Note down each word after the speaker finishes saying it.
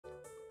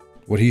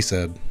what he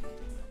said.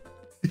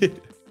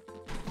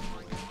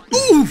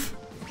 Oof!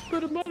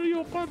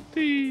 Mario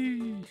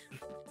Party.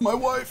 My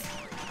wife.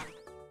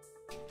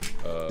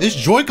 This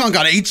Joy-Con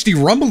got HD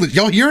rumble.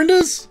 Y'all hearing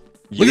this?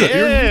 Look at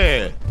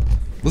that.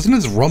 Listen to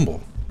this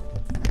rumble.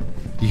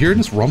 You hearing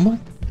this rumble?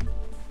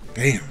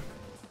 Damn.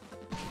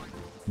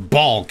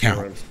 Ball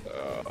count.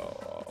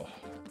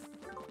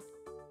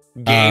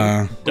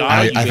 Game.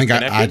 I think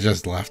I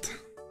just left.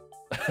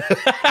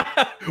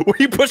 Were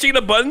you pushing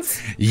the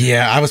buttons?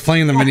 Yeah, I was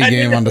playing the mini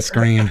game on the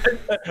screen.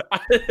 I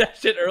did that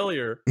shit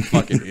earlier.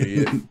 Fucking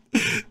idiot.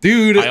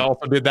 Dude. I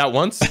also did that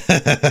once.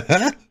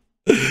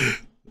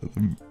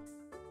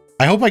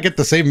 I hope I get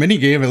the same mini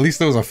game. At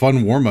least it was a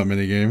fun warm-up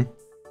mini game.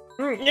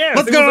 Yeah,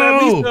 let's it go.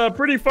 was at least a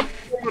pretty fun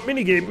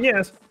mini game.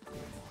 Yes.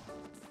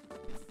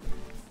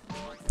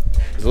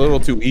 It's a little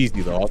too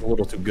easy though. I was a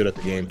little too good at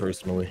the game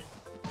personally.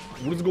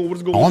 What is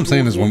going? All I'm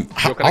saying is I'm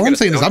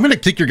gonna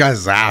kick your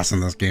guys' ass in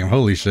this game.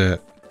 Holy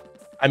shit.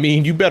 I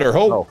mean, you better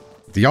hope.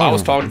 Y'all. I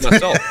was talking to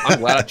myself. I'm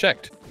glad I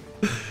checked.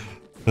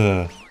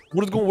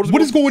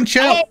 What is going,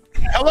 chat?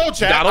 Hello,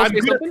 chat. I'm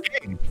good at the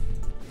game.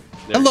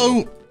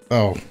 Hello.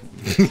 Oh. All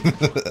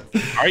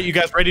right, you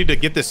guys ready to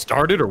get this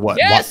started or what?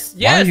 Yes,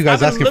 why are you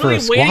guys asking for a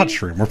squad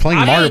stream? We're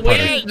playing Mario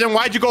Party. Then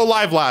why'd you go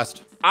live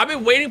last? I've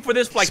been waiting for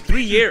this for like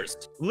 3 years.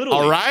 Literally.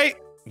 All right.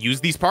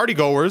 Use these party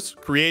goers,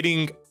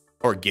 creating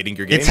or getting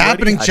your game. It's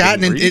happening,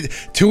 chat, and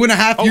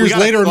 2.5 years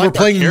later, and we're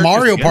playing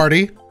Mario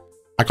Party.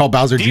 I call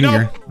Bowser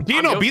Jr.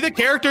 Dino, be the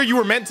character you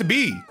were meant to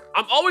be.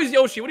 I'm always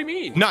Yoshi. What do you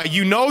mean? No,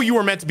 you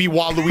were meant to be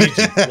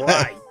Waluigi.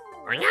 Why?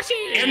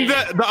 And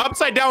the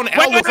upside down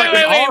L looks like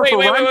an R for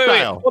rhyme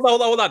style.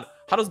 Hold on.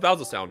 How does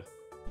Bowser sound?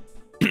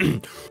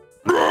 I'm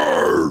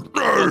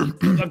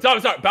sorry.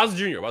 Bowser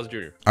Jr.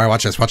 All right,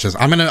 watch this.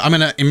 I'm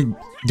gonna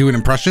do an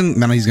impression,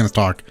 and then he's gonna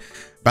talk.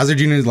 Bowser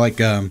Jr. is like,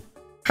 hey.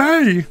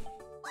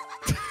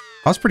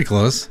 I was pretty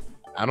close.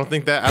 I don't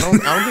think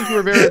you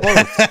were very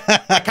close.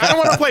 I kind of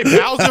want to play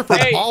Bowser for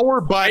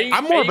power, but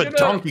I'm more of a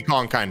Donkey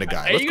Kong kind of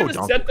guy. Let's go Donkey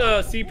Kong. Set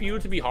the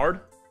CPU to be hard?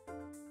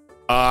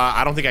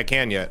 I don't think I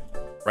can yet.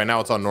 Right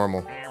now it's on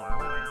normal.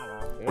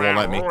 It won't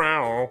let me.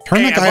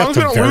 Turn that guy up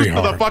to very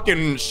hard. For the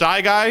fucking Shy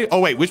Guy. Oh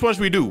wait, which one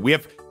should we do? We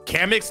have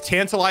Kamek's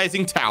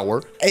Tantalizing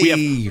Tower. We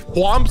have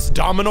Whomp's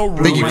Domino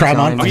Room. Thank you,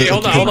 Crymon. Okay,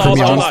 hold on. I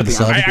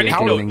need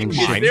to know,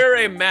 is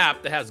there a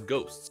map that has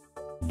ghosts?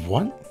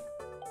 What?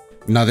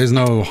 No, there's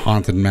no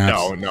haunted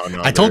maps.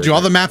 No. I told you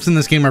all the maps in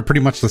this game are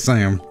pretty much the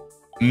same.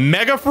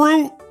 Mega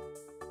Fruit,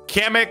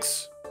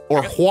 Kamek's,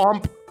 or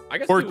Whomp,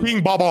 or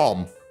King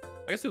Bob-omb.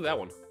 I guess do that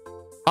one.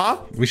 Huh?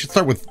 We should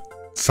start with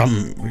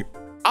some.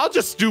 I'll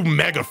just do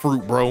Mega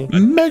Fruit, bro.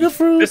 Mega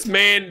Fruit? This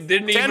man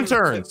didn't 10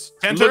 turns.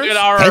 10 look turns? at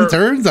our 10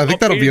 turns? I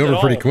think that'll be over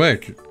pretty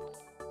quick.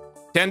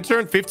 10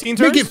 turns? 15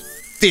 turns? Make it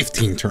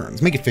 15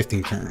 turns. Make it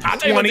 15 turns. I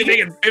think I'm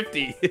making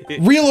 50.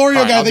 Real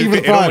Oreo guy, thank you for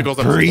the prime.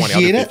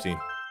 Appreciate it. Hey,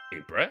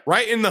 Brett.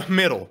 Right in the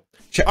middle.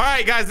 All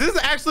right, guys, this is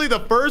actually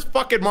the first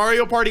fucking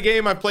Mario Party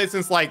game I've played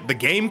since like the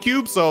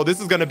GameCube, so this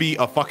is gonna be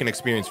a fucking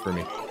experience for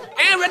me.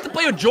 And we have to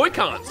play with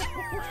Joy-Cons.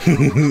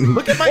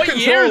 Look at my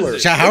controller.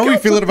 Chat, how are we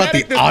feeling about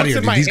the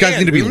audio? Do these guys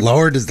need to be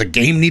lower? Does the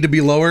game need to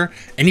be lower?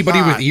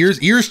 Anybody with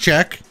ears? Ears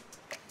check.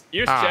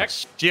 Ears check.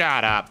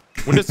 Shut up.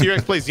 When does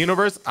T-Rex play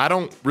Xenoverse? I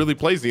don't really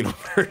play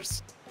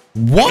Xenoverse.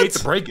 What? I hate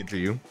to break it to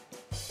you.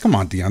 Come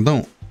on, Dion.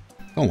 Don't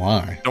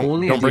lie.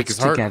 Don't break his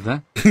heart.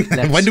 Together.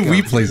 When do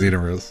we play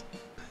Xenoverse?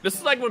 This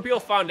is like when people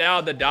found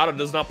out that Doto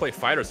does not play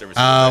Fighter Service.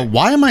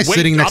 Why am I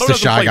sitting next to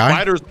Shy Guy?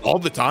 Fighters all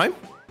the time?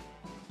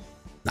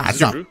 Nah,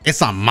 it's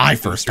not my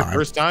first time.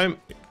 First time?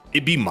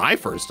 It'd be my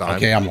first time.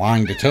 Okay, I'm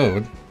lying to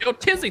Toad. Yo,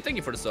 Tinsley, thank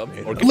you for the sub.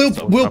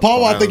 Will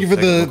Paul, thank you for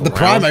the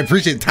prime. I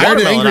appreciate it. Tired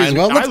and angry as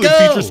well. Let's go.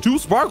 Features 2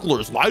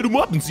 sparklers. Light them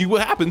up and see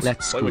what happens.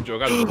 Let's play with Joe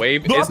Guys with the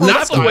wave. The It's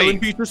not the wave.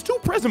 Features 2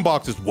 present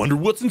boxes. Wonder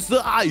what's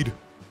inside.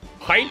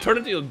 I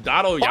turned into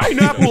Doto.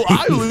 Pineapple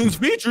Islands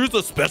features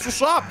a special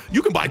shop.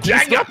 You can buy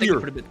just stuff here.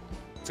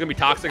 It's gonna be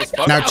toxic as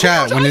fuck. Now,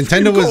 chat, when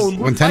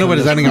Nintendo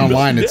was ending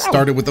online, it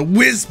started with a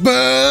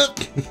whisper.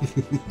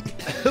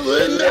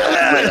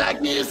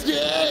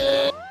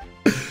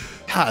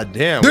 God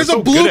damn. There's a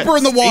blooper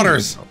in the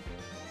waters.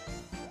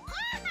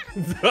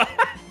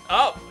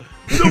 Oh,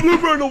 there's a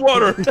blooper in the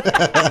water.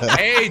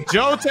 Hey,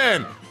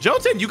 Joten.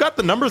 Joten, you got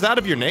the numbers out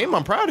of your name?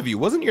 I'm proud of you.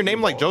 Wasn't your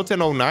name like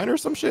Joten09 or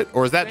some shit?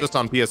 Or is that just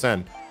on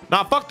PSN?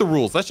 Nah, fuck the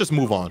rules. Let's just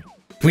move on.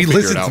 We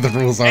listened to the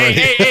rules already.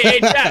 Hey,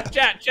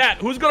 chat.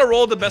 Who's gonna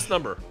roll the best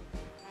number?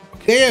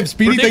 Damn,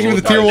 Speedy, thank you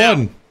for the tier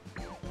 1.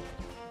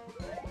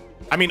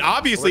 I mean,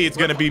 obviously it's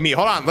gonna be me.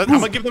 Hold on, I'm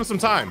gonna give them some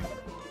time.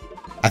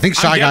 I think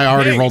Shy Guy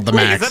already rolled the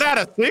max. Is that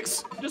at a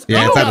 6?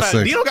 Yeah, it's at a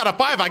 6. Dino got a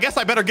 5. I guess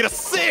I better get a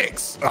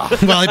 6.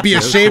 Well, it'd be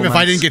a shame if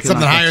I didn't get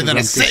something higher than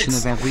a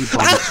 6.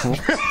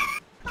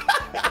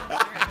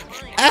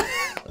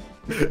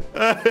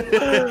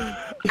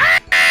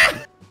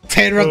 10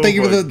 Everyone, thank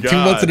you for the 2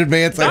 months in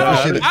advance. I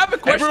appreciate it. I have a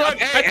question.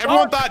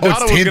 Everyone thought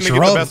Doto was going to get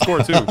the best score,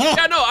 too.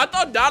 Yeah, no, I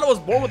thought Doto was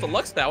born with a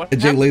luck stat.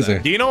 Jay Laser.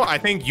 Dino, I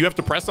think you have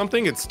to press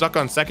something. It's stuck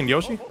on second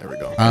Yoshi. There we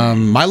go.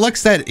 My luck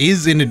stat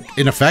is in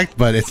effect,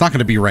 but it's not going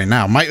to be right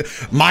now.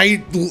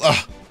 My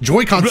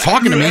Joy-Con's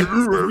talking to me.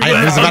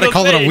 I was about to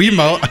call it a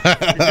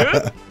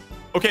Wiimote.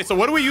 Okay, so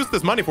what do we use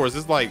this money for? Is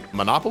this like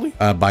Monopoly?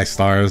 Buy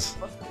stars.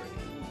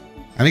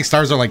 I think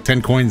stars are like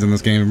 10 coins in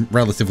this game,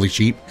 relatively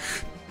cheap.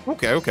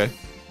 Okay.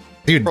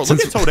 Dude, bro, look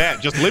at Toadette,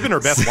 just living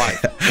her best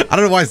life. I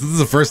don't know why this is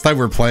the first time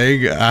we're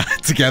playing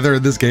together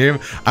in this game.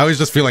 I always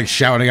just feel like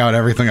shouting out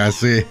everything I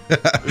see.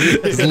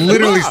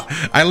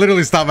 I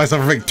literally stopped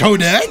myself from like,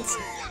 Toadette?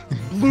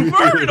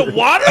 Blooper in the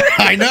water?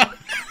 I know.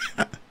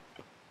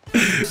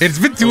 It's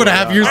been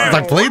 2.5 years since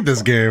I played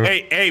this game.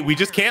 Hey, we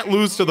just can't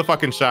lose to the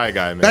fucking Shy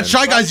Guy, man. That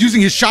Shy Guy's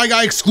using his Shy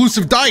Guy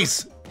exclusive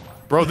dice.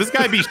 Bro, this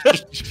guy be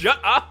Shut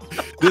up.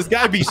 This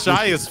guy be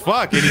shy as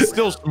fuck, and he's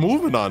still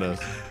moving on us.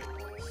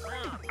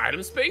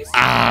 Item space?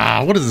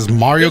 What is this,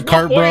 Mario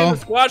Kart, bro? In the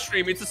squad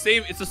stream, it's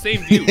the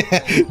same view.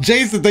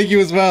 Jason, thank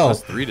you as well.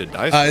 That's 3 to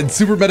dice. And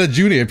Super Meta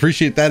Junior,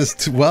 appreciate that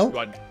as well.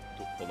 Hold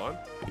on.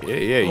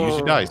 Yeah, use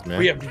your dice, man.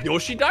 We have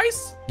Yoshi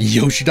dice?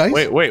 Yoshi dice?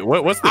 Wait,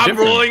 what's the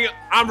difference?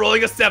 I'm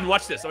rolling a 7.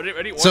 Watch this.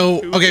 Ready? 1, so,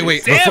 2, okay, 3.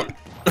 wait. Sam!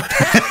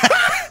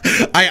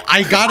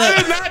 I gotta. I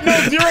did not know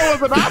 0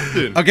 was an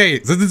option.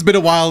 Okay, since it's been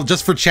a while,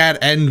 just for chat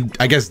and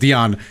I guess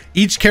Dion,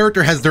 each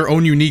character has their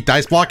own unique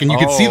dice block, and you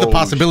can see the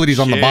possibilities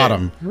on the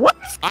bottom. What?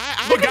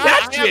 Look at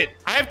that shit.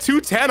 I have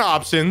 2 10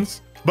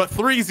 options, but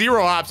 3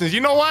 0 options.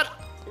 You know what?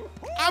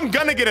 I'm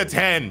gonna get a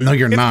 10. No,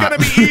 you're not.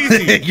 It's gonna be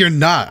easy. You're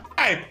not.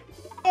 5,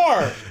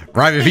 4.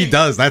 Right, if he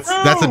does, that's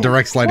a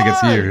direct slide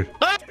against you.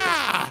 Let's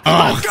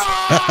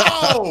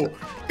go!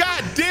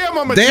 God damn,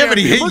 I'm a damn it,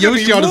 he champion. hit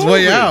Yoshi on his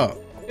way out.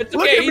 It's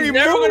okay.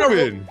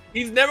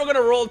 He's never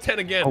gonna roll 10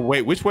 again. Oh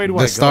wait, which way do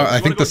I go? I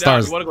think the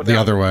star's the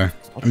other way.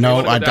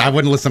 No, I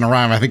wouldn't listen to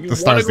Rhyme. I think the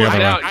star's the other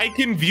way. I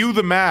can view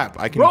the map.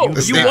 I can Bro,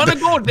 view you want to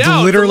go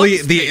down. Literally,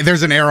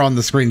 there's an arrow on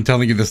the screen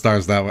telling you the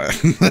star's that way.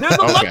 There's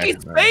a lucky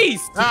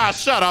space.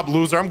 Shut up,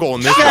 loser. I'm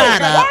going this way.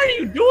 Why are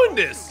you doing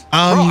this? Bro,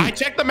 I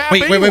checked the map.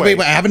 Wait.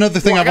 I have another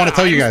thing I want to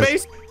tell you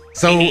guys.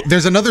 So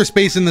there's another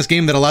space in this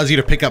game that allows you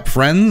to pick up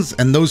friends,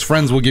 and those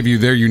friends will give you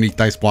their unique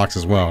dice blocks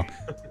as well.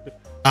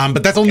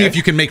 But that's only if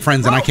you can make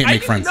friends, and I can't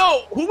make friends.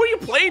 No, who were you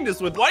playing this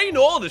with? Why do you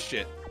know all this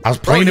shit? I was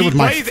playing it with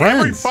my friends.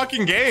 Every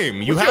fucking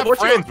game. You have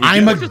friends.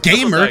 I'm a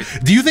gamer.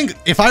 Do you think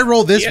if I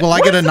roll this, will I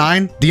get a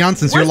 9? Dion,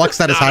 since your luck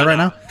stat is high right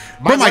now?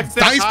 Bro, my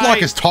dice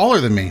block is taller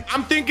than me.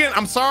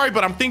 I'm sorry,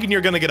 but I'm thinking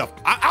you're gonna get a.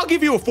 I'll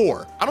give you a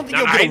 4. I don't think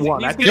you'll get a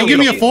 1. You'll give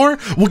me a 4?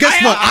 Well,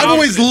 guess what? I've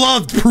always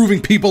loved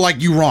proving people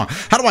like you wrong.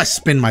 How do I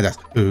spin my dice?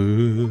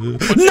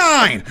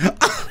 9.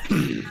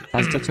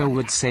 As Doto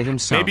would say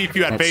himself. Maybe if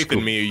you had faith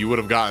in me, you would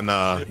have gotten.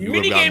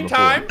 Mini game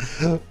time.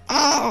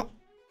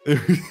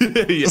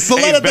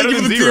 Soletta, thank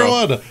you for the tier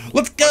 1.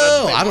 Let's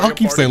go. I'll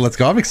keep saying let's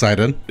go. I'm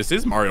excited. This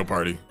is Mario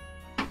Party.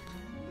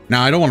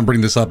 Now, I don't want to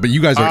bring this up, but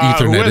you guys are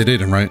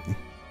Etherneted in, right?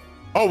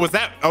 Oh, was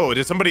that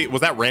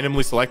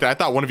randomly selected? I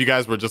thought one of you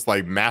guys were just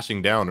like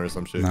mashing down or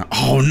some shit. No.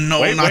 Oh,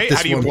 no, wait, not this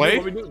how do you one. play?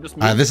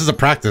 This is a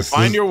practice.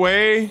 Find your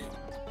way.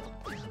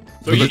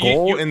 So the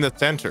goal in the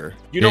center.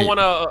 You don't want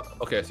to.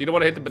 Okay, so you don't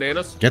want to hit the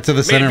bananas. Get to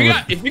the center.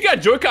 If you got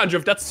Joy-Con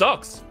drift, that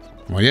sucks.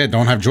 Well, yeah,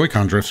 don't have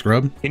Joy-Con drift,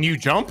 scrub. Can you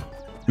jump?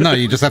 No,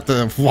 you just have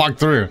to walk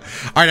through.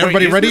 All right,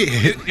 everybody ready?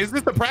 Is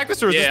this the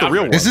practice or is this the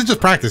real one? This is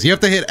just practice. You have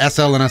to hit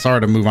SL and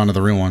SR to move on to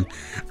the real one.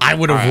 I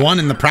would have won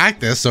in the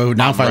practice, so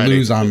now if I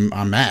lose, I'm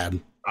mad.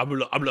 Zed,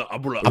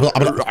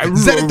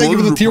 thank you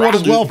for the tier 1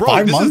 as well. Bro,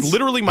 5 this months. is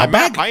literally my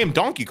back. I am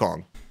Donkey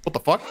Kong. What the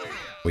fuck?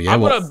 Well, yeah,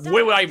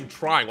 wait, without even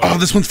trying. Oh,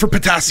 this one's for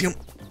potassium.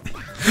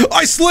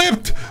 I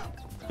slipped.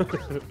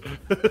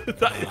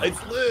 I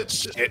slipped.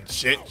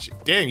 Shit.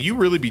 Dang, you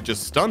really be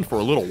just stunned for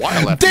a little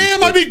while.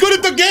 Damn, I'd be good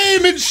at the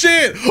game and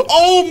shit.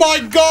 Oh my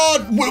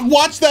god.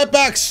 Watch that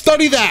back.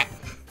 Study that.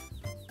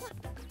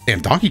 Damn,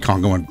 Donkey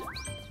Kong going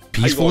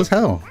peaceful as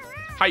hell.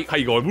 How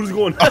you going? Who's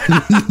going?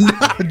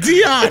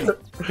 Dion.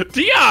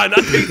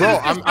 Bro,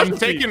 I'm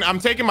taking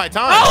my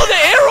time. Oh, the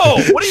arrow.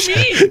 What do you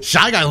mean?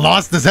 Shy Guy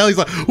lost his hell. He's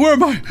like, where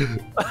am I?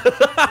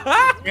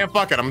 Man,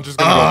 fuck it. I'm just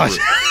gonna go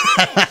through.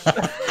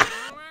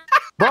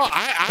 Bro,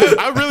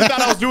 I really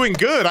thought I was doing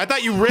good. I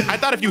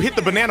thought if you hit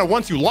the banana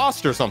once, you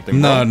lost or something.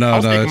 No.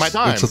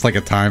 It's just like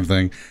a time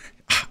thing.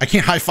 I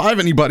can't high five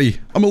anybody.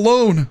 I'm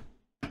alone.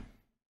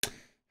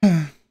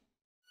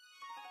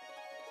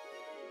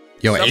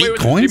 Yo, Subway 8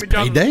 coins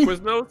payday?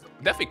 Quiznos?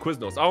 Definitely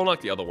Quiznos. I don't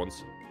like the other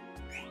ones.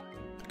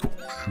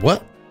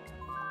 What?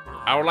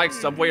 I don't like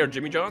Subway or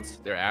Jimmy John's.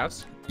 They're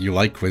ass. You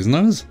like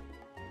Quiznos?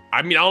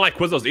 I mean, I don't like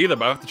Quiznos either,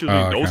 but I have to choose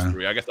between those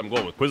 3. I guess I'm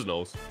going with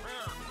Quiznos.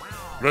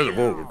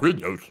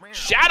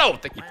 Shadow,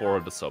 thank you for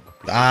the sub.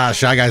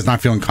 Shy Guy's not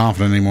feeling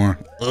confident anymore.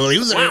 Bro,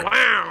 he's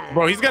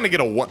gonna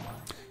get a 1.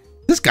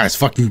 This guy's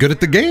fucking good at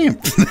the game.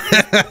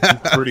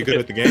 Pretty good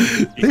at the game.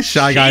 This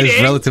Shy Guy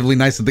is relatively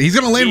nice at the. He's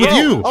gonna land with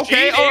you.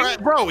 Okay, all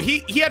right, bro.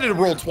 He had to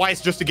roll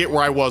twice just to get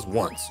where I was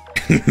once.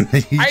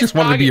 He just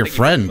wanted to be your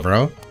friend,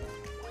 bro.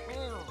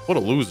 What a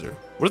loser.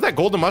 What does that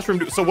golden mushroom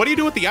do? So what do you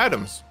do with the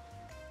items?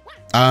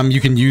 You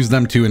can use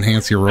them to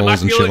enhance your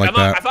rolls and shit like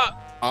that. Am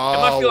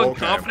I feeling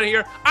confident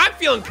here? I'm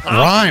feeling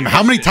confident. Rhyme,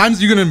 how many times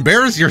are you gonna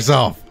embarrass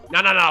yourself?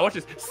 No. Watch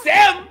this.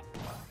 Sam!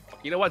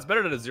 You know what's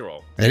better than a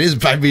 0? It is,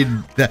 I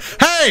mean,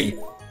 hey!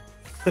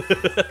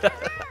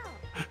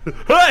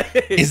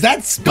 Is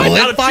that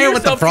split fire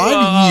with the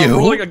frog? You?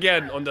 Rolling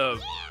again on the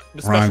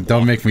Rhyme,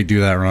 don't make me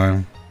do that,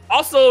 Rhyme.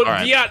 Also,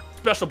 Dion,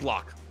 special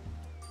block.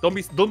 Don't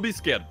be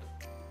scared.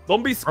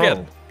 Don't be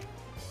scared.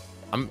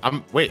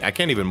 Bro. Wait, I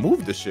can't even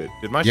move this shit.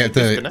 Did my shit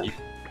disconnect?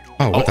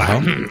 Oh, what the hell?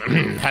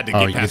 Had to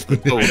get past the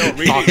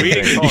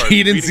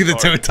He didn't see the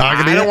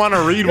ToToGity. I don't want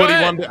to read what he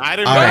wanted. I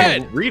didn't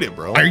want to read it,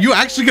 bro. Are you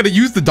actually going to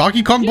use the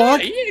Donkey Kong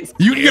block?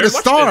 You can get a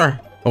star.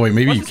 Oh, wait,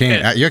 maybe you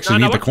can't. You actually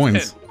need the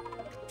coins.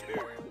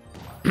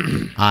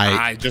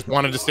 I just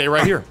wanted to stay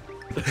right here.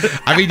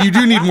 I mean, you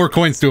do need more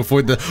coins to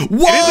avoid the...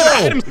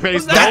 Whoa!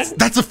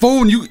 That's a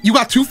phone. You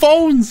got 2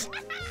 phones?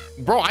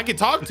 Bro, I can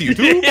talk to you,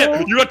 too.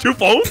 You got 2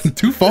 phones?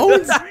 2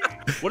 phones?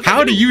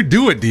 How do you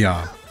do it,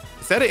 Dion?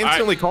 Said it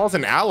instantly calls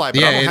an ally,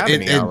 but I don't have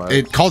any allies.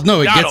 It calls, no,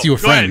 it gets you a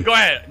friend. Go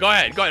ahead.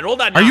 Roll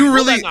that 9. Are you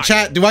really,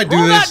 chat, do I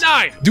do this?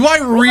 Do I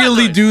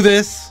really do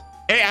this?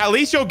 Hey, at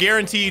least you'll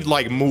guaranteed,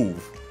 like,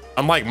 move.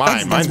 Unlike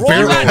mine. Mine's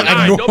barely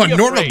a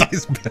normal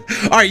dice.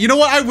 All right, you know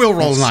what? I will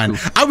roll 9.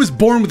 I was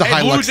born with a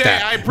high luck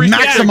stat.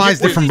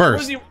 Maximized it from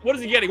birth. What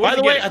is he getting? By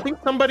the way, I think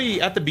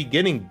somebody at the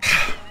beginning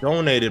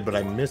donated, but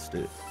I missed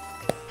it.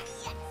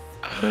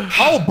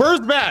 Oh,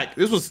 Bird's back.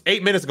 This was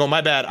 8 minutes ago.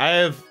 My bad. I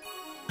have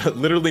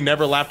literally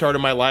never laughed hard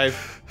in my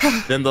life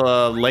than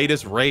the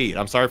latest raid.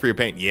 I'm sorry for your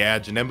pain. Yeah,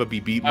 Janemba be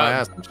beating my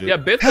ass and shit. Yeah,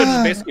 bits are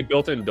just basically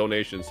built-in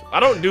donations. I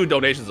don't do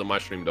donations on my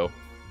stream though.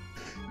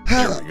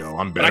 There we go.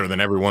 I'm better than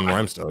everyone when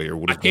I'm still here.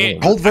 What is going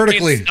on? Hold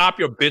vertically. I can't stop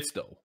your bits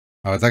though.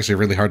 Oh, it's actually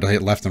really hard to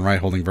hit left and right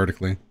holding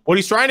vertically. What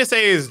he's trying to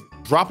say is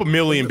drop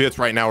 1,000,000 bits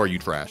right now or you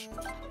trash.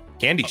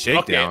 Candy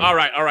shakedown. Okay, all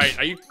right.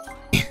 Are you?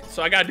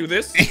 So I gotta do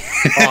this?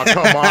 Oh,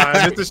 come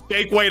on. It's a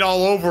shake weight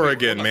all over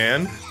again,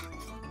 man.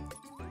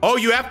 Oh,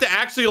 you have to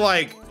actually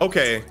like,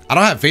 okay. I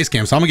don't have face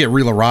cam, so I'm gonna get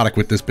real erotic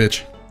with this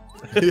bitch.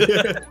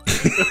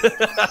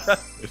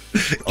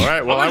 All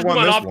right, well, I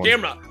won this off one.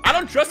 camera. I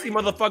don't trust these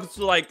motherfuckers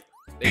to like,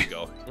 there you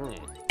go.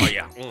 Oh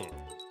yeah.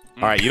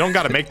 All right, you don't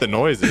gotta make the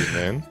noises,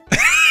 man.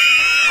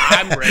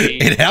 I'm ready.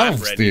 It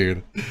helps,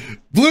 dude.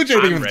 Blue Jay,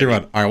 thank you for the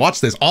run. All right,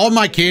 watch this. All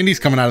my candy's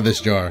coming out of this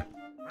jar.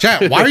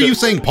 Chat, why are you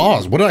saying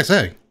pause? What did I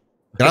say?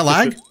 Did I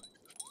lag?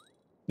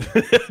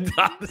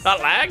 Not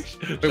lag?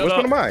 Wait, which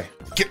one am I?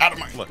 Get out of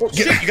my... Oh,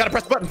 shit, you gotta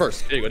press the button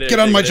first. There you go, Get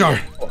out of my jar.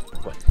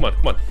 Come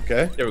on.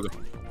 Okay. There we go.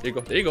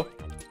 There you go.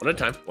 One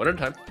at a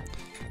time.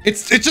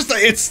 It's just,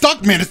 it's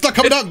stuck, man. It's not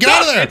coming out. Get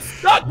out of there. It's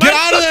stuck, Get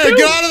out of there.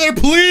 Get out of there,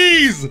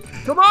 please.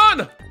 Come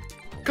on.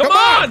 Get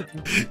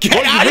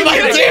out of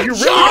my damn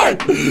jar.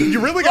 You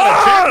really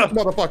gotta jam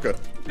this motherfucker.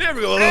 There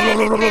we go.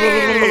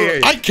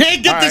 I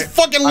can't get this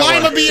fucking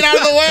lima bean out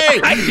of the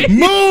way.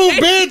 Move,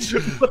 bitch.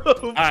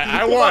 All right,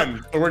 I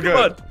won. So we're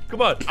good.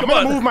 Come on. I'm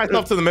gonna move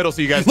myself to the middle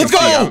so you guys can Let's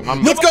go.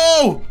 Let's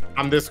go.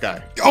 I'm this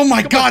guy. Oh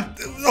my god.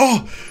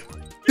 Oh.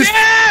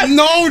 Yes!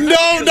 No,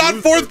 not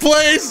 4th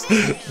place.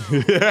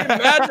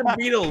 Imagine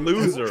being a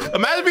loser.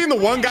 Imagine being the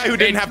one guy who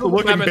didn't have to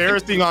look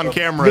embarrassing on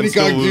camera. Thank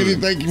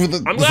you for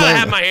the... I'm glad I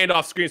have my hand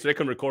off screen so they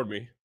couldn't record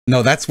me.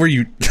 No, that's where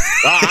you...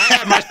 I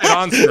had my shit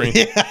on screen.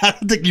 Yeah, I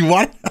don't think you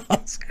want it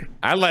on screen.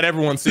 I let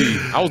everyone see.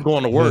 I was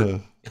going to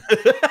work.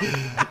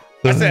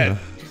 I said,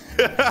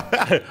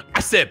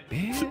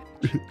 bitch.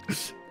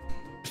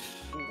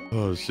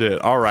 Oh shit!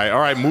 All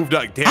right. Moved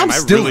up. Damn, I'm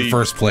still in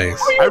 1st place.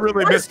 I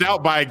really missed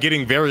out by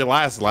getting very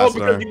last time.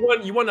 Because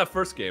you won that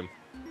first game.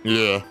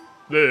 Yeah.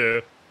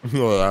 Yeah.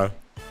 All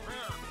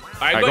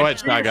right, go ahead,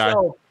 Shy Guy.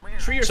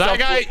 Shy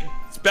Guy,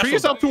 treat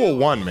yourself to a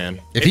 1, man.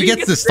 If he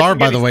gets the star,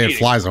 by the way, it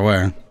flies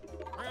away.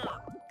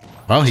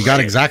 Well, he got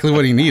exactly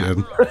what he needed.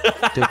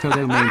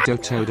 DotoDomain.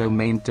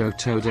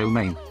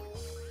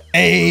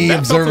 Hey,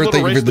 Observer,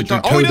 thank you for the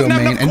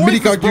DotoDomain. And Mini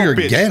Cock Jr.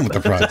 again with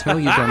the front. Tell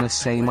you gonna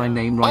say my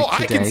name right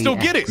today. I can still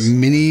get it.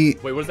 Mini.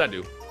 Wait, what does that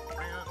do?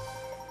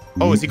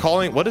 Oh, is he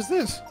calling? What is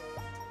this?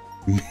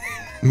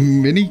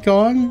 Mini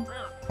Kong?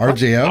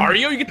 RJO?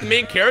 Mario? You get the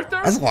main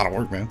character? That's a lot of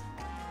work, man.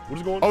 What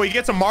is going on? Oh, he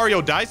gets a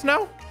Mario dice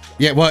now?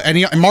 Yeah, well,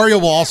 and Mario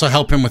will also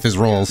help him with his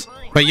rolls.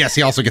 But yes,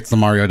 he also gets the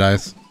Mario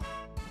dice.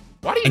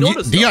 Why do you know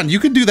this? Dion, you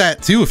could do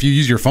that too if you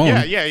use your phone.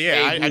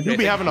 Yeah. I do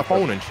be having a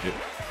phone and shit.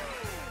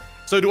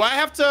 So do I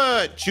have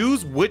to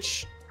choose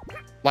which,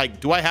 like,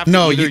 do I have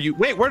to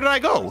wait, where did I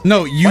go?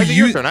 No,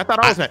 your turn. I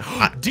thought I was next.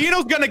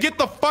 Dino's gonna get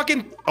the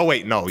fucking, oh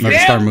wait, no. The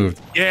star moved.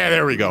 Yeah,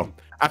 there we go.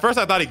 At first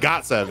I thought he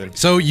got 7.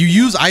 So you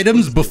use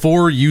items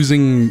before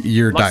using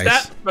your dice.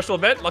 Stat, special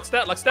event, luck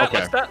stat. Watch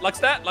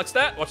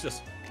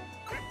this.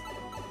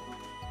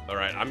 All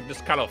right, I'm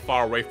just kind of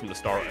far away from the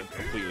star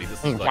completely.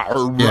 This is like...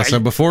 Yeah, so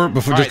before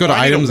just go to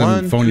items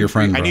and phone your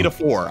friend, bro. I need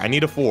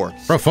a 4.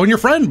 Bro, phone your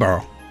friend,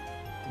 bro.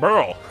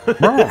 Bro.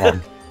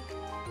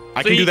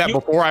 I can do that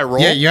before I roll?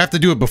 Yeah, you have to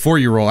do it before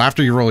you roll.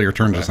 After you roll, your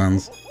turn just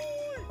ends.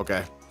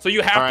 Okay. So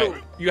you have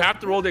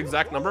to roll the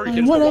exact number.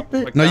 You What up,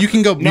 like no, that? you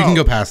can go. You can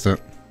go past it.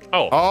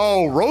 Oh.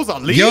 Oh,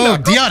 Rosalina. Yo,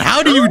 Dion,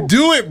 how do you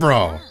do it,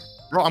 bro?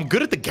 Bro, I'm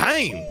good at the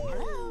game.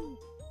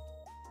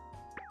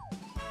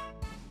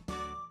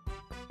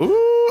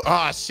 Ooh,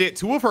 shit.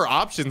 2 of her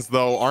options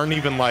though aren't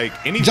even like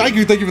anything.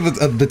 Jaiku, thank you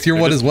for the tier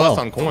 1 as well.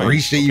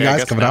 Appreciate you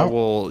guys coming out.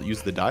 We'll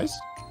use the dice.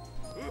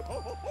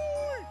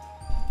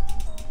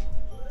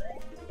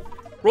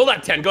 Roll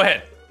that 10. Go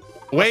ahead.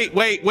 Wait.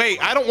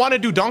 I don't want to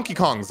do Donkey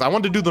Kongs. I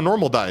want to do the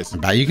normal dice.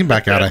 You can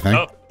back out, I think.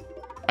 Oh.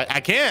 I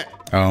can't.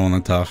 Oh,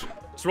 that's tough.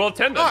 Let's roll a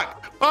 10 then.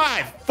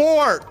 5,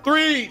 4,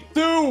 3,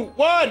 2,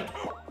 1.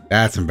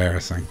 That's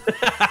embarrassing.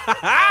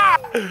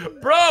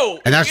 Bro.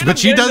 And that's, but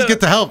she does get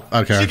to help.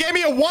 Okay. She gave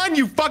me a 1,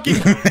 you fucking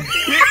leave.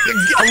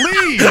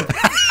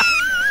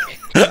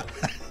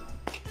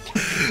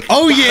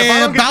 Oh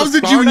yeah, Bowser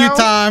Jr.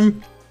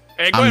 time.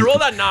 Hey, go ahead, roll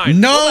that 9.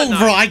 No,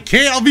 bro, I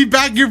can't. I'll be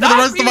back here for the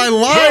rest of my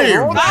life.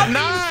 Roll that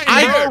 9.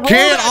 I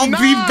can't. I'll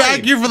be back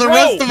here for the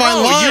rest of my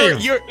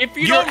life. If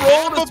you don't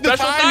roll the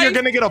special die, you're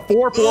gonna get a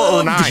 4, 4,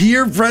 or 9.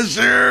 Peer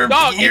pressure.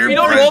 No, if you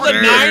don't roll the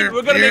 9,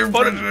 we're gonna make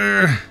fun of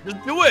you.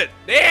 Just do it.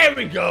 There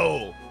we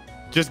go.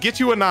 Just get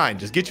you a 9.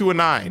 Just get you a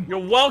 9. You're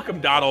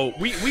welcome, Doto.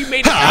 We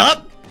made it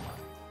happen.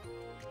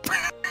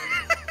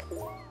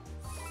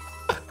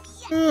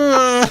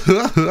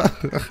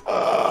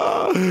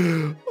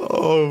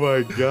 Oh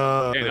my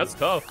god. Hey, that's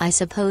tough. I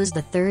suppose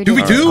the third Do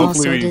we do?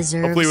 also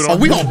deserves.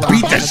 We gonna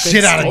beat the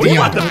shit out of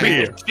Dion.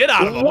 Shit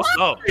out of him. What's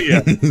up?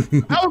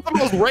 That was the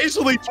most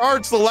racially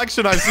charged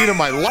selection I've seen in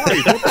my life.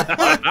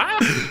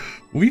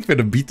 We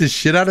finna beat the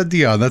shit out of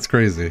Dion. That's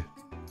crazy.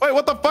 Wait,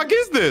 what the fuck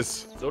is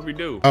this? That's what we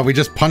do. Oh, we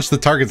just punch the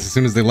targets as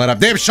soon as they let up.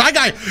 Damn, Shy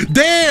Guy.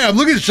 Damn,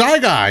 look at Shy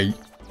Guy.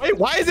 Wait,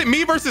 why is it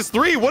me versus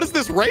 3? What is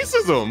this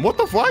racism? What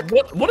the fuck?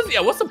 What is? Yeah,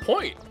 what's the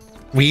point?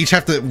 We each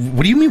have to.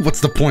 What do you mean?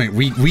 What's the point?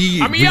 We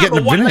get an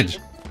advantage.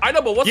 I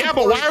know, but what's the point?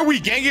 But why are we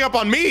ganging up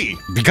on me?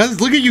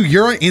 Because look at you.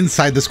 You're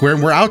inside the square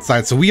and we're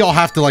outside, so we all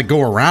have to like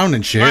go around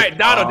and shit. All right,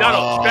 Doto,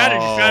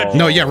 strategy.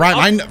 No, yeah,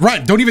 Ryan,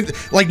 Ryan, don't even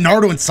like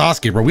Naruto and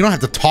Sasuke, bro. We don't have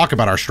to talk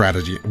about our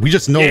strategy. We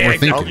just know what we're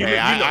thinking. Okay,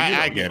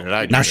 I get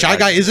it. Now, Shy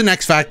Guy is an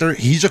X Factor.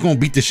 He's just gonna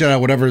beat the shit out of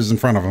whatever is in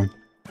front of him.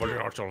 All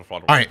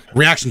right,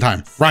 reaction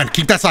time. Ryan,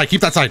 keep that side.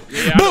 Keep that side.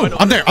 Yeah, Boom!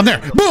 I'm there. I'm there.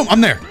 Boom!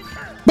 I'm there.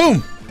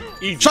 Boom!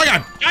 Easy. Shy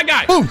Guy. Shy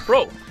Guy. Boom!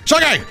 Bro. Shy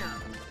Guy.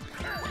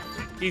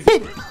 Easy.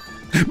 Boom!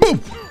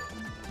 Boom!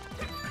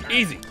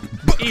 Easy.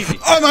 Easy.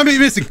 I'm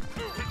missing.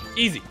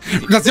 Easy.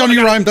 That's on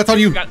you, Ryan. That's on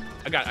you.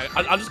 I got it.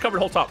 I'll just cover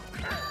the whole top.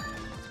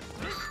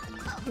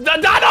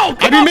 Doto!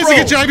 I be missing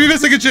it. I be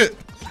missing it.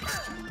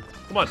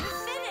 Come on.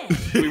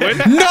 We win?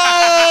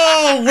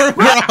 No! We're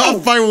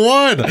off by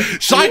 1.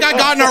 Shy Guy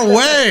got in our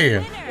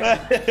way.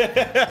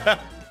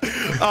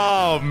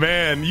 Oh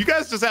man, you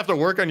guys just have to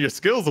work on your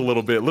skills a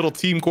little bit. Little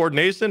team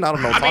coordination. I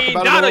don't know. I mean,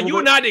 Doto, you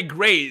and I did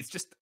great. It's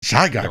just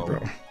Shy Guy,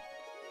 bro.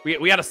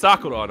 We had a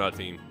Sakura on our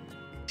team.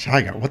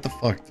 Shy Guy, what the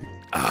fuck, dude?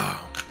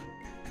 Oh.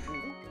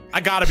 I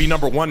gotta be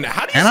number 1 now.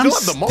 How do you And I'm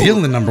still have the most?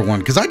 still in number 1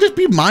 because I just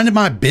be minding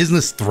my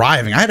business,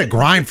 thriving. I had to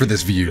grind for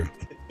this view.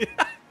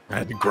 I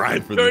had to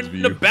grind for You're this in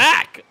view. the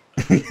back.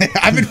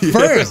 I'm in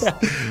first.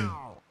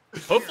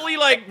 Hopefully,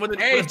 like when the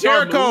Hey,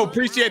 star Jericho, moves,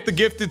 appreciate the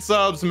gifted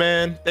subs,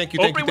 man. Thank you,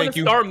 thank you, hopefully thank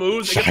you. when the star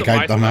moves, it Shy gets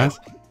Guy, to my dumbass.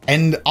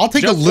 And I'll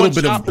take a Just little One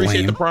bit Shot, of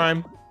appreciate the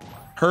blame. prime.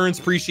 Hearns,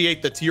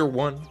 appreciate the tier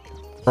 1.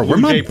 Bro, where are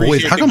my Jay, boys?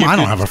 appreciate How the come I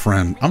don't gifted. have a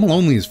friend? I'm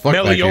lonely as fuck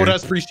back here.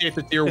 Meliodas, appreciate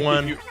the tier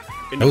 1.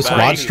 No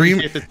squad stream?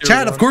 Appreciate the tier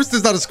Chad, 1. of course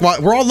there's not a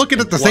squad. We're all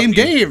looking at the same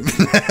game.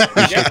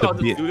 Yeah, I'll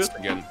just do this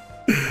again.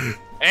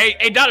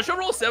 Hey, Doto, should I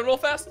roll a 7 real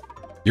fast?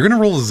 You're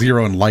gonna roll a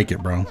 0 and like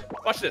it, bro.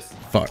 Watch this.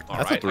 Fuck. All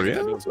That's right, a 3. I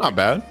can do That's not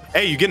bad.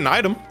 Hey, you get an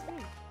item.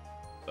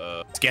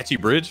 Sketchy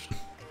bridge.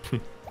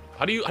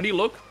 How do you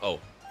look? Oh,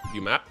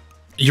 you map?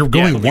 You're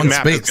going Yeah, one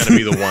map is space. gonna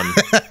be the one.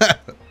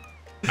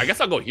 I guess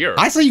I'll go here.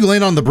 I say you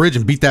land on the bridge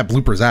and beat that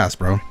blooper's ass,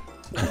 bro.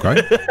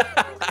 Okay.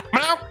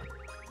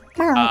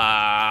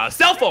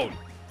 Cell phone.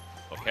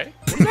 Okay.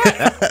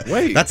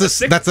 Wait.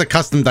 That's a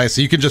custom dice,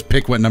 so you can just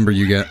pick what number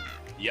you get.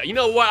 Yeah, you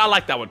know what? I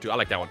like that one too.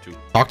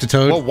 Talk to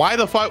Toad. Well, why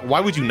the fuck? Why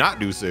would you not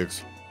do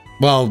 6?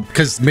 Well,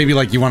 because maybe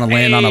like you want to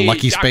land on a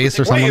lucky space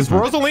or something. Wait, is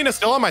Rosalina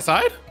still on my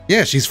side?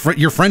 Yeah, she's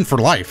your friend for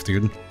life,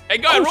 dude. Hey,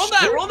 go ahead,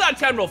 roll that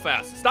 10 real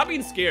fast. Stop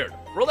being scared.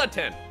 Roll that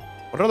 10.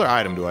 What other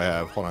item do I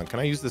have? Hold on,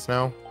 can I use this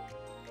now?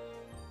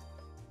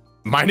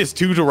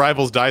 -2 to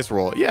rivals dice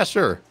roll. Yeah,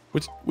 sure.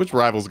 Which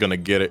rival's gonna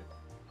get it?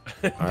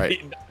 All right.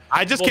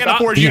 I just can't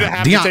afford you to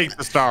have to take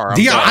the star.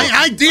 Dion,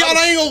 I ain't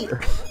gonna...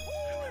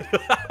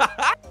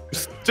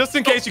 Just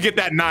in case you get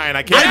that 9,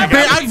 I can't.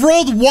 I've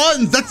rolled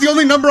 1s. That's the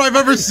only number I've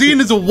ever seen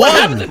is a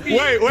 1.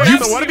 Wait.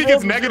 So what if he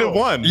gets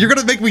 -1? You're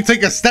gonna make me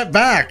take a step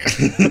back.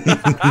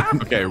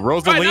 Okay,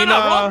 Rosalina.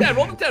 No,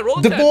 roll the 10. Roll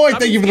the 10. The boy,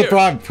 Stop thank you for being the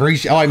prime.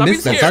 Appreciate. Oh, I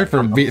missed that. Sorry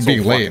for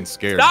being late.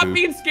 Scared, Stop dude.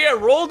 being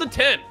scared. Roll the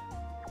 10.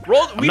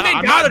 Roll.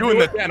 I'm not doing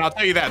the 10. I'll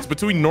tell you that. It's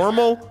between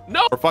normal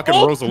or fucking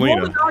Rosalina.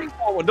 Roll the 9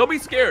 one. Don't be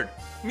scared.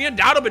 Me and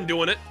Doto been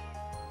doing it.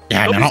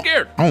 Yeah, Don't man, be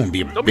scared. I won't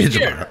be a Don't be bitch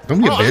scared. about it.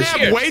 Don't be a I bitch.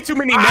 have way too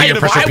many Peer negative.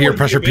 pressure, peer I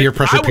pressure, wouldn't be peer a bitch.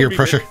 pressure, I peer wouldn't be a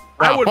pressure. bitch.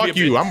 I Nah, wouldn't fuck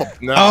be a you.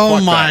 bitch. Oh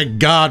fuck my that.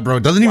 god, bro.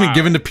 Doesn't even Wow.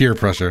 give in to peer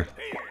pressure.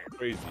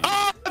 Crazy.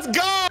 Oh, let's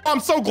go. I'm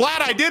so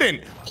glad I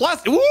didn't.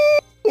 Plus,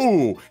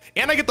 ooh,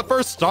 and I get the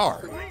first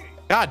star.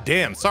 God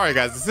damn. Sorry,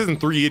 guys. This isn't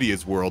Three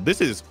Idiots World.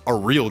 This is a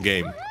real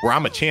game where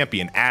I'm a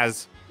champion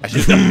as... I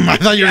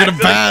thought you were gonna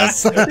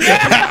pass.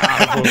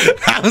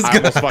 I was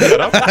almost fucked that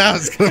up. I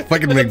was gonna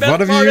fucking The make best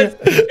fun of part you. is,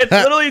 it's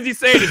literally as you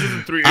say this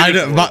isn't 3 I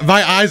idiots know, world.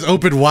 my eyes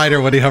opened wider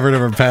when he hovered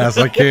over pass.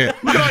 I can't.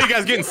 Look at all you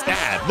guys getting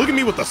stabbed. Look at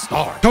me with the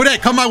star. Toadette,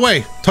 come my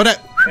way. Toadette.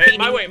 Hey,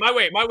 my way.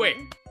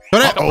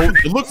 Toadette. Oh,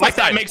 it looks like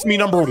that side. makes me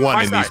number one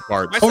My in side. these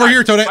parts. My Over side.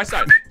 here, Toadette. My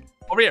side.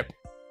 Over here.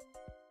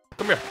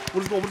 Come here.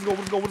 What is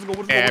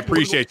going? Yeah, I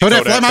appreciate you.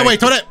 Toadette, fly my way.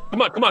 Toadette.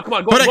 Come on. Go,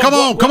 Toadette, come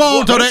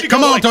on, Toadette.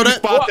 Come on, Two Toadette.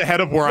 spots ahead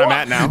of where I'm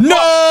at now. No!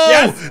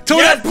 Yes, Toadette,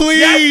 yes,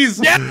 please!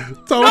 yes,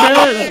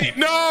 Toadette!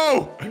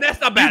 No!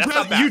 That's not bad.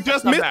 You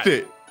just missed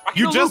it.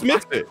 You just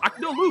missed it. I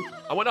can do a loop.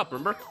 I went up,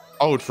 remember?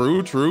 Oh,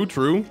 true.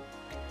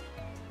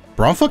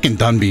 Bro, I'm fucking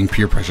done being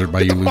peer pressured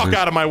by you Fuck losers.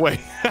 out of my way.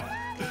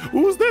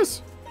 Who's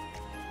this?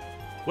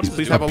 What is Please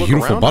this? have A a look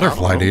beautiful around.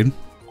 butterfly, I don't know. dude.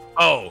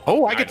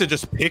 Oh, I get to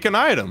just pick an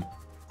item.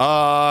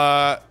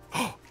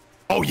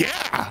 Oh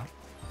yeah.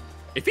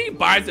 If he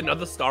buys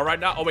another star right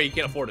now, oh wait, you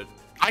can't afford it.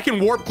 I can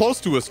warp close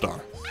to a star.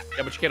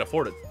 Yeah, but you can't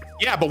afford it.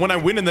 Yeah, but when I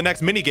win in the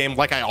next mini game,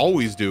 like I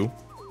always do,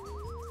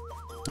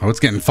 Oh, it's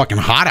getting fucking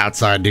hot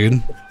outside,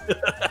 dude.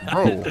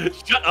 bro.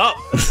 Shut up.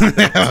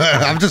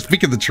 I'm just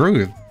speaking the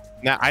truth.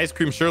 That ice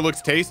cream sure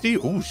looks tasty.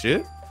 Ooh,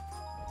 shit.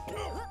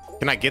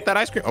 Can I get that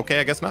ice cream? Okay,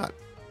 I guess not.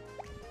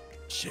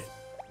 Shit.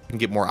 I can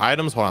get more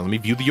items. Hold on, let me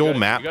view the old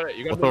map. you gotta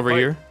What's move over right.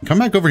 here? Come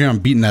back over here. I'm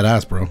beating that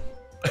ass, bro.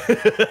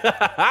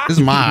 This is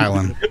my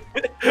island.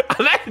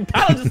 That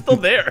battle's just still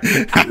there.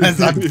 I'm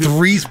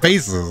 3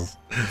 spaces.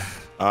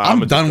 I'm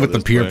gonna done just with go the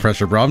this peer way.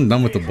 pressure, bro. I'm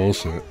done with the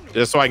bullshit.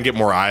 Just so I can get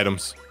more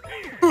items.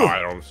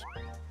 Items.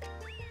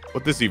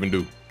 What this even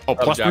do? Oh,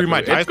 plus 3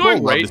 my dice It's going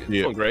roll. Love great. to It's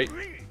see going it. great.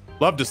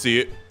 Love to see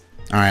it.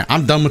 All right,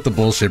 I'm done with the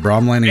bullshit, bro.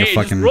 I'm landing Hey, a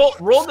just fucking.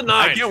 roll the 9.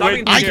 I can't Stop wait.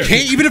 being I scared.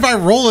 can't. Even if I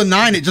roll a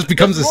 9, it just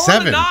becomes a Roll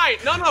 7. the 9.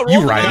 No, roll You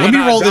the right. 9. Let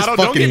me roll this Don't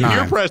fucking get peer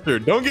 9. pressure.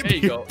 Don't get There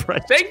you peer go.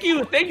 pressure. Thank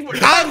you for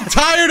I'm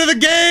tired of the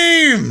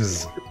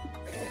games.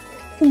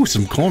 Ooh,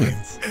 some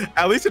coins.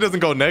 At least it doesn't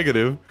go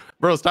negative.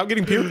 Bro, stop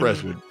getting peer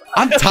pressured.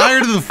 I'm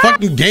tired of the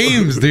fucking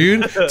games,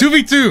 dude.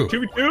 2v2.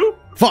 2v2?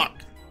 Fuck.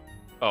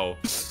 Oh.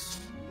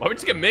 Why would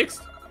you get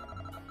mixed?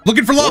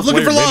 Looking for love.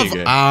 Looking for Four-player love.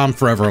 minigame. I'm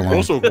forever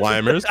alone. Social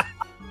climbers.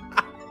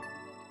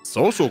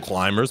 Social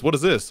climbers. What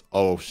is this?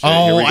 Oh shit. here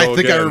Oh, we go I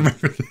think I again.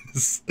 remember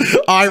this.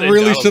 I Same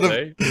really battle, should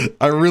eh? have.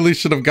 I really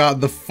should have gotten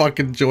the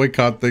fucking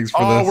Joy-Con things for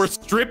Oh, this. we're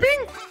stripping?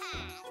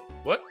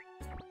 What?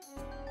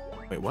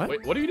 Wait, what?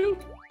 Wait, what do you do?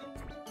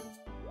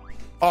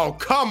 Oh,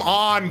 come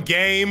on,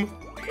 game.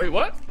 Wait,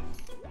 what?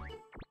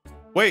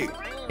 Wait.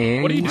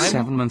 Here, What do you do?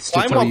 7 months to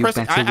Climb tell while you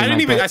pressing- better I when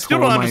didn't even- I bet still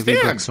 4 don't of my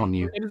understand. V-Bucks on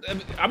you.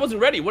 I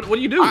wasn't ready. What do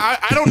you do? I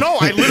don't know.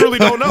 I literally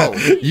don't know.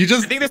 You I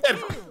just think they said.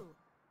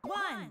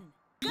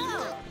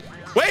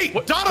 Wait,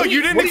 What- Doto, what do you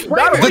you- didn't what do you-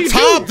 explain Doto, it. what do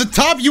you the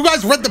top. You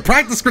guys read the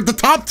practice script. The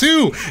top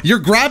 2. You're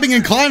grabbing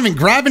and climbing.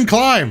 Grab and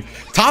climb.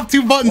 Top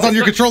 2 buttons on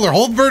your controller.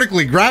 Hold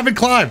vertically. Grab and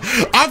climb.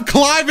 I'm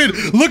climbing.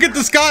 Look at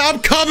the sky. I'm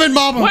coming,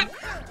 mama. What?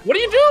 What do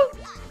you do?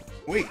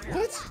 Wait,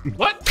 what?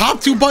 What?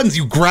 Top 2 buttons.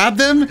 You grab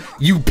them.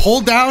 You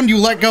pull down. You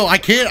let go. I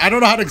can't. I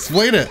don't know how to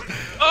explain it.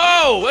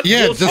 Oh, that's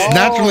Yeah, bullshit. just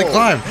naturally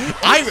climb.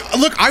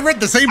 I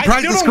read the same I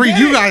practice still don't screen get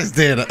you it. guys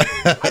did.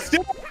 I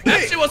still That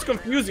shit was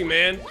confusing,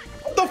 man.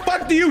 What the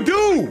fuck do you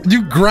do?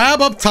 You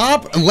grab up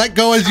top and let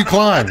go as you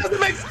climb. Doesn't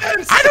make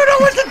sense. I don't know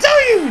what to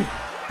tell you.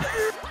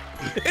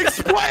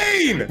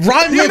 Explain.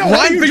 Ryan, You know what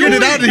Ryan you're figured it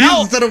doing. out and he L,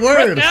 used instead of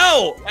press word.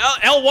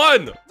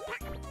 L1.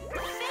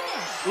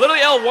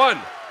 Literally L1.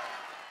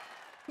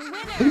 Look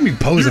at me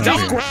posing. Just up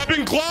here. grab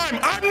and climb.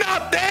 I'm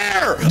not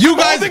there. You I'm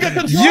guys, holding a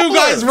controller. you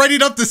guys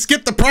readied up to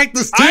skip the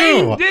practice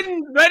too. I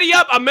didn't ready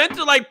up. I meant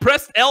to like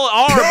press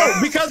LR. No,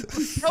 because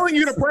I'm telling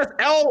you to press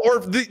L or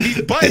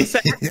these buttons to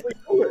actually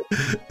do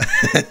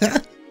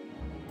it.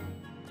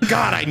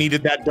 God, I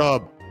needed that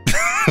dub.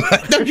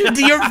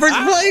 You're first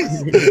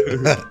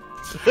place.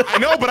 I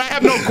know, but I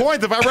have no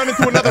coins. If I run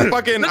into another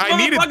fucking, This I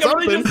needed motherfucker something.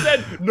 really just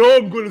said, "No,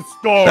 I'm gonna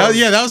starve."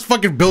 Yeah, that was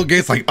fucking Bill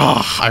Gates. Like,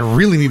 oh, I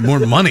really need more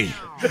money.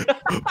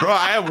 Bro,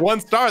 I have 1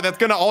 star. That's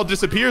gonna all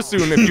disappear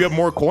soon if you have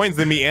more coins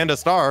than me and a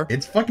star.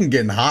 It's fucking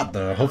getting hot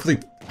though. Hopefully,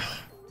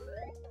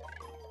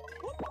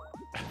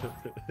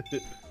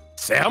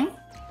 Sam?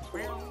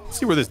 Let's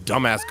see where this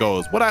dumbass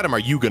goes. What item are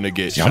you gonna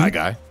get, Jump. Shy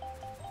Guy?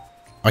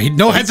 oh,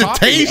 no He's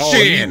talking.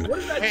 hesitation. Oh,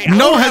 Hey, I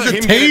No would rather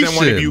him get it than one of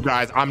hesitation. you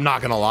guys. I'm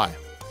not gonna lie.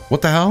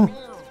 What the hell?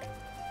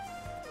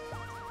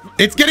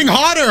 It's getting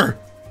hotter.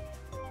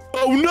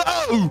 Oh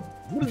no!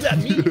 What does that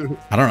mean?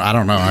 I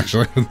don't know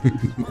actually.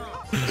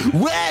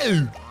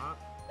 Whoa!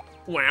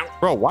 Wow.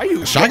 Bro, why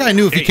you? Shy Guy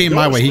knew if he came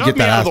my way, he'd snub get me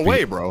that out ass of the way,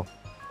 beat. bro.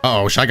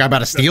 Oh, Shy Guy about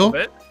to steal?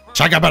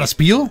 Shy Guy about to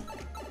spiel?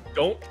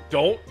 Don't.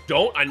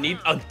 I need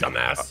a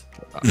dumbass.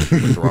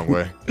 Went the wrong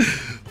way.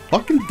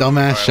 Fucking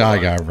dumbass Shy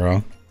Guy,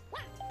 bro.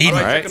 How do I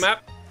Alright. check a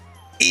map?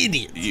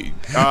 Idiot.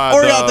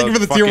 Oriole, thank you for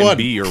the tier 1.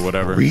 B or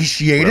whatever.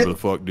 Appreciate Whatever it. the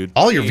fuck, dude.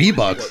 All your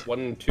V-Bucks.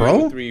 1, 2,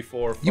 Bro, 3,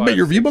 4, 5, you bet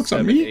your 6, V-Bucks on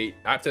 7, me? 8.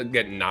 I have to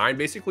get 9,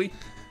 basically.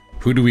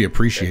 Who do we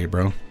appreciate,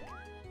 bro?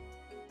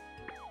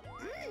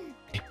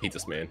 I hate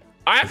this man.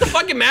 I have to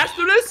fucking mash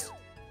through this?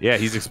 Yeah,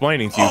 he's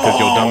explaining to you because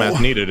your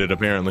dumbass needed it,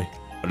 apparently.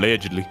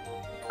 Allegedly.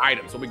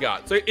 Items, what we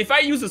got? So if I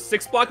use a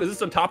 6 block, is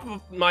this on top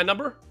of my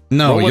number?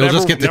 No, Roll you'll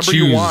just get to number choose.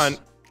 you want.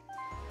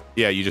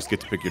 Yeah, you just get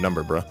to pick your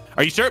number, bro.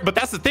 Are you sure? But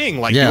that's the thing.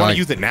 Like, Yeah, you want like- to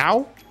use it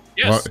now?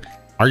 Yes. Well,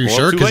 are you Well,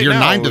 sure? too Because late you're now.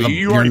 9 to the You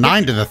you're already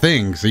 9 to the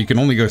thing, so you can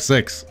only go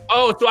 6.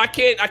 Oh, so I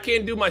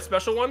can't do my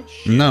special one?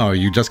 No,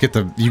 you just get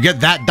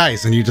that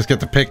dice, and you just get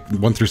to pick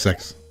 1 through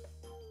 6.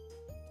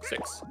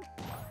 6.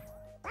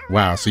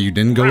 Wow, so you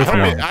didn't go with 1.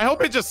 I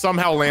hope it just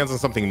somehow lands on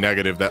something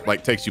negative that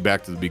like takes you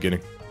back to the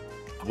beginning.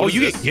 What is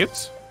you this? get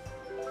gifts?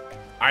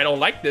 I don't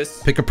like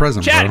this. Pick a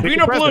present, Chat, bro.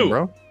 green or blue?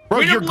 Bro,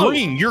 Green or you're blue?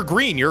 green. You're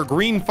green. You're a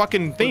green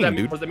fucking thing, What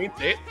dude. does that mean?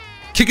 Say it.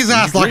 Kick his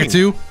ass, green. Locket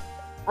 2.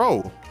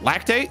 Bro,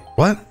 lactate?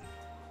 What?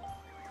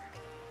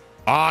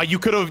 You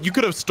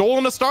could have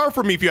stolen a star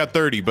from me if you had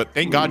 30, but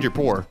thank God you're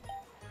poor.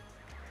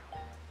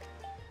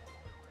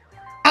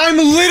 I'm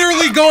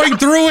literally going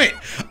through it.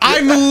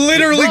 I'm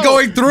literally Bro,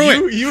 going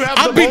through it. you have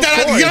I'll the beat most that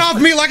ass. coins. Get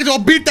off me, Locket 2. I'll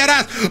beat that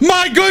ass.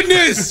 My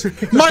goodness.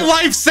 My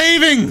life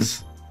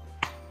savings.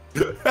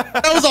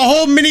 That was a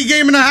whole mini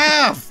game and a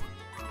half.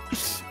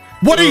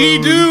 What did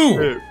he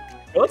do?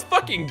 Let's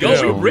fucking go.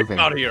 Yeah, We rip moving.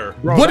 out here.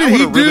 Bro, What that did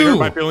he would've really do? hurt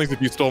my feelings if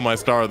you stole my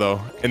star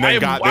though, and then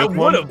got I this one.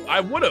 would have. I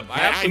would have.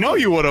 I know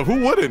you would have.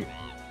 Who wouldn't?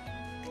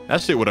 That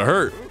shit would have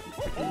hurt.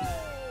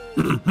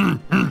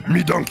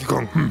 Me Donkey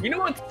Kong. You know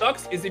what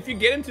sucks is if you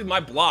get into my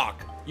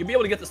block, you'll be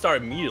able to get the star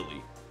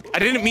immediately. I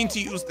didn't mean to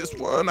use this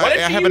one. Why I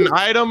didn't have you an use-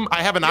 item.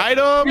 I have an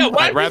item. Yeah,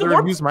 why I'd did you rather use the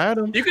warp? use my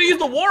item. You could use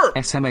the warp.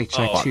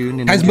 SMHI tune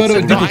in. Has Moto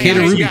December.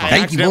 duplicated Ruby? I Thank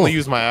you accidentally both.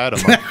 used my item.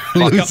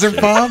 Loser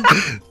Pop?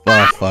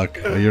 Oh, fuck.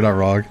 You're not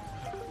wrong.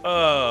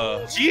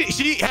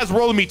 She has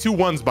rolled me 2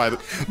 1s by the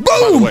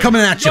Boom! way.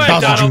 Coming at Go you,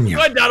 ahead, Bowser Doto. Jr. Go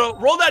ahead, Doto.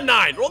 Roll that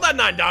 9. Roll that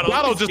 9, Doto.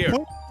 Donald Don't be just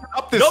scared. put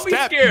up this Don't be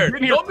step. scared. You've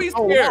been here Don't be for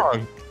so scared.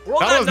 long. Roll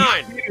That that was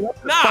 9. me up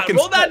this Nah, fucking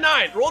roll that step.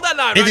 9. Roll that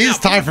 9. It right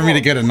is now. time for me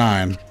to get a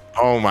 9.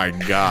 Oh my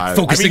god.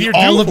 Focusing I mean, you're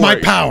all due of for my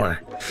it. power.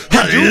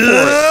 You're due for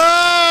it.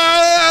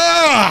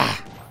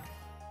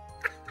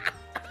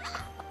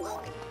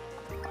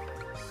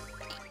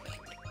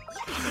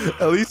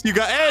 At least you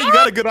got. Hey, you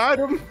got a good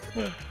item.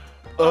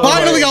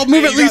 Finally, I'll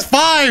move Hey, at you least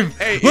 5.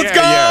 Hey, Let's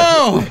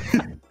yeah,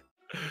 go.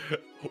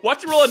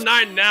 Watch you roll a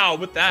 9 now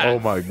with that. Oh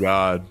my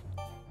god.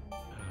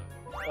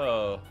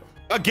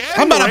 Again?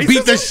 I'm about to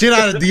beat the racism? shit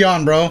out of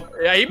Dion, bro.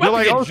 Yeah, he You're about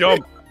like, to oh, get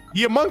jumped.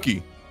 He a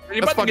monkey. He That's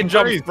about to fucking get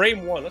jumped. crazy.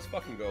 Frame 1. Let's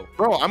fucking go.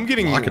 Bro, I'm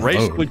getting Lock and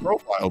racially load.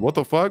 profiled. What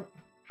the fuck?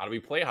 How do we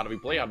play? How do we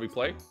play? How do we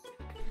play?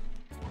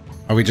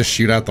 Oh, we just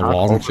shoot out the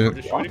walls and We're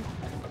shit. just shooting.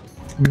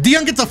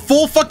 Dion gets a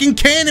full fucking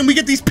cannon. We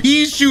get these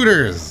pea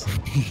shooters.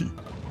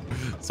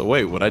 So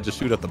wait, would I just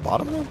shoot at the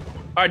bottom then?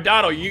 All right,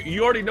 Doto,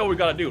 you already know what we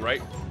gotta do,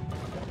 right?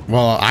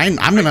 Well, I'm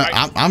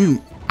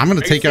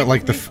gonna take out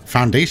like the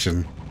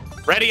foundation.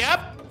 Ready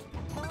up?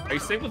 Are you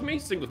sync with me?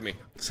 Sync with me.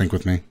 Sync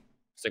with me.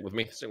 Sync with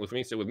me. Sync with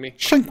me. Sync with me.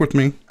 Sync with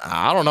me.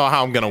 I don't know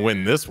how I'm gonna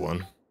win this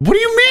one. What do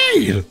you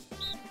mean?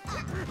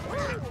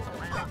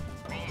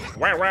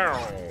 Wow, wow.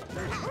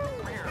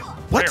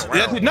 What? Wow, wow.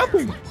 That did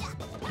nothing.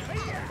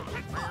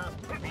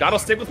 Doto,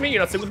 stick with me.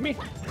 You're not sync with me.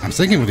 I'm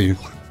syncing with you.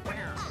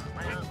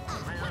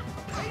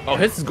 Oh,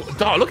 his is.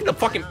 Dog, look at the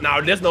fucking. Now,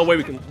 there's no way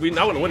we're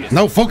not gonna win this.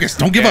 No, focus.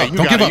 Don't give Yeah, up. you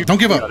Don't got give it. up. You Don't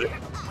give got up. it.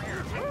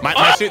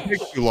 My shit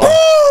takes too long.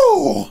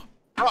 Ooh!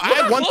 Bro, I Look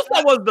had how one. close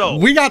that was, though.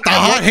 We got the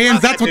hot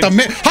hands. That's what the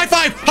high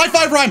five. High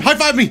five, Rhyme. High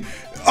five me.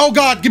 Oh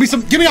God, give me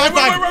some. Give me a high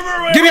five.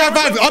 wait, Give me a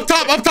high five.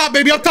 Up top,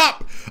 baby. Up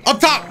top. Up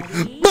top.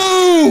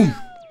 Boom.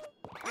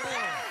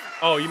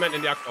 Oh, you meant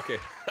in the. Okay.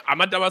 I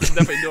might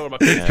definitely do it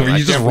with my face. Can we I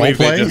use just can't role believe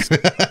they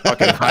play? just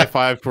fucking high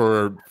five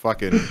for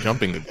fucking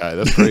jumping the guy.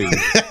 That's crazy.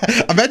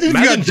 Imagine if you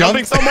Imagine got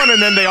jumping jumped. someone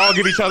and then they all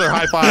give each other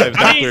high fives.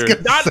 I mean, after.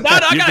 Dot, I You're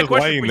got a just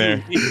question laying for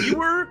there. you. If you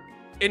were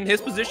in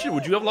his position,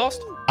 would you have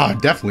lost? Oh,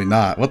 definitely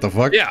not. What the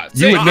fuck? Yeah, You would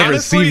see, never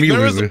Honestly, see me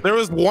there lose. there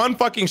was one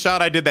fucking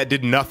shot I did that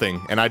did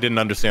nothing, and I didn't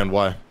understand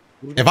why.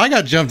 If I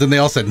got jumped and they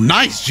all said,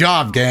 "Nice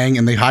job, gang,"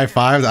 and they high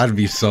fived, I'd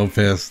be so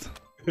pissed.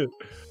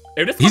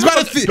 If this He's about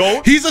motherfucker- to.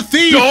 Don't. He's a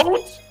thief.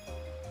 Don't.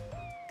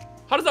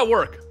 How does that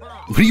work?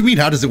 What do you mean?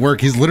 How does it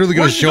work? He's literally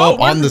going Where'd to he show go? up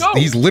on Where'd he this. go?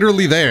 He's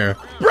literally there.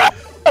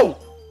 Bro!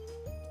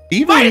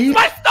 Even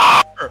My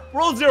star!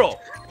 Roll 0.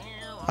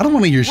 I don't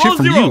want to hear shit Roll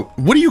from 0. you.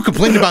 What are you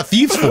complaining about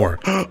thieves for?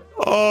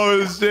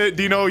 Oh shit,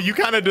 Dino, you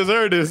kind of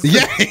deserve this.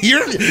 Yeah,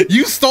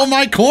 you stole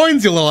my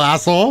coins, you little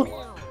asshole.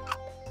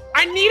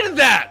 I needed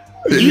that.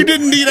 You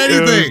didn't need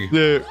anything.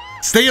 Shit.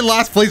 Stay in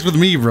last place with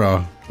me, bro.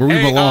 Where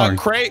we belong.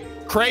 Cray,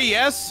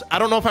 yes. I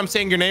don't know if I'm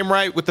saying your name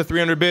right with the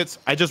 300 bits.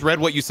 I just read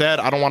what you said.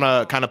 I don't want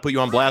to kind of put you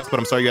on blast, but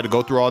I'm sorry you had to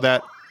go through all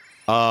that.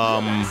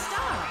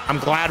 I'm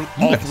glad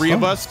all guys three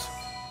of suck. us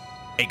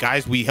Hey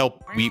guys, we're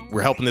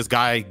helping this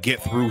guy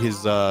get through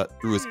his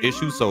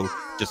issues. So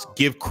just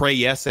give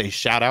Crayes a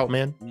shout out,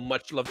 man.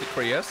 Much love to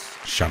Crayes.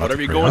 Shout out Whatever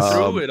to you're going Crayes.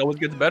 through, it always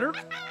gets better.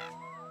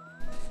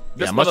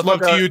 Yeah, much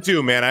love to you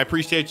too, man. I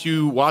appreciate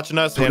you watching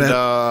us,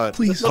 and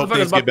please. hope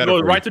things get better. Go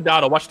for right you. to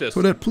Doto. Watch this.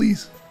 Toadette,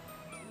 please.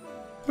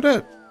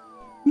 Toadette.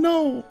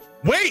 No.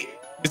 Wait,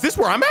 is this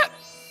where I'm at?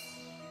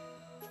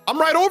 I'm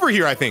right over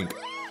here, I think.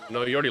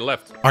 No, you already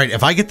left. All right,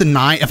 if I get the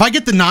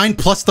 9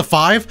 plus the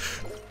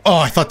 5. Oh,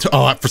 I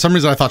thought. For some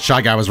reason I thought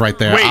Shy Guy was right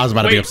there. I was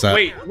about to be upset.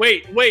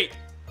 Wait.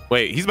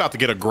 Wait, he's about to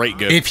get a great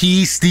gift. If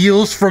he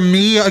steals from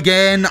me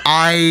again,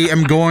 I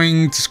am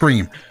going to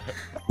scream.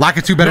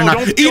 Lakitu better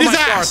not eat his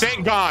ass. Star.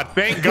 Thank God.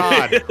 Thank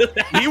God.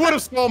 He would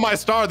have stolen my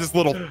star, this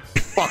little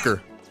fucker.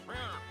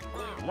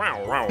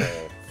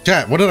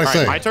 Chat, what did I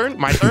say? My turn?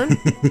 My turn?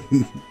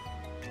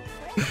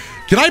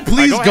 Can I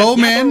please go,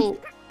 man?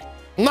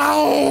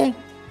 No.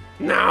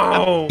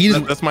 No.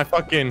 That's my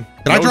fucking.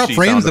 Did I drop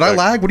frames? Did I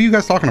lag? What are you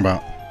guys talking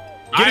about?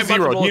 Get a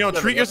 0. You know,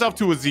 treat yourself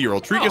to a 0.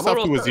 Treat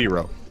yourself to a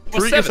 0.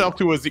 Treat yourself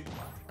to a 0.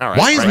 All right.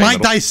 Why is my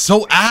dice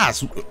so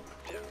ass?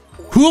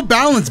 Who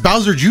balanced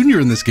Bowser Jr.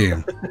 in this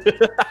game?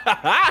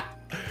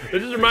 It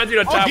just reminds me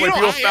of a time when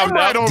people found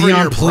out.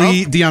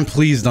 Dion,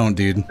 please don't,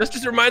 dude. This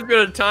just reminds me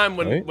of a time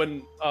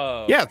when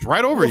yeah, it's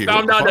right over here.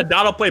 Found out that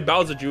Doto played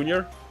Bowser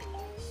Jr.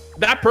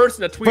 That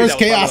person that tweeted First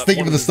Chaos, thank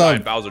you for the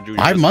sub.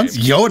 5 months?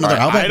 Yo, another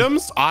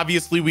items.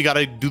 Obviously, we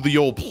gotta do the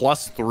old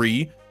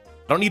 +3.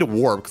 I don't need a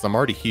warp because I'm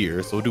already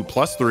here, so we'll do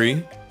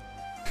 +3.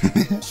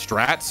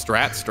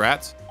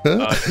 Strats.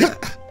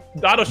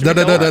 Doto,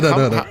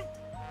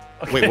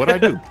 wait, what did I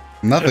do?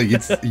 Nothing.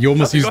 You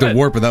almost used a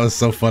warp, but that was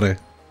so funny.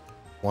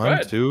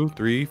 1, 2,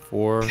 3,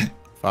 4,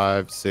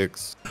 5,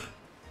 6,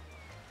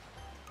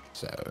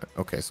 7.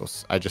 Okay, so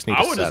I just need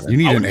a 7. You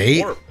need an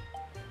 8.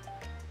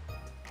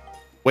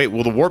 Wait,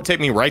 will the warp take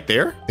me right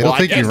there? It'll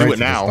take you right do it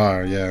to now. the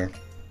star, yeah.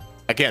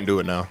 I can't do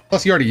it now.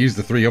 Plus, you already used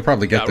the 3. You'll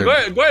probably get there. Go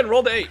ahead and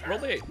roll the 8. Roll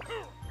the 8.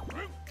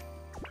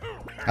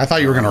 I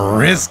thought you were gonna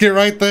risk it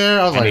right there.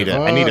 I was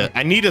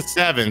I need a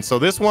 7. So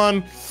this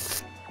one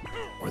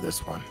or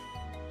this one.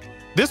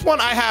 This one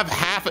I have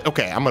half.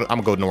 Okay, I'm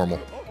gonna go normal.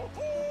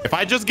 If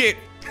I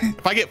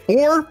get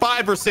 4,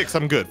 5, or 6,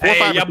 I'm good. 4,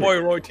 5, yeah, boy,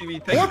 Roy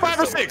TV. 4, 5,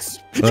 or 6.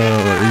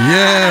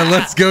 Yeah,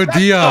 let's go,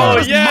 Dion.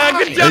 Oh yeah,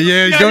 good job.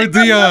 Yeah, go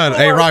Dion.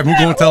 Hey, Ryan, who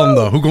gonna tell him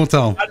though? Who gonna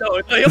tell him? I know.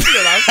 He'll see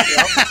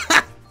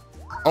it.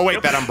 Oh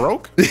wait, that I'm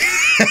broke.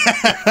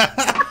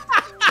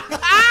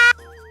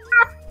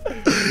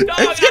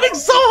 It's getting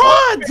so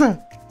hot.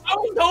 I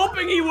was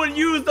hoping he would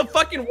use the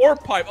fucking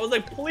warp pipe. I was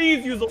like,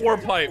 please use the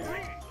warp pipe.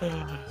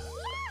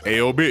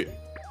 AOB.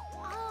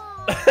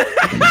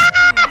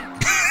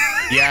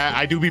 Yeah,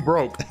 I do be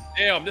broke.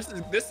 Damn, this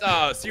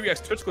Series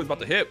Twitch score is about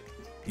to hit.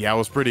 Yeah, I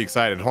was pretty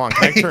excited. Hold on,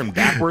 can I turn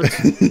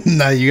backwards?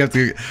 No, you have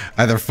to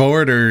either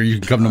forward or you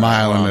can come to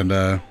my island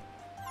and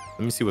let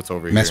me see what's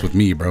over here. Mess with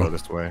me, bro. Go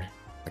this way.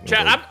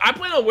 Chat, I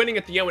plan on winning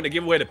at the end when they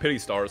give away the pity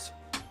stars.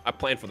 I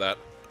plan for that.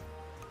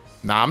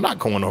 Nah, I'm not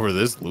going over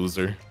this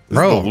loser. This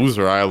bro, is the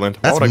loser island.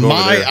 That's Why would I go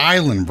my over there?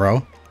 island,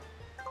 bro.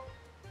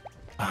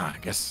 I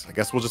guess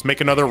we'll just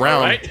make another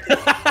round. Right?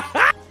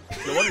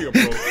 No wonder you're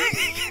broke.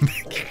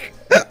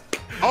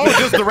 Oh,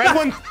 does the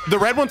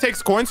red one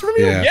takes coins from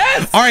you? Yeah.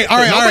 Yes. All right.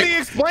 Nobody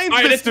explains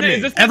this to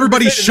me.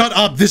 Everybody shut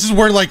up. This is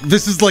where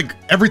this is like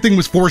everything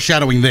was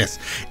foreshadowing this.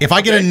 If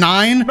I get a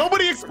 9.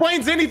 Nobody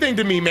explains anything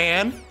to me,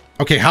 man.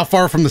 Okay, how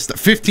far from the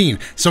 15?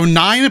 So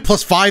 9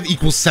 plus 5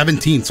 equals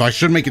 17. So I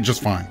should make it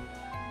just fine.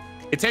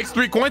 It takes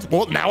 3 coins.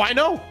 Well, now I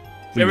know.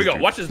 There we go.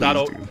 Watch this,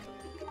 Doto.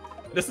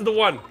 This is the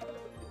one.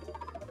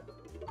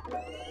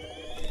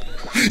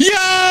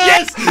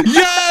 Yes!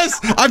 Yes!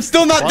 I'm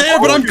still not there,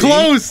 but I'm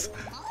close.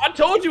 I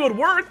told you it would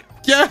work.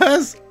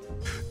 Yes.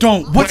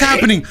 Don't. What's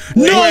happening?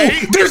 No!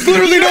 There's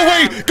literally no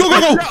way. Go.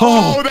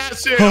 Oh, that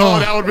shit. Oh,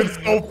 that would have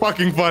been so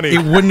fucking funny.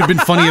 It wouldn't have been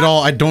funny at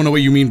all. I don't know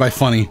what you mean by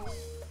funny.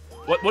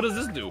 What does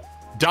this do?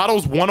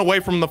 Doto's 1 away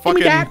from the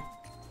fucking.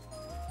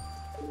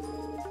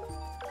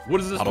 What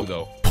does this do,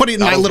 though? Put it in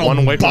my little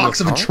box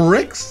of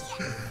tricks.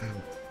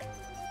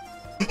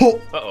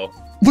 Oh. Uh-oh.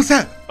 What's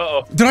that?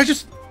 Uh-oh. Did I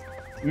just...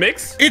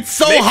 Mix? It's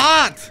so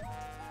hot.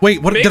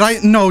 Wait, what? Mix? Did I...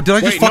 No, did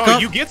I just fuck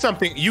up? You get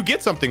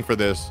something for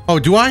this. Oh,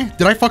 do I?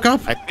 Did I fuck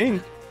up? I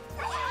think.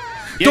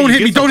 Yeah, don't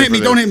hit me. Don't hit me.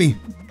 Don't hit me.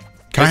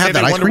 Can I have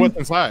that ice cream? What's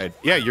inside.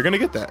 Yeah, you're going to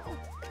get that.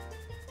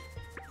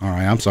 All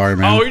right, I'm sorry,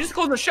 man. Oh, you just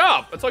closed the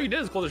shop. That's all you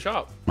did is close the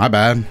shop. My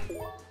bad.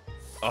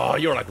 Oh,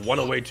 you're like 1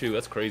 away too.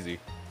 That's crazy.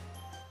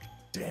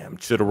 Damn,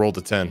 should have rolled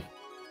a 10.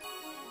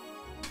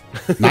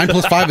 9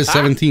 plus 5 is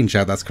 17,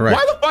 Chad. That's correct.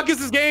 Why the fuck is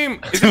this game?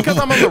 Is it because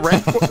I'm on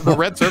the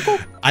red circle?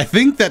 I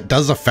think that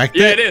does affect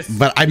it. Yeah, it is.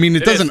 But I mean,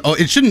 it doesn't.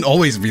 It shouldn't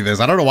always be this.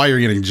 I don't know why you're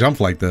getting jumped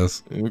like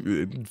this.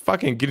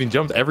 Fucking getting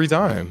jumped every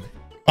time.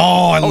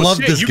 Oh, I love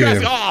this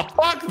game. Oh,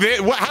 fuck this.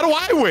 How do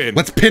I win?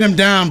 Let's pin him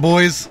down,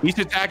 boys. Each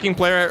attacking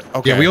player.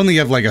 Okay. Yeah, we only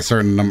have like a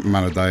certain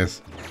amount of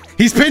dice.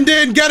 He's pinned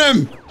in. Get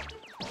him.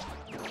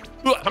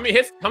 How many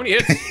hits? How many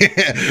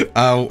hits?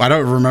 I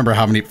don't remember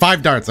how many.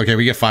 5 darts. Okay,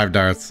 we get 5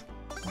 darts.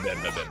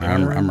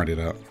 I'm ready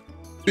to.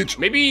 Bitch.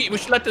 Maybe we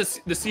should let the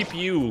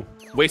CPU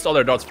waste all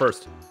their darts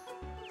first.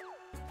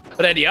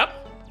 But Eddie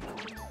up.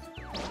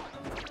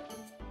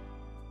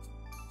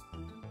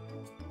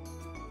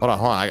 Hold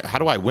on. How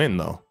do I win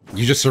though?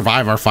 You just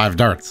survive our 5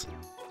 darts.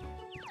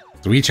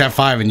 So we each have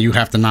 5 and you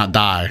have to not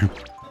die.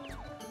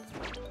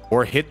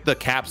 Or hit the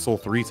capsule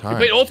 3 times.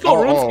 Wait, old school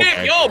RuneScape?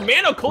 Okay. Yo,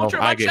 Mano culture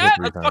Well, my I get chat? hit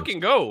 3 Let's times. fucking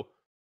go.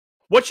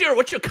 What's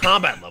your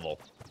combat level?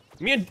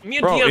 Me and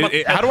Bro,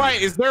 Dion. how do I?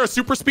 Is there a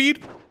super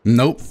speed?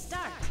 Nope.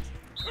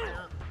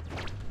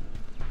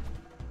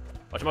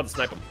 Watch, I'm about to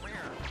snipe him.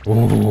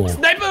 Ooh.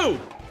 Snipe him!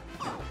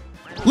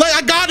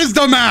 I got his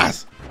dumb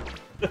ass.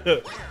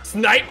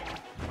 Snipe!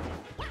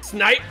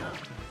 Snipe!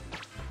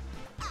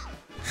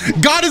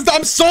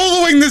 I'm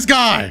soloing this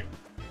guy.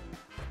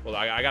 Well,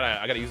 I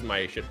gotta use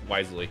my shit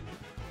wisely.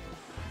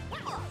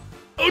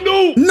 Oh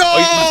no!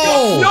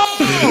 No!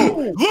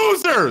 No!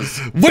 Losers!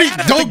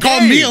 Don't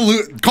call me a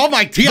loser. Call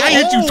my team. I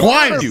hit you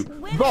twice.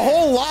 The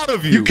whole lot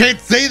of you. You can't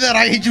say that.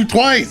 I hit you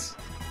twice.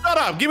 Shut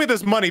up. Give me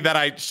this money that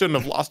I shouldn't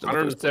have lost.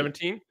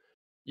 117.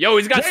 Yo,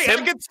 he's got. Hey, I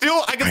can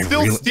still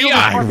steal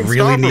I the fucking really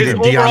star need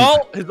from it.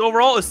 him. His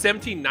overall is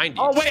 1790.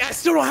 Oh wait, I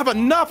still don't have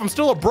enough. I'm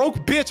still a broke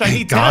bitch. I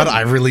need God, 10.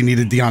 I really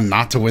needed Dion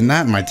not to win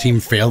that. My team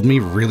failed me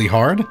really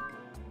hard.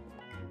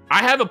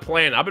 I have a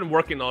plan. I've been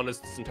working on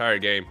this entire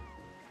game.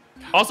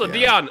 Also,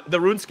 Dion, the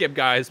RuneScape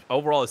guy's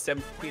overall is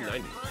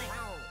 1790.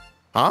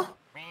 Huh?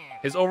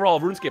 His overall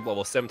RuneScape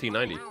level is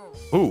 1790.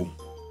 Who?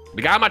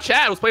 The guy in my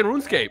chat was playing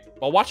RuneScape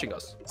while watching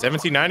us.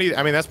 1790.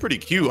 I mean, that's pretty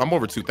cute. I'm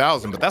over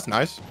 2,000, but that's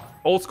nice.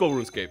 Old school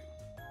RuneScape.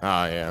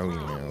 Ah, yeah.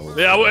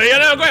 Yeah, well, yeah,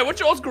 no, go ahead. What's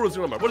your old school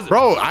RuneScape number? What is it?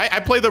 Bro, I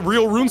play the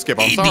real RuneScape.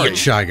 I'm sorry. Idiot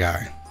shy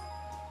guy.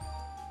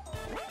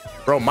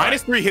 Bro,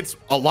 -3 hits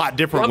a lot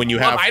different when you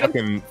have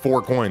fucking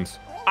 4 coins.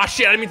 Ah,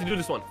 shit, I didn't mean to do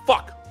this one.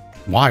 Fuck.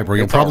 Why, bro?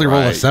 You'll It's probably roll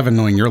a alright. 7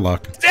 knowing your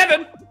luck.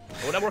 7!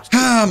 Oh, that works too.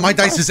 My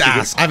dice is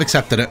ass. I've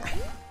accepted it.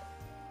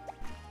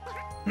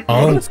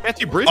 Oh,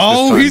 sketchy bridge.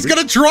 Oh, this time, he's dude.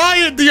 gonna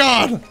try it,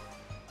 Dion.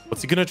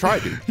 What's he gonna try,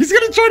 dude? He's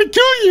gonna try to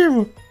kill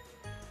you.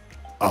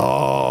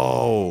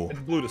 Oh. It's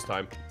blue this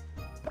time.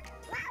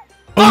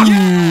 Oh,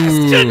 yes!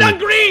 Should've done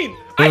green!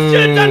 I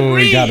should've done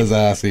green! He got his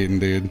ass eaten,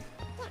 dude.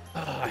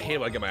 I hate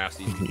when I get my ass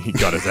eaten. He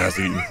got his ass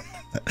eaten.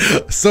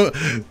 So,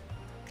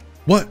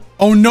 what?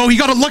 Oh no, he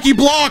got a lucky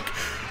block.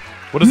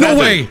 What does that No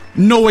way. do?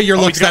 No way your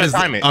luck's he's gotta that is.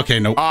 time it. Okay,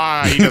 nope.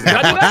 Ah, he doesn't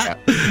have that.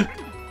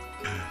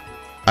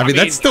 I mean,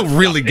 that's still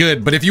really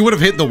good, but if you would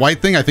have hit the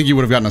white thing, I think you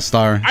would have gotten a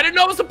star. I didn't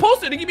know I was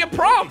supposed to. They give me a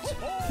prompt.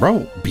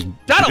 Bro, be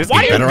Dada, why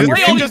are you better on your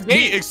playing all just these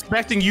me games?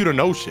 expecting you to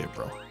know shit,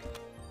 bro.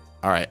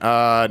 All right,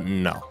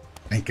 no.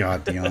 Thank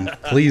God, Dion.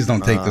 Please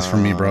don't take this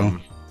from me, bro.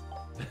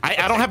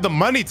 I don't have the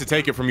money to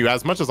take it from you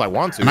as much as I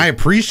want to. And I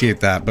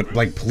appreciate that, but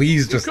like,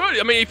 please You just could.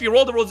 I mean, if you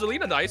roll the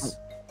Rosalina dice.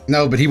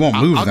 no. But he won't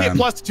move I'll then.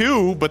 get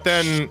 +2, but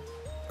then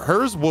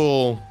hers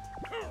will.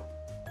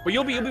 But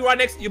you'll be right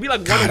next. You'll be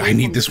like God, one away I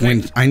need from this the win.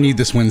 next. I need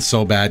this win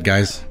so bad,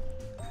 guys.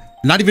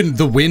 Not even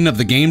the win of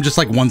the game, just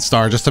like 1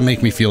 star, just to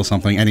make me feel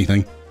something,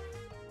 anything.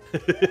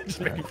 Just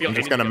make me feel I'm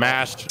just gonna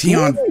mash.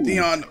 Dion,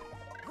 Dion.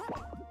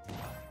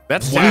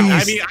 That's Please.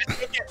 sad. I mean, I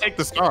still can't take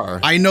the star.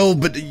 I know,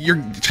 but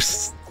you're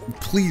just.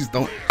 Please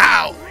don't.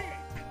 Ow.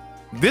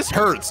 This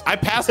hurts. I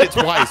passed it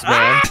twice,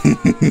 man.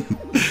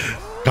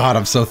 God,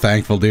 I'm so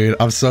thankful, dude.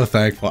 I'm so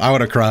thankful. I would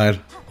have cried.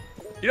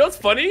 You know what's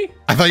funny?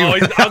 I thought you. Oh,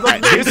 I was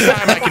like, This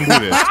time I can do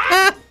this.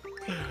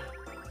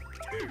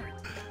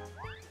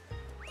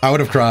 I would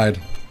have cried.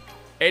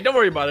 hey, don't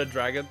worry about it,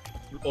 Dragon.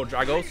 Or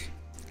Dragos.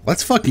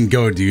 Let's fucking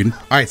go, dude. All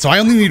right, so I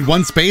only need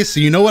 1 space. So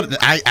you know what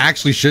I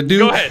actually should do?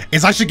 Go ahead.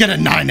 Is I should get a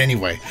 9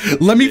 anyway.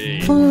 Let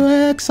me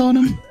flex on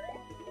him.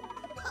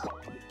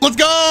 Let's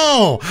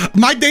go.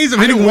 My days of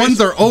hitting ones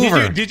are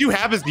over. Did you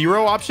have a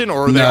 0 option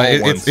or are they No,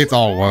 all ones? it's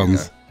all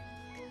ones.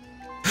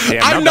 Okay.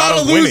 Damn, I'm now not a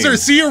Dotto's loser. winning.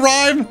 See your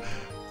rhyme?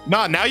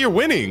 No, now you're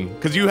winning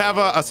because you have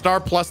a star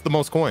plus the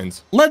most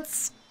coins.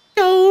 Let's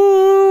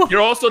go.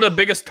 You're also the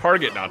biggest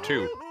target now,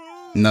 too.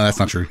 No, that's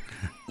not true.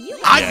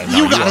 Yeah,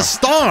 You no, got you a are.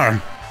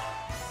 star.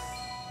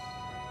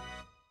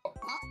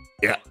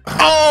 Yeah.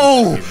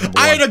 Oh,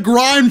 I had to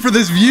grind for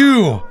this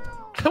view.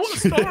 I want a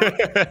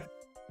star.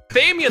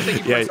 Damien, thank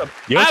you for Yeah, the sub.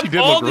 you I actually have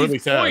did all look really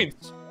these sad.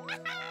 points.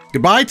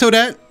 Goodbye,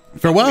 Toadette.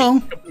 Farewell.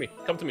 Come to me.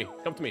 Come to me.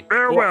 Come to me.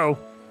 Farewell.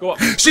 Go up.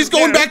 She's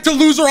going back to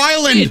Loser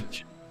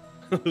Island.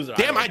 Loser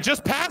Damn, I Island.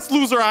 just passed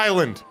Loser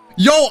Island.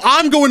 Yo,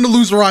 I'm going to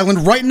Loser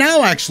Island right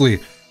now, actually.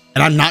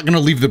 And I'm not going to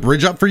leave the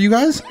bridge up for you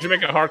guys. Should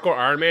make a hardcore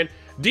Iron Man.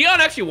 Dion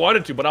actually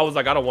wanted to, but I was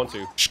like, I don't want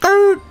to.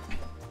 Skirt.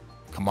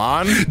 Come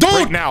on. Don't.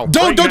 Break now.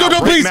 Don't, Break now.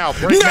 Break please. now.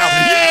 Break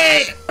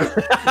now.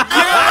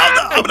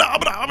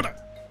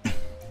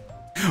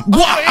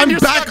 What? and I'm you're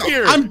back. stuck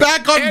here. I'm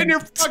back on. And you're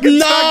fucking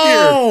no.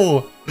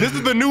 stuck here. This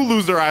is the new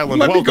Loser Island.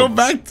 Let me go Welcome.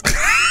 back.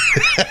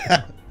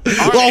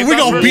 All Well, right, we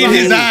it's gonna our beat first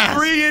his time. ass.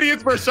 3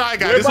 idiots for Shy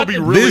Guy. We're This will about be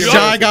to really This good.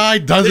 shy guy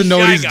doesn't This know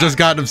what shy he's guy. just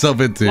gotten himself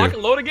Lock into. and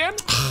load again?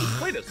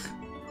 Play this.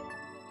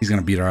 He's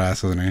gonna beat our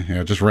ass, isn't he?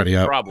 Yeah, just ready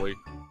up. Probably.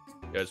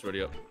 Yeah, it's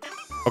ready up.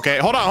 Okay,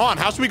 hold on.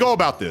 How should we go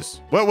about this?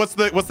 What's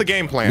the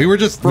game plan? We were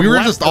just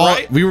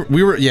right?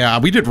 yeah,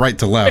 we did right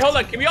to left. Wait, hold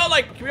on. Can we all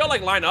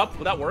like line up?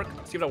 Will that work?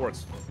 Let's see if that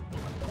works.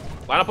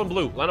 Line up in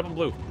blue. Line up in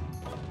blue.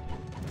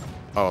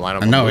 Oh, line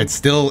up. No, it's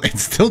still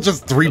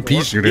just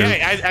 3-piece shooters.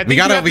 Yeah, I think we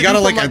gotta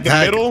like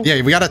attack.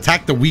 Yeah, we gotta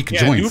attack the weak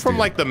joints. Do from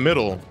like the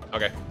middle.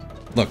 Okay.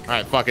 Look. All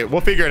right, fuck it. We'll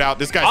figure it out.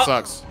 This guy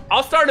sucks.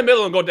 I'll start in the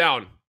middle and go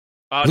down.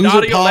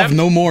 Loser Pav,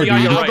 no more, dude.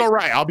 I'll go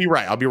right. I'll be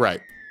right.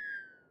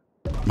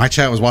 My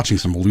chat was watching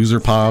some loser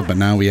Pav, but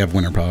now we have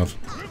winner Pav.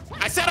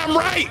 I said I'm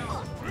right.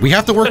 We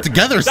have to work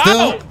together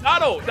still.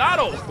 Dotto.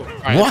 All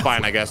right, it's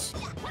fine, I guess.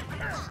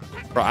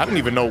 Bro, I don't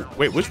even know.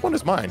 Wait, which one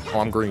is mine?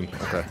 Oh, I'm green.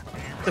 Okay.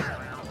 There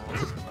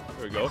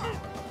we go.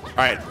 All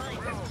right.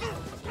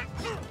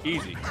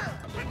 Easy.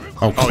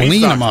 Oh,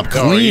 clean him up.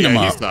 Clean him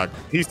up.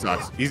 He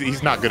sucks.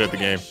 He's not good at the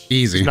game.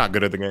 Easy. He's not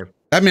good at the game.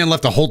 That man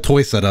left a whole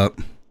toy set up.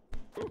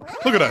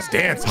 Look at us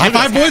dance. High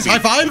five, boys. High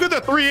five. Look at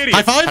the 3 idiots.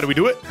 High five. How do we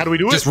do it?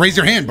 Just raise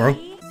your hand, bro.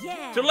 To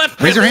the left.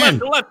 Raise your hand.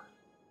 To the left.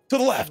 To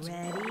the left.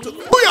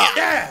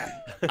 Yeah.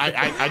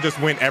 I just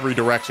went every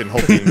direction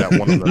hoping that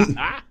one of them.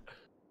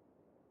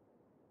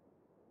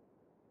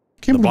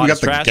 Can't believe we got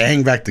the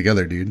gang back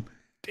together, dude.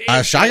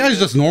 Shy Guy's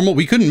just normal.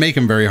 We couldn't make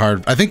him very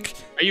hard. I think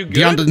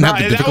Dion didn't have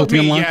the difficulty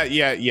unlocked.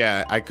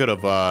 Yeah. I could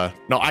have.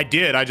 No, I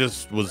did. I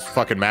just was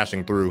fucking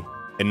mashing through,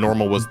 and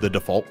normal was the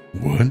default.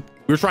 What? We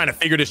were trying to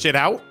figure this shit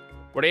out.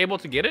 Were they able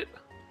to get it?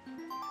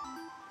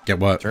 Get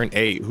what? Turn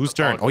 8. Whose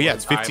turn? Oh yeah,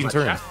 it's 15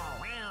 turns.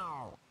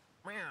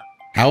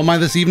 How am I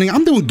this evening?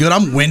 I'm doing good.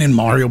 I'm winning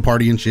Mario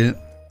Party and shit.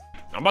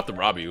 I'm about to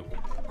rob you.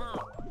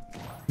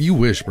 You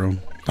wish, bro.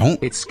 Don't.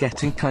 It's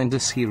getting kinda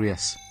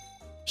serious.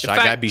 Shy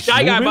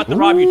Guy I'm about to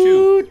rob you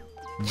too.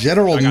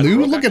 General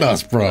New, look at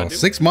us, bro.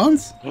 6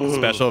 months?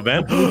 Special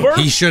event.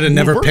 He should have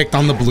never picked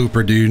on the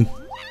blooper, dude.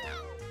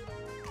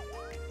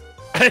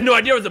 I had no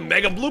idea there was a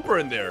mega blooper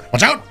in there.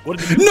 Watch out!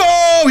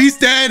 No, he's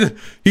dead.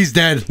 He's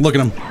dead. Look at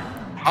him.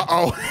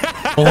 Uh-oh.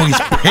 Oh, he's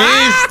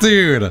pissed,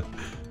 dude.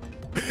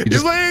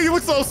 He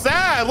looks so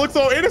sad. Looks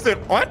so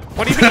innocent. What?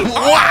 What do you mean?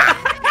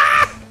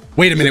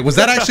 Wait a minute. Was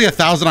that actually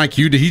 1,000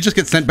 IQ? Did he just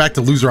get sent back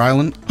to Loser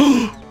Island?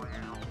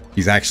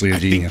 He's actually a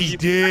genius. He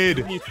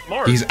did.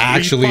 He's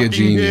actually a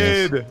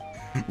genius.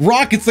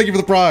 Rockets, thank you for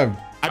the prime.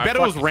 I bet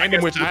it was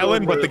random which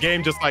island, but the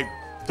game just like.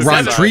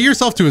 Ryan, treat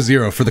yourself to a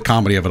 0 for the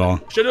comedy of it all.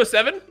 Should I do a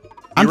 7?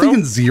 I'm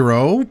thinking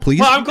 0, please.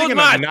 Well, I'm close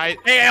mine.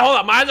 Hey, hold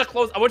on. Mine are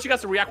close. I want you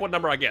guys to react what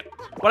number I get.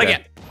 What I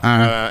get?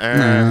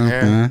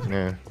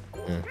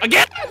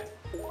 Again?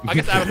 I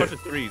guess I have a bunch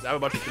of 3s. I have a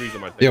bunch of 3s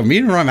on my thing. Yo, me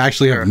and Ron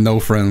actually have no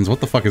friends. What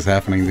the fuck is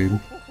happening, dude?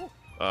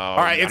 All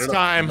right, it's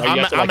time.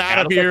 I'm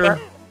out of here.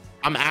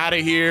 I'm out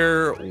of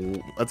here.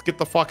 Let's get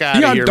the fuck out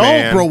of here,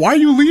 man. Bro. Why are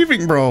you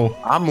leaving, bro?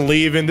 I'm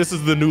leaving. This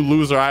is the new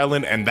Loser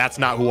Island, and that's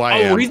not who I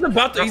am. Oh, he's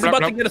about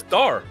to get a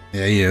star.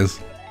 Yeah, he is.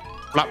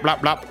 Blop, blop,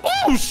 blop.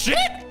 Oh, shit.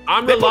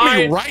 I'm they put me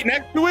relying right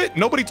next to it?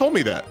 Nobody told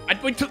me that. I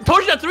told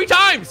you that 3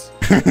 times.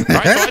 All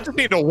right, so I just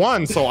need a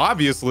 1, so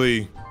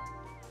obviously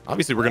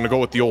we're going to go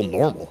with the old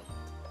normal.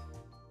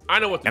 I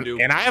know what to do.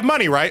 And I have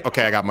money, right?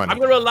 Okay, I got money. I'm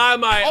going to rely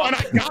on my... Oh, and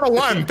I got a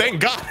 1. Thank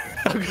God.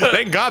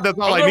 Thank God that's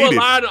all I needed. I'm going to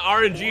rely on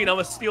RNG, and I'm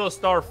going to steal a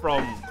star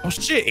from... Oh,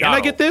 shit. And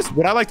I get this?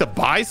 Would I like to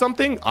buy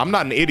something? I'm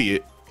not an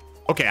idiot.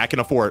 Okay, I can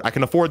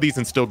afford these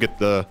and still get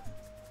the...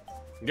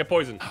 Get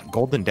poison.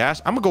 Golden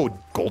Dash? I'm going to go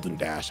Golden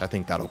Dash. I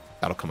think that'll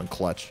come in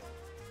clutch.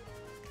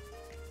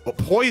 But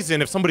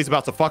poison, if somebody's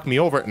about to fuck me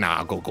over... Nah,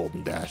 I'll go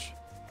Golden Dash.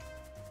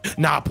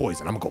 Nah,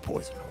 poison. I'm going to go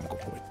poison.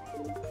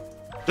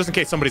 Just in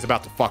case somebody's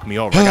about to fuck me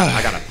over,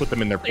 I gotta put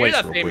them in their place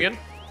real quick.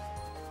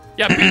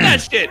 Yeah, beat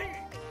that shit.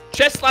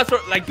 Chest slaps,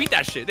 like beat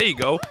that shit. There you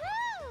go.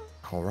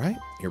 All right,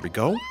 here we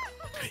go.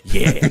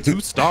 Yeah,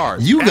 2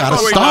 stars. You got a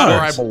star.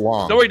 Where I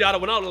belong. Don't worry, Dada.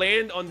 When I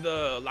land on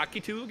the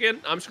Lucky 2 again,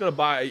 I'm just gonna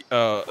buy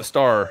a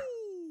star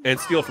and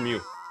steal from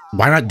you.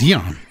 Why not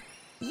Dion?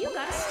 You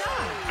got a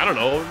star. I don't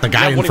know. The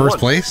guy in first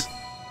place.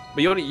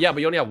 But you only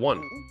have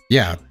 1.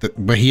 Yeah,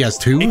 but he has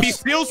 2. If he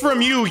steals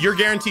from you, you're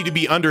guaranteed to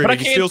be under. And if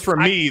he steals from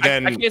me,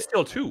 then I can't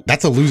steal 2.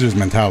 That's a loser's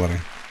mentality.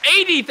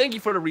 80. Thank you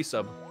for the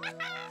resub.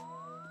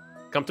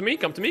 Come to me.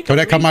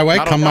 Kodak, come my way.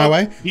 Come my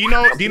way.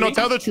 Dino,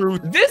 tell the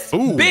truth. This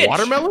bitch.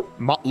 Watermelon?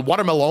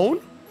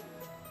 Watermelon?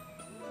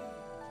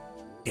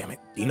 Damn it,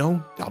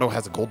 Dino. Doto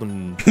has a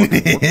golden.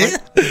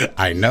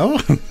 I know.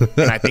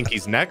 And I think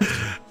he's next.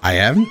 I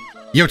am.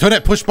 Yo,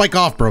 Toadette, push Spike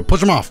off, bro.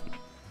 Push him off.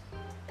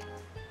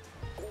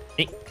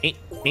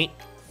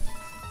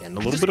 And a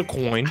little bit of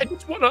coin. I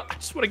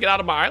just wanna get out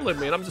of my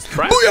island, man. I'm just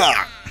trapped.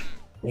 Booyah!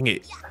 Dang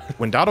it.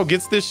 When Doto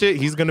gets this shit,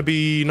 he's gonna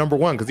be number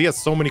 1 because he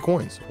has so many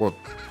coins. Or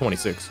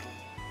 26.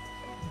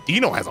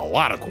 Dino has a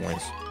lot of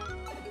coins.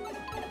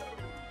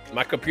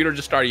 My computer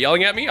just started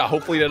yelling at me.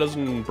 Hopefully that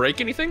doesn't break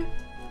anything.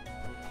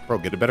 Bro,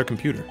 get a better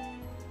computer.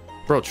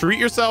 Bro, treat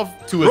yourself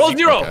to a roll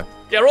 0. Okay.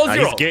 Yeah, roll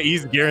 0.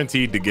 He's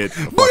guaranteed to get.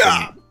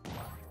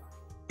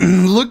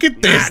 Look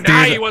at this, dude.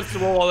 Now he wants to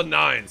roll all the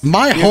 9s.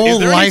 My whole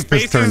life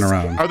is turned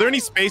around. Are there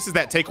any spaces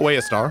that take away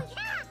a star?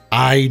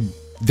 I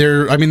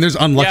mean, there's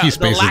unlucky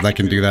spaces that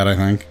can do that, I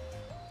think.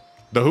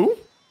 The who?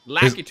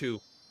 Lucky 2.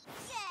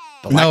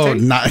 No,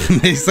 not.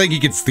 They say you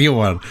can steal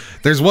one.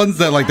 There's ones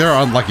that like they're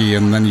unlucky,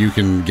 and then you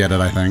can get it.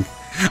 I think.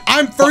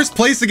 I'm first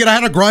place again. I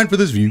had to grind for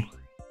this view.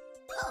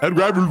 I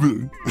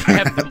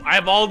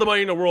have all the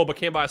money in the world, but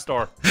can't buy a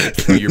star.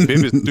 Your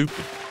bib is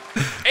stupid.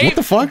 Hey, what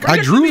the fuck? I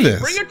drew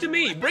this. Bring it to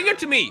me. Bring it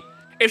to me.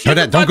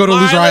 Toadette, don't go to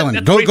Loser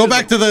Island. Go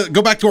back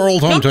to our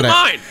old home,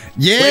 Toadette.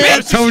 Yeah,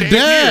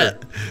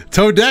 Toadette.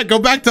 Toadette, go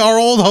back to our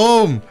old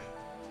home.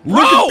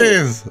 Look at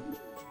this.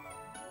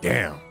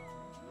 Damn.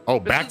 Oh,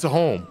 back to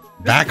home.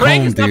 Back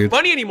home, dude. It's not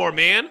funny anymore,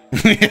 man.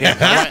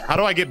 Yeah, how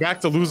do I get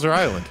back to Loser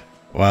Island?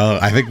 Well,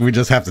 I think we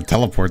just have to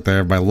teleport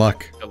there by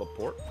luck.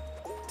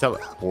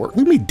 Teleport? Look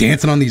at me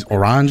dancing on these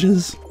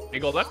oranges. You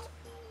go left.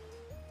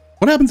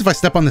 What happens if I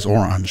step on this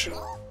orange?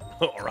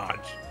 Orange.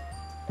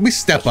 Let me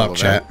step up,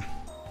 chat.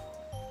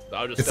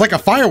 It's like a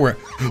up. firework.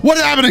 What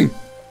is happening?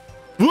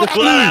 What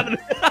happened?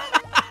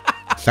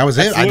 That was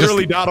it. That's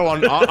literally Dotto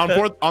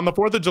on the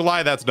 4th of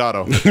July. That's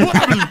Dotto.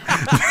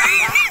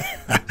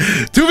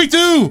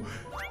 2v2.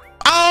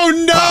 Oh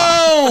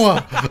no!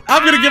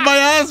 I'm gonna get my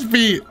ass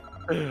beat.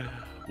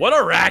 What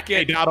a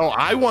racket. Hey, Dotto,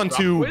 I won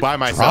two by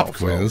myself. Drop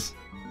quiz. So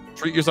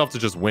treat yourself to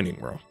just winning,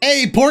 bro.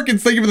 Hey,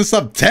 Porkins, thank you for the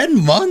sub.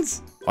 10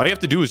 months? All you have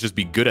to do is just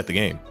be good at the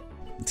game.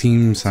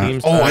 Team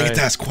side. Oh, I get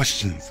to ask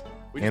questions.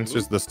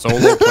 Answers the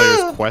solo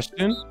player's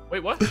question.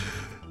 Wait, what?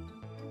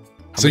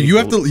 So you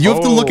have to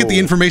look at the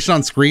information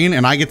on screen,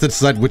 and I get to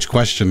decide which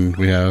question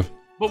we have.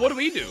 But what do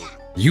we do?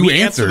 You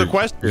answer the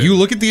question. You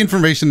look at the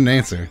information and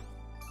answer.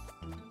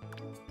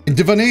 And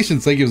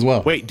divinations, thank you as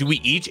well. Wait, do we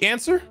each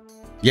answer?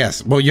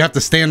 Yes. Well, you have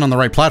to stand on the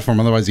right platform,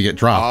 otherwise you get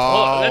dropped.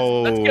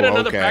 Oh, let's get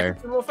another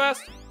practice real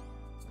fast.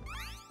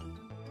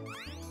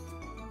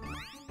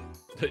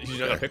 You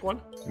not gonna pick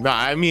one? Nah,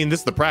 I mean this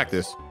is the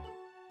practice.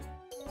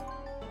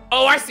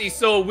 Oh, I see.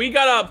 So we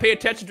gotta pay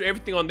attention to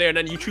everything on there, and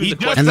then you choose the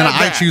question. And then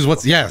I choose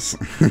what's yes.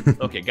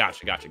 Okay,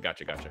 gotcha.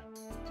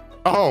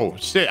 Oh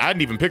shit! I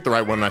didn't even pick the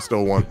right one, and I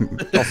still won.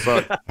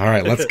 All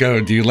right, let's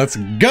go, dude. Let's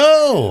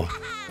go.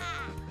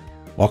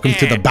 Welcome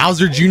to the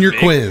Bowser Jr.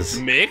 quiz.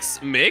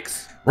 Mix.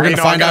 We're gonna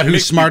find out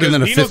who's smarter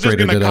than a fifth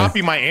grader today.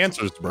 Copy my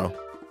answers, bro. All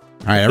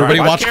right, everybody,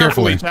 watch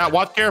carefully. Chat,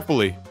 watch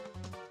carefully.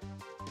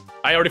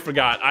 I already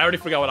forgot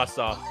what I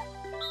saw.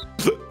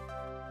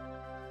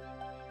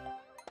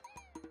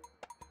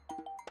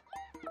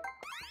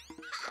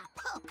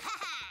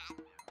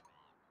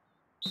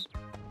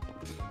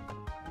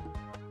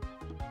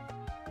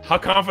 How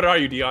confident are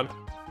you, Dion?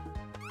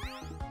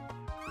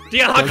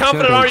 Dion, how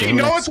confident are you? You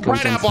know it's a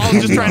pineapple. I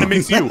was just trying to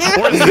mix you.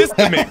 Or is this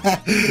the mix?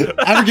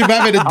 I don't give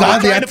Batman to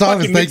Don the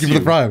Thomas. Thank you for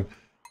the prime.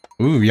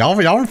 Ooh, y'all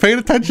were paying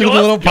attention to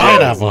the little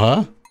pineapple,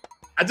 huh?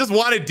 I just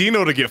wanted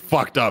Dino to get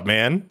fucked up,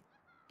 man.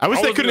 I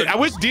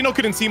wish Dino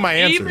couldn't see my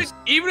answers.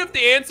 Even if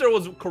the answer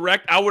was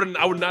correct, I would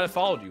not have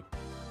followed you.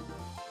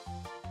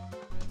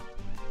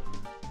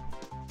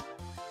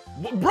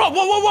 Bro,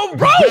 whoa,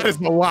 bro! That is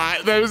a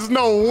lie. There's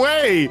no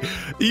way.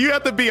 You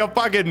have to be a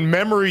fucking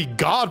memory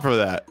god for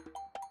that.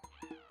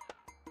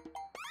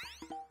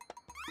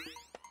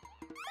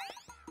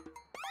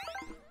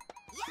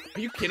 Are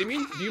you kidding me?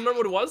 Do you remember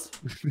what it was?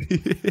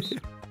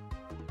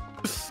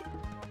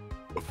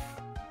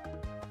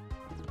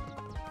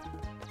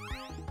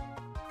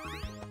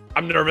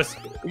 I'm nervous.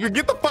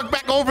 Get the fuck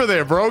back over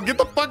there, bro. Get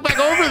the fuck back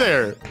over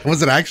there.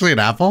 Was it actually an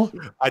apple?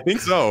 I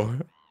think so.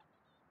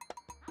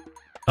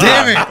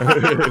 Damn it!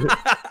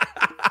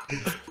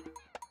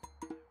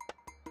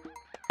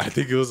 I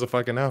think it was a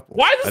fucking apple.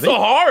 Why is this so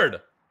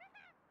hard?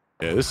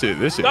 Yeah, this shit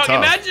Dog,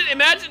 tough.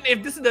 imagine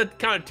if this is the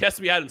kind of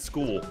test we had in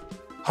school.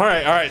 All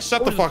right,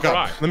 shut the fuck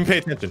up. Let me pay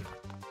attention.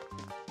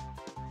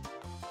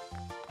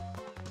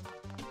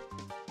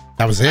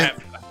 That was it?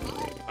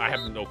 I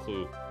have no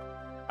clue.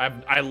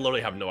 I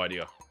literally have no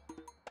idea.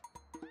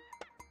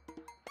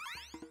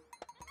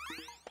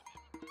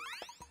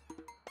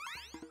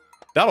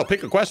 That'll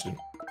pick a question.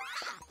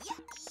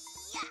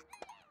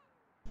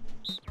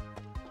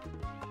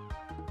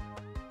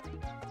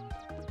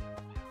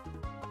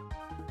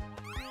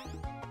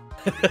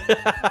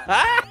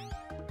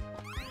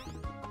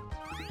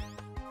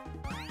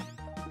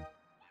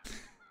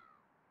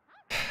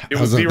 That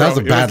was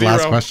a bad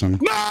last question.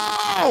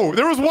 No!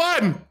 There was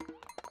one!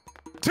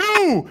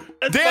 Two!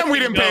 Damn, we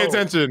didn't pay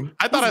attention.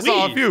 I thought I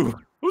saw a few.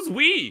 Who's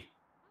we?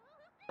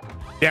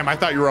 Damn, I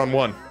thought you were on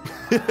one.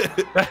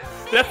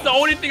 That's the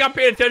only thing I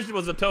paid attention to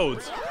was the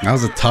toads. That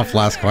was a tough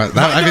last question.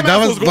 That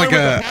was like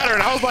a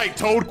pattern. I was like,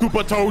 Toad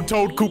Koopa, Toad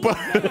Koopa.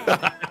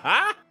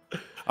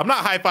 I'm not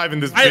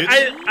high-fiving this bitch.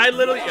 I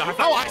literally...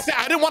 No, I said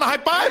I didn't want to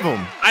high-five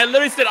him. I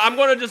literally said I'm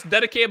going to just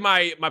dedicate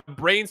my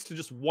brains to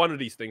just one of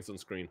these things on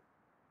screen.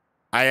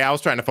 I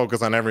was trying to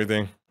focus on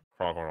everything.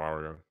 I'm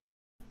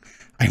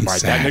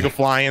right, sad. that nigga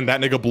flying, that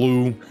nigga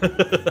blue.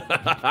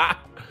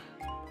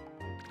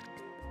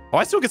 Oh,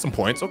 I still get some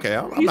points. Okay,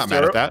 I'm not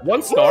mad at that.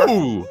 1 star.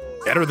 Ooh,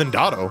 better than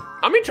Dotto.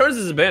 How many turns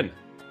has it been?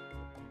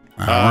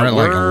 We're at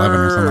like 11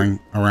 or something.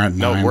 We're at 9.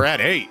 No, we're at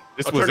 8.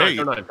 This was 8.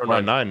 Turn 9. We're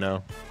at 9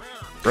 now.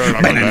 We're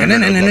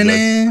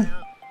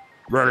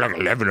like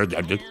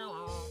 11.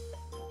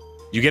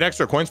 You get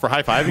extra coins for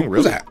high-fiving? Really?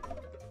 Who's that?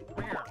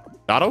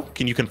 Dotto,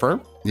 can you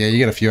confirm? Yeah, you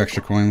get a few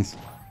extra coins.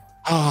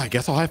 Oh, I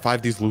guess I'll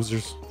high-five these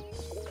losers.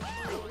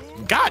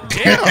 God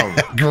damn.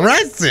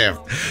 Aggressive.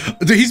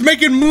 Dude, he's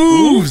making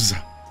moves.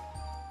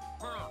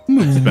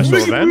 Special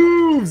event.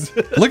 Moves.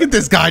 Look at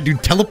this guy,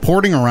 dude,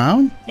 teleporting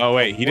around. Oh,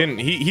 wait, he didn't.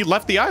 He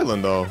left the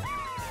island, though.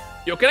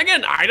 Yo, can I get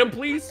an item,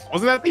 please?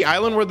 Wasn't that the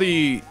island where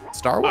the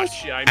star was?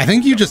 Shit, I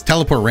think you just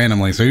teleport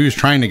randomly, so he was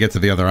trying to get to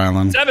the other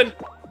island. 7.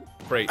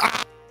 Great.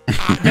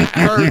 That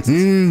hurts.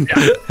 It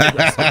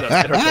hurts a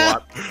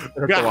lot. It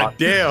hurts a lot. God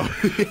damn.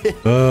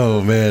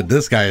 Oh, man,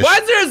 this guy is... Why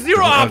is there a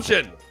 0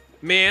 option?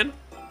 Man.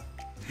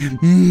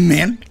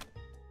 Man.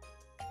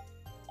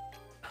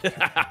 All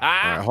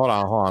right, hold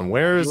on.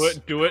 Where's...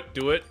 Do it.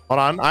 Hold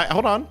on.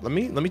 Hold on. Let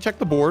me check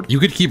the board. You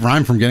could keep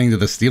Rhyme from getting to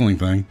the stealing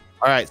thing.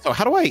 All right, so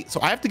how do I... So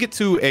I have to get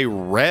to a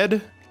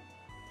red...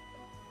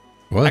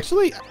 What?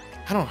 Actually,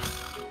 I don't...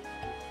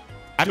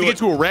 I have to get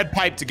to a red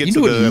pipe to get You to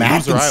doing the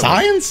math loser and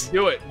island. science?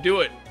 Do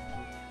it.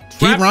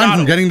 Keep Rhyme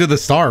from Dotto. getting to the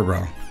star,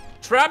 bro.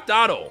 Trap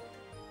Dotto. All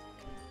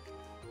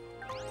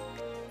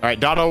right,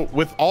 Dotto,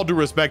 with all due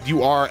respect,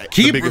 you are the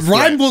Keep biggest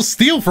Rhyme threat. will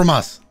steal from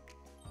us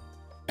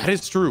That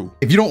is true.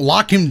 if you don't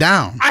lock him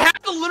down. I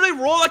have to literally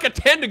roll like a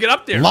 10 to get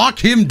up there. Lock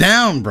him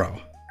down, bro.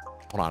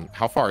 Hold on.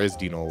 How far is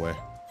Dino away?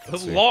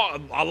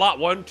 A lot.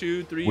 1,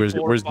 2, 3, Where's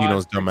 4, Dino's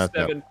 5, 6, dumb ass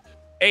at? 7,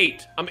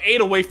 8. I'm 8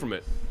 away from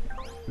it.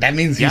 That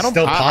means Yeah, he's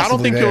still I don't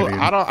possibly think there, he'll. dude.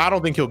 I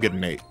don't think he'll get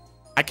an 8.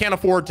 I can't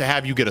afford to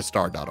have you get a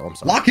star, Dotto. I'm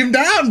sorry. Lock him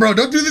down, bro.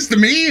 Don't do this to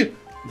me.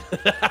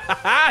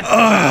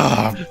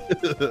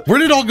 Where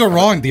did it all go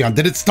wrong, Dion?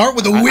 Did it start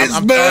with a whisper?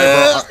 I'm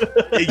sorry,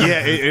 bro.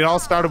 Yeah, it all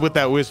started with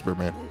that whisper,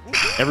 man.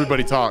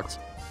 Everybody talks.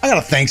 I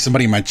gotta thank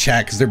somebody in my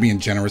chat because they're being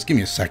generous. Give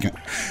me a second.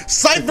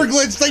 Cypher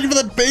Glitch, thank you for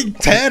the big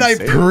 10. I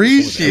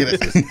appreciate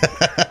it.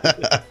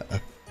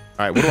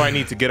 All right, what do I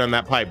need to get on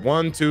that pipe?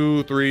 1,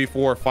 2, 3,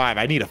 4, 5.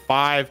 I need a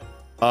 5.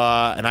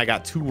 And I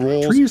got 2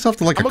 rolls. Treat yourself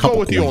to like I'm a gonna couple go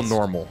with the old points.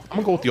 normal. I'm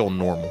gonna go with the old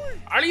normal.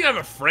 I don't even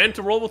have a friend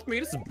to roll with me.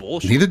 This is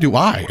bullshit. Neither do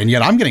I, and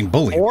yet I'm getting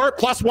bullied. Or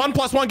 +1,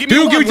 +1. Give me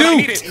Dude, one give me when I 2.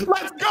 need it.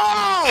 Let's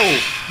go!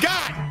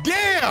 God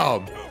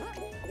damn!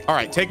 All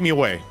right, take me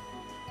away.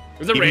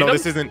 Is it Even random? though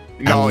this isn't.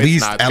 No, at least,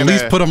 it's not. It's at gonna,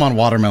 least put him on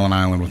Watermelon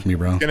Island with me,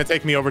 bro. It's gonna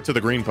take me over to the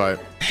green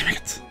pipe. Damn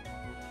it.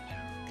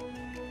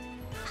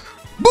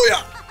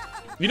 Booyah!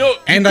 You know,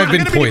 And I've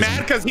been I'm gonna be poisoned.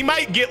 mad because he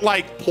might get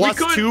like we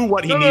 +2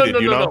 what he no, needed. No.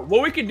 You know.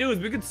 What we can do is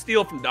we could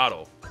steal from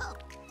Dotto.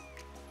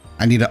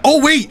 I need a. Oh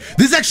wait,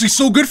 this is actually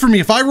so good for me.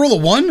 If I roll a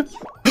 1,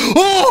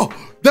 oh,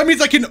 that means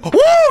I can.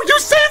 Oh, you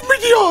saved me,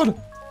 Dion.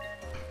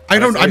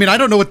 I mean, I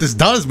don't know what this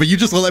does, but you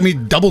just let me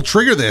double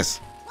trigger this.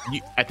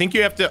 I think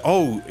you have to.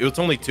 Oh, it's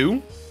only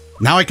 2.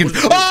 Now I can.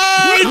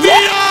 Oh,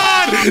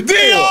 Dion!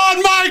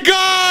 Dion, my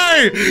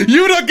guy!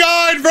 You the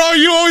guy, bro.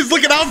 You always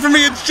looking out for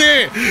me and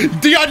shit.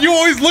 Dion, you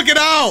always looking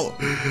out.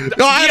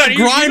 No, I had to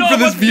grind for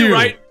this view.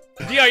 Right?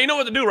 Yeah, you know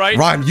what to do, right?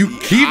 Rhyme, you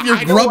keep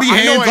your grubby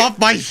hands off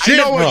my shit,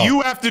 I know bro. what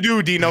you have to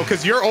do, Dino,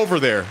 because you're over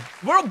there.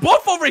 We're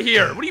both over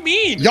here. What do you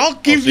mean? Y'all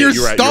keep your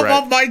stuff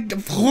off my.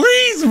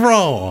 Please,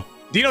 bro.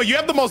 Dino, you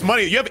have the most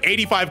money. You have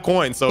 85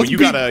 coins, so you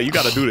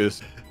gotta do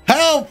this.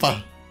 Help.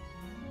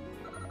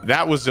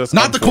 That was just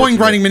not the coin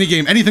grinding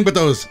minigame. Anything but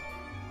those.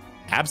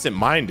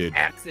 Absent-minded.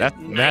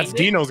 That's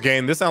Dino's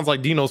game. This sounds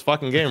like Dino's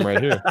fucking game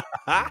right here.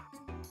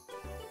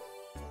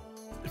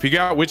 Figure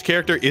out which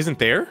character isn't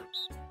there.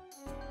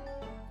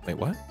 Wait,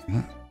 what?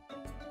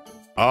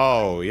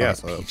 Oh,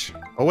 yes.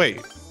 Oh,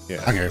 wait.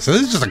 Yeah. Okay, so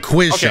this is just a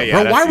quiz show.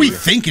 Yeah, bro, why are we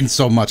thinking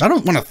so much? I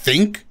don't want to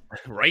think.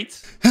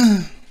 Right?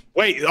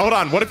 Wait, hold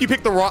on. What if you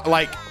pick the wrong,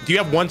 like, do you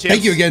have one chance?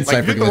 Thank you again, like,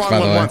 Cypher pick the Glitch, wrong by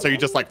the one way. once, or you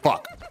just like,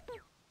 fuck.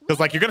 Because,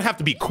 like, you're going to have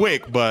to be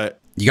quick, but.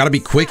 You got to be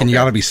quick and you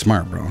got to be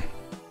smart, bro.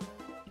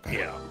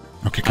 Yeah.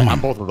 Okay, come on.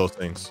 I'm both of those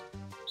things.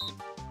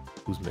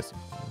 Who's missing?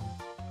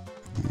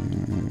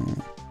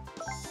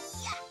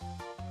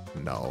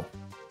 No.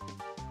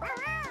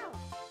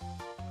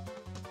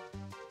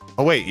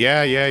 Oh wait,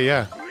 yeah.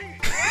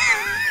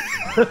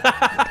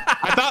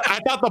 I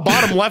thought the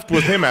bottom left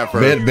was him at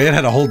first. Man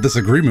had a whole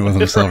disagreement with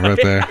himself right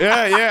there.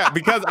 Yeah,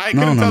 because I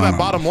couldn't tell that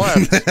bottom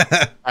left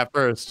at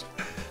first.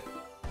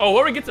 Oh,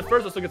 whoever gets it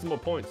first also gets some more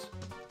points.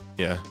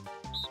 Yeah.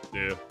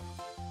 Yeah.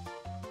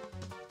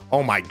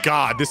 Oh my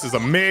god, this is a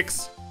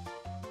mix.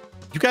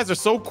 You guys are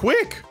so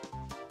quick.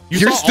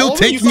 You're still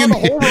taking him.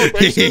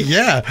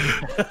 Yeah.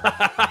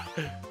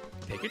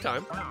 Take your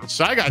time.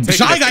 Shy Guy,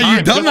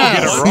 you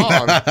dumbass.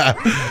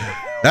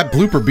 That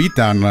blooper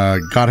beatdown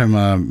got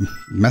him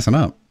messing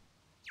up.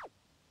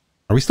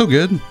 Are we still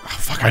good? Oh,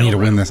 fuck, I need to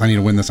win this. I need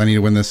to win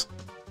this.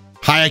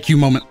 High IQ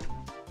moment.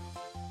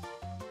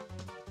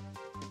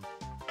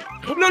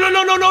 No.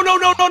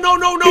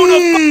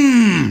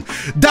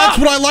 That's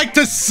what I like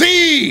to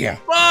see.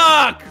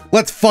 Fuck.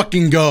 Let's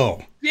fucking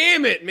go.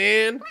 Damn it,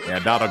 man. Yeah,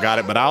 Dotto got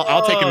it, but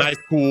I'll take a nice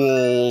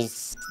cool.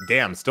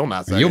 Damn, still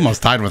not second. You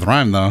almost tied with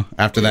Rhyme though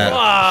after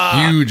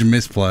that huge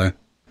misplay.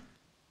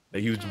 A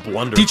huge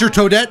blunder. Teacher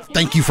Toadette,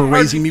 thank you for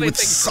raising me with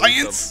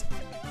science.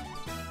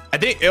 I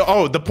think,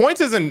 the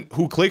points isn't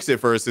who clicks it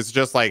first. It's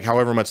just like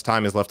however much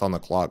time is left on the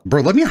clock.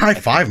 Bro, let me high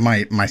five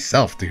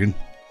myself, dude.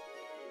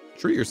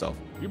 Treat yourself.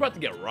 You're about to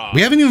get robbed.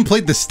 We haven't even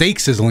played the steak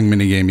sizzling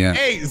minigame yet.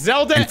 Hey,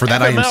 Zelda And for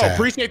that, I am FML, sad.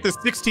 appreciate the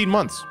 16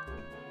 months.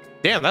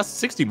 Damn, that's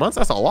 16 months.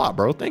 That's a lot,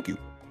 bro. Thank you.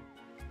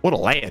 What a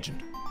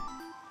legend.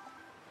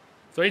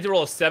 So I need to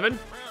roll a 7?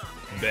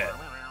 Bet.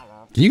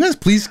 Can you guys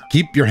please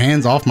keep your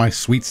hands off my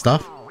sweet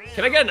stuff?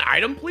 Can I get an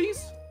item,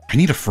 please? I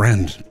need a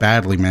friend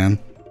badly, man.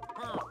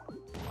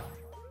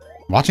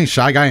 Watching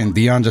Shy Guy and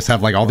Dion just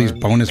have like all these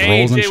bonus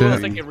rolls and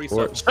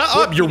shit. Shut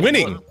up, you're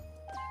winning.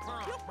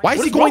 Why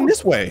is he going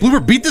this way?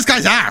 Bloober, beat this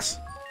guy's ass.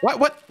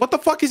 What the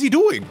fuck is he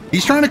doing?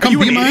 He's trying to come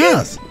beat my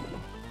ass.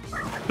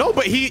 No,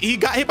 but he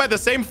got hit by the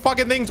same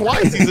fucking thing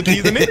twice. He's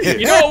an idiot.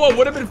 You know what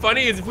would have been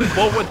funny is if we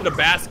both went to the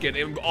basket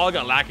and all I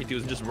got lucky to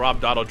was just rob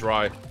Dotto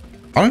dry.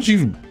 Why don't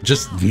you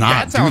just not do that?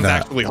 That sounds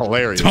actually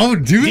hilarious.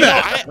 Don't do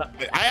that. Know,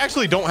 I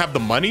actually don't have the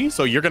money,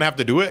 so you're gonna have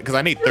to do it because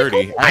I need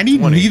 30. I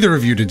need 20. Neither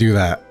of you to do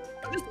that.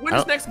 Just win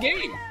this next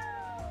game.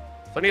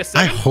 So I need a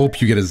 7. I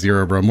hope you get a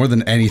 0, bro. More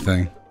than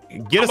anything.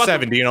 Get a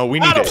 7, you know. We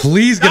need it.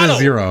 Please get a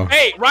 0.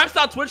 Hey,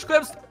 Rhymestyle Twitch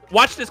clips.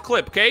 Watch this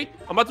clip, okay?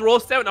 I'm about to roll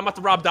a 7. I'm about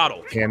to rob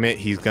Dotto. Damn it,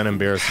 he's gonna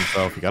embarrass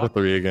himself. He got a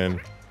 3 again.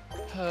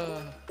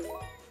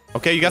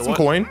 Okay, you got some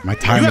coin. My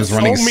time is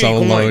running so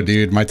low,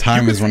 dude. My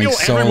time is running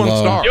so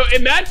low. Yo,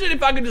 imagine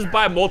if I could just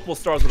buy multiple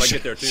stars when I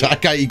get there, too.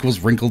 Shot guy equals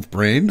wrinkled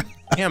brain.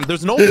 Damn,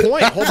 there's no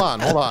point. Hold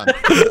on.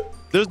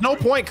 There's no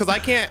point because I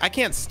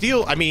can't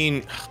steal. I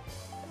mean,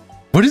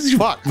 what is you?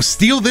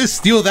 Steal this,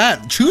 steal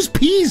that. Choose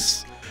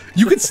peace.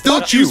 You can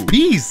still choose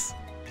peace.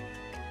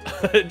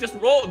 Just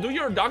roll. Do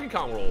your Donkey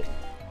Kong roll.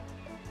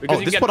 Oh,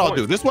 this is what I'll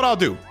do. This is what I'll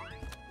do.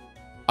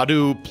 I'll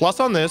do plus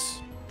on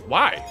this.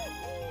 Why?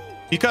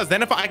 Because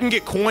then if I can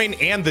get coin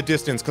and the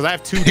distance, because I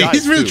have 2 dice.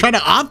 He's really trying to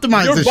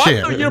optimize this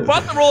shit. You're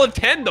about to roll a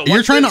 10 though.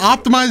 You're trying to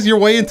optimize your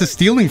way into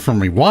stealing from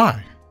me.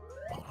 Why?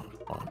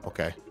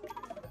 Okay.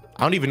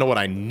 I don't even know what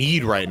I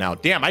need right now.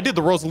 Damn, I did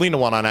the Rosalina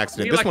one on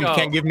accident. This one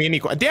can't give me any.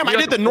 Damn, I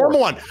did the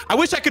normal one. I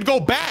wish I could go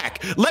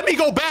back. Let me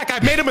go back.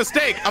 I've made a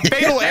mistake. A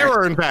fatal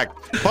error, in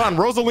fact. Hold on,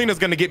 Rosalina's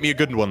gonna get me a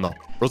good one though.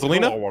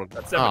 Rosalina?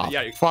 That's 7.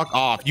 Yeah. Fuck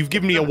off. You've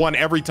given me a 1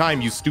 every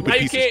time, you stupid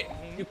piece.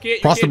 You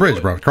can't. Cross the bridge,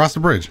 bro. Cross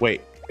the bridge.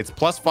 Wait. It's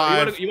plus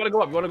 5. You want to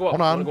go up. You want to go up.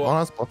 Hold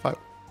on. It's plus 5.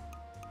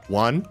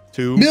 1,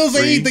 2. Mills,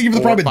 3, thank you for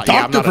the private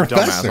doctor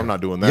professor. I'm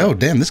not doing that. Yo,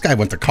 damn, this guy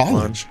went to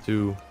college. 1,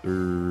 2,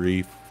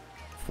 3,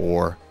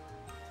 4.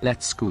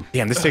 Let's go.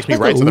 Damn, this takes me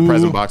right to the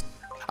present box.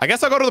 I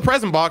guess I'll go to the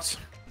present box.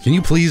 Can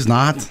you please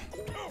not?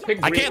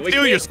 I can't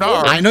steal your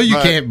star. I know you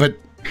can't, but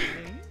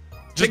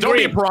just don't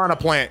be a piranha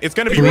plant. It's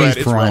gonna be red.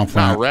 It's red.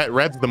 Nah,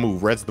 red's the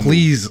move. Red's the move.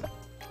 Please.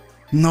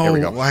 No,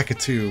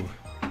 Lakitu.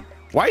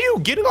 Why are you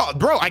getting all,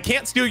 bro? I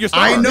can't steal your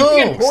star. I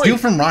know. Steal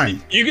from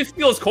Ryan. You can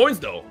steal his coins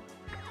though.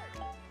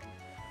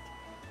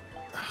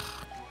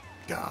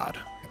 God,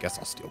 I guess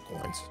I'll steal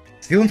coins.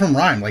 Steal him from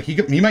Ryan. Like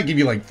he might give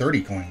you like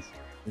 30 coins.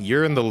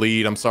 You're in the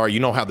lead. I'm sorry. You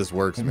know how this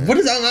works, man. What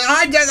is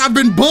that? I've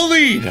been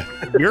bullied.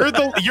 You're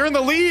in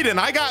the lead, and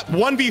I got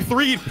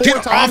 1v3 4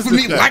 Get times. Off of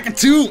me,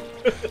 Lakitu.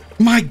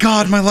 My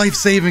God, my life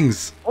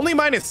savings. Only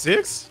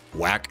 -6.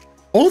 Whack.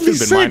 Only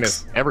 6.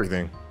 Minus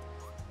everything.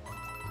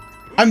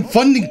 I'm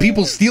funding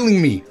people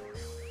stealing me.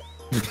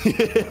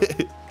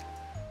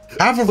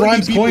 Half of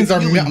Ryan's coins are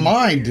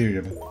mine,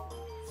 dude.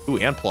 Ooh,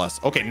 and plus.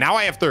 Okay, now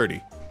I have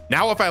 30.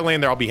 Now if I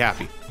land there, I'll be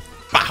happy.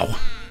 Wow. All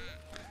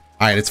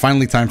right, it's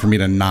finally time for me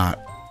to not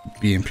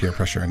be in peer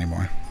pressure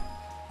anymore.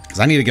 Because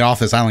I need to get off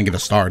this island and get a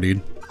star,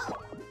 dude.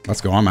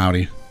 Let's go. I'm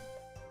outie.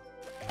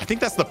 I think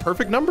that's the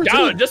perfect number,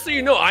 too. Just so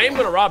you know, I am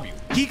going to rob you.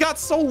 He got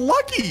so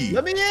lucky.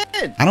 Let me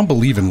in. I don't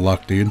believe in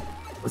luck, dude.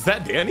 Was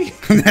that Danny?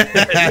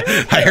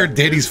 I heard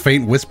Danny's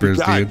faint whispers,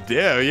 dude.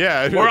 Damn,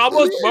 yeah. We're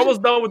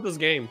almost done with this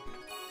game.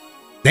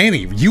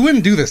 Danny, you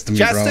wouldn't do this to me,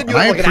 bro.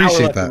 I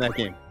appreciate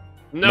that.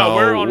 No,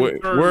 we're on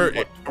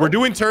we're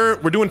doing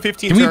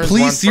 15 Can we turns.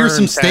 please sear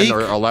some steak?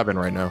 Or 11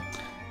 right now.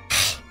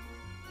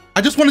 I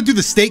just want to do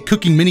the steak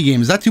cooking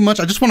minigame. Is that too much?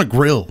 I just want to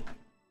grill.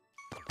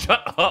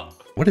 Shut up.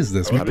 What is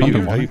this? How do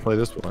you play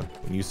this one?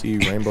 When you see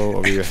rainbow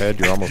over your head,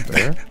 you're almost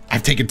there.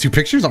 I've taken 2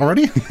 pictures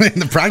already in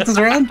the practice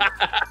round.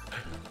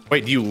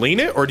 Wait, do you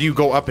lean it or do you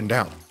go up and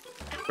down?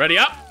 Ready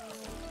up.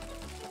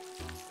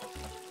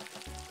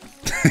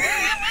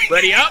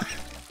 Ready up.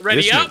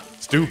 Ready up.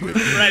 Stupid.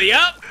 Ready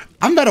up.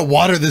 I'm about to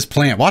water this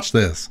plant. Watch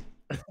this.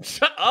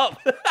 Shut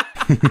up.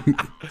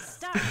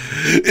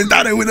 It's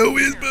not a window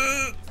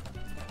whisper.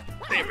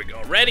 There we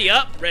go. Ready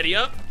up. Ready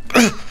up.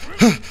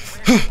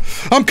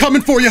 I'm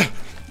coming for you.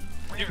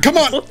 Come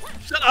on.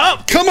 Shut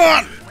up. Come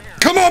on.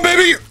 Come on,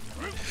 baby.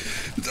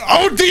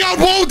 Oh, Dion.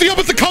 Whoa, Dion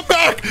with the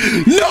comeback.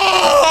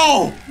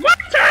 No. My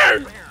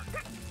turn.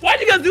 Why'd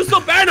you guys do so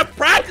bad in the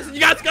practice and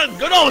you guys got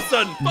good all of a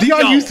sudden?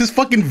 Dion used his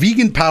fucking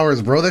vegan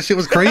powers, bro. That shit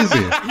was crazy.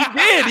 He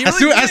did. He As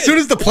soon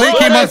as the play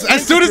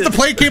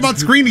came on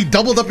screen, he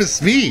doubled up his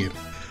speed.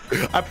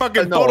 I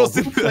fucking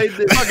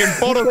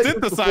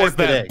photosynthesized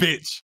that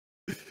bitch.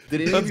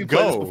 Did any of you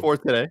play this before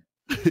today?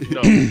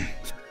 No.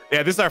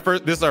 Yeah, this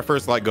is our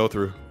first like go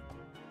through.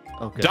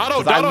 Okay.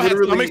 Dotto has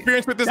some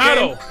experience with this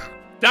game.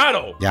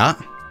 Dotto. Yeah.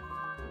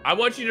 I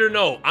want you to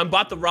know I'm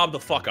about to rob the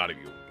fuck out of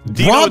you.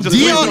 Rob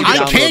Dion,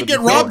 I can't get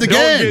robbed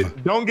again.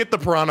 Don't get the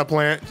piranha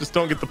plant. Just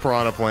don't get the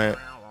piranha plant.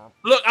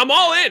 Look, I'm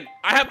all in.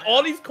 I have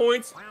all these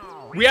coins.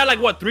 We had like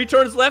what, 3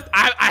 turns left?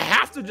 I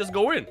have to just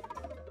go in.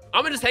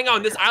 I'm gonna just hang out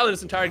on this island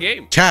this entire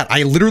game. Chat,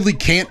 I literally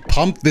can't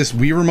pump this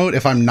Wii remote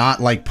if I'm not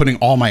like putting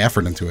all my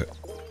effort into it.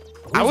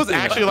 I was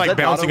actually like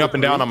bouncing up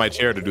and down on my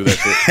chair to do that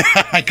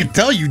shit. I could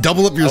tell you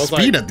double up your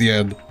speed at the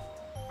end.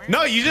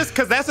 No, you just,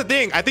 because that's the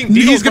thing. I think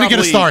he's gonna get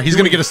a star. He's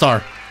gonna get a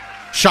star.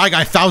 Shy Guy,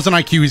 1000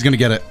 IQ, he's gonna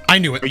get it. I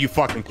knew it. Are you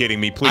fucking kidding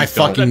me? Please I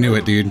fucking knew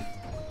it, dude.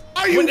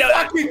 Are you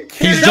fucking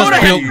kidding? He's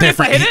just built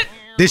different.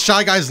 This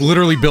Shy Guy's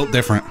literally built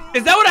different.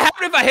 Is that what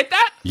happened if I hit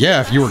that? Yeah,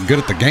 if you were good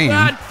at the game.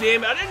 God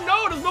damn it, I didn't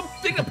know. There's no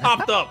thing that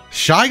popped up.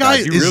 Shy Guy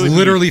is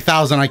literally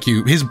 1000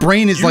 IQ. His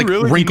brain is like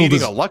wrinkled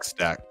as a luck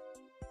stack.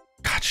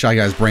 God, Shy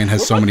Guy's brain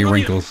has so many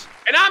wrinkles.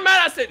 And I'm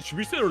mad. I said, should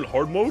we sit in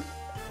hard mode?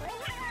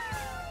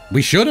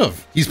 We should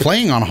have. He's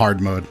playing on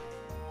hard mode.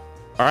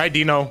 All right,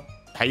 Dino.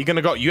 How you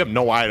gonna go? You have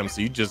no items,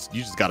 so you just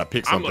gotta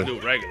pick something. I'm gonna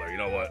do regular. You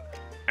know what?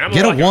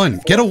 Get a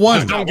 1. Get a 1.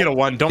 Just don't get a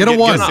 1. Don't get a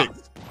 1. Get a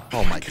 6.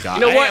 Oh my god.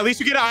 You know what? At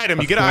least you get an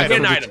item. You get an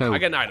item. I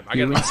get an item.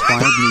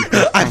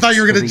 I thought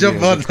you were gonna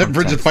jump on that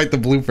bridge and fight the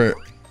blueprint.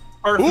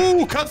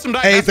 Ooh, custom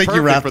dice. Hey, thank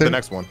you, Raptor. For the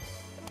next one.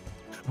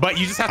 But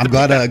you just have to.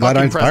 I'm glad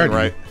I inspired you.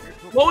 Right?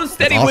 Slow and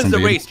steady wins the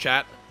race,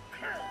 chat.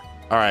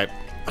 All right.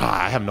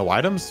 I have no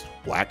items.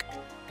 Whack.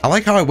 I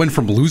like how I went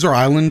from loser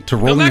island to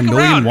rolling a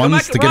million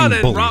ones to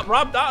getting bullied.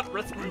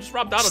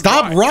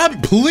 Stop,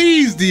 Rob,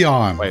 please,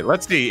 Dion. Wait,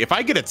 let's see. If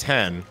I get a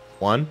 10,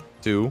 1,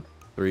 2,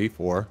 3,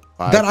 4,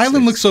 5. That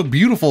island looks so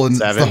beautiful, and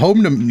 7, it's the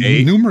home to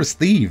 8, numerous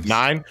thieves.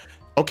 9.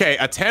 Okay,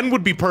 a 10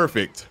 would be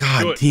perfect.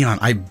 God, Dion,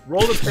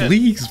 roll the 10.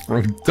 Please,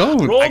 bro,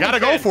 don't. I gotta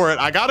go for it.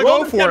 I gotta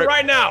go for it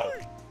right now.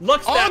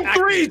 Look on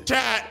 3,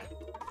 chat.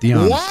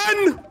 Dion.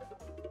 1.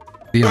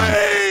 Dion.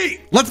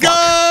 Wait. Let's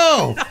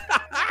go.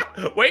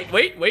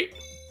 Wait.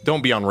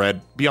 Don't be on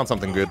red. Be on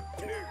something good.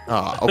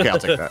 Okay, I'll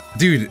take that.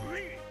 Dude,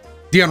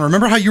 Dion,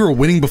 remember how you were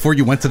winning before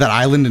you went to that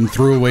island and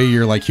threw away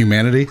your like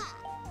humanity?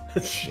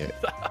 Shit.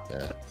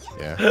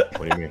 Yeah.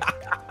 What do you mean?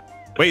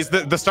 Wait,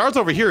 the star's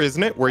over here,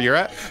 isn't it? Where you're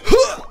at?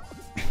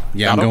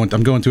 Yeah, I'm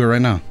going to it right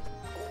now.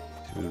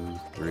 2,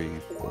 3,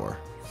 4.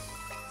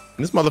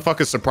 And this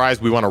motherfucker's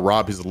surprised we want to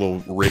rob his little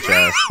rich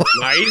ass.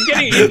 Nah, he's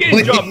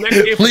getting jumped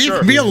next game for sure.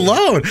 Please be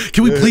alone.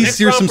 Can we please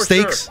sear some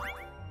steaks? Sure.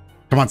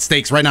 Come on,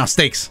 steaks right now,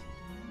 steaks.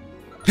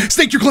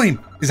 Stake your claim.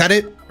 Is that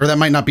it? Or that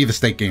might not be the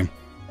stake game.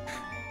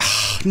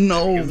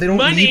 No, they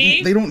don't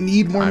need. They don't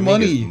need more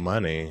money.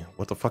 Money.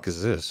 What the fuck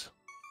is this?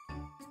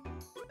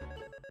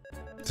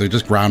 So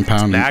just ground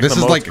pound. Stack this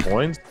is like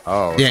coins.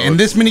 Oh yeah. So in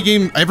this mini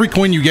game, every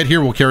coin you get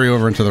here will carry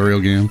over into the real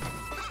game.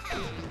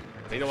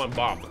 They don't want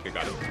bomb. Okay,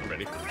 got it. I'm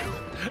ready.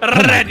 Oh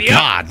my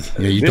God.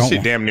 Yeah, you this don't.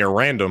 Shit damn near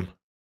random.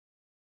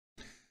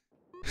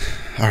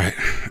 All right.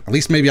 At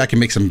least maybe I can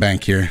make some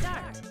bank here.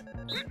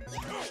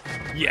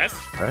 Yes.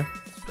 Okay.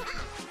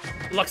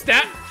 Luck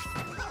stat.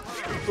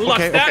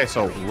 Okay,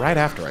 so right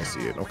after I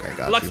see it. Okay,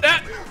 got Luck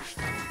stat.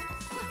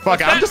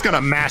 Fuck it, I'm just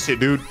gonna mash it,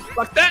 dude.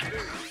 Luck stat.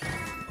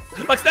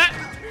 Luck stat.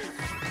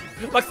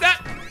 Luck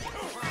stat.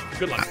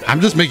 Good luck stat.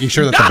 I'm just making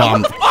sure that the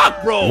bomb. What the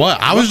fuck, bro?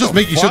 What? I was just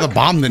making sure the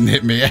bomb didn't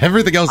hit me.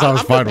 Everything else I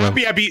was fine with. I'm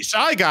happy I beat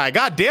Shy Guy.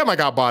 God damn, I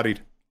got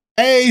bodied.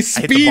 Hey,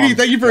 Speedy,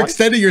 thank you for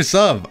extending your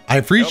sub. I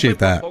appreciate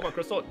that.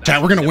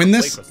 Chat, we're gonna win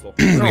this.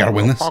 We gotta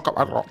win this.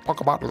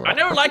 I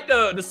never liked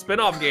the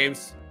spin-off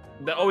games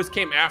that always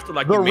came after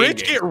like the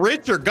rich get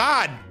richer.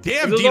 God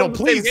damn, Dino,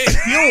 please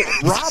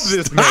don't rob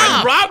this man.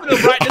 I'm robbing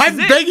him right now. I'm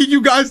begging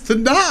you guys to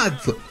not.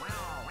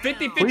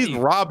 50-50. Please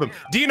rob him.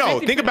 Dino,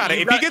 think about it.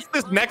 If he gets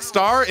this next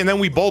star and then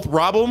we both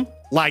rob him,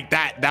 like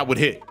that would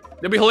hit.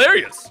 That'd be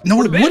hilarious.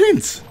 No, it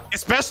wouldn't.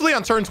 Especially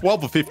on turn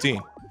 12 of 15.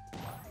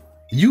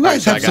 You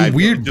guys have some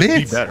weird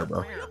bits. Be better,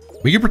 bro.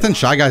 We can pretend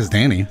Shy Guy's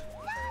Danny.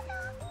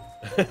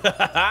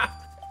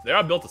 They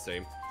are built the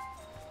same.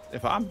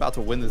 If I'm about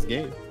to win this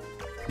game.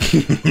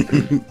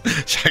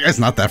 Shy Guy's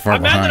not that far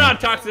behind. Imagine on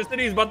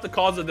toxicity is about to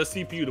cause the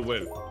CPU to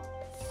win.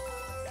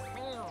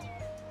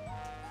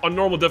 On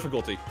normal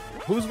difficulty.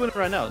 Who's winning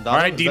right now? Doto, all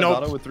right, Dino.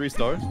 Doto with 3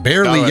 stars?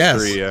 Barely,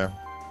 yes. 3, yeah.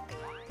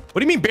 What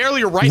do you mean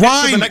barely? You're right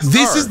next to the next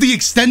this star. is the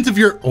extent of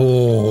your...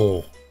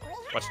 Oh.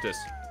 Watch this.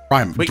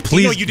 Ryan, wait,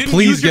 please, Dino,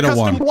 please get a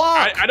 1.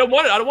 I don't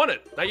want it. I don't want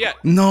it. Not yet.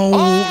 No,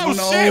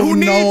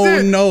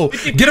 no.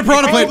 Get a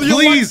Piranha Plant,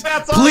 please.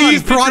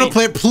 Please, Piranha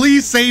Plant.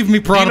 Please save me,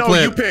 Piranha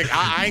Plant. You pick.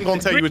 I ain't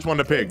gonna tell you which one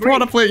to pick.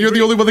 Piranha Plant, you're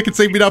the only one that can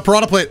save me now.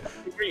 Piranha Plant.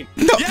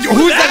 No, yes,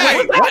 who's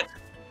that? What?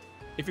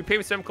 If you pay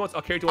me 7 coins,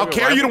 I'll carry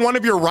you to one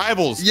of your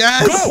rivals.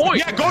 Yes. Go.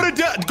 Yeah, go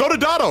to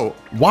Doto.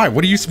 Why?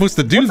 What are you supposed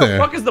to do there?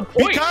 What the fuck is the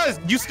point? Because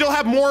you still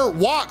have more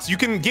walks. You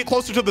can get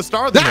closer to the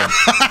star than him.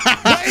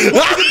 Wait,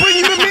 why does it bring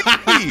you to me?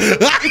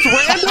 It's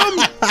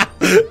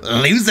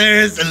random.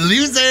 Losers.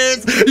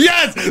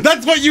 Yes,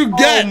 that's what you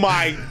get. Oh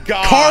my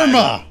God.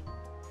 Karma.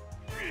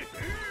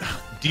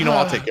 Do you know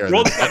I'll take care of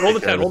this? Roll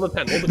the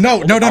 10.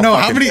 No.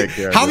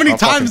 How many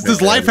times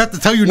does life have to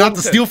tell you not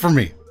to steal from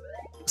me?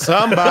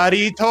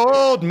 Somebody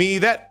told me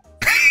that.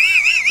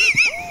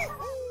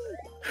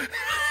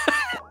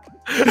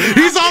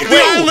 He's off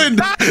the island.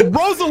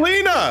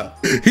 Rosalina.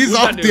 He's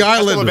off the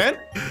island.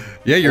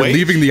 Yeah, you're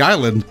leaving the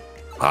island.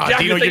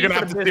 Dino, you're gonna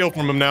have to steal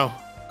from him now.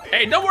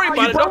 Hey, don't worry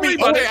about it. Don't worry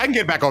about it. I can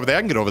get back over there. I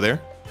can get over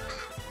there.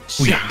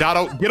 Shit,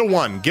 Dotto, get a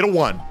 1. Get a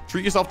 1.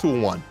 Treat yourself to a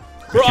 1.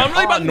 Bro, I'm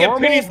really about to get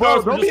pity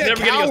stars for Don't just be a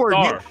never getting a coward.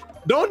 star.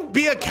 Don't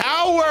be a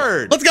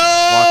coward. Let's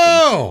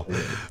go.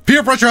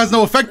 Peer pressure has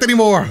no effect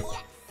anymore.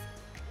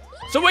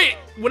 So wait,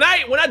 when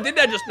I did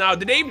that just now,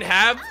 did they even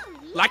have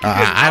like?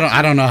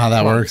 I don't know how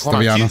that works, to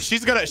be honest.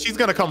 She's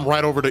gonna come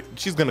right over to.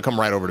 She's gonna come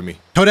right over to me.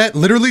 Toadette,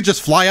 literally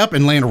just fly up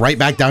and land right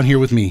back down here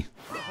with me.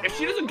 If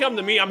she doesn't come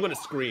to me, I'm gonna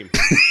scream.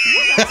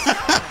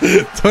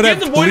 Toadette,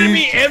 she's avoided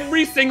me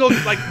every single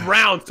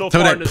round so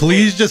far. Toadette,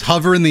 please just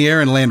hover in the air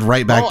and land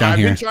right back down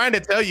here. I've been trying to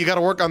tell you, you got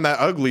to work on that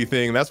ugly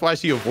thing. That's why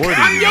she avoided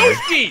I'm you.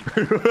 Yoshi.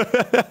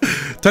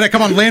 Toadette,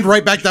 come on, land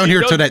right back down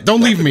here, Toadette. Don't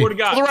leave me. Go to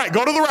the right.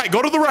 Go to the right.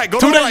 Go to the right. Go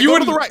to the right. Go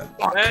to the right.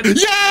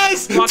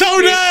 Yes,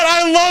 Toadette,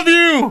 I love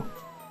you.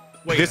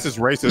 Wait, this is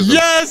racism.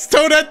 Yes,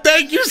 Toadette,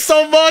 thank you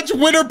so much.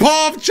 Winter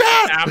Palm,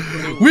 chat.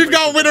 Absolutely. We've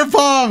got Winter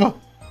Palm.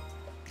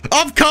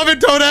 I'm coming,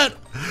 Toadette.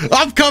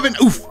 I'm coming.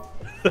 Oof.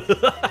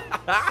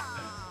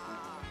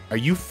 Are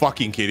you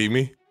fucking kidding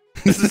me?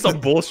 This is some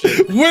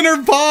bullshit.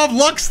 Winter Palm,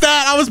 luck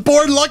stat. I was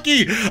born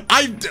lucky.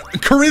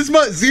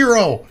 Charisma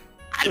 0.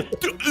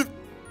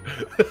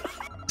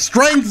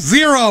 Strength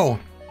 0.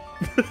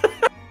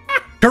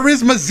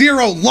 Charisma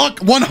 0. Luck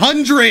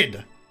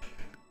 100.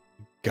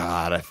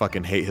 God, I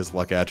fucking hate his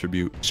luck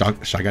attribute. Shy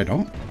Guy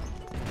don't?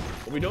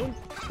 What are we doing?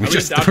 We're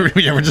just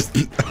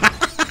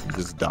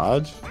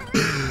dodge.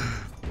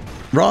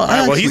 Bro,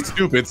 well, he's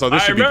stupid, so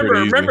this should be pretty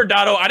easy. Remember,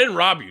 Dotto, I didn't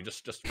rob you.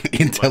 Just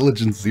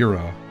intelligence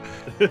 0.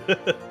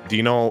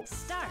 Dino,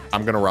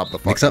 I'm gonna rob the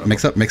fuck.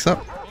 Mix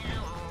up.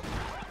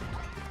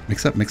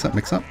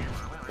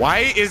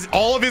 Why is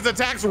all of his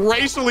attacks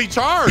racially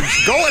charged?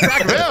 Go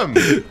attack them.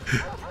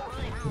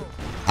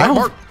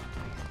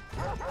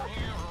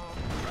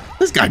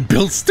 This guy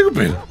built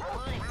stupid.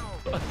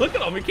 Look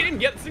at him. He can't even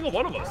get a single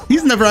one of us.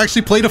 He's never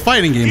actually played a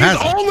fighting game, has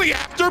he? He's only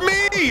after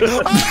me.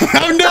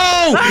 Oh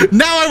no!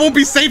 Now I won't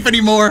be safe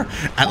anymore.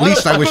 At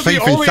least I was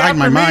safe inside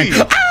my mind.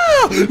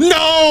 Ah!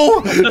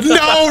 No!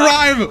 No,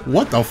 Rhyme!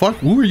 What the fuck?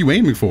 Who are you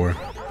aiming for?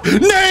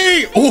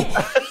 Nay! Oh!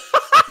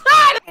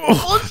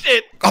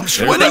 Bullshit! I'm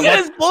sweating.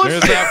 There's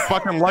that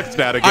fucking luck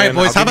stat again. All right,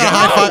 boys. How about a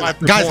high five?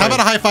 Guys, how about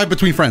a high five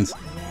between friends?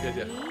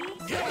 Yeah.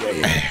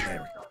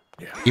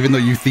 Even though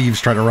you thieves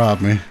try to rob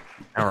me.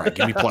 All right,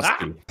 give me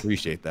 +2.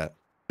 Appreciate that.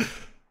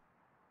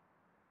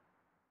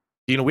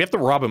 You know, we have to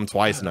rob him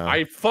twice now.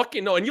 I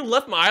fucking know, and you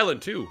left my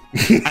island too.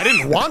 I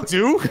didn't want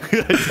to.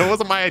 That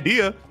wasn't my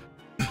idea.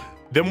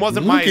 That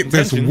wasn't my intention.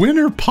 Look at this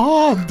Winter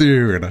Palm,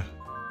 dude.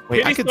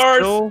 Wait,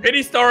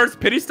 pity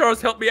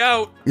stars, help me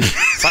out.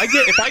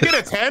 If I get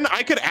a 10,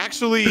 I could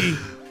actually.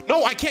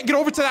 No, I can't get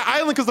over to that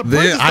island because the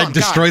bridge is I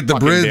destroyed the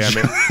bridge.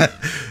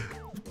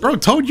 Bro,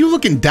 Toad, you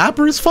looking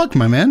dapper as fuck,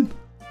 my man.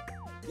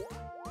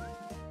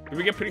 Did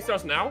we get pity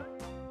stars now?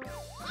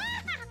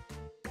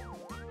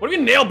 What do you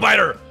mean nail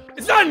biter?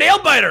 It's not a nail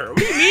biter. What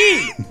do you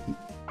mean?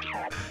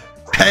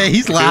 Hey,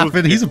 he's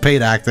laughing. He's a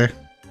paid actor.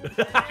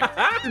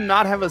 Did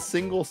not have a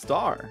single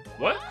star.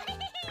 What?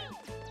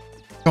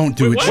 Don't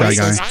do it, Shy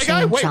Guy. Shy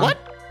Guy? Wait, what?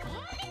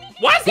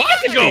 Why does he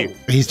get to go?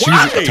 He's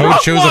choosing. Toad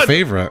chose a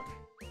favorite.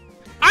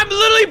 I'm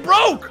literally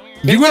broke.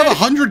 You have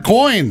 100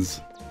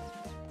 coins.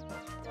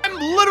 I'm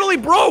literally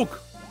broke.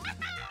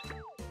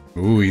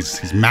 Ooh, he's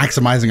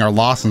maximizing our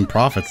loss and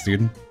profits,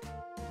 dude.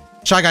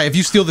 Shy Guy, if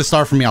you steal this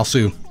star from me, I'll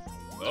sue.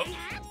 Oh.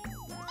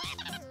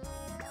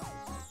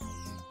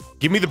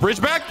 Give me the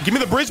bridge back. Give me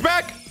the bridge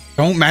back.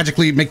 Don't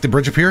magically make the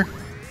bridge appear.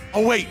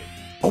 Oh wait.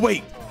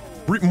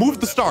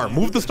 Move the star.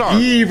 Move the star.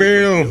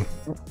 Evil.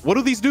 What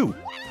do these do?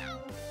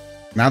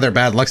 Now they're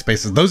bad luck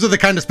spaces. Those are the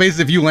kind of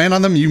spaces if you land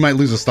on them, you might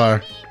lose a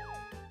star.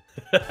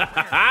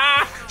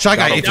 Shy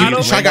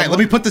Guy, let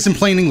me put this in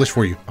plain English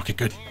for you. Okay,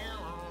 good.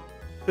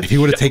 If he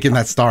would have taken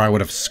that star, I would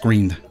have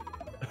screamed.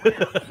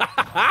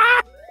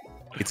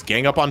 It's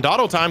gang up on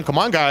Dotto time. Come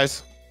on,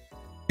 guys.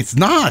 It's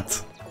not.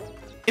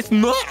 It's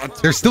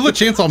not. There's still a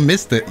chance I'll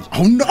miss it.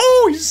 Oh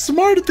no, he's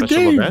smart at the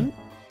game.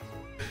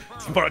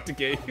 Smart at the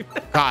game.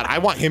 God, I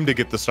want him to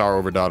get the star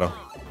over Dotto.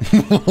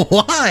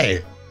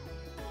 Why?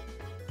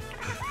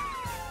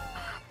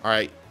 All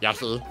right,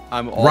 Yasu.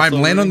 I'm also Rhyme,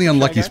 land on the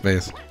unlucky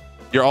space.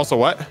 You're also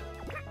what?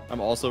 I'm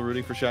also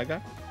rooting for Shy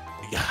Guy.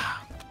 Yeah.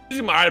 This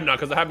is my item now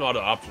because I have no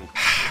other option.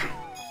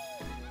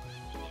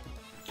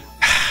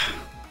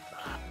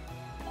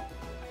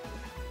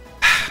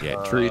 Yeah,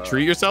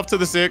 treat yourself to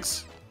the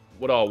 6.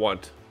 What do I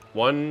want?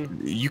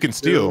 1. You can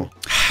steal. 2,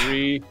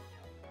 3,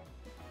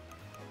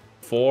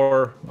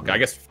 4. Okay, I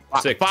guess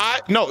 6.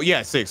 5? No,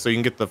 yeah, 6. So you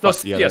can get the. No,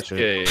 yeah, yes,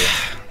 yeah.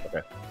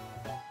 Okay.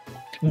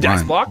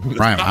 Rhyme, block.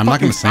 Rhyme, I'm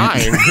not gonna say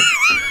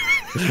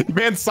it.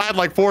 Man sighed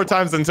like 4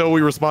 times until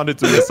we responded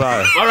to his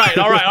sigh. All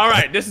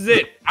right. This is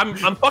it.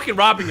 I'm fucking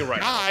robbing you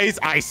right now. Guys,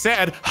 I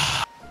said.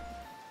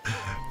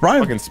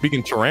 Rhyme, fucking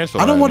speaking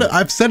tarantula. I don't want to.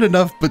 I've said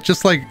enough, but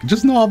just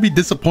know I'll be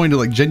disappointed,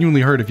 like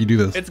genuinely hurt if you do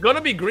this. It's gonna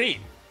be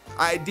green.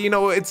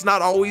 Dino, it's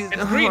not always.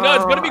 It's green. No,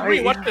 it's gonna be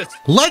green. Watch this.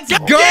 Let's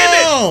God go!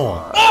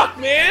 damn it! Fuck,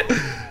 man.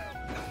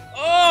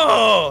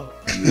 Oh.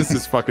 This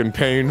is fucking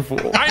painful.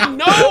 I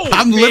know.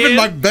 I'm man. living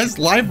my best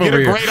life Get over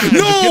a here. great item.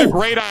 Just get a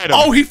great item.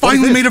 Oh, he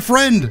finally made a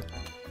friend.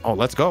 Oh,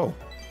 let's go.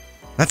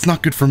 That's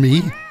not good for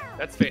me.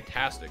 That's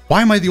fantastic.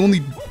 Why am I the only?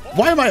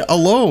 Why am I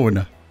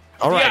alone?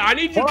 All right. Yeah, I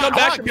need you to come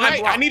back to my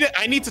block.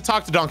 I need to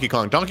talk to Donkey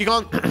Kong. Donkey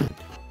Kong.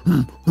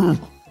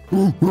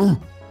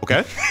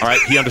 Okay. All right.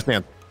 He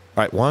understands.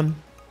 All right. 1,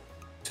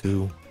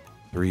 2,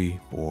 3,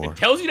 4. It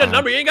tells you the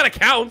number. You ain't gotta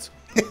count.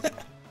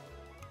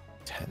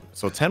 10.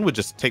 So 10 would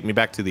just take me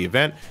back to the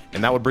event,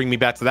 and that would bring me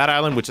back to that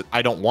island, which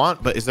I don't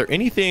want. But is there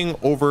anything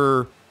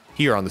over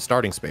here on the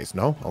starting space?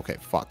 No? Okay,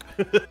 fuck.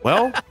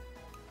 Well,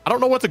 I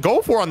don't know what to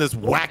go for on this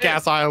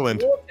whack-ass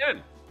island.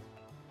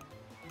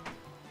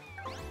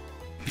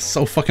 I'm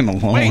so fucking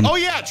alone. Wait, oh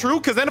yeah, true,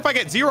 because then if I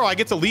get 0, I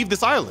get to leave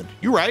this island.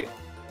 You're right.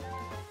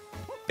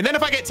 And then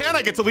if I get 10,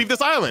 I get to leave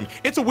this island.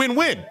 It's a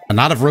win-win.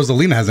 Not if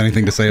Rosalina has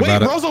anything to say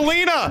about it.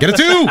 Rosalina! Get a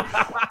 2!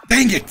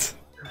 Dang it!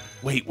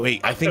 Wait.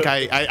 I think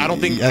I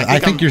don't think. Yeah, I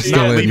think you're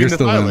still in. You're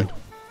still in.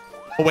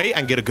 Oh wait, I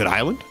can get a good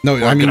island. No,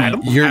 I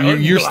mean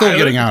you're still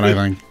getting out. I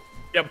think.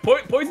 Yeah,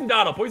 poison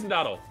Dotto. Poison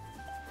Dotto.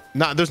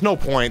 Nah, there's no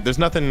point. There's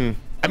nothing.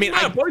 I mean,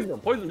 poison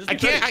him. I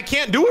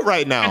can't do it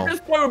right now. At this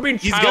point, we're being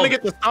childish. He's gonna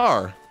get the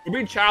star. We're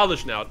being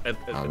childish now. At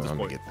I'm this gonna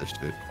point. get this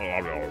shit.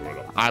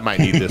 I might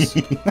need this.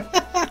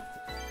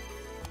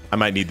 I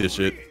might need this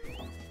shit.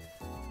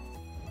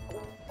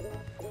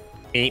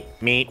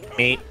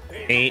 Meat.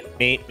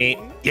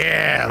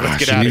 Yeah, let's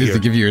get she out of needed here. to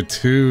give you a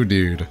 2,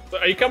 dude. So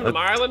are you coming to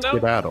my island now?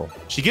 Battle.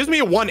 She gives me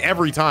a 1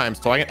 every time,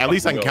 so at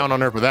least I can count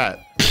on her for that.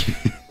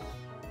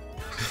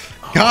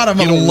 God, I'm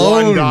Get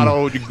alone. A 1,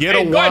 Dotto. Get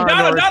a 1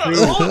 or a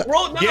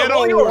 2. Get a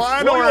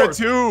 1 or a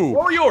 2.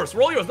 Roll yours.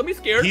 Don't be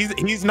scared.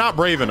 He's not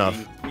brave enough.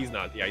 He's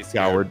not. Yeah, he's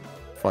scared. Coward.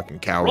 Fucking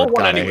coward. Roll 1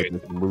 God, anyway. I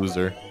hate this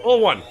loser.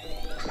 Roll 1.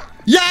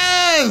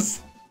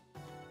 Yes!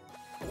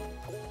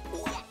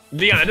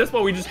 Leon, at this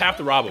point, we just have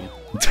to rob him.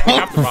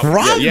 Don't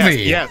rob me.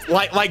 Yes.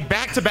 Like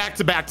back to back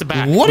to back to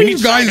back. What are you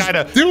guys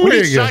doing? We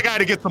need Shy Guy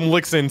to get some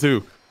licks in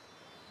too.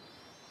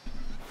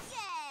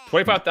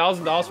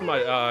 $25,000 for my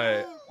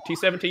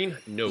T17?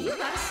 No.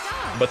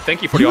 But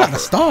thank you for the You offer. got the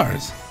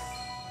stars.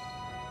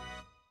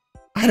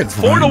 I had it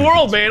 4 in the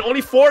world, man.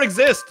 Only 4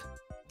 exist.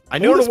 I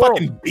knew this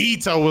fucking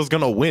Beta was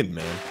gonna win,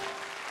 man.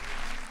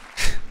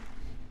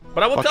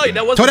 But I will tell you,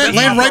 that was Toadette,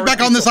 land right back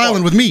on this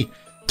island with me.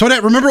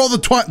 Toadette, remember all the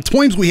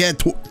toys we had?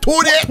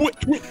 Toadette!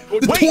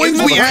 The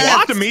toys we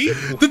had! To me?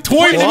 The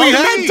toys we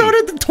had,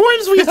 Toadette! The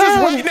toys we had! This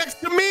is right next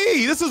to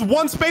me! This is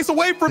 1 space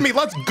away from me!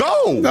 Let's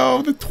go!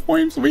 No, the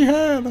toys we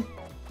had.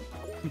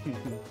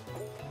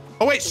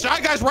 Oh wait, Shy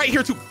Guy's right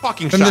here too.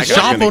 Fucking Shy And the Guy's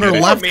shop owner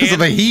left because of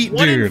the heat,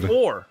 1 in dude.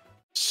 4.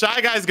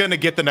 Shy Guy's gonna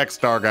get the next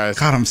star, guys.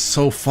 God, I'm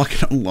so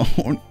fucking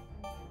alone.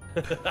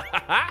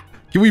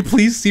 Can we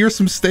please sear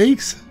some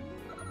steaks?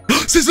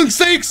 Sizzling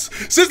steaks!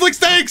 Sizzling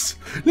steaks!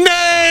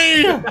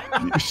 Nay!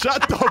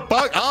 Shut the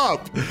fuck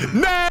up!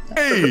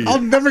 Nay! I'll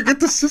never get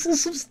to sizzle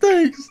some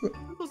steaks.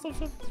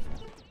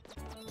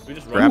 We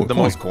just Grab run. the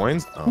most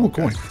coins? Oh,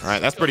 okay. Coin. All right,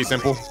 that's pretty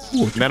simple.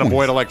 Ooh, Then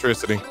avoid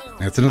electricity.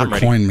 That's another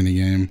coin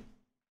minigame.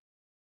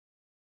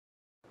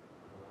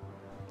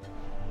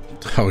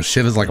 Oh,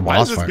 shit is like a Why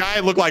boss does this fight. guy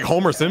look like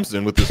Homer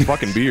Simpson with this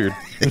fucking beard?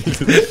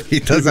 He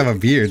does have a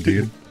beard,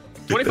 dude.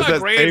 25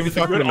 grand is a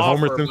fucking good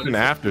Homer offer, Simpson but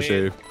it's-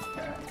 aftershave.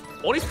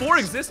 Only 4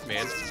 exist,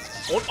 man.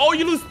 Oh,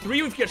 you lose 3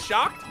 if you get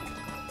shocked?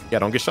 Yeah,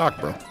 don't get shocked,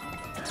 bro.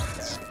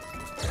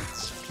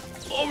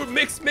 Oh,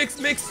 mix.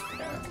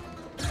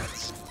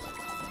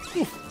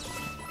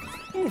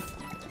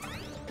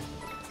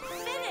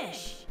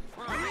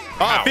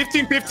 Ah,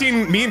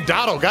 15-15, me and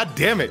Dotto. God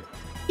damn it.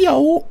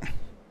 Yo.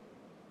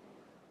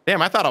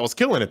 Damn, I thought I was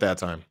killing it that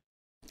time.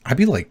 I'd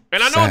be like,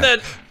 And I know sad. that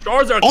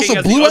Charizard Also, King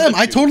has Blue the other M,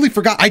 I two. totally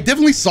forgot. I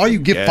definitely saw you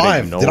get Yeah, I 5.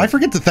 didn't know. Did I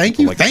forget to thank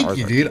you? Like Thank Charizard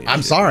you, dude. King, I'm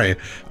shit. sorry.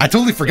 I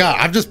totally forgot.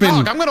 I've just been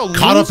Dog, I'm gonna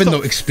caught up lose in the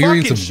to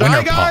experience of fucking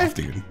Winter Shy Guy? Puff,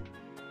 dude.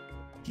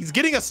 He's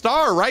getting a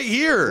star right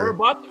here.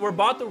 We're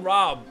about to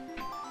rob.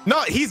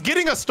 No, he's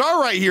getting a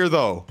star right here,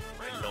 though.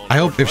 I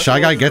hope if Shy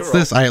Guy gets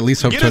this, I at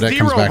least hope Get a Toadette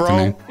comes 0, back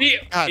bro. to me.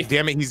 God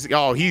damn it, he's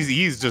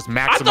just I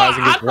maximizing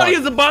thought his luck. he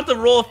was about to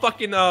roll a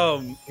fucking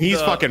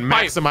He's fucking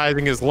pipe.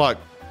 maximizing his luck.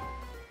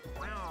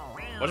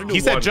 Why'd you do He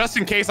said, 1? just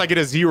in case I get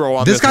a 0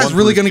 on This this guy's one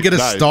really for gonna get a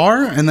guys.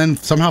 star and then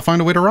somehow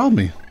find a way to rob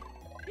me.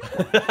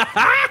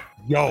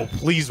 Yo,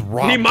 please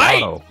rob He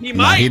might. Dotto. He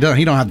Nah, might. he don't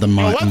have the Yo,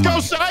 money. let's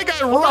go, Shy Guy.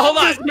 Hold Rob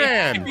on. this If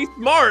man. he's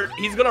smart,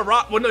 he's gonna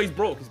rob. Well, no, he's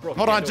broke. He's broke.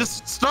 Hold He on, can't do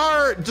just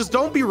start. Just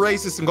don't be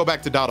racist and go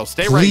back to Dotto.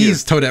 Stay right here.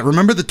 Please, Toadette,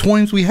 remember the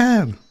toys we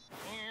had.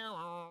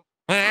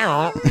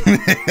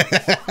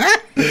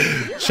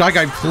 Shy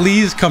Guy,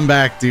 please come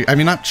back, dude. I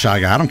mean, not Shy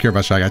Guy. I don't care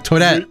about Shy Guy.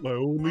 Toadette. My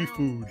only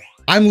food.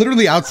 I'm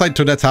literally outside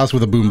Toadette's house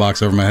with a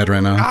boombox over my head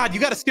right now. God, you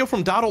got to steal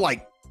from Dotto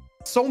like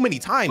so many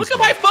times. Look at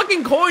my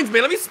fucking coins,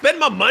 man. Let me spend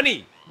my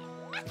money.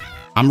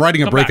 I'm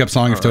writing a Come breakup back.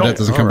 song if Toadette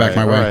doesn't come back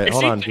my way.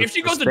 Hold on, If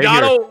she goes to stay here.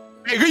 Dotto,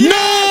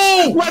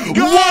 No!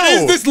 What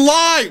is this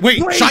lie?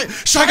 Wait,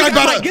 Shy Guy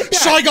better.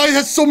 Shy Guy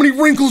has so many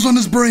wrinkles on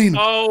his brain.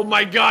 Oh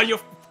my god,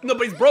 no,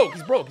 but he's broke.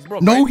 He's broke.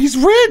 No, he's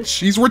rich.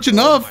 He's rich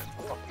enough.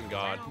 Oh my fucking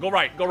god. Go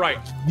right.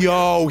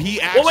 Yo,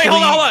 he actually. Oh wait,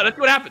 hold on. Let's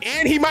see what happens.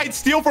 And he might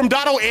steal from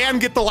Dotto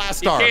and get the last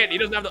star. He can't. He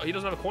doesn't have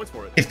the coins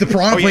for it. If the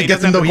piranha plant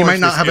gets him, though, he might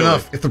not have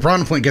enough. If the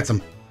piranha plant gets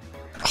him.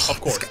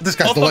 Of course. This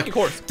guy's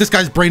this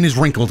guy's brain is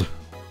wrinkled.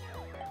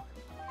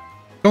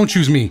 Don't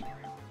choose me.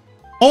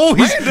 Oh,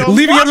 he's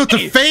leaving us with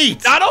the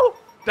fate. Dotto.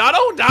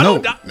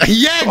 No.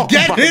 Yeah,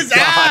 get his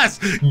ass.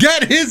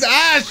 Get his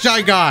ass,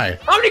 Shy Guy.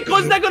 How many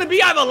coins is that going to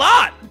be? I have a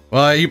lot.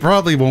 Well, he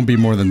probably won't be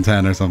more than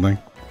 10 or something.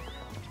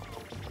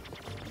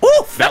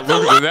 Oof, that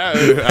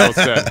was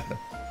sad.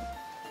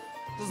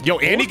 Yo,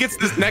 and he gets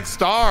this next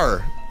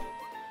star.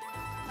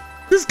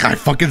 This guy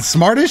fucking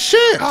smart as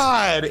shit.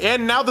 God,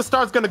 and now the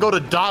star's gonna go to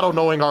Dotto,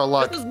 knowing our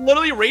luck. This is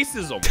literally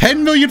racism.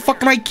 10 million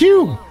fucking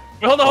IQ.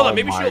 Wait, hold on.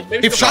 Maybe she'll.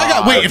 If Shy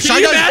Guy, if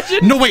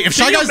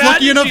Shy Guy's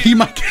lucky enough, he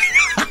might.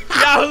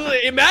 Yeah,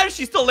 imagine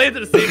she still lands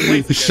in the same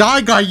place again. Shy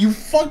Guy, you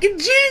fucking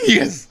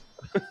genius.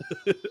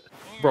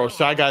 Bro,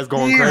 Shy Guy's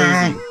going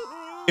crazy.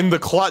 In the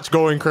clutch,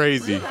 going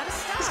crazy.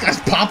 This guy's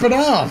popping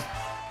off.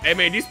 Hey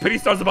man, these pity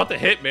stars about to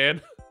hit,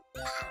 man.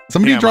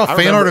 Somebody draw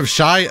fan art of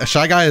Shy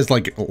Guy is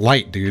like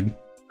light, dude.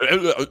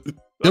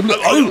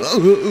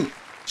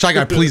 Shy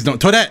Guy, please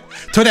don't. Toadette,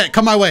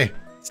 come my way.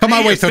 Come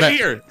my way,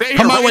 Toadette.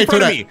 Come my way,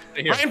 Toadette.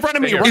 Right in front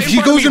of me. If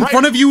he goes in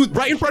front of you,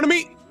 right in front of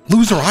me.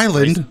 Loser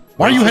Island.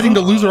 Why are you heading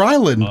to Loser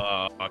Island?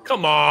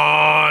 Come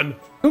on.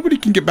 Nobody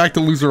can get back to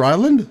Loser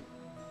Island,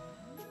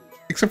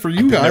 except for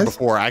you guys. There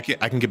before I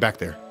can get back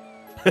there.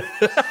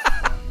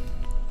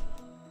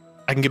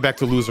 I can get back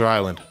to Loser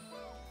Island.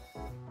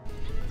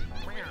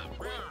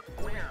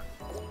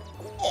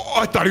 Oh,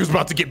 I thought he was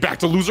about to get back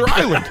to Loser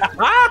Island.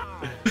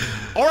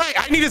 All right,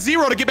 I need a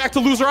 0 to get back to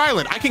Loser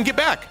Island. I can get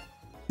back.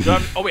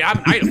 Oh wait, I have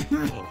an item.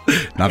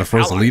 Not if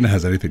Rosalina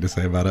has anything to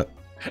say about it.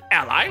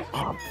 Ally?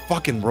 Oh,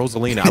 fucking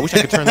Rosalina. I wish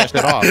I could turn that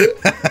shit off.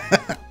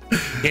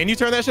 Can you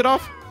turn that shit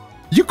off?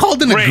 You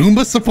called in a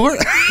Goomba support?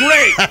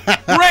 Great!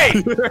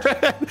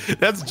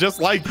 That's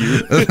just like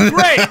you.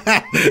 Great!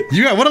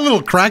 Yeah, what a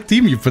little crack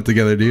team you put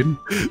together, dude.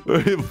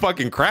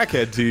 Fucking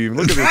crackhead team.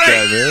 Look at this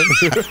guy,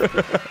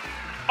 man.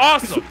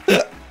 Awesome.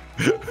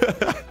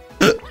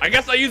 I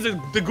guess I use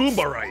the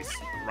Goomba rice.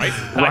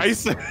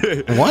 Rice?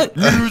 What?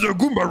 Use a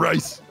Goomba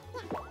rice.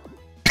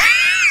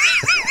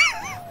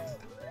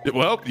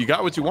 Well, you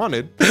got what you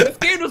wanted. This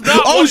game does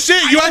not. Oh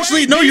shit! You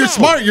actually you're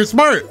smart. You're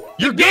smart.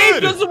 Your game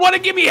doesn't want to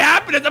give me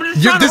happiness. I'm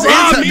just trying to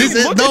rob me.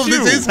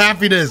 This is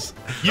happiness.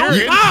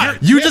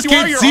 You just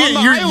can't see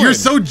it. You're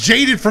so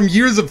jaded from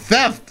years of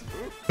theft.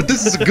 But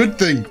this is a good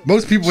thing.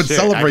 Most people would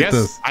celebrate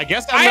this. I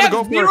guess I'm gonna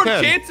go for a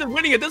 10. Chance of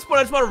winning at this point.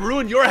 I just want to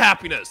ruin your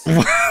happiness. All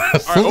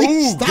right,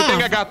 ooh, good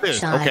thing I got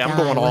this. Okay, I'm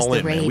going all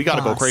in, man. We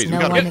gotta go crazy. We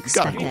gotta go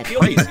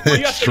crazy.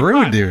 It's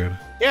true, dude.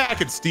 Yeah, I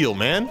could steal,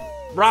 man.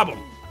 Rob him.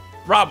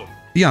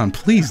 Dion,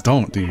 please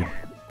don't, dude.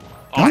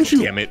 Oh,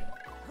 damn it.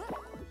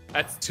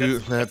 That's still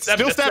 7.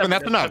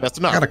 That's enough. That's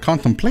enough. I gotta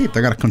contemplate.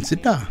 I gotta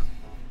consider.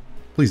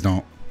 Please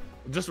don't.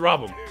 Just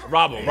rob him.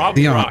 Rob him.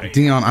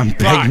 Dion, I'm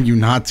begging you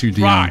not to,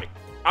 Dion.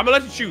 I'm gonna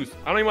let you choose.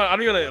 I don't even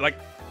want to like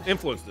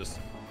influence this.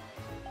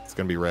 It's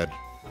gonna be red.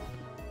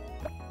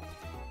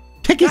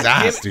 Kick his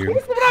ass, dude.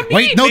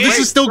 Wait, no, this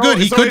is still good.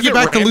 He could get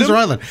back to Loser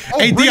Island.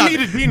 Hey,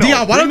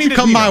 Dion, why don't you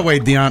come my way,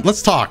 Dion?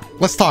 Let's talk,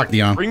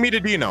 Dion. Bring me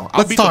to Dino.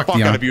 Let's talk,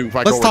 Dion.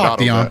 Let's talk,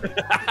 Dion.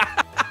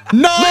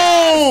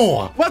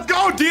 No! Let's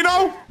go,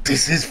 Dino!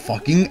 This is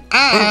fucking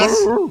ass.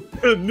 Ooh,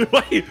 and the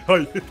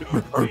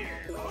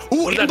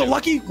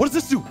lucky. What does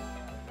this do?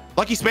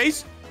 Lucky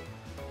space?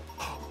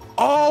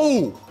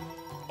 Oh,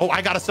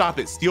 I gotta stop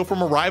it. Steal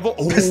from a rival.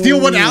 Oh. Steal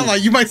one ally.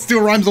 You might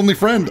steal Rhyme's only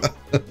friend.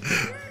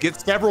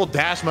 Get several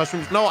dash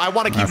mushrooms. No, I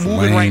want to keep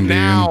moving right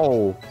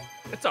now.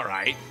 It's all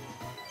right.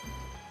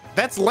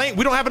 That's lame.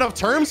 We don't have enough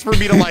terms for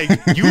me to like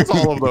use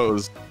all of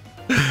those.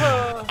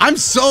 I'm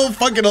so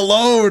fucking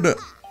alone.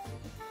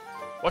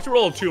 Watch a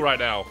roll of 2 right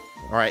now.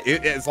 All right,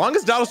 as long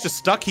as Dotto's just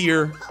stuck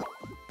here,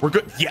 we're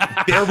good.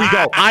 Yeah, there we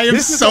go. I am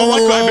so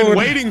alone. I've been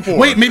waiting for.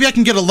 Wait, maybe I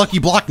can get a lucky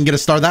block and get a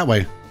star that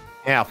way.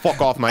 Yeah,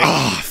 fuck off, mate.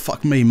 Oh,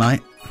 fuck me,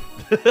 mate.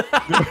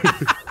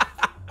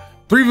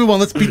 3v1,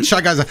 let's beat Shy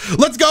Guys.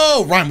 Let's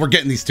go! Rhyme, we're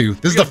getting these two.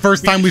 This is the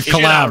first time we've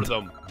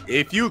collabed.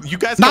 If you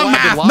guys not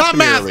math.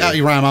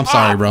 Rhyme, I'm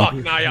sorry, bro.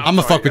 I'm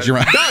gonna fuck with you,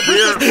 Rhyme. I'm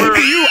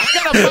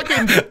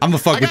gonna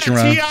fuck with you,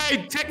 Rhyme. I got a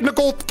TI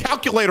technical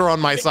calculator on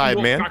my side,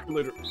 man.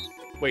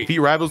 Wait. Defeat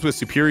rivals with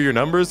superior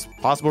numbers,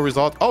 possible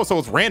results. Oh, so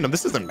it's random.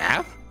 This isn't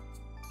math.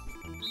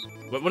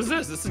 What is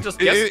this? This is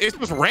just it's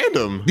just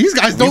random. These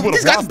guys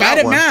bad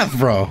at math,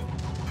 bro.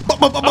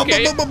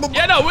 Okay.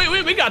 Yeah, no,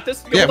 we got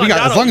this. Yeah, we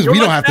got as long as we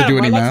don't have to do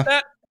any math.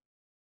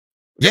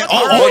 Yeah.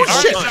 Oh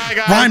shit.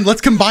 Rhyme, let's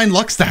combine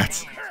luck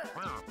stats.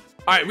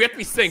 All right, we have to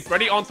be synced.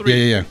 Ready? On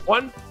 3. Yeah.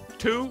 1,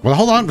 2. Well,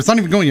 hold on. It's not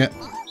even going yet.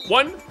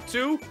 1,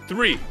 2,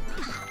 3.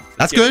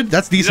 That's good.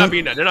 That's decent.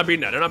 They're not beating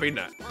that.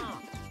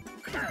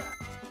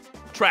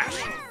 Trash.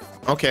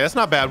 Okay, that's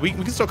not bad. We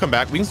can still come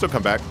back. We can still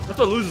come back. That's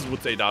what losers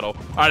would say, Dotto. All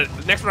right,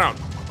 next round.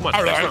 Come on.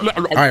 All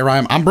right,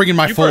 Ryan. I'm bringing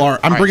my full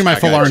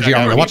RNG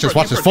armor. Watch this.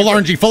 Watch this. Full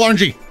RNG. Full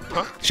RNG.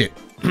 Huh? Shit.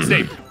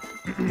 Safe.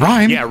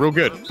 Ryan. Yeah, real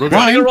good. Real good.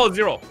 Ryan. Roll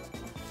 0.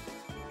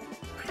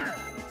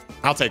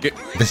 I'll take it.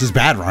 This is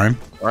bad, Ryan.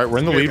 All right, we're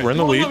in the lead. We're in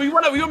the lead. We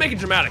want to make it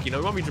dramatic, you know.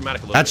 We want to be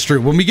dramatic a little That's true.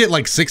 When we get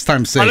like 6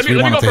 times 6, right,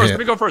 we want it to hit. Let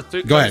me go first.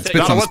 Go ahead.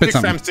 Spit something. Spit 6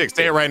 something. times 6.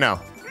 Say it right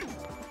now.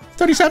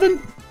 37.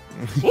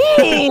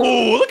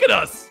 Ooh, look at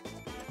us.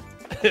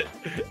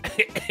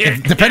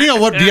 Depending on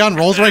what Dion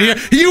rolls right here,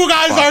 you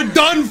guys are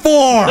done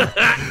for.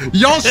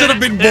 Y'all should have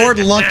been bored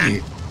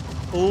lucky.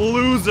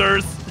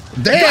 Losers.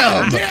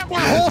 Damn. Damn, my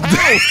whole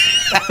house.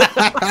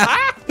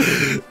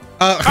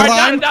 Hold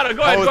on. Dotto,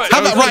 go ahead.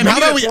 How about Ryan? How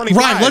about we, 25.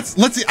 Ryan?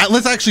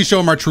 Let's actually show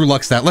him our true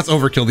luck stat. Let's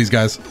overkill these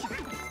guys.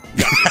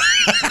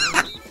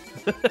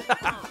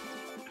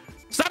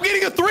 Stop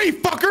getting a 3,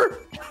 fucker.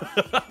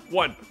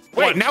 1.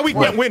 Wait, now we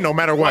can't win no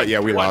matter what. Yeah,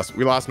 we lost.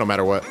 We lost no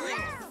matter what.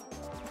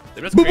 They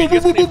must finish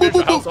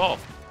your house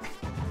off.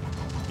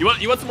 You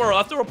want some more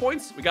leftover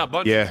points? We got a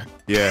bunch. Yeah.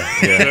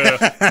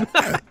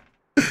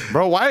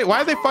 Bro,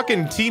 why they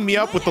fucking team me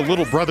up with the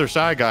little brother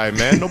shy guy,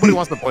 man? Nobody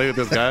wants to play with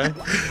this guy.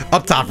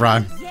 Up top,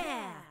 Ryan.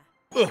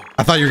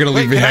 I thought you were gonna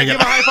leave me Can I hanging.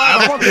 give a high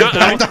five?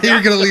 I thought you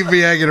were gonna leave me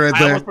hanging right I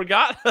there. almost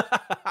forgot.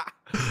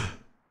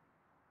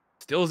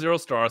 Still 0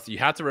 stars. You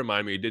had to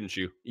remind me, didn't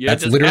you?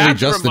 That's literally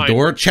just the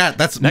door. Chat,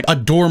 that's a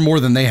door more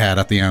than they had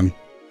at the end.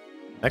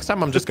 Next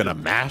time I'm just gonna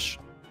mash.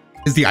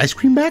 Is the ice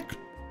cream back?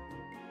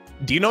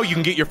 Do you know you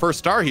can get your first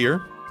star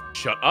here?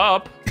 Shut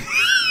up.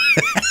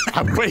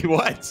 Wait,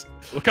 what?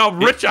 Look how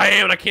rich I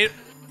am and I can't.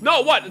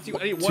 No, what? Let's see.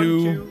 I need 1,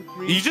 2,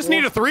 3, You just 4.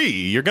 need a 3.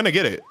 You're gonna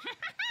get it.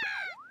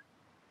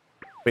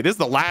 Wait, this is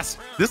the last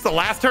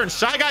turn.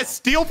 Shy Guy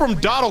steal from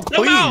Dotto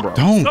clean, bro.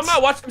 Don't.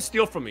 Somehow watch him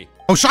steal from me.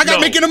 Oh, Shy Guy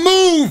making a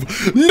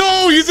move.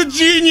 No, he's a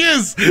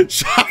genius.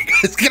 Shy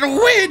Guy's gonna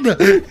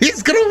win.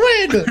 He's gonna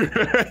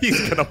win.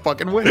 He's gonna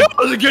fucking win. He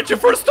doesn't get your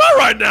first star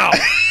right now.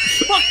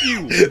 Fuck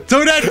you.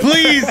 Toadette,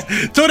 please.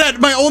 Toadette,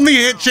 my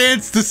only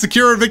chance to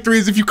secure a victory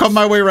is if you come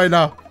my way right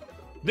now.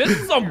 This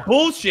is some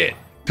bullshit.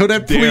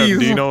 Toadette, Damn, please.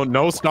 Dino,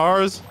 no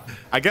stars?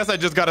 I guess I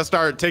just gotta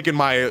start taking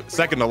my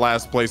second to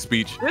last place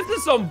speech. This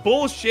is some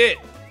bullshit.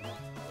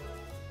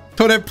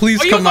 Toadette,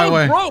 please come my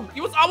way. Broke.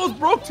 He was almost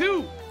broke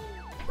too.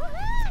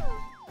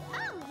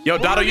 Yo,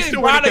 Dotto, you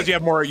still winning because you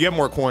have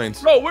more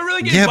coins. Bro, we're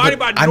really getting bodied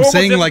by I'm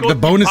saying like the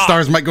bonus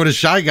stars might go to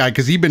Shy Guy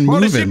because he's been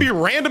moving. This should be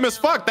random as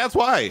fuck. That's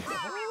why.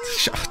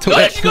 Toadette,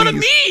 no, she go to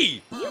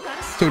me.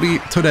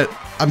 Toadette,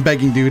 I'm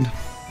begging, dude.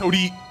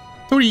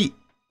 Toadie.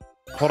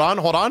 Hold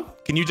on.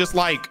 Can you just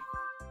like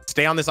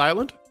stay on this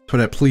island?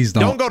 Toadette, please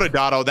don't. Don't go to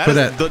Dotto. That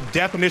is the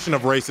definition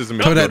of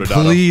racism. Toadette,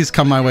 please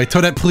come my way.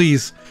 Toadette,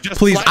 please.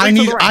 Please, I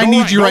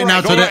need you right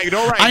now, Toadette.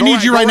 I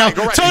need you right now.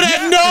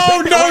 Toadette,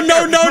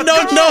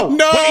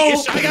 no. Wait,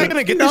 is Shy Guy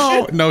gonna get this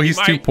shit? No, he's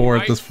too poor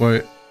at this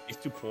point. He's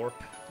too poor.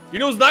 You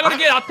know who's not gonna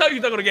get it? I'll tell you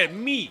who's not gonna get it.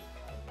 Me.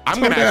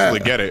 I'm gonna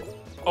actually get it.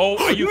 Oh,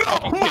 are you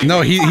fucking kidding?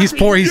 No, he's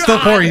poor. He's still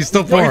poor. He's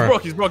still poor.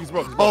 He's broke.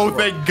 Oh,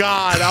 thank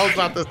God. I was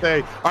about to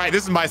say. All right,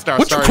 this is my star.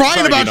 What you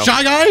crying about,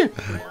 Shy Guy?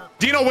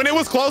 Dino, when it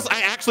was close,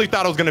 I actually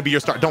thought it was gonna be your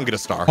star. Don't get a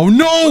star. Oh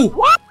no!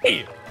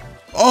 Why?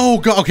 Oh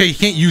God. Okay, he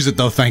can't use it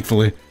though.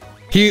 Thankfully,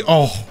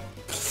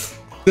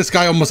 this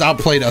guy almost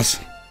outplayed us.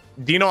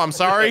 Dino, I'm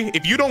sorry.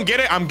 If you don't get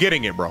it, I'm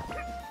getting it, bro.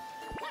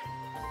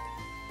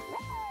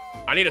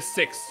 I need a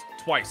 6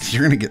 twice.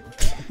 You're gonna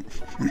get.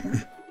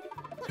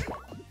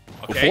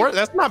 Okay. 4?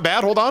 That's not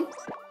bad. Hold on.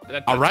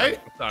 All right.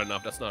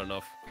 That's not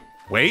enough.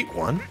 Wait,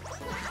 1,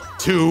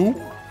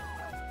 2.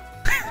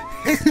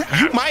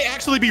 You might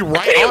actually be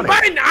right. I can't on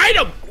buy it. an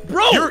item,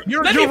 bro. Let me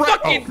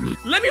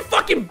right.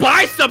 fucking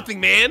buy something,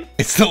 man.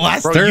 It's the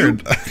last Bro,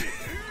 turn.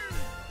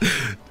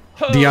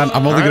 Dion,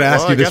 I'm only gonna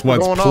ask you this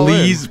once.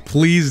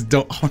 Please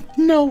don't. Oh,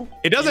 no.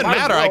 It doesn't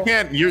matter. I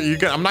can't.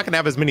 I'm not gonna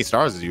have as many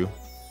stars as you.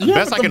 The Yeah,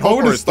 best but I the can hope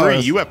for bonus is 3.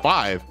 stars. You have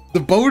 5. The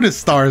bonus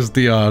stars,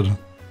 Dion. All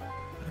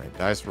right,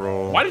 dice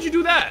roll. Why did you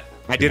do that?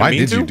 I didn't Why mean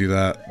did to. you do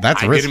that?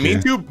 That's I risky. didn't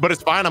mean to, but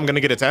it's fine. I'm gonna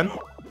get a 10.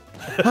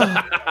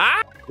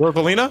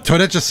 Rosalina?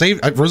 Toadette just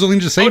saved. Rosaline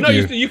just saved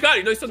you. You got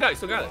it. No, you still got it.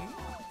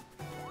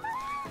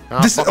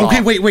 Okay,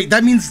 wait.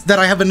 That means that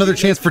I have another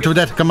chance for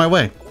Toadette to come my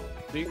way.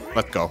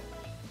 Let's go.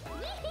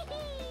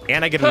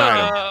 And I get an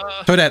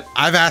item. Toadette,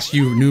 I've asked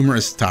you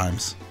numerous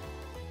times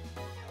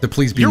to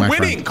please be my friend.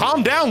 You're winning.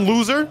 Calm down,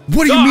 loser.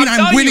 What do you mean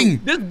I'm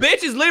winning? This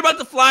bitch is literally about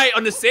to fly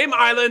on the same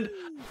island.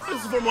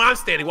 This is from where I'm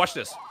standing. Watch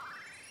this.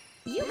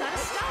 You got a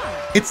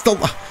star. It's the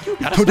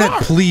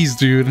Toadette, please,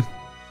 dude.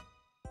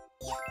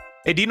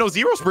 Hey, Dino,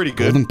 0's pretty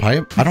good. Golden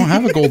pipe? I don't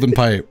have a golden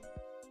pipe.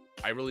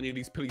 I really need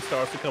these police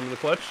stars to come in the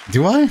clutch.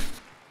 Do I?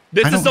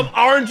 This is some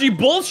RNG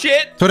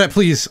bullshit. Toadette,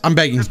 please. I'm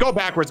begging. Just go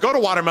backwards. Go to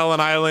Watermelon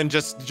Island.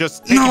 Just take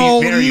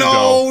No, it easy. There you no,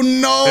 go.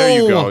 no.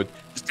 There you go.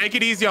 Just take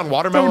it easy on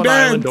Watermelon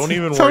Island. Don't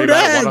even worry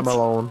about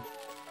Watermelon.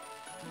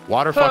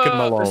 Water fucking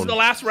Malone. This is the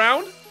last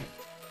round?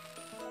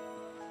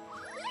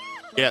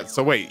 Yeah,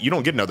 so wait, you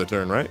don't get another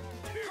turn, right?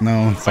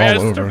 No, it's Oh, all yeah,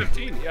 this is over. turn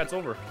 15. Yeah, it's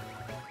over.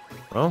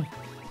 Oh.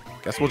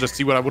 guess we'll just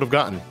see what I would have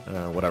gotten.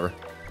 Whatever.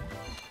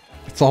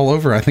 It's all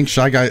over. I think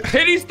Shy Guy.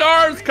 Pity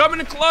Stars coming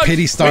to clutch.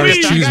 Pity Stars. Wait,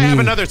 Choose Shy Guy have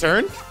me. another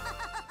turn?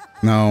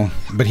 No,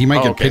 but he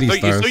might get okay. Pity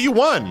Stars. So you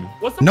won.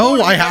 What's the No,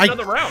 point? I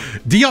Another round.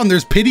 Dion,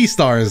 there's Pity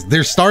Stars.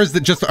 There's stars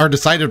that just are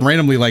decided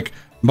randomly. Like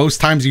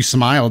most times you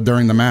smiled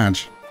during the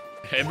match.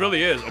 It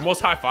really is.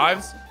 Almost high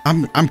fives.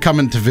 I'm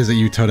coming to visit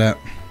you, Toadette.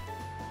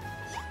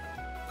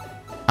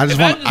 I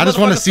just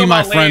want to see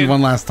my friend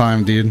one last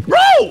time, dude.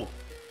 Bro!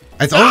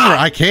 It's over.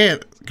 I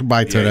can't.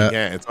 Goodbye, Toadette.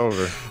 Yeah, it's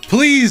over.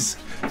 Please,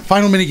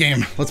 final mini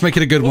game. Let's make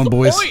it a good one,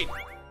 boys. Point?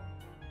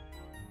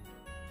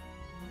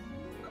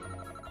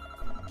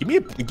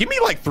 Give me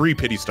like 3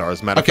 pity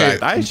stars, matter of Okay,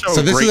 fact. I show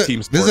so this great is team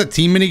this is a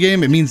team mini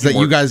game. It means that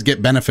you Teamwork. guys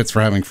get benefits for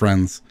having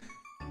friends,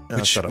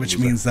 shut up, which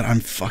loser. means that I'm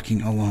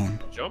fucking alone.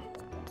 Jump.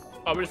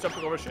 Oh, we're just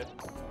jumping over shit.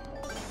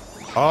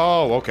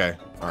 Oh, okay.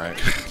 All right.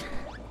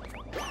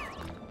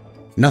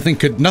 Nothing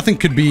could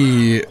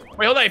be.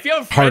 Wait, hold on. If you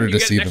have a friend, Harder you to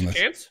get see an than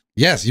extra this. chance?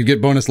 Yes, you get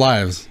bonus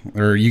lives,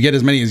 or you get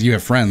as many as you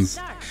have friends,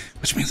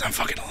 which means I'm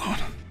fucking alone.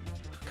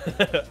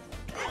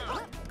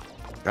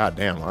 God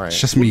damn. All right.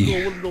 It's just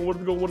me. What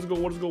is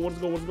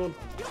going?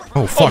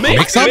 Oh fuck!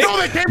 mix? Mix-ups? No,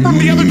 they came from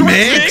the other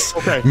direction.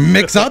 Okay.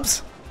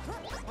 Mix-ups?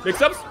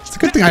 Mix-ups? It's a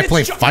good thing I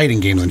play fighting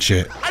games and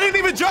shit. I didn't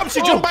even jump.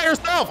 She jumped by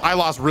herself. I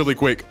lost really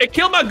quick. It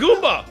killed my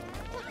Goomba.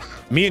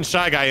 Me and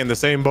Shy Guy in the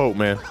same boat,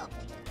 man.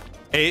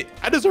 Hey,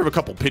 I deserve a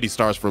couple pity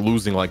stars for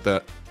losing like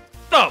that.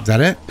 No. Is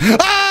that it?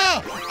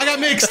 Ah! I got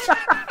mixed.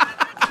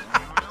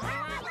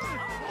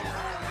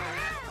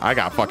 I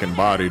got fucking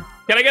bodied.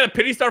 Can I get a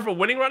pity star for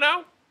winning right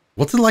now?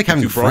 What's it like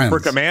having Bro, friends? for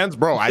commands,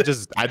 bro. I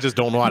just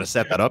don't know how to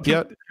set that up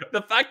yet.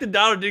 The fact that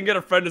Downer didn't get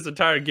a friend this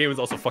entire game is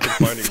also fucking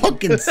funny.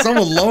 Fucking so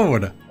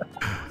alone.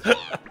 All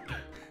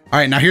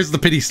right, now here's the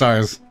pity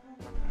stars.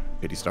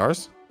 Pity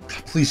stars?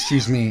 Please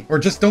choose me, or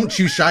just don't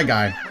choose Shy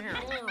Guy.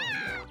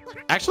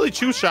 Actually,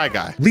 choose Shy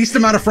Guy. Least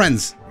amount of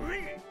friends.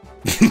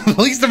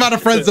 Least amount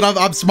of friends that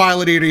I'm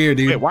smiling ear to ear,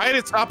 dude. Wait, why did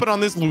it stop it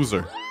on this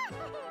loser?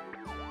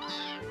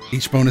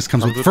 Each bonus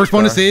comes with. First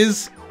bonus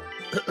is.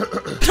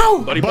 No.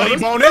 Buddy Buddy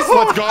bonus?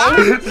 bonus,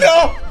 let's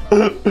go.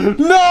 No.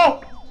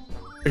 No.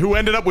 Who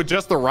ended up with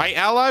just the right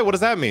ally? What does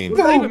that mean?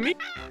 Not even me.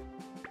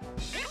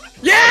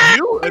 Yeah!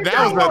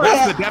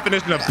 That's the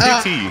definition of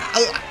pity.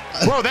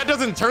 Bro, that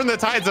doesn't turn the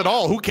tides at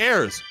all. Who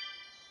cares?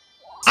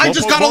 I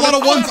just got a lot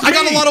of ones. I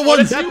got a lot of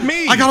ones. That's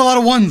me. I got a lot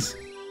of ones.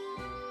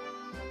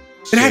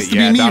 It has to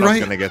be me, Donald's right?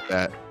 gonna get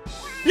that.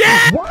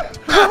 Yeah! What?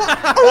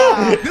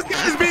 This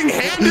guy's being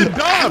handed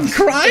dubs.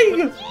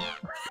 Crying.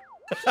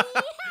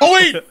 Oh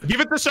wait. Give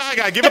it to Shy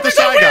Guy. Give it to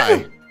Shy Guy.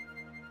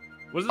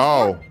 What is this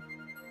Oh.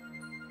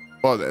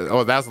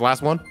 Oh, that's the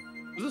last one? for?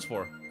 What's this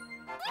for?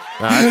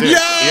 Nah, that's it.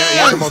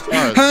 Yeah, the most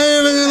stars.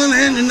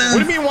 What do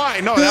you mean why?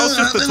 No, that was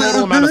just the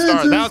total amount of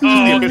stars. That was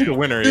just the official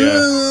winner,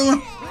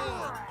 yeah.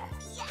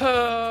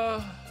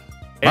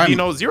 And you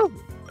know, 0.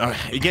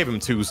 He gave him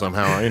 2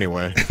 somehow.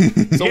 Anyway.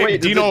 So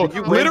wait, do you know? did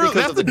you win Literally,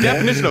 because that's of the the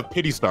definition of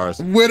pity stars.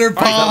 Winner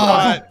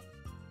Paul.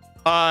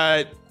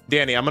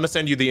 Danny, I'm gonna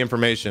send you the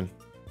information.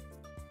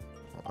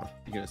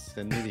 You're gonna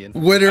send me the info.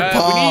 Winner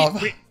Paul.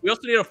 We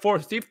also need a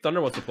 4th. Steve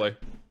Thunder wants to play.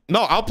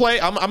 No, I'll play.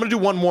 I'm gonna do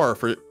one more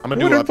for. I'm gonna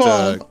do Winner up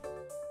Paul. to.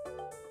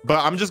 But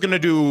I'm just gonna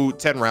do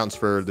 10 rounds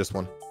for this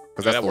one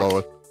because that's that the works.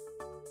 lowest.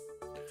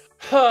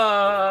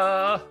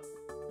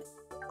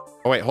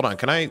 Oh wait, hold on.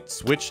 Can I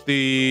switch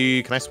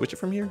the? Can I switch it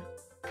from here?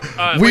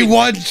 We wait,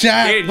 won,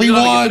 chat. Dave, We you know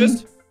how to get won.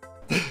 this?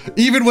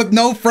 Even with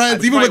no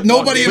friends, even right, with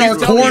nobody in please our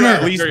tell me You at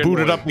corner. least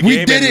booted up the We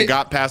game did and it.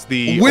 got past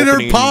the Winner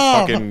opening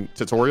Paul. fucking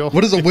tutorial. What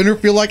does a winner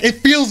feel like? It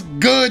feels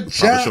good,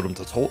 chat. Should have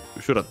told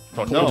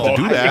No, him to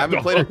do I that.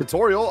 haven't played a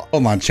tutorial.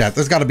 Hold on, chat.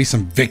 There's got to be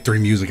some victory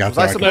music out Was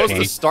there. I supposed to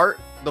can start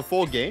the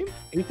full game?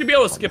 You should be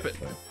able to skip it.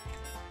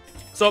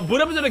 So boot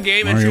up into the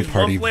game and Mario choose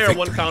Party one player,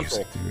 one victory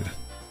console. music, dude.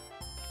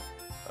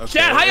 Okay,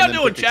 Chat, how and y'all then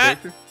doing, pick a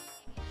chat? character?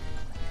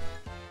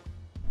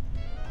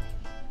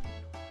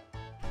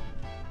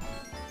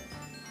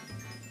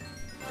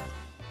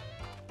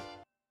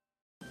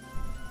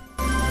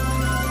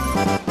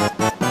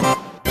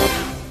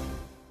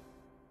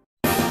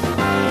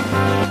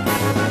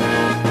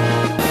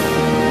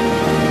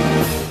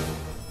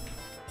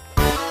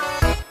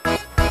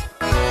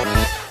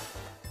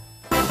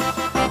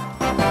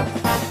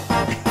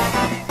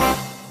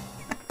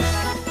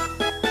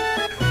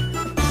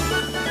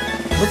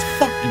 Let's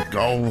fucking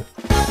go.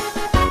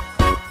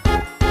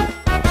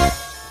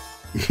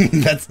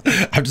 That's.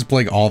 I'm just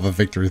playing all the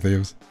victory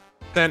themes.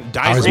 Then I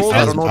dice was, roll. I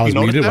I was, don't know I if was you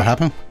noticed muted. What that.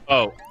 happened?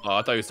 Oh,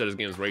 I thought you said his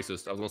game is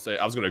racist. I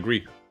was gonna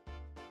agree.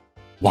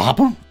 What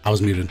happened? I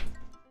was muted.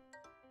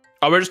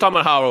 Oh, we were just talking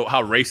about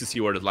how racist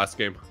you were in the last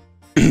game.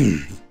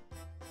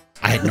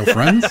 I had no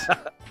friends.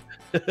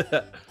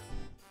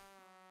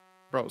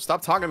 Bro,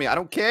 stop talking to me. I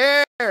don't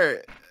care.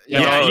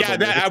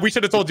 We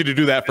should have told you to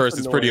do that first.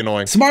 It's pretty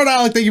annoying. Smart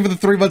Alec, thank you for the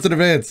 3 months in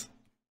advance.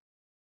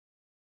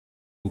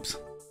 Oops.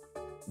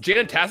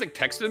 Jantastic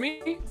texted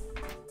me.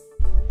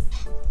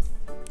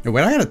 Hey,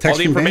 wait, I got a text All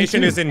the from Dan,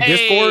 information too. is in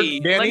Discord,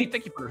 Danny.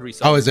 Thank you for the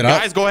resub. Oh, is it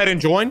up? Guys, go ahead and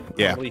join.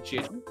 Yeah. Holy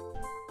shit.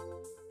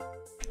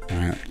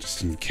 Alright,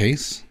 just in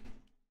case.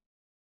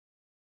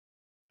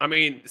 I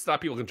mean, it's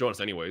not people can join us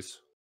anyways.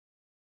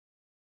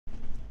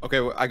 Okay,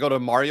 I go to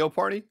Mario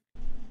Party.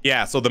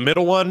 Yeah, so the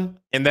middle one,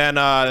 and then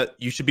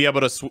you should be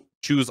able to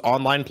choose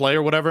online play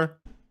or whatever,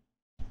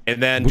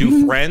 and then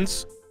do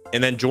friends,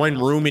 and then join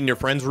room in your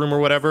friend's room or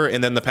whatever,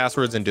 and then the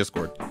password's in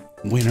Discord.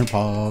 Winner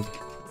Pog.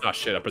 Oh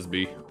shit, I pressed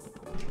B.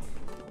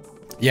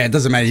 Yeah, it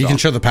doesn't matter. You can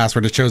show the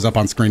password. It shows up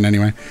on screen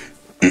anyway.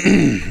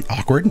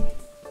 Awkward.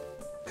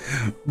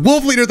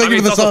 Wolf Leader, thank you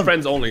for the it's also sub.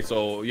 friends only,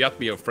 so you have to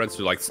be friends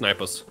to like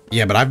snipe us.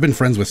 Yeah, but I've been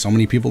friends with so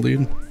many people,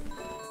 dude.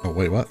 Oh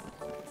wait, what?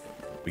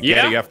 We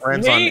get it. You have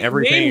friends on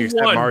everything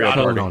except Mario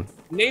Party.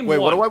 Name Wait, one.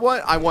 what do I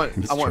want? I want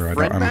true, friend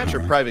I don't match or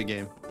know. private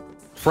game.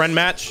 Friend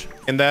match,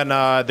 and then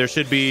there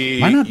should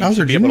be. Why not you Bowser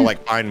should be able to Jr.?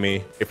 like find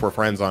me if we're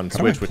friends on How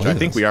do Switch, I which play I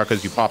think this? we are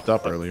because you popped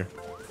up earlier.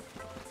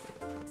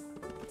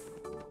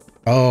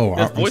 Oh,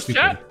 There's I'm voice stupid.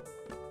 chat?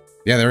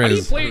 Yeah, there How do you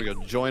is. play? Here we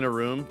go. Join a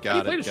room.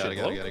 Got play it. this Got shit,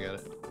 it. bro? Got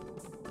it.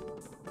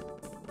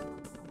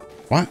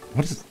 What?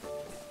 What is?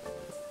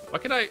 Why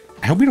can I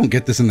I hope we don't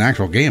get this in the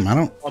actual game. I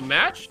don't. a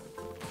match?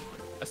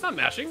 That's not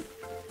mashing.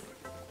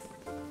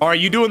 Are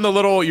you doing the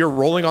little? You're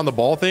rolling on the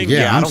ball thing?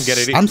 Yeah, I I'm don't get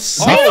it. I'm Oh,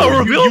 suffering.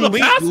 reveal the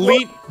lean,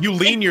 password? you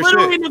lean It's your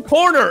literally shit. in the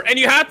corner, and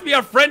you have to be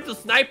a friend to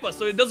snipe us,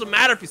 so it doesn't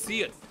matter if you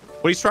see it.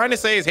 What he's trying to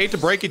say is, hate to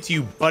break it to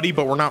you, buddy,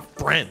 but we're not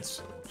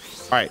friends.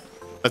 All right,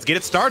 let's get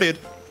it started.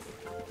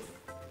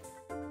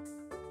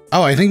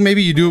 Oh, I think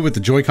maybe you do it with the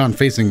Joy-Con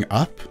facing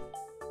up.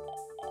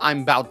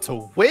 I'm about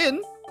to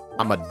win.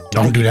 I'm a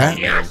Don't do that.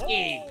 Yeah.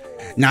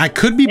 Now, I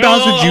could be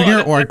Bowser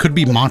Jr. or I could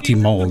be Monty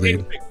Mole,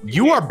 dude.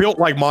 You are built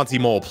like Monty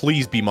Mole.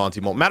 Please be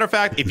Monty Mole. Matter of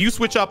fact, if you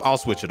switch up, I'll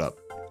switch it up.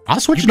 I'll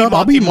switch You it be up.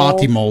 I'll be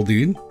Monty Monty Mole,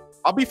 dude.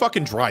 I'll be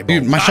fucking dry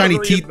Dude, bones. my shiny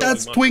really teeth, is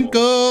that's building Monty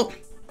twinkle.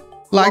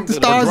 Like the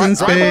stars Dry in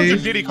bones or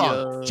space. Diddy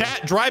Kong?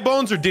 Chat, dry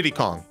bones or Diddy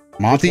Kong?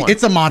 Monty, Which one?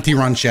 it's a Monty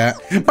run, chat.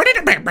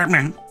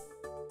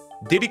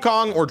 Diddy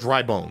Kong or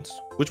dry bones?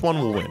 Which one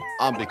will win?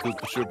 I'm the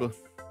Koopa Troopa.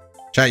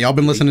 Chat, y'all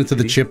been listening to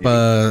the Chip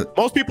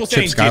Most people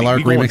saying Chip Diddy. Skylark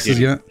We going remixes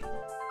Diddy. yet?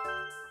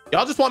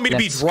 Y'all just want me to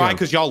be Let's dry go.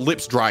 because y'all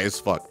lips dry as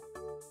fuck.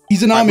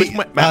 He's an All right, army.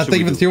 which match should Thank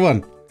you we for the do? tier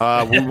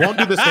 1. We won't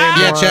do the same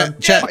Yeah, one.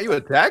 chat, Why you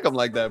attack him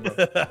like that,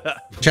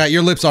 bro? chat,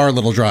 your lips are a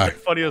little dry.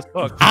 Funny as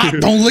fuck. Ah,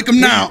 don't lick them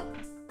now.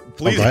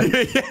 Please.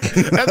 Okay.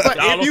 That's like,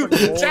 Y'all if you, look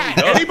like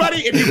chat, old, anybody,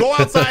 if you go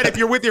outside, if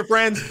you're with your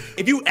friends,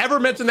 if you ever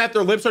mention that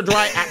their lips are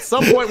dry, at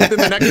some point within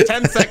the next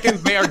 10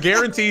 seconds, they are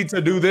guaranteed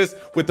to do this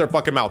with their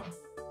fucking mouth.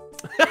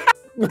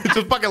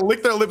 Just fucking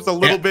lick their lips a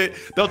little bit.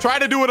 They'll try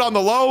to do it on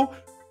the low.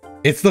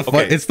 It's the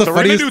Okay, it's the so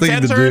we're gonna funniest do thing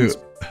 10 to turns.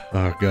 do.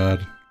 Oh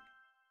god.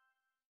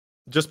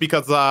 Just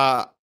because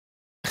I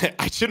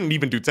shouldn't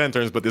even do 10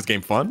 turns, but this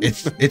game fun.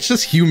 It's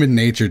just human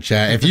nature,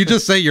 chat. If you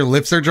just say your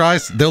lips are dry,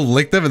 they'll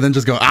lick them and then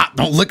just go, ah,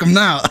 don't lick them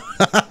now.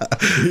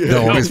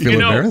 They'll always feel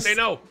embarrassed. Say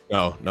no.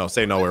 No,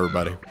 say no,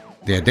 everybody.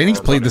 Yeah, Danny's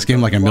played this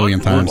game like a million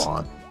times.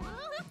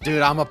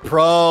 Dude, I'm a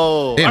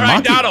pro. Hey, All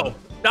right, Monty,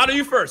 Dotto,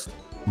 you first.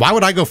 why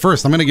would I go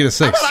first? I'm gonna get a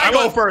 6. I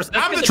go first.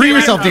 I'm the Treat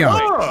yourself, champion.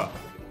 Dion.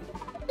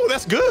 Oh,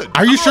 that's good.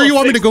 Are you sure you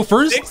want me to go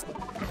first? 6.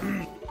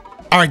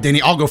 All right,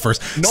 Danny, I'll go first.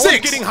 No 6.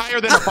 one's getting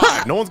higher than a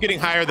 5. No one's getting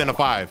higher than a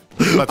 5.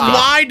 Let's go.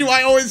 Why do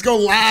I always go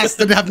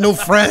last and have no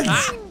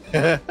friends?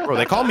 Bro,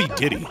 they call me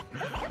Diddy.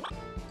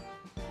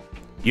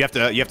 You have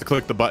to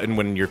click the button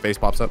when your face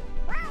pops up.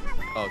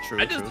 Oh,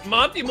 true. I just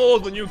Monty Mole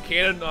is the new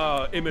canon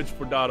image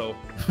for Dotto.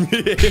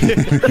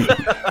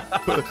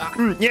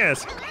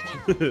 Yes.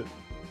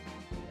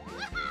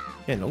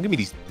 Yeah,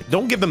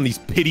 don't give them these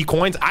pity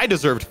coins. I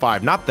deserved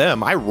 5, not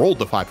them. I rolled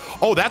the 5.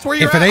 Oh, that's where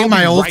you're If at? it ain't I'll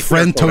my be old right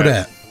friend there,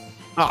 Toadette.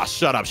 Ah,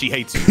 shut up. She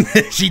hates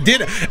you. She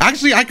did.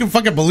 Actually, I can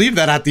fucking believe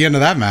that at the end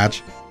of that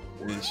match.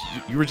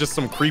 You were just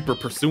some creeper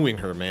pursuing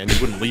her, man. You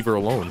wouldn't leave her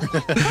alone.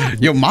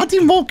 Yo, Monty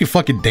Mole can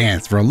fucking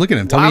dance, bro. Look at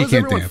him. Tell Why me he was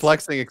can't everyone dance.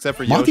 flexing except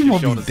for Monty Yoshi will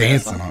be showing his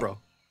dancing ass off, on- bro?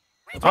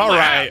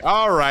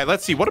 All right.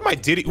 Let's see. What am I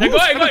Diddy? Hey, go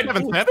ahead, go ahead.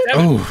 7-7?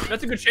 Oh.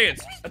 That's a good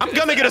chance. I'm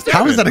gonna get a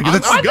How is that a good?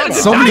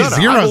 That's so many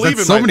zeros.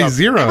 That's so many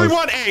zeros.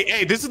 Everyone,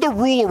 hey, this is the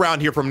rule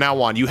around here from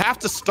now on. You have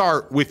to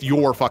start with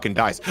your fucking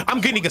dice. I'm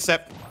getting a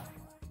set.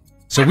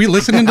 So we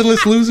listening to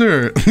this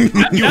loser?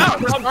 You have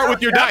to start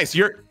with your dice.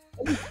 Scared.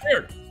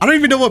 I don't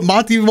even know what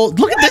Monty Mole.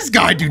 Look at this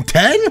guy, dude.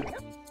 10.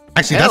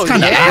 Actually, Hell that's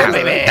kind of yeah, ass.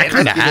 baby. That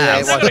kind of Let's do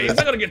that. ass. He's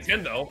not gonna get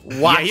 10 though.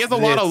 Yeah, he has a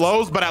lot of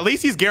lows, but at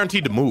least he's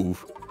guaranteed to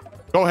move.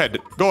 Go ahead,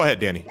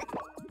 Danny.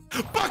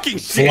 Fucking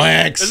shit.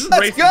 Flex. This is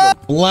Let's racism.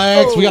 go.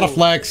 Flex. We got to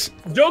flex.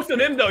 Joke's on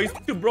him though. He's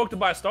too broke to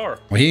buy a star.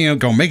 Well, he ain't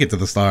gonna make it to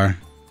the star.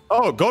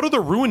 Oh, go to the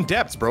ruined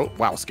depths, bro.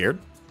 Wow, scared.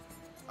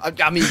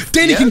 I mean,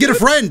 Danny yeah, can get a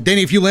dude. friend.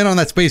 Danny, if you land on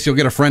that space, you'll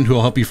get a friend who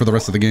will help you for the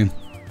rest of the game.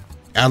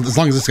 As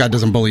long as this guy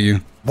doesn't bully you.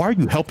 Why are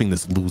you helping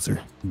this loser?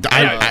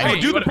 Hey,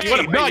 Do you the wanna- pay. you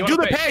wanna pay, No, you do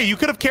wanna the pay. pay. You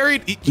could have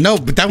carried. No,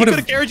 but that He would could have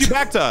have. carried you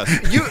back to us.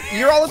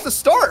 You're all at the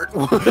start.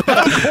 Okay,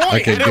 I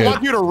didn't good.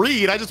 want you to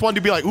read. I just wanted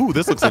to be like, ooh,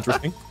 this looks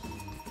interesting.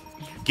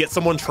 Get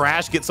someone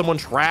trash. Get someone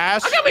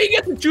trash. I can't believe he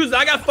gets to choose.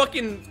 I got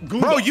fucking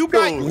Goomba. Bro, you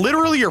got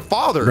literally your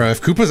father. Bro,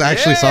 if Koopas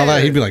actually saw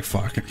that, he'd be like,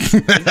 fuck. Is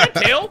that a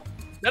tail?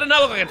 That did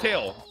not look like a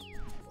tail.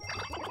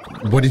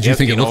 What did you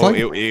think it looked like?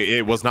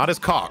 It was not his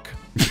cock.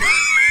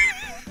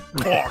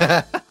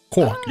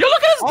 Cork. Yo,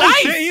 look at his dice.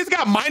 Shit, he's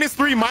got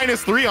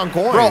 -3 on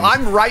coins. Bro,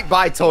 I'm right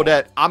by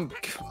Toadette. I'm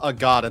a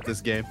god at this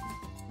game.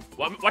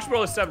 Watch me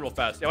roll a 7 real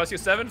fast. You want to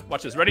see a 7?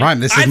 Watch this. Ready? Ryan,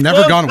 this has Eyes never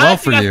closed. gone well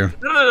Guys, for you.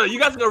 No. You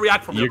guys are gonna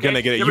react from me. You're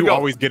gonna get it. You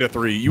always get a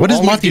 3. You What is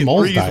always Monty get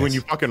Mole's 3s dice? when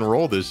you fucking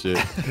roll this shit.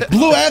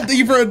 Blue Ant, thank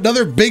you for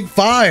another big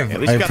 5.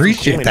 At least I you got some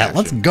appreciate coin that. action.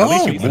 Let's At go.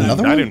 least you moved.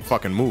 Another I one? didn't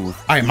fucking move.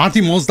 All right,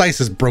 Monty Mole's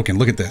dice is broken.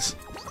 Look at this.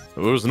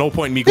 There was no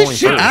point in me going This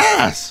shit first.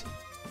 ass.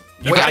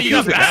 You gotta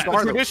use it. That's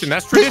tradition.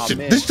 That's tradition.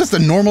 This is just a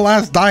normal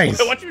ass dice.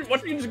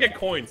 Watch me just get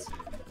coins.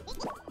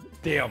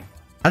 Damn.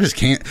 I just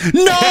can't.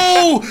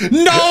 No!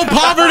 No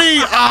poverty!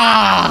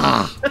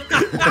 Ah!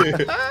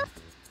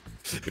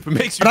 If it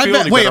makes you And I feel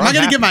bet, any wait, better, am I I'm gonna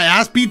happy. get my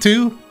ass beat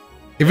too?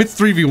 If it's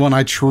 3v1,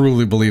 I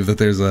truly believe that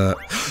there's a.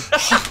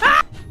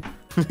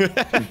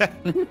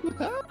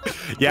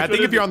 Yeah, I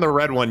think if you're on the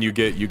red one, you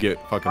get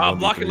fucking. 1v3.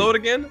 Block and load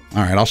again.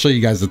 All right, I'll show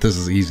you guys that this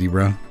is easy,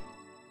 bro.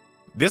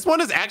 This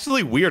one is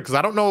actually weird because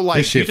I don't know. Like,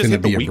 This you shit just finna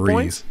hit the be a weak breeze.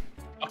 points.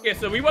 Okay,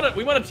 so we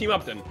wanna team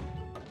up then.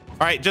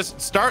 All right, just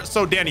start.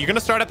 So Danny, you're gonna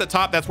start at the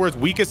top. That's where it's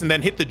weakest, and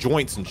then hit the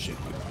joints and shit.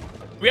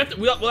 We'll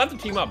have to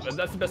team up.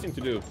 That's the best thing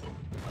to do.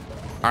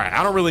 All right,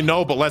 I don't really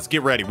know, but let's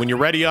get ready. When you're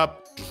ready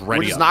up, just ready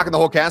We're just up. knocking the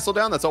whole castle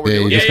down. That's all we're Yeah,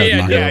 doing. you just gotta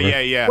knock it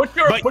over. Yeah. Put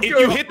your- But put if your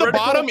you hit the vertical-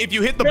 bottom, it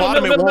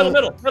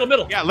won't.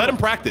 Middle. Yeah, let him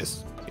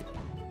practice.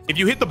 If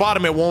you hit the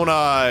bottom, it won't.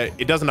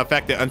 It doesn't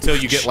affect it until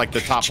you get like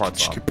the top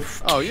parts off.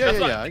 Oh yeah,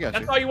 That's I got you.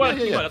 That's all you want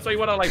to team up. That's all you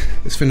want to like.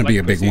 It's finna be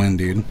a like, big see. win,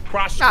 dude.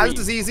 Cross Nah, street.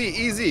 this is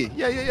easy.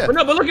 Yeah. But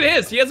no, but look at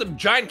his. He has a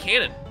giant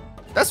cannon.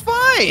 That's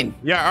fine.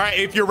 Yeah. All right.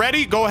 If you're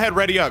ready, go ahead.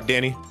 Ready up,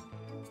 Danny.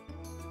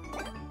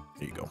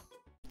 There you go.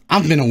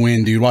 I'm gonna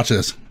win, dude. Watch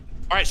this.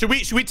 All right. Should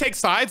we take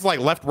sides like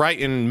left, right,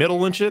 and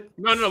middle and shit?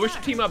 No. We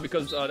should team up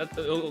because that's.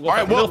 All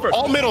right. Well, first.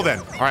 all middle then.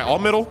 All right. All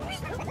middle.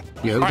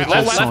 Yoda Alright, all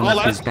left, Sonic all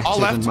left, is better all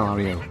than left.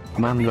 Mario.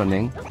 Man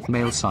running,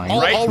 male sign.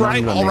 All right, man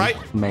running, all right.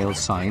 male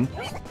sign.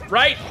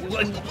 Right.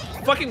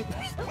 Fucking.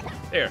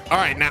 There. All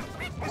right. Now.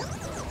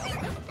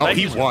 Oh,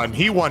 he won.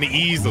 He won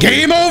easily.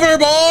 Game over,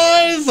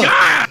 boys!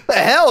 What the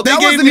hell? They That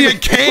gave wasn't me even a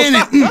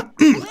cannon.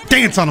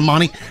 Dance on him,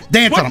 Monty.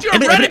 Dance on him.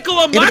 Put your reticle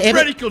on my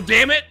reticle,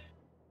 damn it!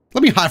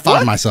 Let me high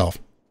five myself.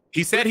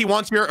 He said he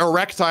wants your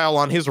erectile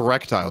on his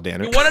erectile,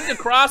 Danny. You wanted to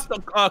cross the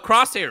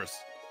crosshairs.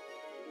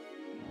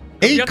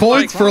 8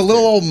 coins for a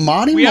little old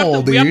Monty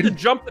Mole, We have to dude.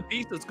 jump the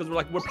pieces because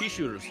we're pea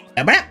shooters.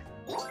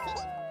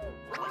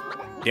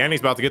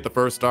 Danny's about to get the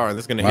first star, and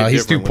this is gonna Well, hit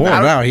he's too different poor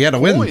when now. He had to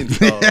win. Coins,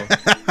 though.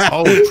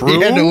 Oh, true.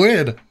 He had to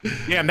win.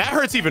 Damn, that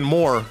hurts even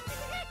more.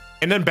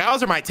 And then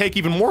Bowser might take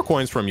even more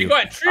coins from you. Go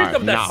ahead, treat All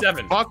them that nah,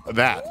 7. Fuck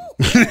that.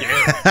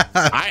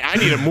 I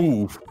need to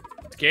move.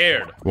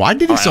 Scared. Why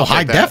did he so I'll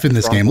high take that. def in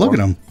this game? Look at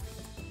him.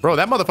 Bro,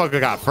 that motherfucker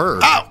got fur.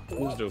 Oh!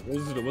 What's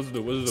it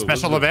do?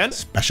 Special event?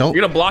 Special.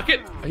 You're gonna block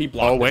it? He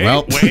blocked Oh, wait,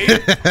 Well.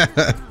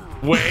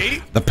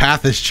 wait. The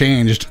path has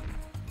changed.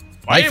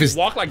 Why Life didn't is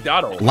walk like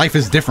Dotto? life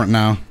is different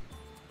now.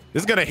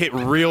 This is gonna hit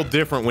real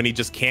different when he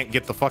just can't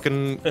get the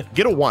fucking...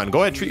 Get a 1.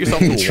 Go ahead, treat yourself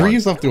to a 1. Treat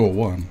yourself to a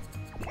 1.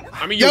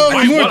 I mean, Yo,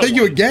 might Moore, want thank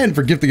you one. again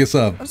for gifting us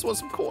up. I just want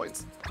some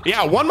coins.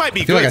 Yeah, 1 might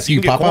be I feel good. like I see you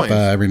can get pop up coins.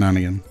 every now and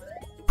again.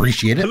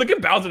 Appreciate it. Look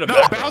at Bowser in the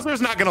No, back. Bowser's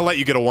not gonna let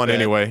you get a 1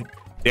 anyway.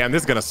 Damn,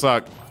 this is gonna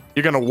suck.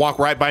 You're gonna walk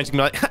right by and she's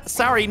gonna be like,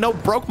 sorry, no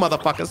broke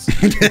motherfuckers.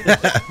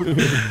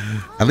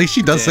 At least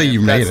she does say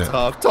you made That's it.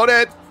 tough.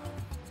 Toadette.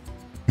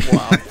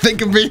 Wow.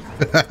 Think of me.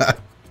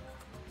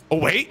 Oh,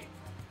 wait.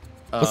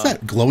 What's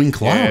that glowing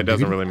cloud? Yeah, it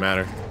doesn't dude? really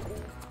matter.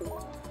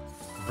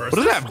 What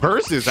is that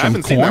versus? I Some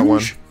haven't seen that one.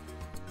 conch?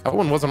 That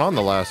one wasn't on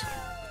the last.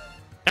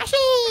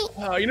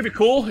 You know, it'd be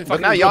cool if I But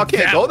could now y'all go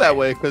can't go that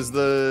way because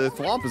the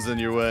thwomp is in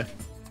your way.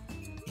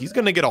 He's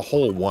gonna get a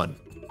whole 1.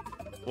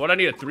 What I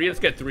need a 3. Let's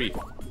get 3.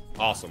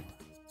 Awesome.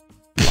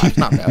 That's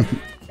not bad.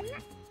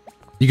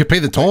 You could pay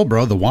the toll,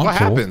 bro. The womp What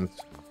toll. happens?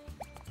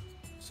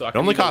 So I It can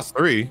only either- costs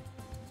 3.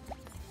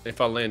 If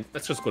I land,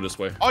 let's just go this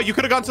way. Oh, you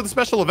could have gone to the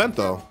special event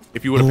though.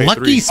 If you would have paid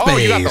Lucky 3. Oh,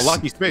 you got the space.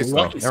 lucky space.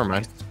 Lucky Never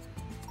mind.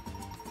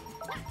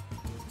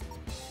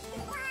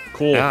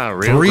 Cool. Yeah,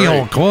 real 3 great.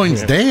 whole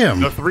coins.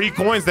 Damn. The 3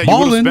 coins that you would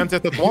Ballin'. have spent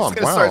at the He's Thwomp.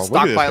 gonna Wow, start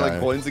look at this stockpiling guy.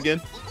 coins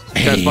again.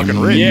 Guy's fucking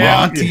rich. Yeah.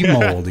 Monty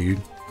Mole,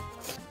 dude.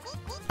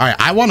 All right,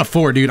 I want a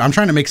 4, dude. I'm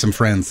trying to make some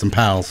friends, some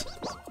pals.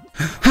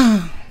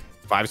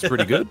 5's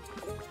pretty good.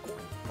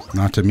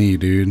 Not to me,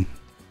 dude.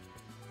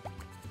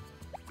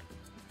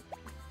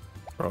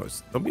 Bro,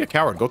 don't be a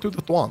coward. Go through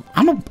the Thwomp.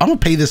 I'm gonna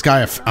pay this guy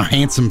a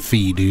handsome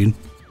fee, dude.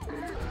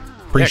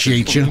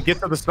 Appreciate Yeah, you.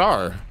 get to the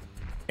star.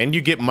 And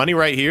you get money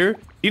right here.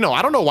 You know,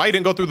 I don't know why you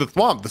didn't go through the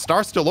Thwomp. The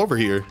star's still over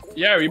here.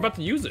 Yeah, are you about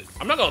to use it?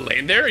 I'm not gonna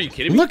land there. Are you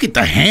kidding me? Look at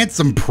the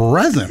handsome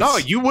presents. No,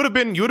 you would have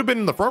been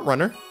in the front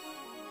runner.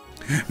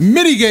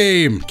 Mini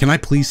game. Can I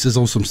please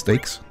sizzle some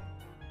steaks?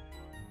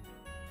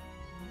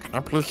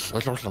 Social climbers.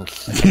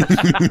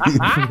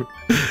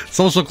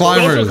 Social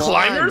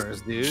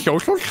climbers? dude.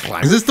 Social Is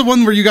climber. this the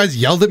one where you guys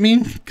yelled at me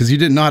because you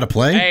didn't know how to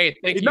play? Hey,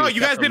 thank you. No,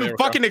 you guys Captain didn't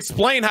America. fucking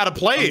explain how to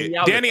play it.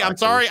 yelled Danny, at I'm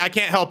sorry. I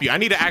can't help you. I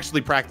need to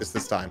actually practice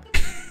this time.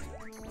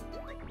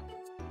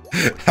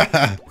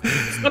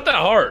 It's not that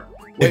hard.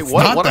 Wait, It's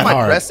what? not What am that I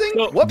hard. pressing?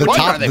 No, What the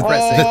button top- are they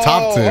pressing? the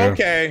top two.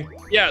 Okay.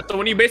 Yeah, so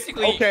when you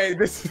basically Okay,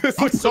 this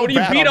looks so when you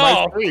bad beat on my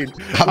off- screen.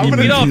 I mean,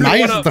 beat off, you nice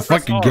wanna at the press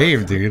fucking R.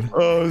 game, dude.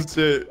 Oh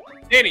shit.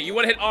 Danny, you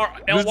want to hit R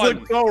This L1.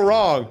 looks so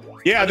wrong.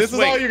 Yeah, this is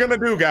Swing. all you're gonna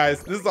do,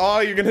 guys. This is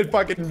all you're gonna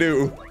fucking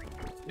do.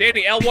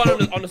 Danny,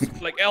 L1 on the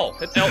like L.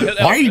 Hit L. Hit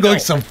L. Why are you hit going L.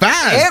 so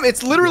fast? Damn,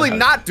 it's literally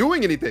not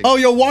doing anything. Oh,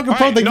 yo, Walker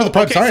Pro, thank you for the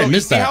prep. Sorry, so I you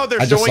missed see that. how they're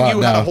I just showing saw it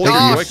you how to now. hold Thank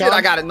your you. Oh shit,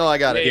 I got it. No, I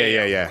got it.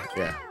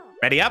 Yeah.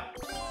 Ready up?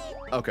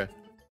 Okay.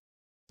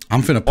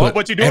 I'm finna Oh, put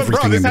what you doing, bro?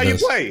 everything This is into how you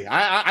this. play.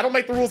 I don't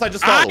make the rules. I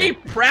just follow. I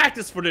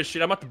practice for this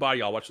shit. I'm about to buy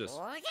y'all. Watch this.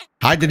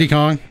 Hi, Diddy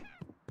Kong.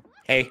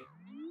 Hey.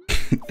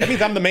 That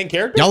means I'm the main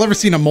character? Y'all ever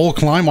seen a mole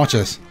climb? Watch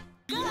this.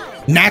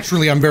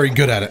 Naturally, I'm very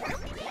good at it.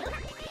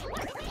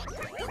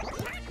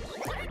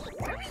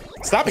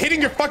 Stop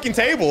hitting your fucking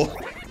table.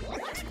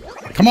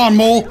 Come on,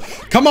 mole.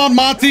 Come on,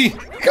 Monty.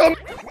 Come.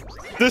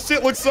 This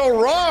shit looks so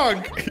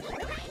wrong.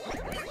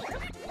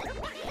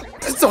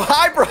 It's so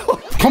high, bro.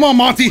 Come on,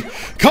 Monty.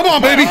 Come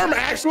on, baby. My arm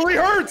actually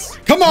hurts.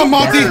 Come on,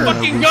 Monty.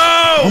 Fucking go!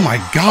 Oh my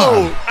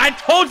god. I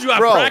told you I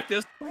Bro.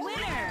 practiced.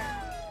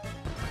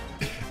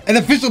 An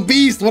official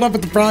beast. What up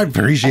with the prime?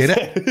 Appreciate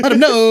it. Let him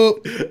know.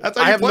 That's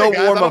how I you have play, no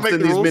guys. I warm don't ups make in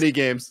the these rules. mini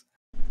games.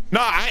 No,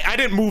 I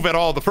didn't move at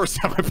all the first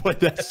time I played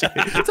that shit.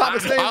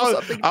 Thomas, say I,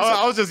 what's up?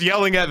 I was just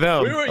yelling at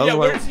them. We were, I was we're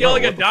like, just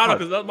yelling bro, at Dono what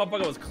because that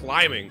motherfucker was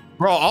climbing. the fuck?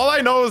 Bro, all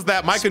I know is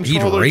that my Speed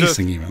controller racing, just,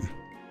 even.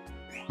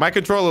 my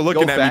controller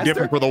looking Go at me faster?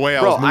 different for the way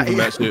I Bro, was moving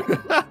that shit.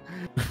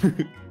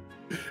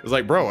 It's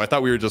like, bro, I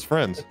thought we were just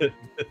friends.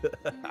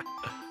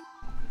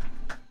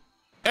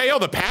 Hey, yo,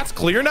 the path's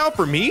clear now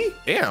for me?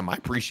 Damn, I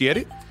appreciate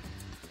it.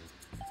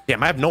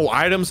 Damn, I have no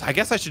items. I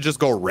guess I should just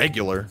go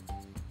regular.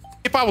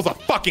 If I was a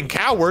fucking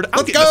coward, I'm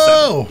Let's getting a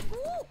go.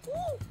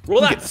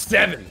 Roll that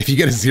 7. If you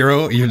get a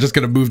 0, you're just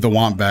gonna move the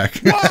womp back.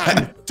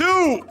 1,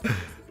 2.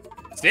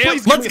 Damn.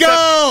 Please Let's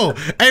go.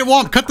 Hey,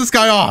 Womp, cut this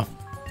guy off.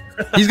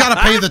 He's gotta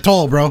pay the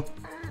toll, bro.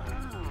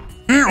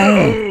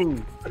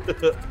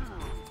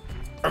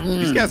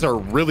 These guys are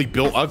really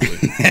built ugly.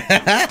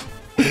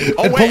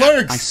 Oh, And wait,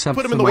 Polarix. I sub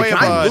put him for in the my way of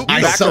friends.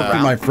 I back suck for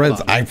around. my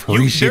friends. I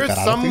appreciate There's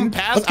that. some attitude.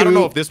 paths. Let's I don't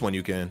know go. if this one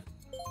you can.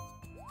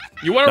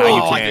 You want to No, roll?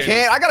 you Oh, I can't.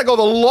 can't. I gotta go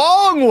the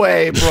long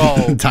way,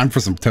 bro. Time for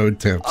some toad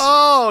tips.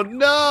 Oh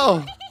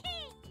no.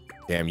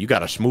 Damn, you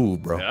got a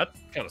smooth, bro. Yeah, that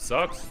kind of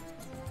sucks.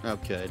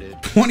 Okay,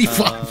 dude.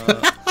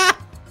 25.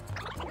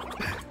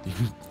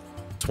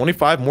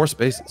 25 more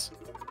spaces.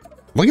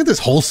 Look at this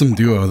wholesome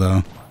duo,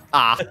 though.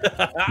 Ah,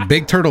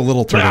 Big turtle,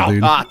 little turtle,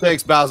 Wow. dude.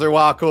 thanks, Bowser.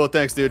 Wow, cool.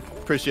 Thanks, dude.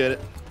 Appreciate it.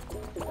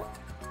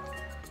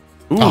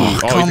 Ooh, Oh, he's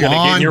come gonna get in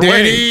on, your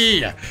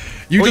way. Danny.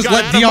 You Well, just got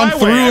let out of Dion my way. I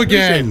through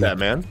appreciate again. that,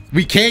 man.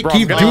 We can't Bro,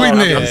 keep I'm doing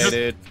gonna- this.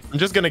 Okay, dude. I'm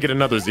just gonna get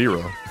another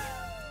 0.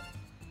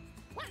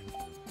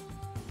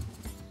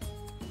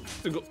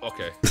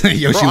 Okay.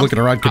 Yoshi Bro, I'm- looking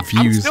around I'm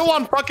confused. still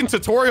on fucking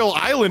tutorial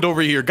island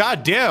over here.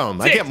 God damn,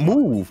 I can't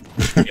move.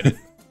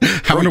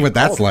 I wonder what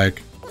that's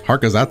like.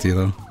 Heart goes out to you,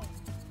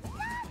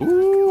 though.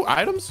 Ooh,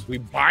 items. We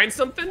buying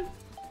something?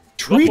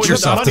 Treat Well, you got the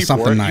yourself money to for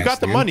something it. nice. You got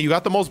the dude. money. You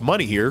got the most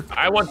money here.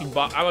 I want to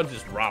buy. I want to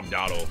just rob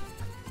Dotto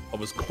of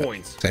his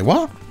coins. Say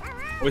what?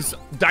 Of his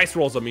dice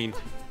rolls. I mean.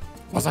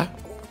 What's that?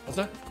 What's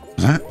that?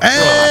 Huh? You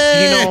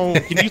Hey! know,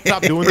 can you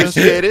stop doing this?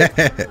 Appreciate it.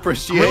 I'm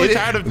Appreciate really it.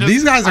 tired of just,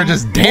 These guys are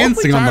just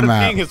dancing on the tired of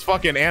map. seeing his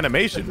fucking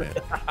animation, man.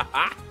 All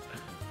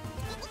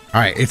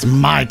right, it's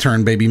my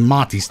turn, baby.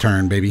 Monty's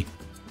turn, baby.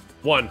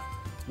 1,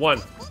 1,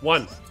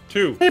 1,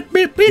 2.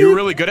 You're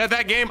really good at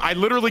that game. I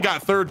literally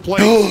got 3rd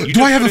place. You Do just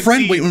I have a couldn't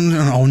friend? see- Wait,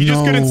 oh You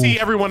just couldn't no. see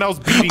everyone else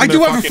beating I their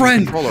do have a fucking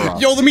friend. controller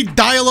off. Yo, let me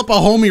dial up a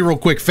homie real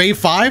quick. Fave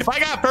 5. If I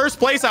got 1st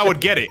place, I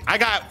would get it. I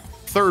got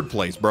 3rd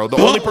place, bro. The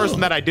only person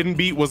that I didn't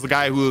beat was the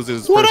guy who was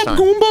his What first up,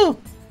 time. Goomba?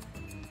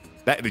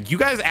 That, you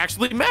guys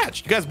actually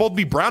matched. You guys both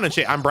be brown and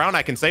shit. I'm brown.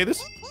 I can say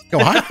this. Yo,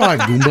 high five,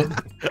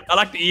 Goomba. I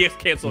like the EX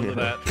cancel into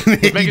that.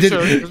 he, making did,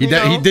 sure, he, you did,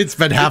 know. he did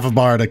spend half a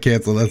bar to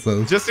cancel that.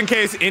 So. Just in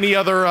case any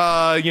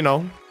other, you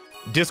know,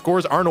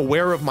 Discords aren't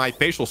aware of my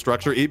facial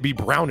structure, it'd be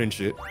brown and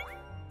shit.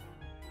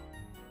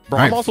 Bro,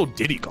 Right. I'm also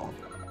Diddy Kong.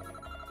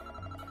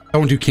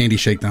 Don't do Candy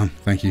Shakedown.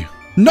 Thank you.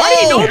 No!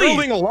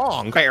 Barreling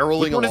along. Barreling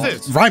Which one along.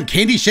 is this? Rhyme,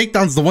 Candy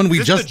Shakedown's the one we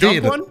Is this just the jump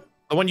did. one?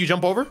 The one you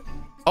jump over?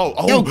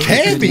 Oh, Yo, good.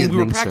 Candy. We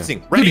were Good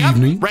practicing. Ready Good up?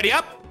 evening. Ready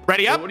up?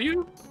 Ready up? What are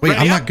you? Wait,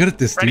 Ready I'm up? not good at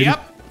this, dude. Ready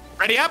up?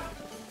 Ready up?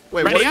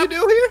 Wait, Ready what do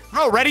you up? do here?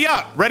 Bro, ready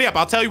up. Ready up.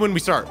 I'll tell you when we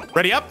start.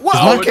 Ready up?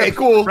 Whoa, okay,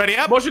 cool. Ready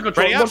up? Motion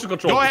control, Ready up? motion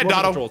control, Go ahead, motion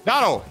Dotto.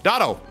 control.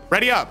 Dotto.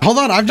 Ready up. Hold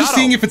on, I'm just Dotto.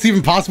 seeing if it's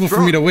even possible for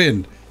Bro, me to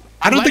win.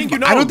 I I'm don't letting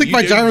think you I know. don't think You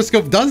my did-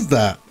 gyroscope does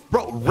that.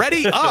 Bro,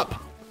 ready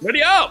up.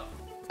 Ready up!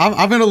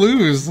 I'm gonna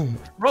lose.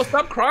 Bro,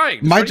 stop crying.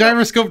 My Ready up.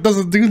 gyroscope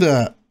doesn't do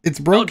that. It's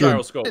No broken.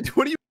 gyroscope.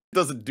 What do you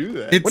doesn't do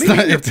that? It's What do you not.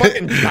 mean your It's,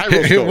 fucking it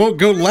gyroscope? won't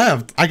go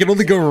left. I can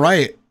only go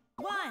right.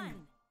 1,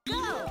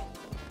 go.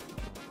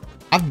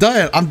 I'm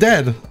done. I'm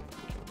dead.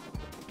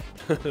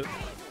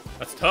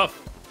 That's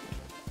tough.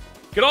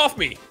 Get off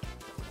me.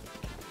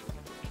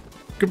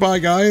 Goodbye,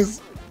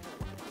 guys.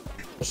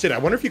 Oh, shit, I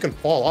wonder if you can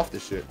fall off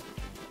this shit.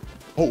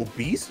 Oh, a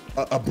beast?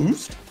 A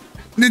boost?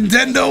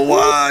 Nintendo,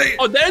 why?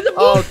 Oh, there's a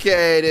book.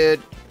 Okay,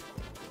 dude.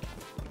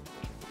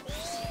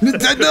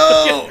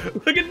 Nintendo!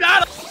 Look at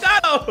Doto.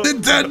 Doto.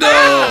 Nintendo!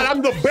 God,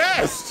 I'm the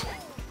best.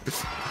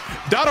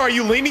 Doto, are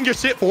you leaning your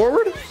shit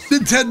forward?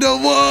 Nintendo,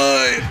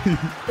 why?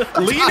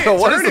 Lean Doto, it.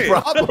 what is Turn the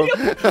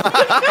it.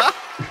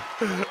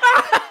 problem?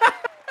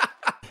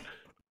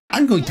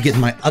 I'm going to get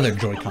my other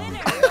Joy-Con.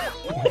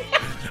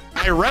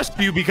 I rushed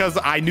you because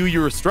I knew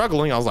you were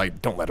struggling. I was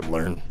like, don't let him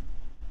learn.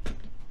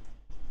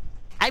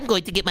 I'm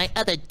going to get my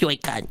other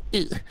Joy-Con.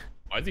 Ugh.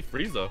 Why is he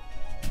freeze though?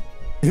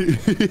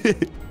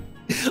 Broly,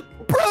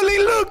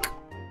 look.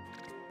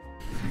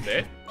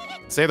 There.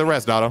 Say the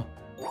rest, Doto.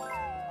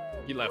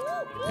 He left.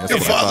 Yes, Your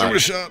that's what I father thought.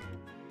 was shot.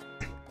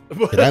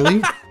 Did I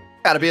leave?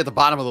 Gotta be at the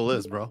bottom of the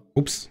list, bro.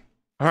 Oops.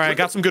 All right, I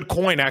got some good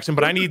coin action,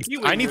 but I need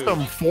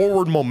some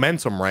forward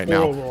momentum right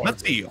now.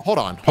 Let's see. Hold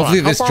on.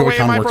 Hopefully this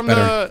Joy-Con works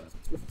better.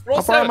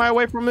 How far am I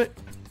away from it?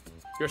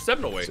 You're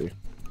 7 away.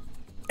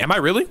 Am I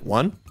really?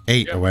 1,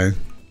 8 away.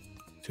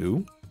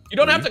 2. You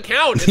don't have to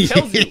count. It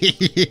tells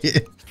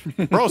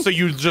you. Bro, so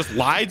you just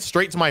lied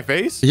straight to my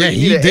face? Yeah,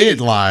 he need did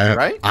 8, lie.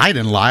 right? I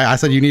didn't lie. I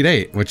said you need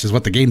 8, which is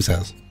what the game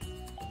says.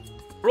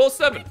 Roll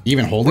 7.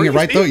 Even holding Where it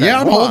right you though? see that? Yeah,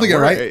 I'm Hold on, holding it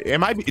where- right.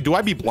 Am I? Do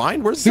I be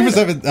blind? Where's Super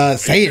that? 7,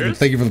 say it.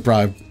 Thank you for the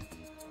bribe.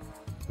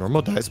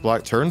 Normal dice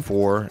block, turn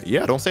 4.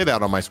 Yeah, don't say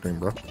that on my screen,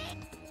 bro.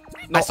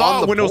 No, I saw on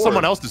it the when it was board.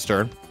 someone else's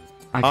turn.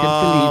 I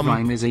can't believe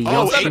Rhyme is a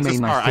oh, Yoshi it's a main.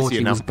 star. I I thought see it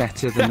he now. was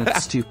better than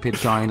that stupid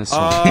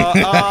dinosaur. Do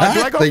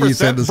I go That for you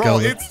said the bro,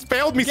 skeleton. it's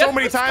failed me Yes, so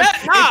many it's times.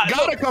 that- nah, It's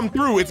gotta look. come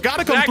through. It's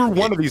gotta come through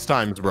Exactly. one of these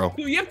times, bro.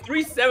 Dude, you have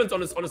 3 7s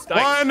on his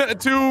dice. 1,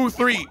 2,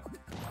 3.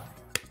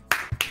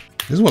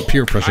 This is what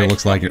peer pressure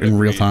looks like in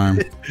real time.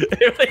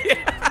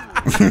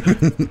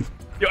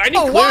 Yo, I need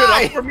Oh, clear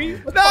why? it up for me.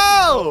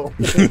 No!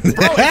 Bro,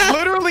 it's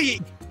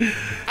literally.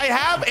 I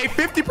have a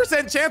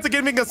 50% chance of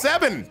getting a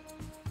 7.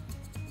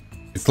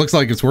 It looks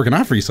like it's working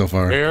out for you so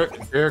far.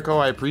 Jericho,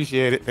 I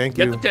appreciate it. Thank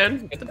Get you. the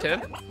 10. Get the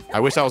 10. I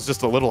wish I was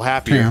just a little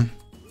happier. Damn.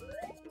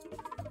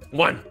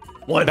 1.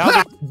 1.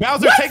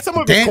 Bowser, take some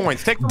of his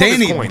coins. Take some of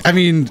Danny, his coins. I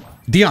mean,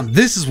 Dion,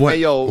 this is what Hey,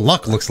 yo.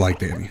 luck looks like,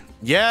 Danny.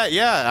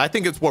 Yeah. I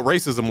think it's what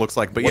racism looks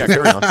like. But yeah,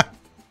 carry on.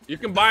 You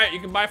can buy it. You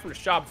can buy it from the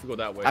shop if you go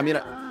that way. I mean,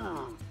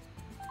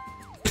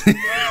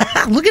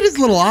 Look at his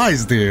little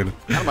eyes, dude.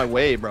 out of my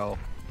way, bro.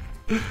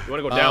 You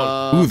want to go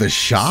down? Ooh, the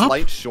shop?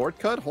 Slight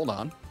shortcut. Hold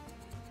on.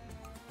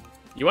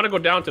 You want to go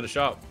down to the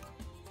shop.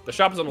 The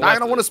shop is on the Now I left.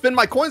 don't want to spend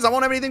my coins. I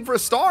won't have anything for a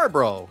star,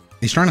 bro.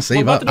 He's trying to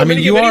save Well, up. about I to mean,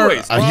 go you are.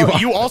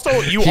 anyways. You also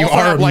you also are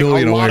have a like a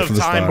million lot away of from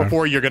the time star.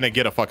 before you're gonna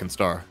get a fucking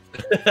star.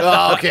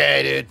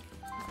 Okay, dude.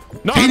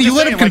 No, Danny, I'm you just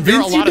let saying, him like, you're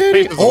a convince you, lot of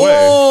Danny? spaces away.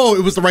 Oh,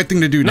 it was the right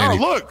thing to do, No, Danny.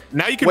 look.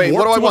 Now you can Wait,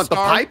 warp what do I to a want? The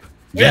star. pipe?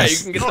 Yeah,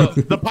 Yes. you can get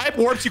the. The pipe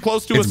warps you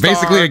close to It's a star.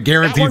 basically a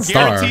guaranteed that one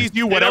star. guarantees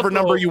you whatever And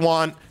also- number you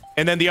want,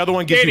 and then the other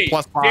one gives you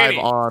 +5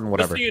 on Just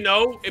whatever. so you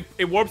know,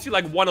 it warps you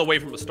like 1 away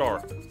from the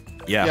star.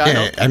 Yeah. Yeah, I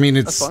know. Yeah, I mean,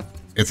 it's That's fine.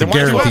 it's a Then why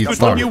don't you ask guaranteed which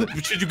star.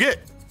 one should you get?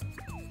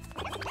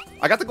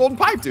 I got the golden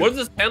pipe, dude. What is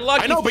this 10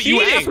 luck? I know, but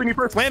you asked when you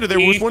first landed there,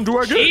 which one do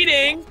I get?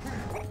 Cheating.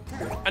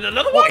 And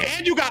another Oh, one.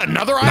 and you got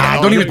another item. Nah,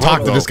 Oh, don't you even talk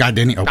to go. this guy,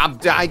 Danny. Oh,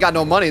 I ain't got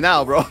no money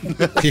now, bro. he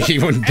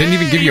didn't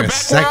even give you you're a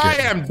back where I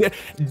second.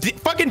 am.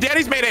 Fucking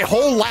Danny's made a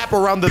whole lap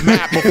around the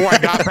map before I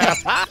got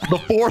past the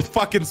 4th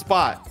fucking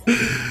spot.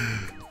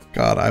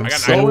 God, I'm got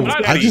so. an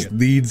item. I just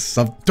need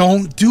some.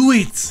 Don't do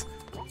it,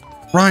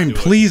 Ryan.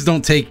 Please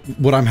don't take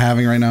what I'm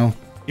having right now.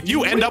 If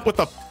you end up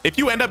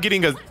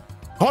getting a,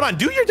 hold on,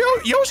 do your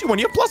Yoshi one.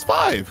 You have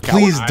 +5.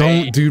 Please Coward.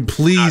 don't, dude.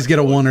 Please get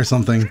a 1 or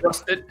something.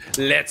 Trust it.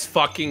 Let's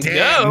fucking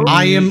Damn. go.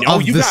 I am Oh,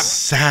 of you the got-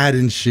 sad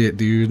and shit,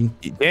 dude.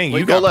 Dang,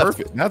 Wait, you go got left.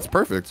 perfect. That's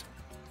perfect.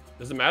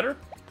 Does it matter?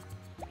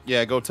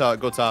 Yeah, go top.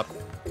 Go top.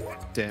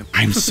 Damn.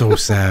 I'm so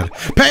sad.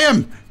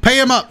 Pay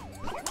him up.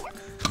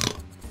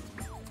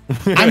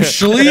 I'm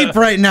sleep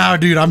right now,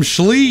 dude. I'm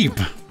sleep.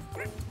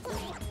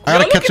 I Yo,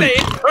 gotta look catch at it.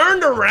 him. It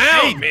turned around,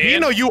 Hey, man. you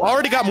know, you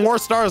already got more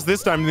stars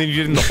this time than you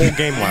did in the whole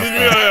game last time.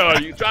 Yeah,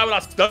 you try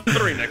without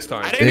stuttering next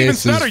time. I didn't even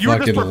This is stutter. You were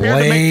just fucking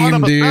prepared to make fun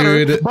of a lame,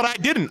 stutter, dude. but I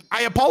didn't.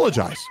 I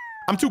apologize.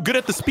 I'm too good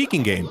at the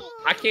speaking game.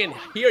 I can't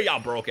hear y'all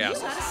broke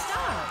asses.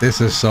 This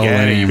is so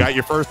Yeah, you lame. got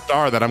your first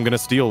star that I'm gonna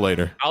steal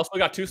later. I also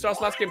got 2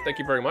 stars last game. Thank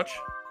you very much.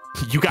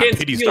 You got Can't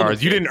pity steal stars.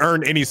 the You game. didn't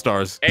earn any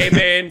stars. Hey,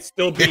 man,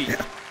 still beat.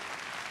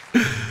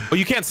 Oh,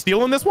 you can't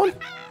steal in this one?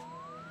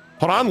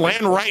 Hold on,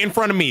 land right in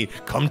front of me.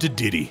 Come to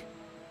Diddy.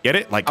 Get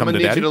it? Like I'm come gonna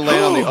to need daddy. you to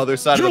land on the other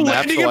side of You're the map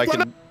landing so in I front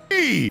can. of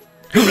me.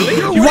 Really?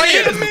 You're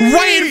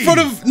Right in front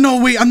of.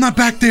 No, wait. I'm not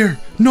back there.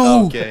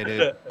 No. Okay,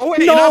 dude. Oh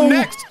wait, No. and I'm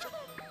next.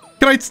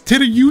 Can I hit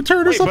a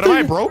U-turn or Wait, something? but am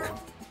I broke?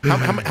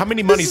 How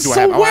many monies is do I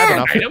so have? Oh, I have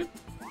whack. enough. Item?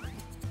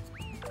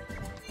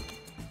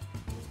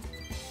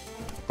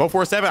 Go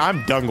for a 7.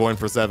 I'm done going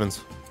for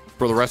 7s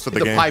for the rest of the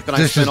The game. pipe and I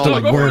This spent is all the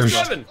my Go for a worst.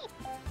 coins. 7.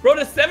 Bro,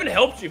 the 7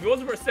 helped you. If it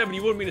wasn't for a 7,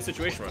 you wouldn't be in a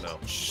situation right now.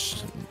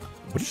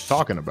 What are you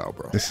talking about,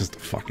 bro? This is the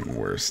fucking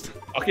worst.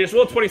 Okay, just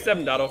roll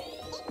 27, Dato.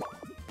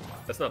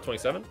 That's not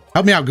 27.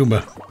 Help me out,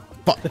 Goomba.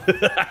 Fuck.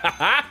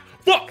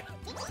 Fuck!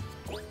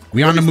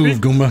 We on the move,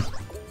 Goomba.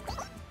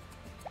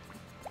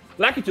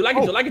 Like it to, like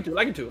it to, like it to,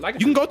 like it to, like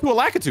it You to. can go to a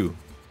Lakitu.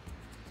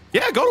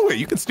 Yeah, go to it.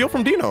 You can steal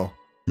from Dino.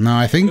 No,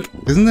 I think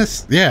isn't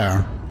this?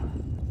 Yeah.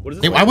 What is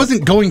this? I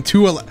wasn't going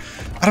to.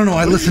 I don't know.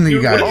 I listened to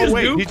you guys. Oh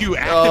wait, did you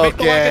activate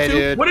the Lakitu?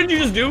 dude. What did you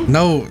just do?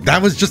 No,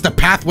 that was just a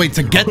pathway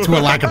to get to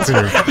a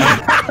Lakitu.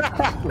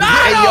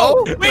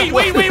 No! Wait.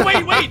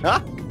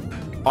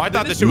 Oh, I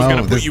thought this shit was No,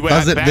 gonna put this you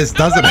doesn't. at This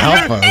doesn't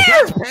help us.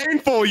 That's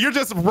painful. You're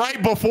just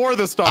right before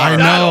the star. I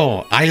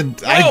know. I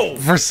No.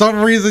 for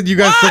some reason you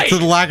guys Why? said to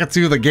the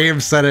Lakitu. The game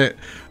said it.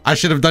 I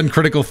should have done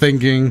critical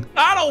thinking,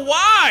 I don't know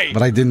why.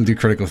 but I didn't do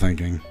critical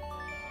thinking.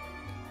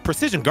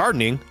 Precision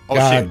gardening. Oh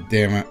God shit.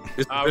 damn it!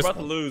 We're about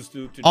to lose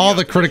to All Dion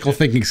the for critical this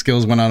shit. thinking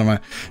skills went out of my.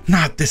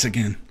 Not this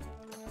again.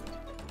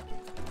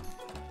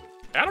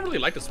 I don't really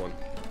like this one.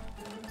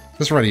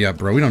 Just ready up,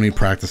 bro. We don't need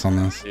practice on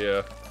this.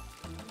 Yeah.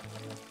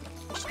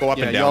 Just go up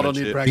Yeah, and y'all down. don't and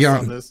need shit. practice on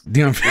Dion, this.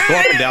 Dion. Go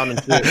up and down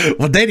and shit.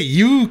 Well, Data,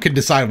 you can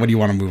decide when you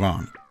want to move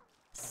on.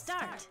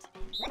 Start.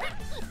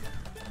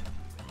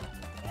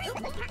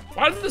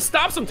 Why does this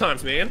stop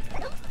sometimes, man?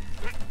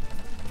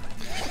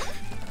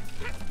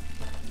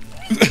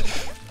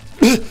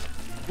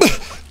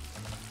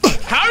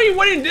 How are you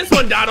winning this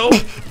one, Doto?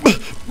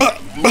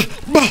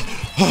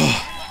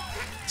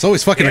 It's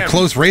always fucking a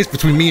close race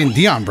between me and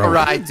Dion, bro. All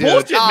right, dude.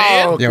 Bullshit,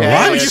 man. Yeah, okay.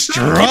 I'm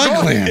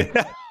struggling.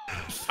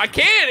 I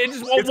can't. It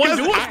just won't It's do 'cause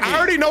it. for I me.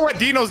 already know what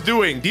Dino's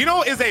doing.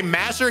 Dino is a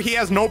masher. He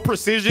has no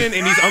precision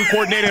and he's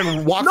uncoordinated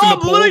and walks No, in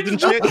the literally poles and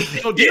just-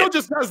 shit. So Dino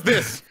just does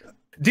this.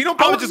 Dino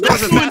probably was just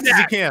goes as doing fast as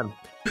he that. can.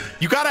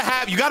 You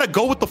gotta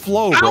go with the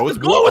flow, I bro. was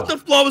It's going with water.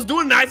 the flow. I was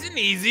doing nice and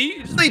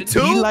easy. Only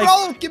two, like-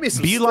 bro? Give me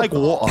some Be like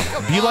water.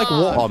 Be like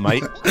water,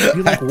 mate.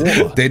 Be like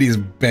water. Daddy's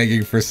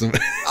begging for some.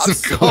 I'm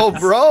some so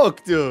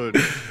broke, dude.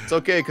 It's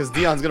okay, because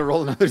Dion's gonna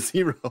roll another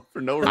 0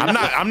 for no reason.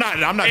 I'm not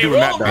Hey, doing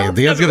roll that, him, bro. roll Hey, him.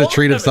 Dion's gonna Roll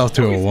treat seven. himself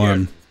to Don't a be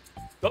 1. scared.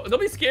 Don't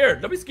be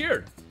scared. Don't be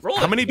scared. Roll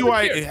How it. many Don't do be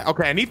I? scared.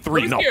 Okay, I need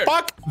 3. Don't No, be scared.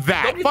 fuck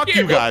that. Don't be Fuck you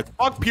scared. guys.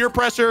 Fuck peer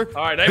pressure.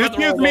 All right, now you This have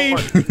to roll gives me.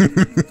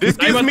 one. This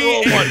Now you gives have to me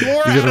roll a one. 4 You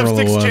out gotta of roll a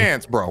 6 one.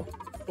 chance, bro.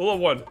 Roll a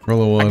 1.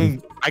 Roll a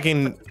 1. I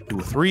can do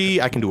a 3.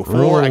 I can do a 4.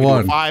 Roll I can do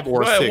one. a 5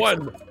 or Go a ahead, 6.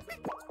 1.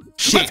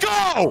 Let's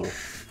go.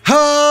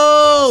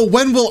 Oh,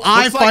 when will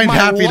I Looks like find my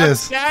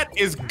happiness? luck stat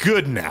is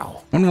good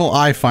now. When will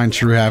I find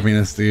true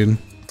happiness, dude?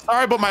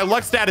 Sorry, but my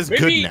luck stat is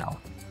good Maybe- now.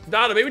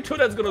 Donna, maybe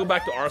Tudad's gonna go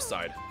back to our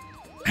side.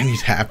 I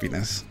need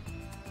happiness.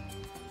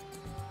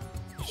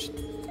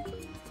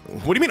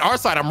 What do you mean our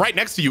side? I'm right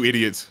next to you,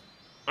 idiots.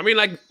 I mean,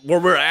 like where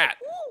we're at.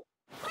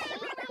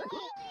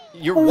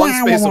 You're one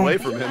space away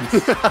from him.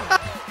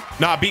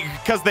 Nah,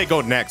 because they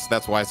go next.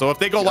 That's why. So if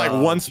they go like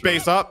one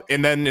space up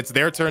and then it's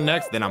their turn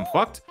next, then I'm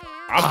fucked.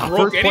 I'm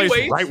broke First place,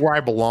 anyways. right where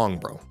I belong,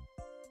 bro.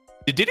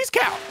 Diddy's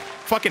cat,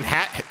 fucking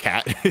cat.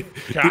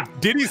 Cat.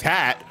 Diddy's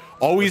hat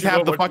always Where'd you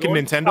have go? the Where'd you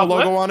fucking go? Nintendo Top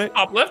logo left? on it.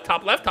 Top left,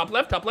 top left, top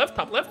left, top left,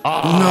 top left.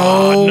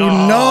 Oh,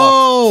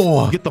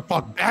 No. Get the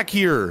fuck back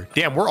here.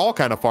 Damn, we're all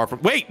kind of far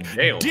from. Wait,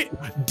 Damn.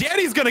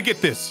 Daddy's gonna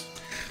get this.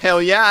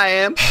 Hell yeah, I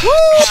am.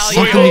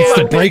 Something yeah. needs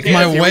to break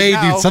my Here we way,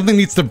 go. dude. Something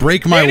needs to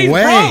break my Danny's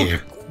way.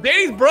 broke.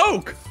 Danny's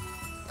broke.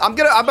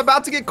 I'm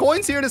about to get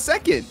coins here in a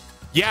second.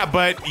 Yeah,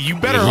 but you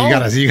better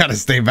You gotta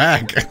stay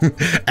back,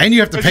 and you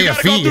have to pay a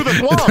fee. Go through the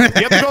swamp.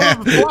 You have to go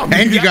through the swamp.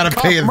 And you have gotta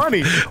to pay a cost money.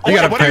 You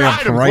gotta What are pay your a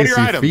items? What are your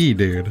pricey items? fee,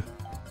 dude.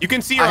 You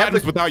can see your I have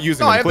items the- without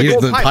using No, I them. have the Use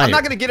gold the pipe. pipe. I'm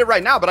not gonna get it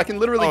right now, but I can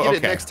literally Oh, get it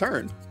okay. next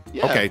turn.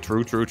 Yeah. Okay,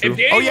 true. If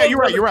Danny Oh yeah, rolls you're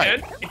right. another You're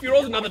right. 10, if he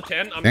rolls another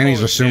 10, I'm Danny's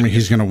calling assuming Danny.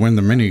 he's gonna win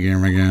the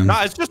minigame again.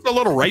 Nah, it's just a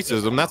little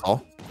racism. That's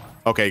all.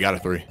 Okay, got a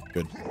 3.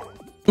 Good.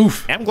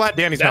 Oof. I'm glad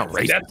Danny's not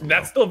racist.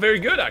 That's still very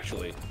good,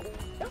 actually.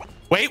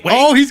 Wait.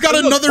 Oh, he's got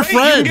another Wait,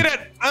 friend. You can, get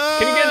it.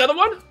 Can you get another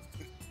one?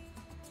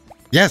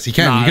 Yes, he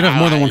can. Nah, you can have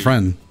more than I- one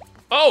friend.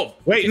 Oh.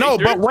 Wait, is no,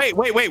 he but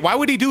serious? wait. Why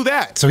would he do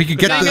that? So he could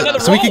get Now you get the. another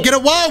So he could roll. get a.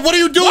 Whoa! What are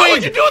you doing? Why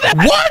would you do that?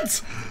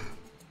 What?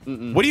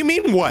 What do you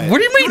mean? What? What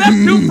do you You have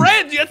mean? two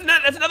friends.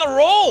 That's another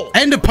roll.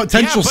 And a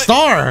potential Yeah, but-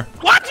 star.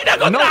 What? You not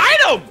go to No. the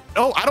item.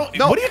 No, I don't.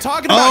 No. What are you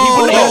talking about? Oh,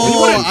 He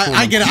wouldn't-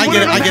 I get it. he I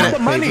get it. I wouldn't get have it.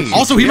 the money.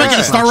 Also, he might get a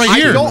Yeah. star right I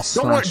here.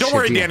 Don't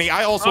worry, Danny.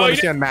 I also Oh,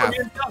 understand math.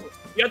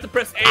 You have to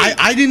press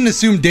A. I didn't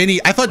assume Danny.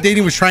 I thought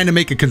Danny was trying to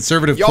make a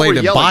conservative Y'all play were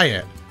to yelling. buy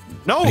it.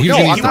 No, He was no,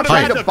 gonna I'm use not the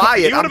trying pipe. to buy it.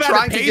 you I'm would've had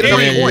trying to get pay it on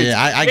Danny. the points.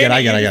 I get it.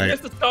 I get it. I get You it.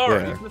 just missed the star. Yeah.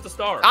 You just missed the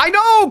star. I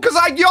know,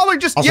 because y'all are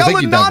just Also, thank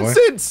yelling you, Bad Boy.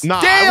 nonsense.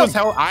 Nah, Damn.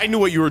 I knew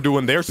what you were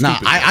doing there. Nah,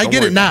 Stupid. I Don't get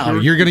worry. it now.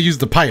 You're gonna use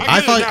the pipe. I I get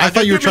it thought now. I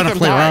thought you were Just give trying me to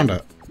play some around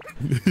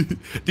time.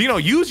 it. Dino,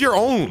 use your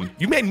own.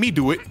 You made me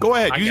do it. Go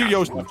ahead. I Use your got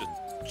Yoshi. you. Should I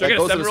That get a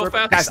goes 7 to the real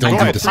circle. fast? Don't Go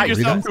do ahead. the Treat pipe,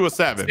 yourself Rita. to a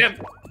 7. Damn.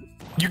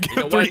 You get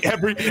know 3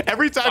 what?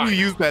 every time Fine. you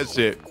use that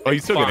shit. Oh, you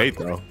still Fine. get 8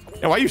 though.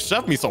 Yeah, why you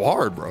shove me so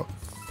hard, bro?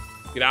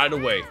 Get out of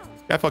the way.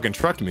 That fucking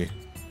trucked me.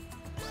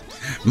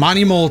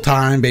 Monty Mole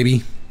time,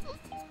 baby.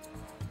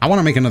 I want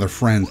to make another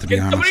friend, to be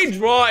Can honest. somebody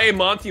draw a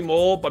Monty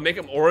Mole but make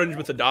him orange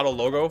with the Dotto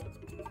logo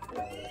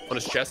on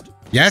his chest?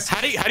 Yes.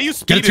 How do you Get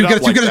speed it to, it get up it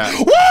to, like get that?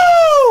 it.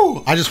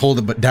 Woo! I just hold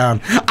it but down.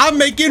 I'm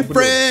making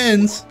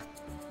friends.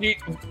 Dave,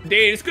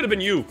 this could have been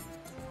you.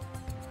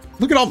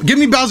 Look at all. Give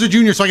me Bowser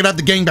Jr. so I can have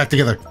the gang back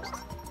together.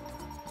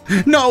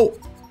 No.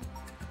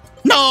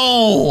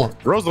 No.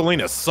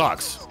 Rosalina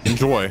sucks.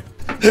 Enjoy.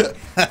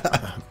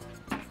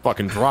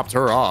 Fucking dropped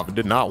her off.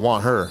 Did not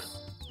want her.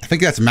 I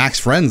think that's max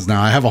friends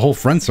now. I have a whole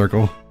friend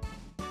circle.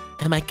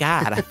 Oh my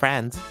god, our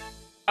friends.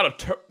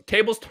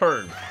 Tables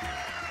turn.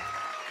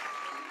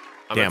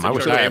 Damn, I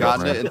wish I had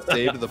gotten it and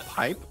saved the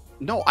pipe.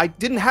 No, I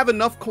didn't have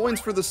enough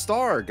coins for the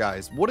star,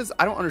 guys. What is?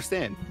 I don't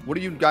understand. What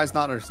do you guys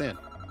not understand?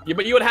 Yeah,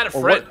 but you would have had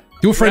a friend.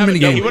 Do a friend mini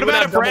game. He would have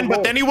had a friend,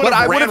 but then he would have. But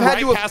I would have had right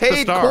to have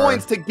paid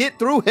coins to get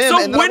through him.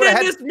 So and win in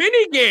this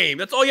mini game.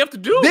 That's all you have to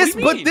do. This,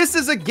 but this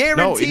is a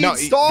guaranteed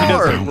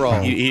star,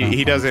 bro.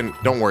 He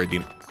doesn't. Don't worry,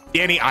 Dean.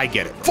 Danny, I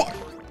get it. Fuck.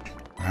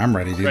 I'm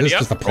ready, dude. This is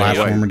just a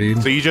platformer,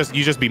 dude. So you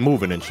just be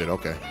moving and shit.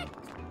 Okay.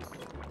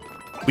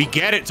 We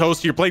get it,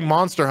 Toast. You're playing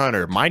Monster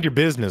Hunter. Mind your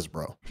business,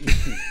 bro.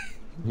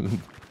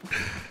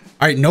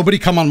 All right, nobody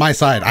come on my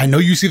side. I know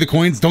you see the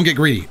coins. Don't get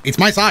greedy. It's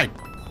my side.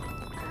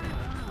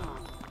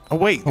 Oh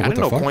wait, I didn't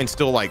know coins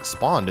still like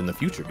spawned in the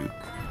future, dude.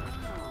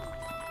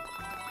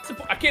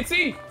 I can't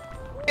see.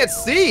 I can't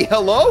see.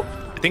 Hello?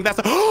 I think that's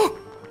a.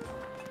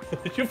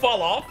 Did you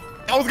fall off?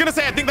 I was gonna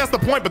say I think that's the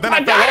point, but then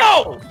I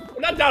fell off.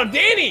 I'm not down,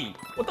 Danny.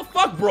 What the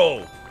fuck, bro?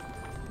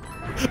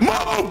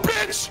 Move,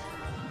 bitch!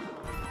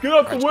 Get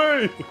out the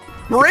way.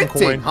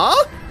 Sprinting,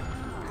 huh?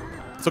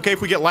 It's okay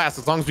if we get last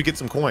as long as we get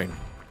some coin.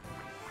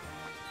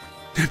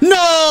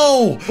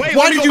 No! Wait,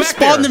 why did you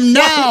spawn them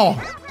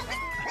now?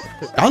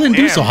 I didn't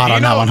do so hot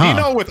on that one, huh?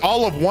 Dino with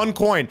all of one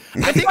coin.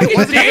 I think it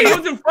was Danny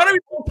was in front of me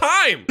the whole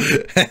time.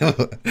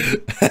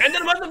 And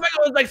then motherfucker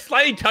was like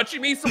slightly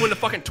touching me, so when the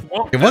fucking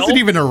twomp. It wasn't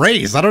even a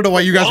race. I don't know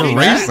why you guys were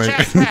racing.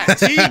 Chat.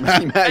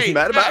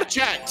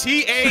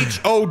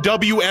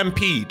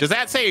 THOWMP. Does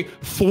that say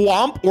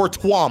thwomp or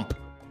twomp?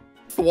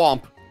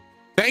 Thwomp.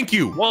 Thank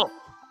you. Twomp.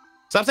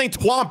 Stop saying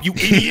twomp, you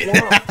idiot.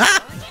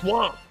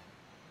 Twomp.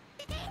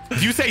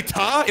 Do you say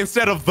ta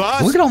instead of the?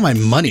 Look at all my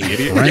money.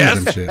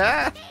 Random shit.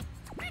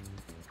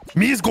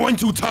 Me is going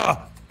to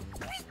ta.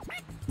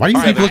 Why do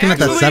you keep looking at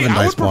that 7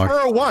 dice block? I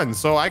would prefer a 1,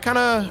 so I kind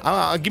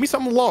of give me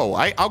something low.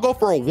 I'll go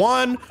for a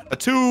 1, a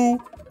 2,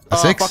 a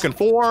 6, fucking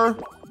 4.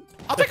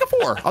 I'll take a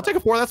 4. I'll take a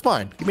 4. That's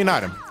fine. Give me an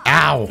item.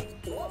 Ow.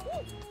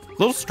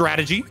 Little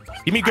strategy.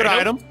 Give me a good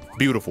item.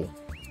 Beautiful.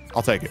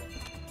 I'll take it.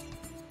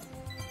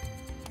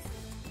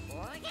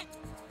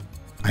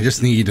 I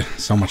just need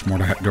so much more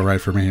to go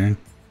right for me here.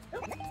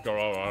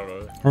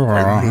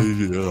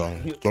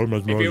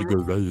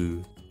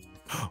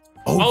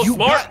 Oh, you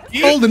smart.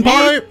 Golden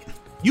pipe.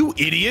 You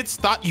idiots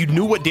thought you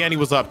knew what Danny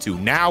was up to.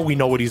 Now we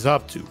know what he's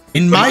up to.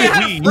 In my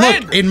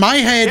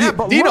head, yeah,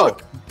 but Dino,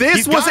 look,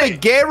 this was a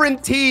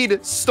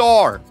guaranteed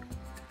star.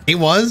 It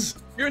was.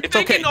 It's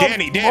okay,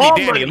 Danny.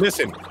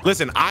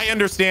 Listen. I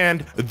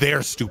understand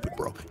they're stupid,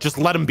 bro. Just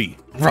let them be.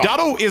 Bro,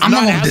 Dotto is I'm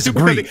not gonna as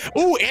disagree. stupid.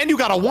 Ooh, and you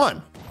got a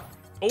 1.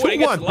 Oh,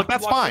 2-1, but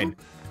that's fine.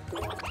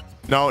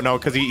 No,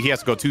 because he has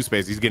to go 2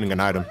 space. He's getting an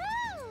item.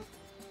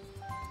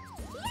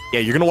 Yeah,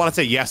 you're gonna want to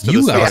say yes to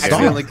this. I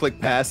accidentally click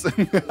pass.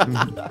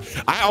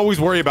 I always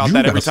worry about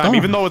that every time,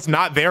 even though it's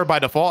not there by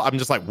default. I'm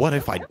just like, what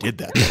if I did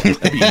that?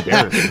 That'd be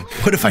embarrassing.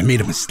 What if I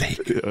made a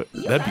mistake?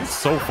 That'd be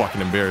so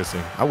fucking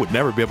embarrassing. I would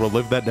never be able to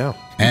live that down.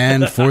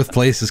 And 4th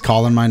place is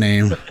calling my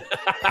name.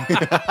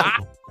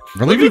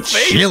 Really be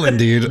chilling,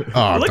 dude.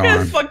 Oh, look at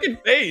his fucking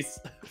face.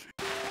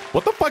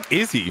 What the fuck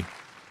is he?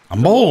 A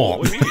mole.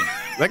 What do you mean?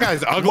 That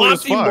guy's ugly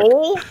as fuck.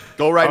 Mole?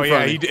 Go right in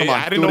front. He did. Come on,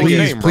 I didn't know his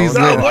name, bro. Please,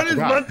 No, what is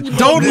Monty Mole?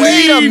 Don't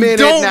Wait a minute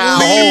Don't now.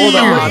 leave. Hold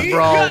on,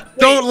 bro.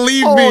 Don't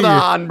leave me. Hold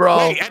on, bro.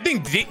 Wait, I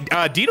think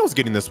Dino's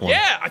getting this one.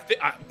 Yeah,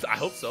 I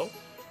hope so.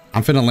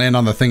 I'm finna land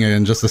on the thing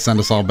again just to send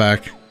us all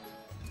back.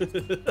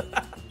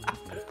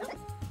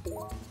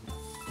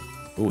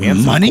 Ooh,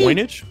 and money? some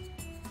coinage?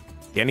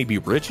 Can he be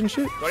rich and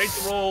shit? Do I need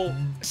to roll?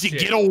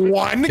 Get a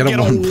 1. Get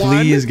a 1,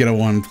 please. Get a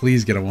 1.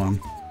 Please get a 1.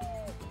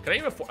 Can I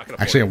even afford?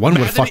 Actually, a 1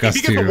 would fuck us too.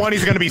 If he gets a 1,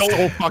 he's gonna be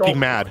so fucking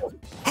mad.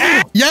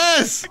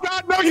 Yes!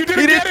 God, no, you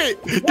didn't get it.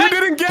 You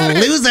didn't get it.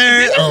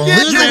 Loser!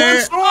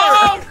 Loser!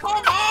 Oh,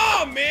 come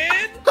on,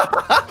 man!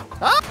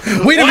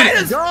 Wait a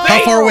minute!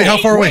 How far away? How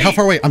far away? How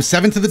far away? I'm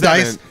 7 to the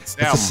dice.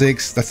 Sam. That's a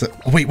 6. That's a.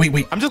 Oh,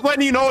 wait. I'm just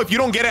letting you know, if you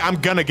don't get it,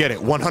 I'm gonna get it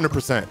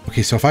 100%.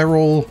 Okay, so if I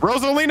roll.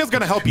 Rosalina's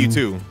gonna help you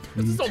too.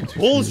 This is some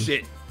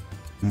bullshit.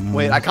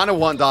 Wait, I kind of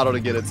want Dotto to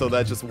get it, so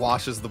that just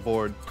washes the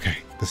board. Okay,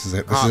 this is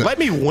it. This is it. Let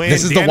me win.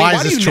 This is Danny. the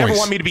wisest Why do you choice. never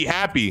want me to be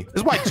happy? This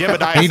is why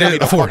Jebediah I need sent me a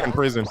to 4. fucking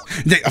prison.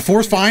 Yeah, a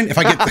 4's fine. If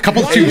I get a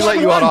couple of He 2s. let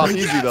you out off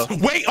easy though.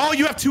 Wait,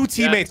 you have 2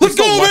 teammates. Let's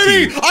You're go, so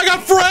lucky. baby! I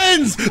got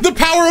friends! The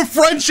power of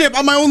friendship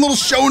on my own little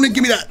shonen.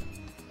 Give me that.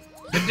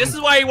 This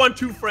is why you want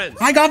 2 friends.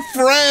 I got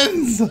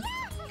friends!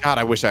 God,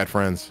 I wish I had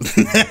friends.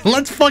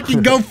 Let's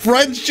fucking go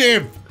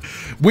friendship!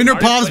 Winter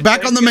Pop's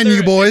back on the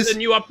menu, boys. The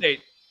new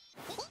update.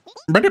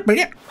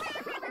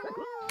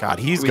 God,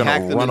 he's We gonna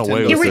hacked the run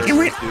away Nintendo with system,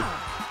 this. dude.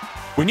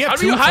 When you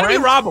have How do we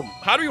rob him?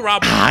 How do we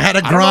rob him? I had a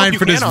I don't know if grind you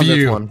for this can on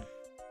view. one.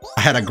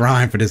 I had a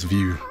grind for this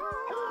view.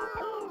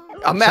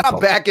 I'm mad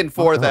back and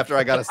forth after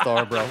I got a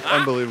star, bro.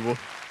 Unbelievable.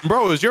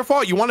 Bro, it was your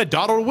fault. You wanted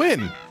Dotto to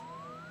win. All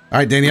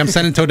right, Danny, I'm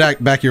sending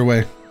Todak back your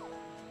way.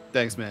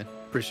 Thanks, man.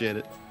 Appreciate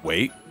it.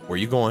 Wait, where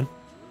you going?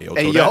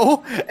 Hey,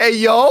 yo. Hey,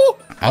 yo.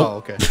 Oh,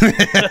 okay.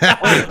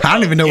 I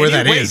don't even know where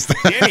that is.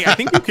 Danny, I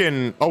think you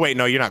can. Oh wait,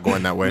 no, you're not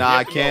going that way. Nah,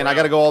 I can't. I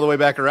gotta go all the way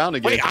back around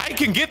again. Wait, I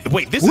can get.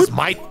 Wait, this is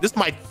my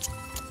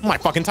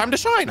fucking time to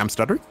shine. I'm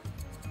stuttering.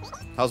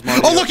 How's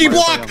Mario? Oh, lucky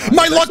block!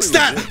 My luck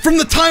stat from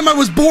the time I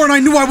was born. I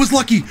knew I was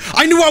lucky.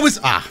 I knew I was.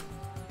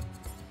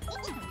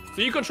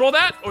 So you control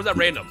that, or is that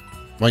random?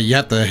 Well, you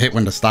have to hit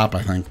when to stop,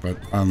 I think, but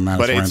But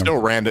it's random. still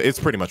random. It's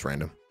pretty much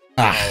random.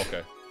 Oh,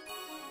 okay.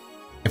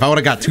 If I would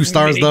have got 2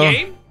 stars though,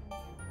 game?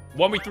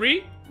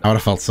 1v3? I would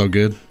have felt so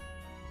good.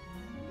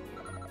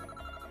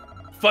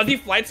 Fuzzy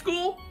Flight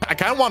School? I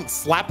kind of want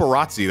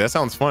Slapparazzi. That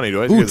sounds funny.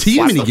 Do I Ooh, just team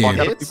slap the mini fuck game.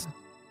 out of people?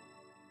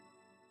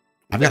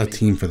 I've got a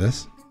team for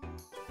this.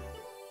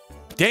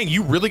 Dang,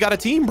 you really got a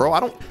team, bro. I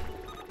don't.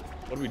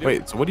 What do we do?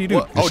 Wait, so what do you do?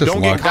 What? Oh, It's just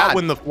don't luck. get caught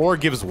when the floor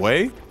gives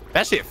way.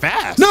 That shit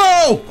fast. No!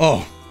 Oh, all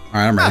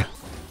right, I'm ready.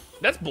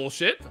 That's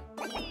bullshit.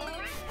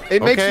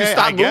 It makes you Okay,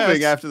 stop I guess.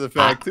 moving after the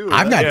fact too.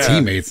 I've got Yeah.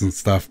 teammates and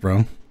stuff, bro.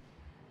 It's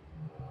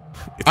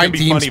gonna Alright, be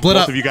team, funny if split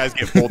both up. of you guys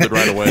get folded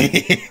right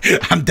away.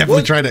 I'm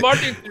definitely trying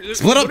to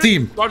split up,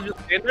 team. Martin just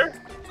stand there,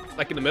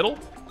 like in the middle.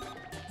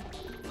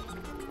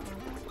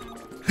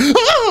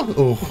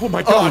 Oh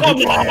my god. Come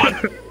on,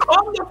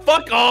 come the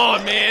fuck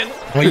on, man.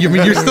 Wait, you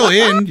mean you're still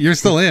in? You're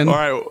still in. All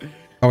right.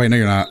 Oh wait, no,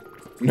 you're not.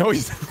 No,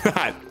 he's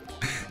not.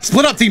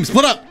 Split up, team.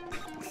 Split up.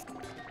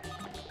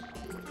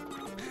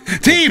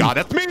 Team. God,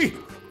 that's me.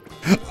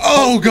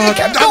 Oh god.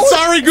 I'm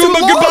sorry, Too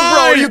Goomba. long, Goodbye.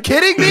 bro. Are you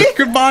kidding me?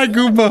 Goodbye,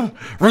 Goomba.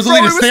 Bro,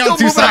 Rosalina, we were stay on still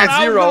 2 moving at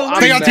sides. 0.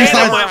 Stay on 2 sides.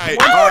 All right.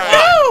 All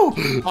right.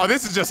 Woo! Oh,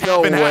 this is just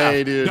No half and way,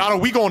 half. dude. Donna,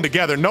 we going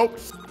together. Nope.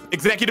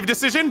 Executive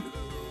decision.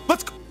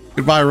 Let's go.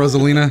 Goodbye,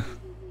 Rosalina.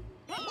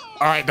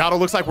 All right, Donna,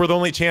 looks like we're the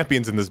only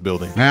champions in this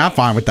building. Yeah, I'm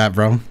fine with that,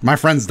 bro. My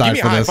friends Give died me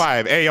a for high this.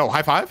 five. Hey, yo,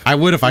 high five. I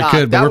would if I Nah,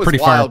 could, but that we're was pretty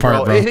far wild,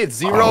 apart, bro. It hit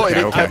 0 Oh, okay, and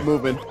it okay. kept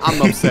moving. I'm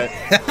upset.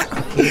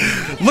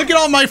 Look at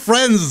all my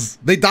friends.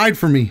 They died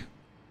for me.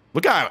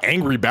 Look how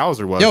angry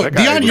Bowser was. Yo, That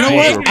guy Dion, you was know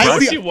angry. what?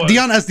 Bowser was.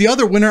 Dion, as the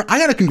other winner, I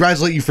gotta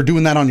congratulate you for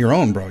doing that on your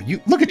own, bro.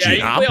 You look at Yeah, you.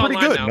 you- Nah, play I'm pretty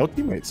online good. now. No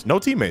teammates. No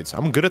teammates.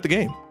 I'm good at the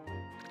game.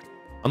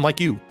 Unlike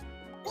you.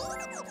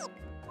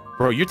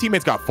 Bro, your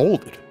teammates got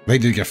folded. They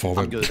did get I'm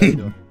folded, good. How you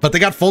doing? but they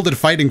got folded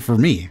fighting for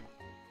me.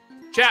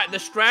 Chat, the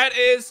strat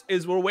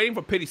is we're waiting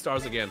for pity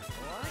stars again.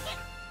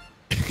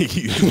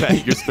 Is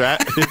that your strat?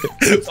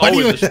 It's Why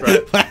do always you-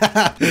 the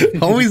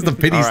strat. Always the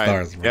pity All right.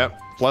 stars, bro. Yep.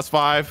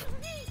 +5.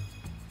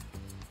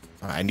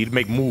 I need to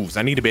make moves.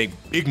 I need to make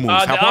big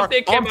moves. The far?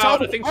 update came I'm out,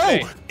 telling I think you.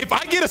 today. If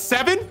I get a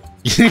 7,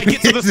 I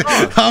get to the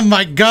star. Oh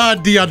my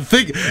God, Dion!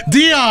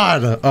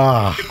 Dion!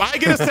 Ah. If I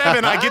get a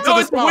 7, I get to No, the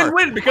it's a star.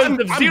 win-win because I'm,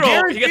 the I'm 0,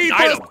 guaranteed you get the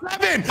for item. a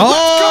 7.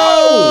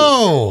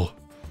 Oh! Let's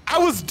go. I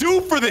was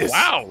due for this.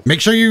 Wow. Make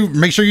sure you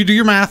do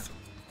your math.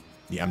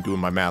 Yeah, I'm doing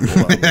my math.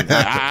 Hold on.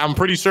 I'm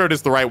pretty sure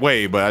it's the right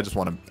way, but I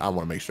want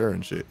to make sure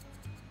and shit.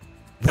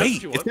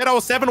 Wait, it said I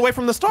was 7 away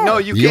from the star. No,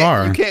 you You can't.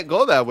 are. You can't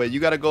go that way. You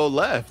got to go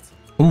left.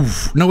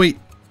 Oof. No, wait.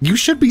 You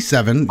should be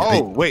 7.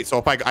 Oh, wait. So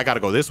if I got to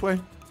go this way?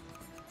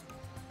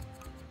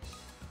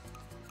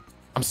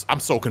 I'm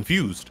so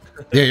confused.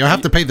 Yeah, you'll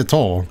have to pay the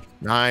toll.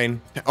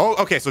 9. Oh,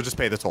 okay. So just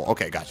pay the toll.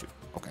 Okay, got you.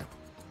 Okay.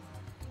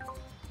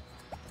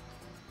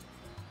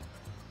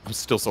 I'm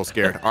still so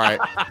scared. All right.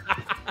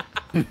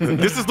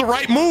 This is the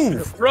right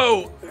move.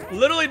 Bro,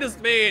 literally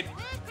just made.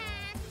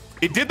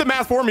 It did the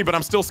math for me, but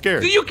I'm still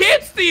scared. You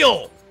can't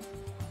steal.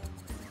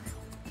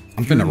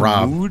 I'm finna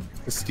rob. Mood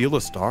to steal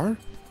a star?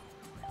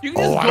 You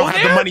can Oh, just I go don't have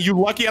there? the money. You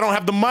lucky I don't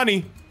have the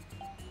money.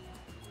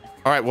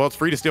 All right, well, it's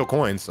free to steal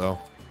coins, so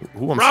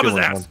who I'm Rob his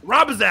stealing ass. from?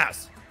 Rob his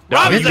ass.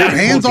 Rob Get his your ass.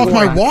 hands off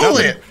my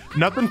wallet.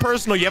 Nothing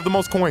personal. You have the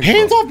most coins.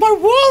 Hands bro. off my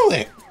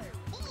wallet.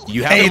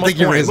 You have Hey, the most think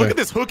you're coins. razor. Look at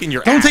this hook in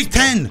your Don't ass. take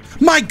 10.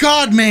 My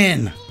God,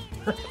 man.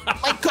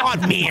 My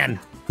God, man.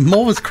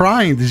 Mo was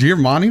crying. Did you hear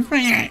Monty? Is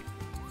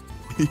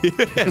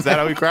that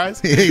how he cries?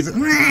 He's-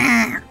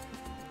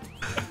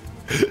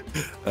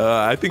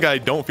 I think I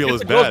don't feel as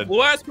It's the girl's bad.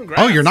 blue ass,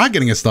 congrats. Oh, you're not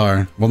getting a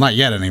star. Well, not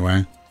yet,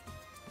 anyway.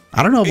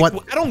 I don't know what.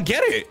 I don't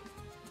get it.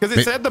 Because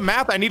it said the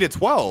math, I needed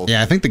 12.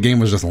 Yeah, I think the game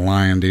was just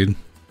lying, dude.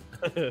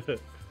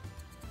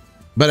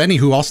 But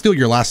anywho, I'll steal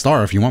your last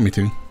star if you want me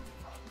to.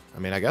 I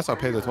mean, I guess I'll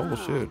pay the total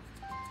shit.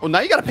 Well, now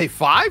you got to pay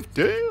 5,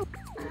 dude.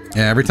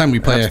 Yeah, every time we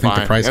play, That's I think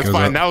fine. the price That's goes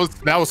fine. up.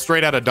 That was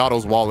straight out of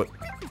Dotto's wallet.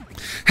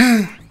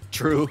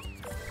 True.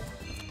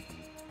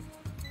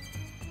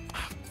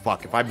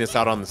 Fuck, if I miss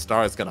out on the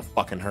star, it's gonna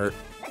fucking hurt.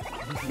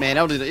 Man,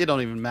 it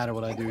don't even matter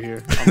what I do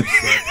here. I'm upset.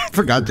 I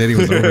forgot Diddy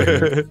was over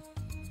here.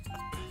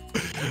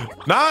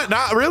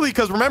 Not really,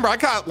 because remember, I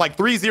got like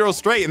 3 zeros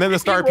straight, and then the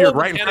star appeared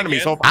right in front of me.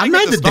 So if I I'm get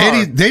not the the star,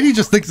 Diddy. Diddy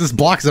just thinks this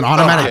block's an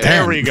automatic 10.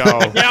 there we go.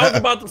 Yeah, I was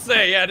about to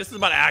say, yeah, this is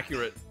about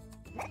accurate.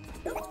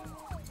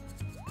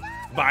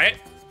 Buy it.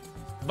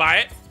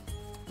 Buy it.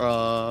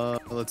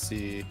 Let's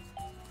see.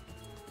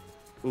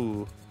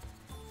 Ooh.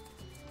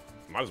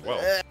 Might as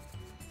well.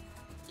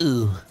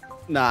 Ooh.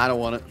 Nah, I don't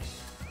want it.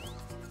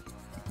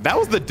 That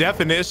was the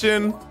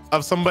definition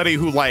of somebody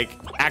who like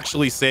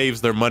actually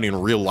saves their money in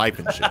real life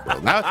and shit,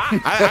 bro.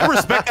 I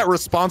respect that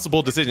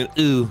responsible decision.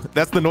 Ooh,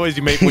 that's the noise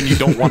you make when you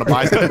don't want to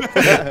buy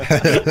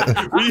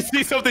something. When you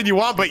see something you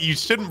want, but you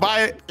shouldn't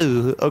buy it.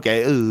 Ooh,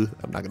 okay, ooh,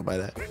 I'm not gonna buy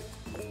that.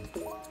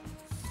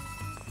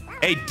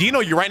 Hey, Dino,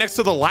 you're right next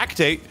to the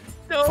lactate.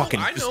 No, fucking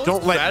I just know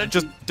don't let strategy.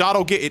 just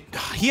Dotto get it.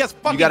 He has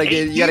fucking You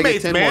gotta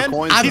get 10 man. more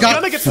coins. I've He's got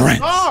gonna get friends.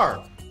 the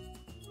star.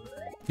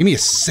 Give me a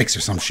 6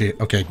 or some shit.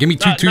 Okay, give me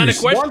two Not a twos.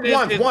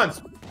 question.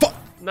 Once.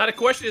 Not a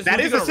question. Is That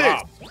who's is he a gonna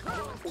rob?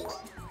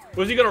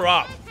 Who's he gonna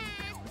rob?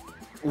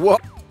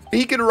 What?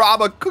 He can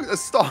rob a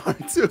star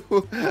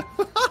too.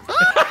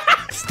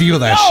 Steal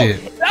that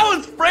shit. That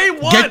was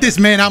frame 1. Get this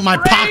man out my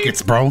Frame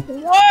pockets, bro.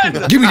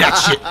 1. Give me that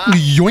shit.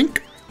 Yoink.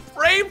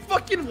 Frame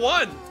fucking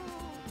 1.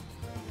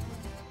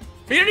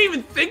 He didn't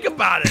even think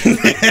about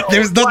it.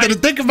 There's nothing to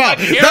think about.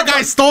 like That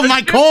guy stole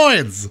my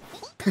coins.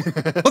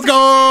 Let's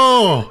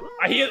go.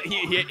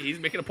 He's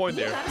making a point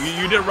there.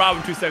 You did rob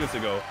him 2 seconds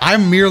ago.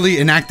 I'm merely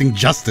enacting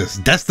justice.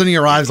 Destiny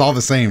arrives all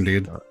the same,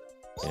 dude.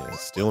 Yeah,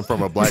 stealing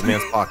from a black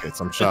man's pockets.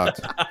 I'm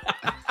shocked.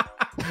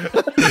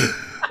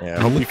 Yeah, I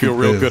hope you feel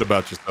real good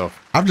about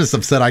yourself. I'm just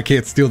upset I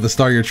can't steal the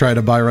star you're trying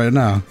to buy right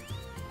now.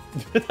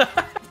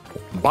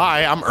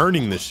 Buy, I'm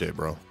earning this shit,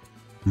 bro.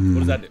 What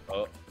does that do?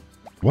 Oh.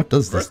 What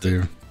does this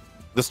do?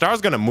 The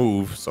star's gonna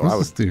move, so What's I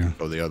would this do?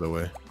 go the other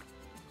way.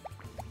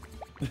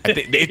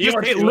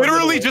 It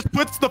literally just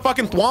puts the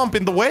fucking thwomp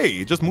in the way.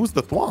 It just moves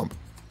the thwomp.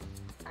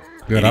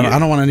 Good. I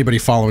don't want anybody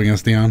following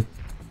us, Dion.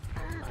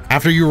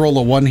 After you roll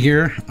a 1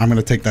 here, I'm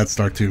gonna take that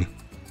star too.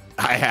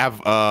 I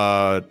have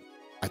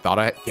I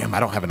thought damn, I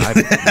don't have an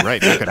item. You're right,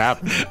 that could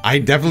happen. I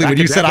definitely, That when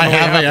you could said I definitely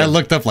have it, I happen.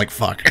 looked up like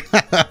fuck.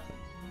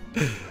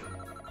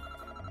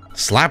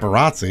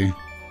 Slapperazzi.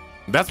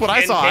 That's what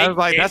I saw. I was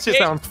like, that shit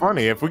Pancake. sounds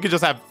funny. If we could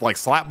just have like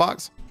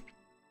Slapbox.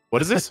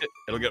 What is this?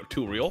 It'll get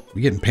too real.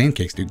 We getting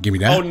pancakes, dude. Give me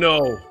that. Oh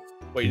no!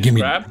 Wait, you Give just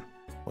me- grab?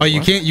 Oh,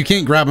 you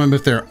can't grab them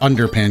if they're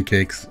under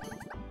pancakes.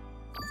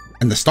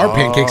 And the star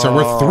pancakes are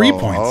worth 3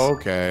 points.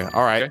 Okay.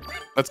 All right. Okay.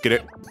 Let's get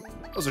it.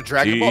 Those are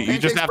Dragon Ball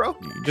pancakes, bro.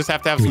 You just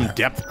have to have some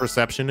depth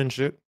perception and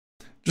shit.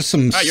 Just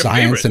some your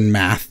science favorite. and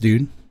math,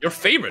 dude. Your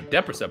favorite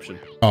depth perception.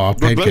 Oh,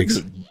 pancakes.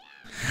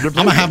 I'm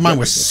gonna have mine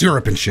with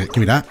syrup and shit.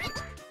 Give me that.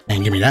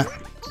 And give me that.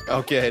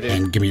 Okay, dude.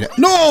 And give me that.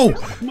 No!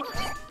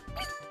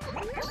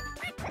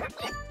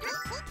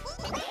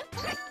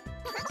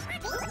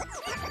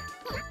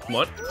 Come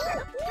on.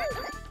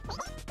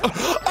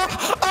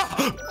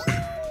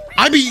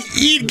 I be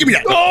eating. Give me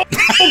that. Oh,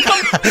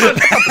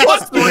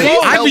 Plus 3.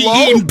 I be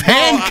Hello? eating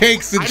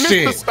pancakes and I missed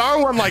shit. the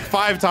star one like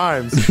 5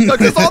 times.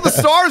 Because all the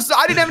stars,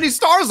 I didn't have any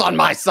stars on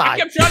my I side.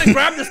 kept trying to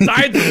grab the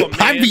sides of them,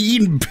 man. I be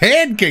eating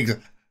pancakes.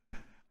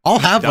 I'll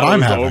have what That I'm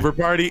was the having. over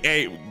party.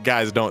 Hey,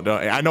 guys, don't.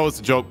 I know it's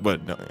a joke,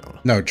 but no.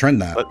 No,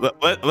 trend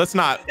that. Let's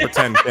not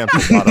pretend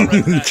cancel bottom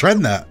right now.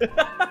 Trend that.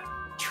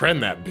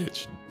 Trend that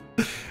bitch.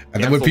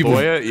 And then when people,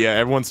 Doya, yeah,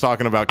 everyone's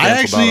talking about I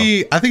cancel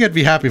bottom. think I'd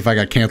be happy if I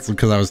got canceled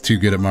because I was too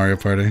good at Mario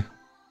Party.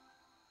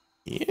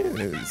 Yeah,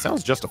 it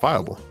sounds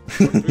justifiable.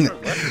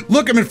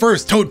 Look, I'm in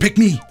first. Toad, pick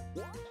me.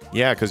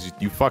 Yeah, because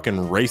you fucking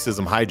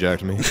racism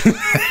hijacked me.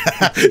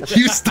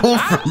 You stole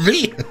from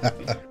me.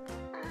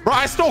 Bro,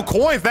 I stole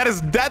coins.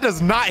 That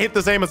does not hit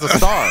the same as a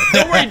star.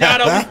 Don't worry,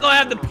 Dotto. We still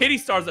have the pity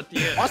stars at the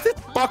end. Watch this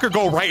fucker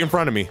go right in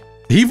front of me.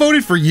 He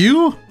voted for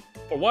you?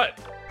 For what?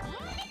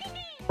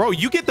 Bro,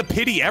 you get the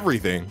pity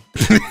everything.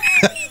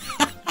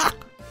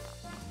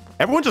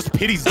 Everyone just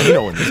pities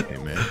Dino in this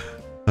game,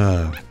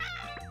 man.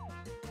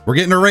 We're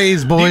getting a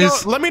raise, boys.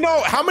 Dino, let me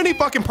know, how many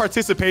fucking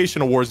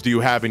participation awards do you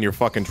have in your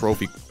fucking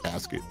trophy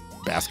basket?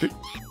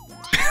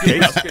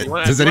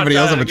 Does anybody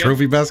else have a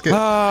trophy basket?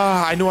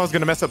 I knew I was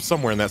going to mess up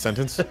somewhere in that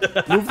sentence.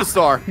 Move the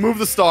star. Move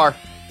the star.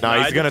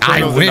 Nah, he's going to I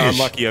turn those into wish.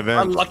 unlucky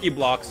events. Unlucky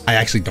blocks. I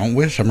actually don't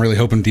wish. I'm really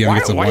hoping Dion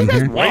gets a Why are 1 you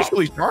guys here.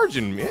 racially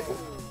charging me?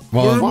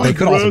 Well, they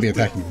could also be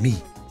attacking me.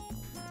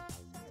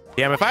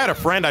 Damn, if I had a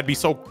friend, I'd be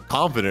so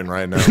confident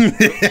right now. Yeah,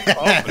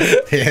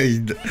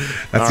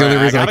 that's the only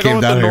reason I gotta came go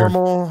with down the here.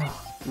 normal.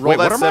 Roll Wait,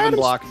 what that are my 7 items?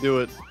 block. Do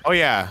it. Oh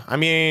yeah, I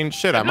mean,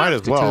 shit, I might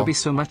as To well. Toby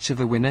so much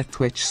of a winner,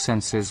 Twitch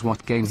senses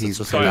what game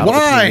he's Sorry, playing.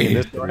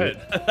 Why? Go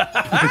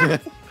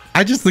ahead.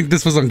 I just think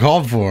this was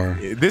uncalled for.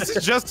 This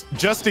is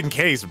just in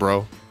case,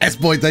 bro.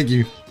 S-boy, thank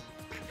you.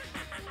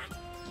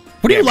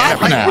 What are you Yeah, man,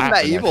 laughing I at? like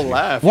That evil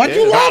laugh. Why'd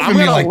you yeah. laugh I'm at me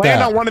gonna like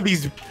land that? on one of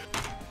these.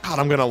 God,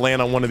 I'm gonna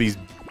land on one of these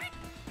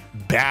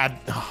bad.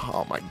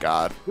 Oh my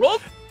god. Roll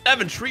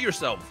 7. Treat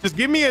yourself. Just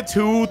give me a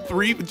 2,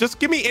 3. Just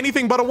give me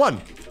anything but a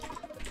 1.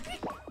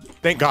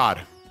 Thank God.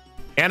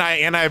 And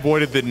I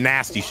avoided the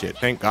nasty shit.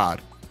 Thank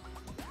God.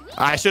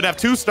 I should have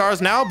 2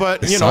 stars now,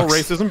 but This you know,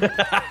 sucks.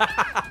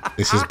 racism.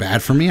 This is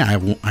bad for me. I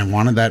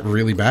wanted that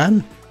really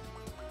bad.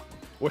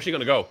 Where's she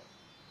gonna go?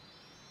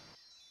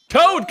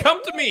 Toad,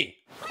 come to me.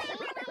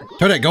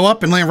 Toadette, go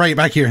up and land right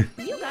back here.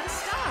 You got a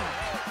star.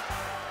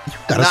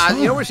 Got a Nah, star.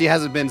 you know where she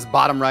hasn't been is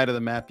bottom right of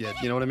the map yet.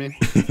 You know what I mean?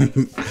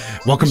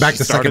 Welcome back She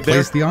to second started there?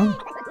 place, Dion.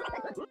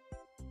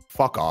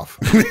 Fuck off.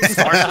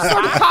 Start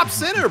top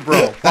center,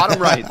 bro.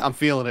 Bottom right. I'm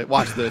feeling it.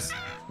 Watch this.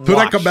 Toadette,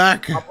 Watch. come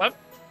back. Top left.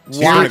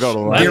 Watch go to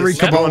the left. Gary,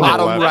 come on.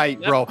 Bottom right,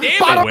 bro. Damn it.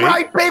 Bottom Wait.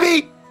 right,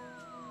 baby.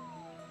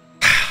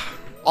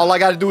 All I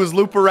gotta do is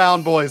loop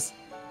around, boys.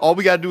 All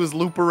we gotta do is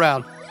loop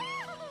around.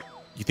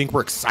 You think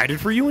we're excited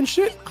for you and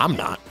shit? I'm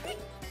not.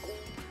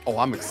 Oh,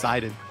 I'm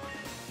excited.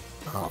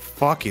 Oh,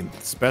 fucking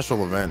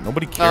special event.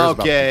 Nobody cares about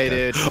Okay,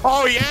 that. dude.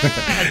 Oh, yeah.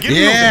 Get in the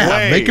Yeah,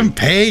 way. make him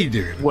pay,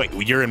 dude. Wait,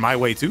 you're in my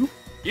way too?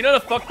 You know the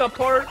fucked up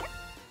part?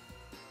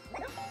 All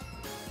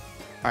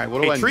right,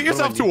 what do Hey, I treat what do I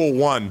yourself to need? a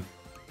 1.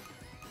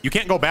 You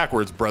can't go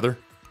backwards, brother.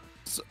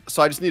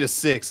 So I just need a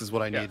 6 is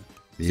what I need.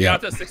 Yeah,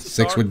 got that 6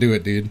 6 would do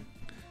it, dude.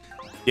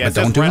 Yeah, But it says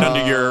don't do right it.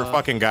 under your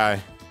fucking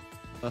guy.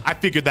 I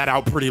figured that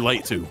out pretty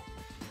late too.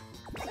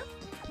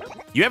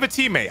 You have a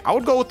teammate. I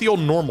would go with the old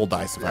normal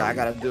dice. If I were I you.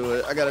 gotta do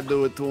it. I gotta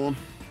do it to him.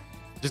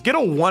 Just get a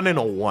 1 and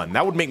a 1.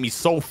 That would make me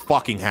so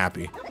fucking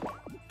happy.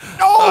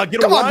 Oh,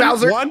 Get come a on,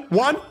 Bowser. 1.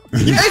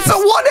 It's a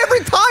 1 every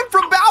time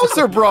from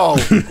Bowser, bro.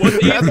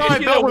 That's how I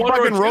Either felt with 1 or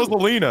fucking 2.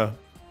 Rosalina.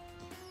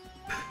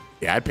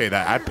 Yeah, I'd pay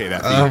that. I'd pay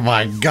that. Oh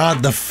my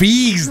god, the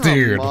fees,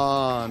 dude. Come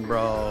on,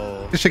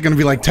 bro. This shit gonna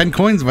be like 10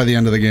 coins by the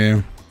end of the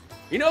game.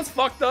 You know what's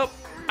fucked up?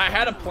 I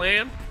had a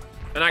plan,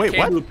 and I Wait,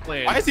 can't what? do the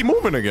plan. Why is he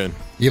moving again?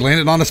 You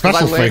landed on a I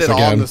special face landed on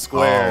again. the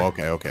square. Oh,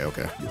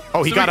 okay.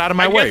 Oh, he So got out of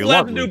my I way. guess we'll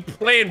have to Lovely. do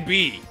plan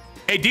B.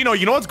 Hey, Dino,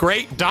 you know what's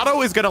great?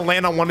 Dotto is gonna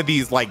land on one of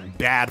these like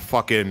bad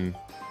fucking,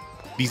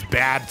 these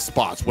bad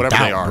spots,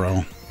 whatever they Doubt, are.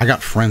 bro. I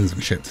got friends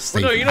and shit to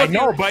stay. No, you I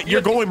know, know, but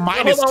you're going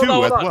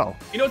 -2 as well.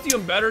 You know what's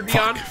even better,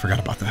 Dion? Fuck, forgot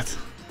about that.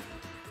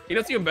 You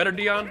know what's even better,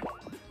 Dion?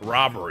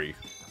 Robbery.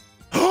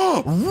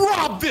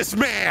 Rob this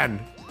man!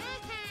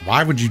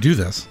 Why would you do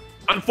this?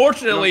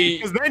 Unfortunately,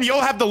 Because then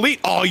you'll have the lead.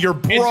 Oh, you're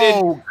it,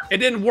 broke. it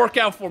didn't work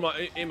out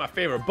in my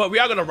favor, but we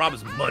are gonna rob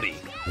his money.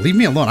 Leave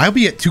me alone. I'll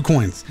be at 2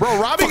 coins. Bro,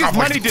 robbing Fuck his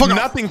off, money did fuck off.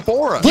 nothing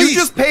for us. Please. You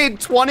just paid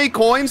 20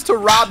 coins to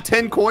rob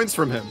 10 coins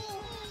from him.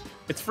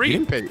 It's He free.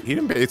 didn't pay. He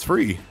didn't pay. It's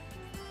free.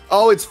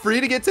 Oh, it's free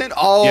to get 10?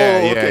 Oh,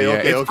 Yeah. okay.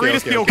 It's free to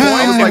steal okay. coins.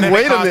 I was and like, then it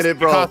wait a costs- minute, It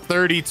bro. costs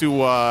 30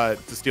 to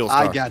steal stuff.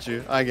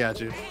 I got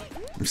you.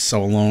 I'm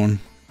so alone.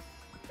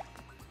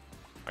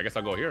 I guess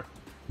I'll go here.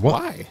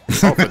 What? Why?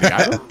 Oh, for the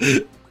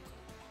item?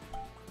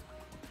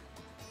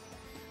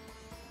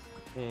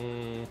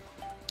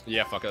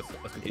 Yeah, fuck it.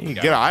 Let's continue.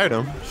 Get an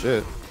item.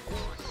 Shit.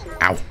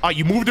 Ow. Oh,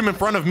 you moved him in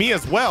front of me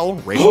as well.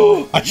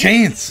 Rachel. A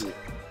chance.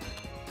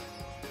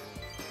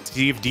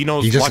 See if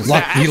Dino's He just luck-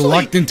 lucked- he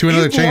lucked into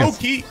another he's chance.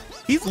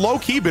 He's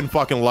low-key been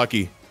fucking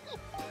lucky.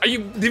 Are you?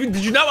 Did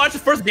you not watch the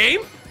first game?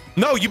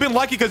 No, you've been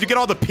lucky because you get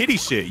all the pity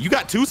shit. You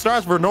got 2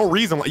 stars for no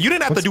reason. You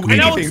didn't have to do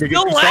And I was anything to get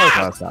still 2 stars last.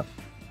 last time.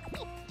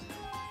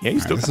 Yeah, you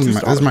still This got 2 is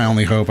stars. my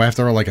only hope. I have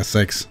to roll like a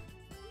 6.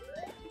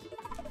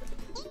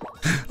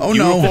 Oh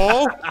no.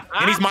 Beautiful.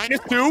 And he's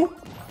 -2.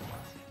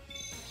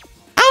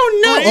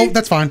 Oh no. Three. Oh,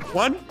 that's fine.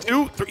 1,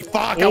 2, 3. Fuck.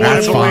 I That's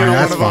wanted to fine, land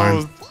that's one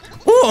of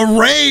fine. Ooh, a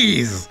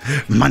raise.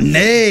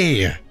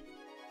 Money.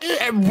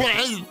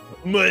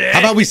 those. How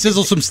about we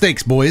sizzle some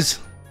steaks, boys?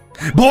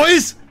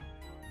 Boys?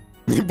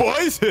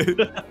 Boys?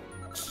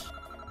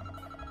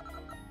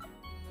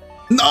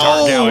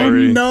 No,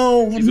 gallery.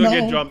 no, He's gonna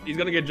get no. jumped. He's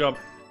gonna get jumped.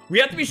 We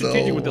have to be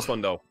strategic No. with this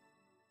one though,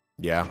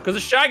 Yeah. because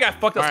the shy guy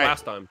fucked us All right.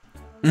 last time.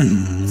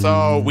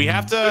 So we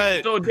have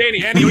to. So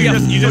Danny, Danny, you you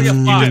only just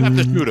have 5. have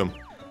to shoot him.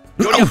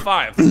 You only have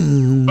 5.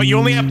 But you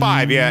only have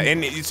 5, yeah.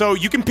 And so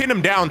you can pin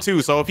him down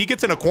too. So if he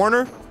gets in a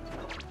corner,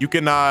 you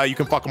can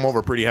fuck him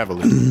over pretty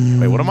heavily.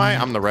 Wait, what am I?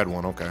 I'm the red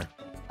one. Okay.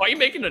 Why are you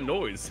making a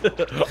noise?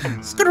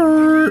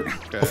 Skirt.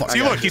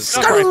 See, look, he's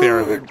stuck right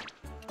there.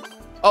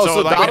 Oh, So,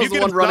 so like, when Donald's you the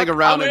get one him running stuck-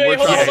 around and we're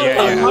hold on, trying to yeah, get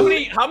yeah, him.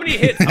 yeah. How many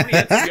hits? How many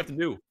hits do you have to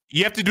do?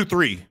 You have to do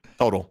 3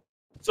 total.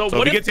 So, So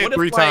what if he if gets hit what if,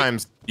 3 like,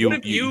 times, he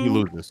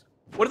loses.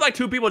 What if like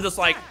 2 people just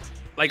like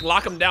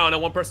lock him down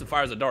and one person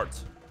fires the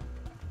darts?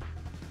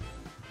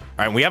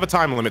 All right, we have a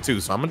time limit too,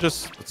 so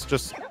let's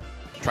just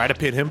try to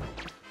pin him.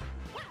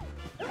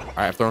 All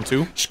right, I've thrown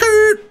 2.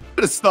 Skirt.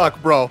 It's stuck,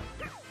 bro.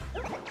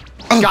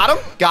 Got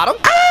him.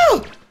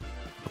 Oh!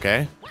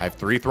 Okay, I have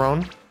 3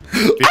 thrown.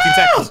 15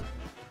 seconds.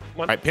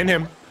 All right, pin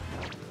him.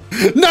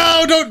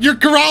 No, don't. You're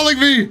corralling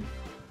me.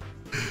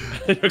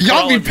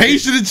 Y'all be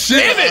patient and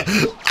shit. Damn it!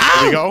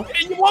 There we go.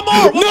 Hey, one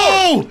more.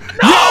 No.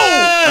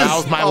 That Yes.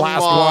 was my Come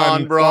last on,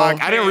 one, bro.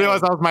 Fuck, I didn't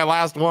realize that was my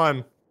last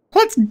one.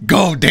 Let's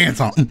go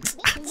dance on.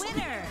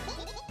 Winner.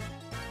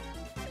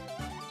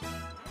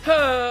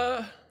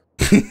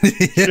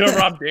 Should have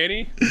robbed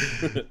Danny.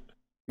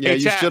 Yeah, Hey,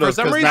 you chat, should for have,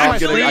 some because reason, now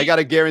actually- I got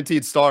a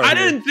guaranteed star. I here.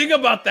 didn't think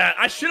about that.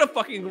 I should have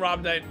fucking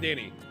robbed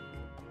Danny.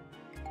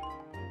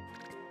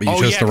 But you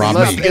Oh, chose yeah, to rob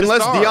Unless, me. Get a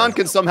unless star. Dion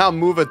can somehow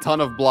move a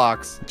ton of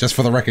blocks. Just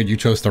for the record, you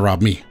chose to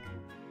rob me.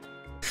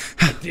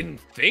 I didn't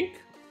think.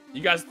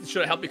 You guys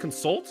should have helped me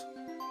consult.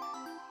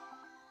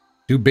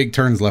 2 big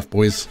turns left,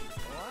 boys.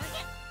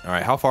 All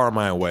right, how far am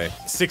I away?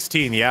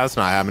 16. Yeah, that's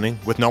not happening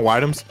with no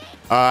items.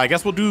 I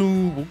guess we'll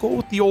go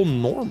with the old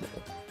normal.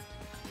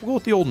 We'll go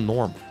with the old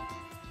normal.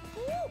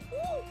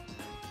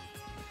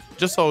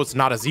 Just so it's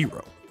not a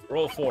 0.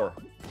 Roll 4.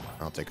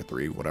 I'll take a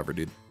 3. Whatever,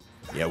 dude.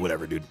 Yeah,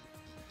 whatever, dude.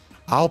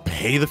 I'll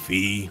pay the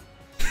fee.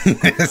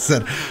 I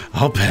said,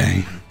 I'll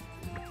pay.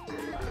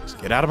 Just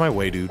Get out of my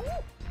way, dude.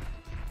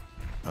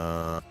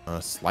 A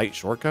slight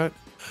shortcut.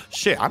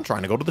 Shit, I'm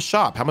trying to go to the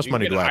shop. How much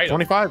money do I have?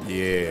 25?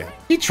 Yeah.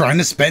 You trying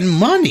to spend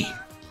money?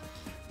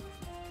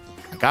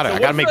 I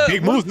gotta make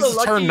big moves. This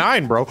is turn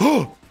 9, bro.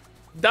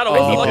 That'll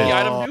what's the lucky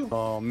item do?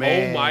 Oh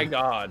man. Oh my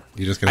god.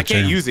 You just gotta I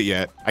can't use it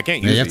yet. I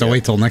can't use it. You have to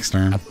wait till next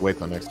turn. I have to wait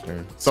till next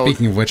turn. So,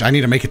 speaking of which, I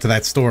need to make it to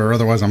that store,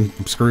 otherwise I'm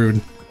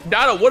screwed.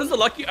 Dado, what does the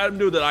lucky item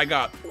do that I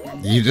got?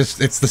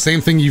 It's the same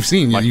thing you've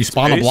seen. You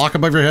spawn a block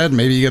above your head,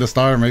 maybe you get a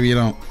star, maybe you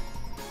don't.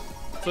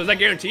 So is that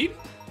guaranteed?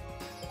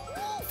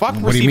 fuck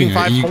what do you mean?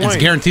 It's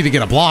guaranteed to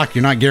get a block.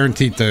 You're not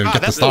guaranteed to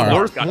get the star.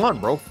 That's the worst one,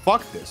 bro.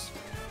 Fuck this.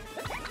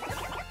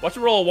 Watch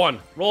the roll one.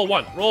 Roll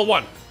one. Roll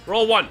one.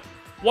 Roll one.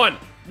 One.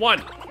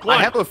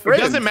 I have a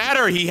friend. It doesn't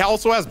matter. He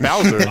also has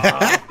Bowser.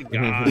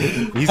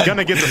 He's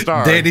gonna get the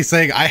star. Danny's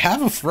saying, "I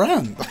have a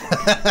friend."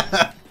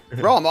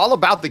 Bro, I'm all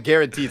about the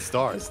guaranteed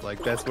stars.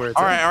 Like that's where it's.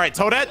 All right.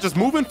 Toadette, just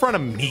move in front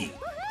of me.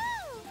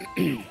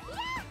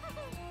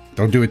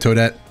 Don't do it,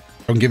 Toadette.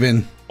 Don't give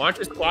in. Why don't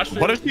you squash it?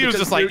 What if he was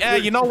just like,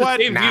 you know what?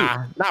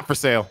 Nah, not for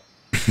sale.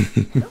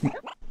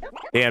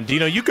 Damn,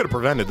 Dino, you could have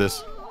prevented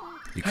this.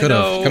 You could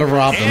have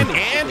robbed him.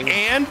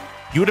 And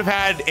you would have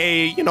had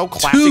a,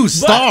 classic 2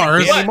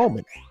 stars.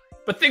 Moment.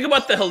 But think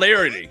about the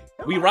hilarity.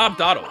 We robbed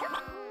Dotto.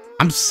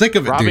 I'm sick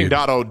of it, Robbing dude.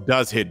 Dotto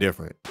does hit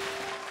different.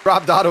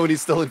 Rob Dotto and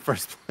he's still in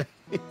first place.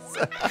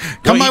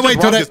 Come my way,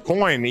 Toadette.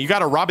 Coin. You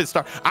gotta rob it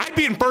star. I'd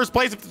be in first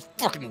place if this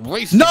fucking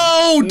race.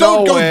 No,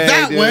 don't go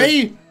that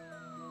way.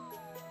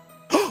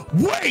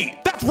 Wait,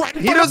 that's right.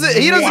 He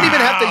doesn't even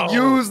have to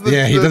use the.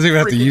 Yeah, he doesn't even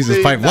have to use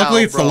his pipe.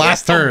 Luckily, it's the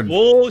last turn.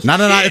 No,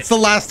 it's the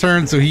last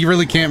turn, so he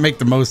really can't make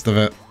the most of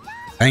it.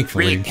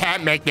 Thankfully. We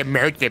can't make the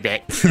most of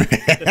it.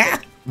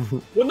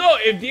 Well, no,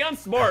 if Dion's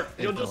smart,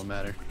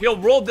 he'll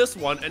roll this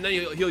one and then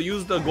he'll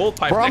use the gold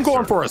pipe. Bro, I'm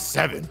going for a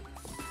 7.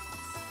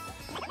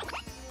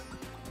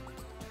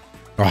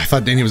 Oh, I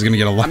thought Danny was gonna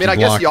get a lucky block. I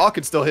guess y'all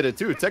could still hit it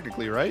too,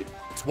 technically, right?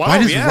 12, why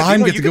does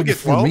Rhyme get to go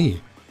before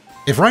me?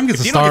 If Rhyme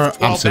gets a star,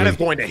 I'm that is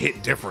going to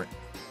hit different.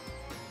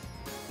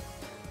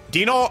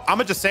 Dino, I'm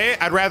gonna just say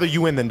it. I'd rather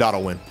you win than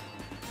Dotto win.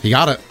 He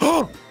got it.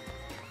 Are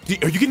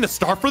you getting a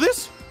star for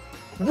this?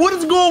 What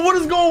is going? What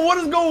is going? What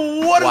is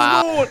going? What is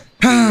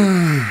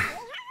going?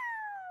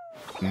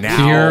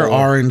 Now, pure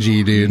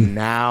RNG, dude.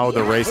 Now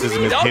the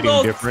racism is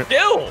hitting different.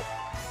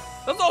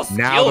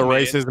 Now the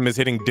racism is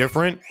hitting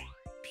different.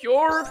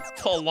 Pure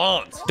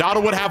talent.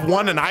 Dotto would have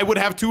 1 and I would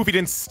have 2 if he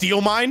didn't steal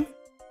mine.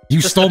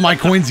 You stole my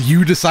coins.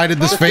 You decided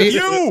this fate.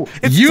 You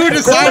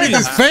decided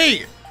this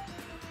fate.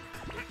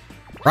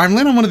 Rhyme,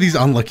 land on one of these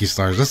unlucky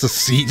stars just to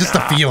see, just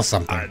to feel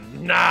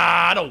something. Nah,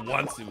 I don't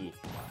want to.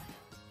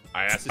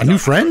 A new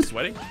friend?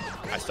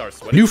 I start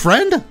sweating. New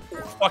friend?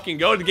 Fucking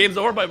go. The game's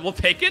over, but we'll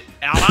take it.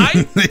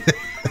 Ally?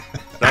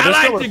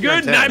 Ally to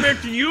good, nightmare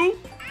to you.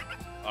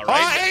 All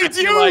right. Hey, it's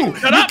you!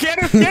 Shut up! You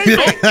can't escape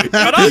it!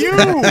 Shut up! You!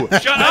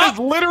 Shut up! That is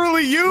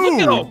literally you!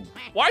 Look at him.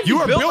 Why are you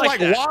are built like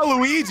that?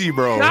 Waluigi,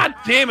 bro. God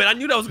damn it! I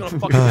knew that was gonna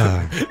fucking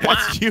happen.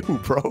 That's you,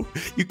 bro.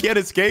 You can't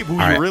escape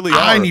who you really are.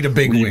 I need a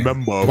big win.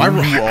 Why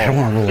I don't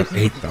want to roll an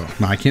 8 though.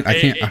 No, I can't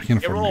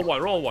afford roll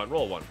one. Roll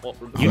one.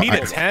 You need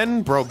a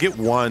 10, bro. Get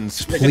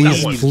 1s.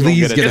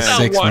 Please get a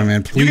 6, my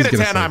man. Please you get a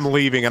 10. A I'm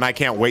leaving, and I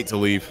can't wait to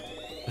leave.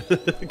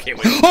 Can't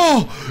wait.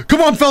 Oh, come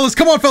on, fellas.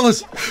 Come on,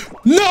 fellas.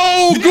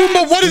 No,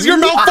 Goomba, what is your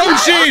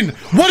malfunction?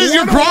 What is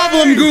your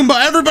problem,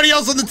 Goomba? Everybody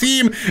else on the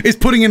team is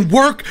putting in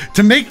work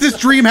to make this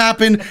dream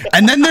happen.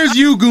 And then there's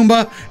you,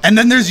 Goomba. And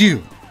then there's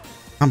you.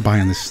 I'm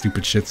buying this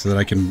stupid shit so that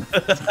I can...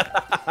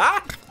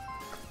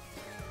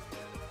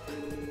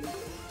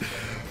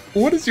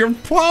 What is your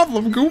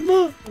problem,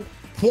 Goomba?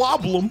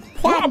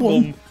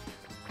 Problem.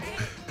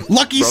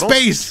 Lucky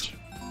space.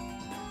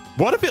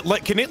 What if it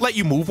can it let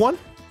you move one?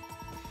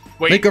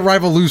 Wait. Make a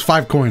rival lose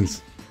 5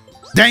 coins.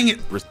 Dang it.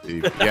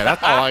 Receive. Yeah,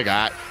 that's all I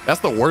got. That's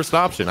the worst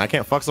option. I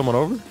can't fuck someone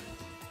over.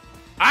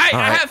 I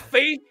have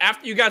faith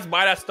after you guys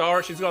buy that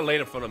star, she's gonna lay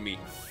it in front of me.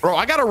 Bro,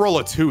 I gotta roll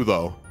a 2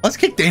 though. Let's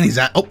kick Danny's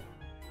ass. Oh.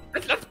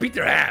 Let's beat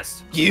their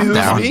ass. Excuse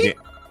me?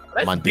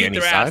 Let's beat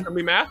their ass. Let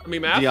me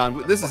math.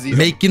 Dion, this is easy.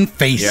 Making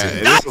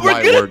faces. Yeah,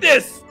 we're good at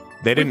this.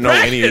 They didn't know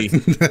any.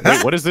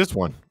 Wait, what is this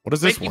one? What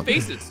is this Making one?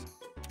 faces.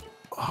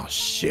 Oh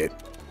shit.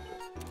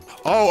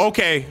 Oh,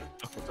 okay.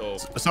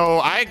 So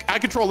I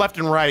control left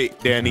and right,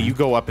 Danny. You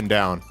go up and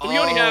down. We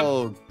only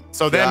have.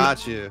 So then,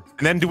 gotcha.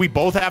 And then do we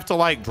both have to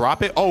like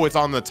drop it? Oh, it's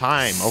on the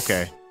time.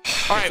 Okay.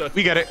 All right,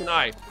 we get it.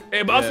 Hey,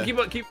 but also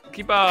keep.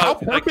 How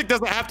perfect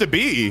does it have to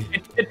be?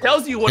 It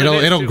tells you what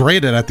it'll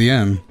grade it at the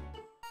end.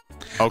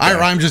 Okay. All right,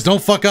 Rhyme, just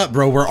don't fuck up,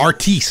 bro. We're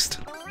artiste.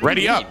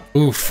 Ready up.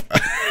 Oof.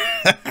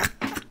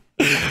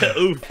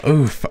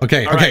 Oof.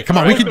 Okay. All right, come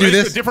on. We can do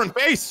this. A different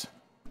face.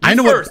 I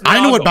know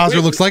what Bowser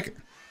looks like.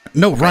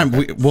 No, Rhyme.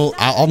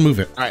 I'll move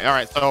it. All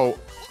right. So.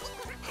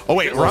 Oh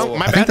wait, wrong.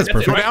 My I think that's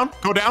perfect.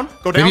 Go down.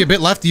 Maybe a bit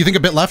left. Do you think a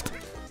bit left?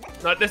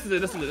 No, this is it.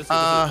 This is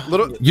it.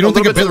 Little. You don't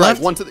think a bit to the right,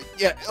 left? one to the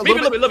yeah. A Maybe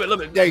a little little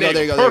bit. bit. There you go.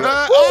 There you go. There you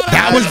go.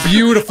 That was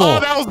beautiful. Oh,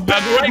 that was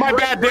bad. My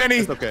bad, Danny.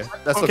 That's okay.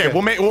 That's Okay, okay.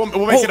 we'll make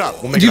it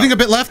up. We'll make Do you it think up.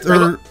 a bit left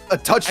or? A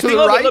touch I to think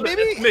the a right, little bit.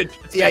 maybe? It's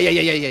smidge. Yeah.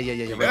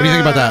 What do you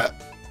think about that?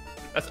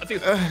 I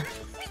think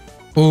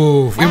it's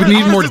Ooh, it would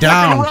need more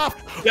down.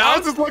 I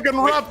was just looking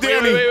rough,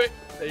 Danny. Wait.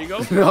 There you go.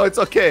 No, it's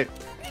okay.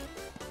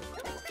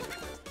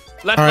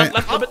 Left, All right.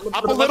 left,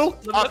 Up a little.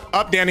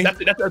 Up, Danny. That's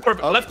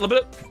perfect. Left, a little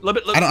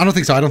bit. I don't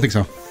think so. I don't think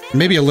so.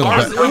 Maybe a little bit.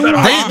 Ours is way better.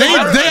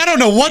 I don't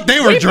know what they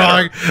were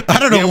drawing. I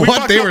don't know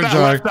what they were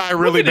drawing. Left eye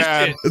really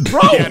bad.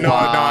 Bro. Yeah, no,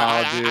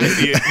 I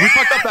see it. We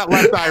fucked up that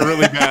left eye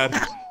really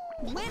bad.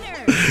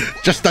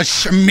 Just a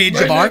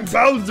smidge of art.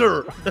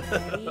 Bowser.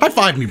 High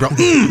five me, bro.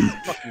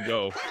 Fucking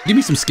go. Give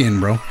me some skin,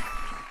 bro.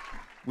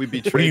 We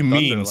betrayed What do you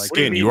Thunder mean, like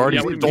skin? that. You already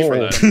Yeah, what do you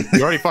mean for stole. that?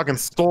 You already fucking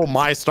stole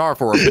my star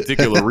for a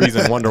particular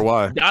reason. Wonder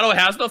why? Dotto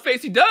has no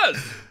face. He does.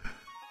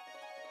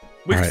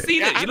 We've All right.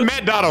 seen it. I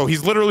met Dotto.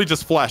 He's literally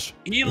just flesh.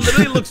 He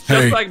literally looks just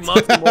Hey. like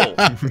Monster Mole.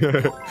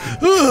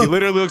 He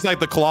literally looks like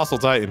the Colossal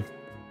Titan.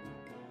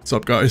 What's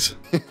up, guys?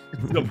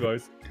 No,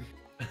 guys.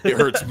 It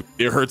hurts.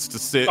 It hurts to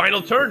sit.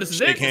 Final turn. This is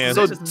Shake it.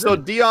 hands. So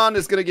Dion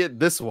is gonna get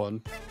this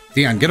one.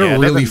 Dion, get Yeah, a it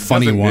really doesn't-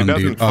 funny doesn't- it one,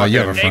 doesn't dude. Oh, you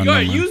have a Hey, friend. go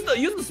ahead. never mind.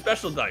 Use the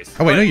special dice.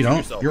 Oh wait, Go no, ahead, you use don't.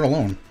 yourself. You're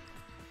alone.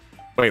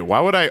 Wait, why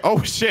would I?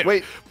 Oh shit!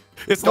 Wait,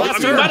 it's I last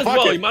mean, turn. you might as Fuck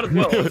well. it. You might as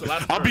well. It's the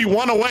last I'll turn. be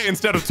one away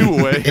instead of two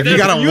away. If you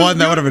got a one,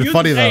 that would have been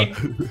funny though.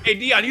 Hey,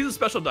 Dion, use the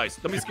special dice.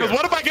 Don't be scared.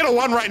 Because what if I get a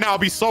one right now? I'll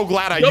be so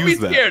glad I Don't be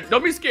used that. scared.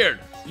 Don't be scared.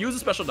 Use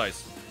the special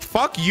dice.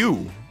 Fuck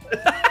you.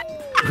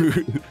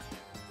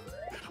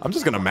 I'm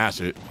just gonna mash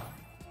it.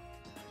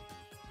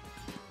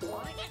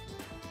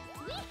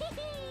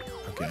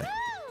 Okay.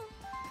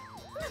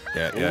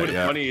 What would be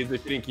funny is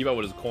if he didn't keep up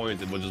with his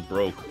coins, it would just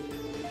broke.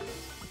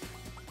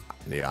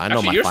 Yeah, I know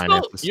Actually, my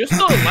finances. You're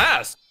still in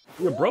last.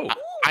 You're broke.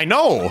 I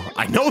know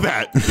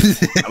that.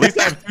 At least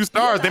I have 2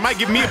 stars. They might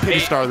give me a pity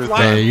star this Fly,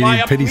 time. Yeah, you fly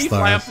need up pity to me,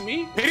 fly up stars. to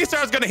me. Pity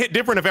star is gonna hit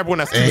different if everyone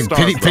has 2 Hey,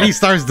 stars. pity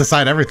stars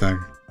decide everything.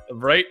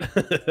 Right?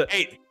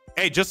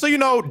 Hey, just so you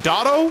know,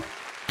 Dotto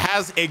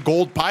has a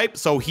gold pipe,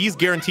 so he's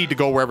guaranteed to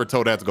go wherever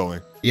Toadette's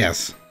going.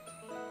 Yes.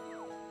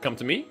 Come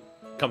to me.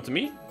 Come to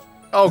me.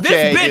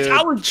 okay, This bitch, dude.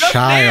 I was just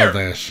there.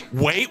 Childish.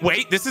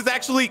 Wait, this is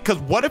actually because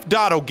what if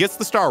Dotto gets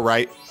the star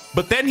right,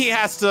 but then he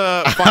has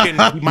to fucking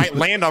he might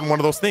land on one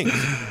of those things.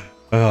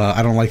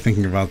 I don't like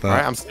thinking about All right,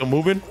 that. I'm still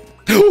moving.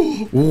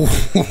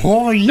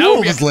 Oh, you That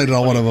would be- almost landed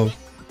on one of them.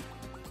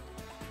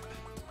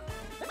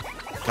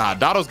 Nah,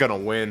 Dotto's gonna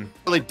win. It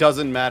really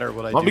doesn't matter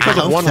what I Not do. because I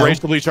of hope one so.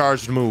 racially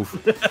charged move.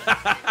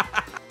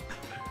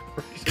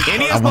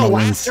 And he has I the wanna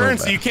win last so turn,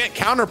 so bad. you can't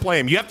counterplay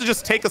him. You have to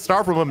just take a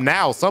star from him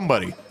now,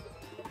 somebody.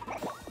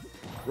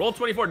 Roll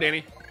 24,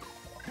 Danny.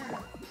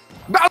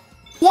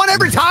 One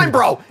every time,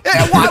 bro.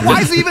 Why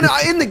is he even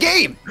in the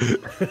game?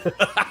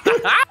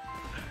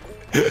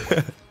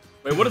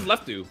 Wait, what does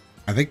left do?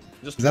 I think.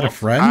 Just Is that a walk.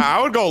 friend?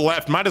 I would go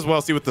left. Might as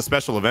well see what the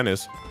special event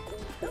is.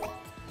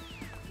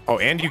 Oh,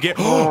 and you get.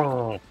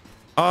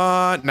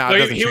 Nah, it No,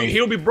 doesn't change.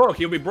 he'll be broke.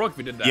 He'll be broke if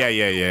we did that.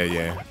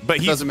 Yeah. But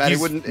he Doesn't matter. It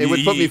would put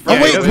me Oh Yeah,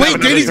 he wait, doesn't wait, have another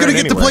Danny's gonna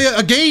turn get to anyway. play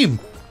a game.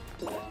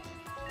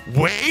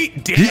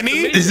 Wait, Danny?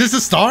 Is this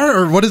a star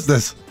or what is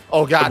this?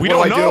 Oh God, We what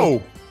don't do I do?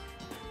 know.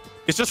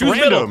 It's just Choose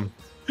random. middle.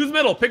 Choose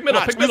middle. Pick middle.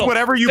 Nah, Pick choose middle.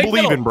 whatever you Pick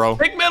believe middle. in, bro.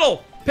 Pick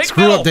middle. Pick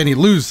Screw middle. up, Danny.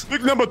 Lose.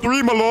 Pick number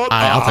 3, my lord.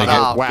 I'll take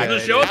that's it. whack.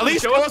 Okay. Show us, At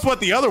least show show us. us what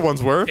the other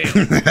ones were.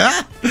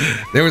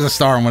 There was a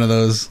star on one of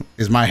those.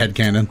 Is my head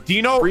canon?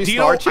 Dino, Free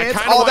Dino, star I chance?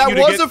 kinda Oh, want that you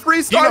to was get- a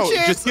free star Dino,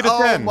 chance? Just get a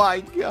 10. Oh my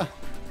God.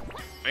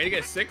 I need to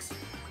get 6.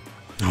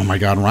 Oh my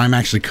God, Rhyme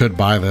actually could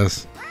buy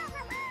this.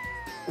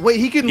 Wait,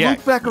 he can Yeah.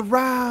 loop back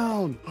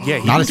around.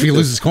 Yeah, Not if he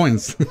loses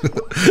coins.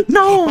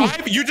 No.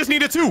 5, you just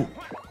need a 2.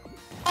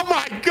 Oh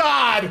my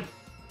God.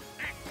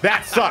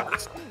 That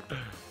sucks.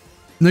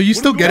 No, you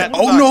still get it.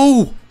 What Oh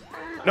no.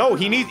 No,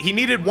 he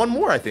needed one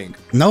more, I think.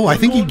 No, I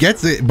think he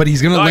gets it, but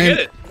he's gonna No, I land. get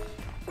it.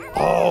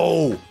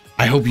 Oh.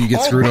 I hope you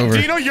get screwed over.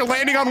 Dino, you're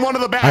landing on one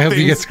of the bad I hope you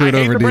things. get screwed I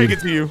hate over, to break dude.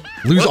 it to you.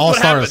 Lose Look all what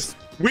stars.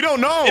 We don't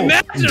know.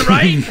 Imagine,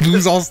 right?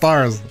 Lose all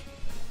stars.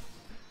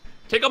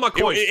 Take all my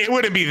coins. It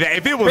wouldn't be that.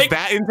 If it was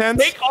that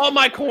intense, Take all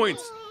my coins.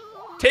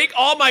 Take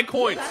all my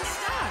coins.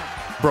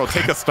 bro,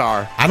 take a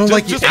star. I don't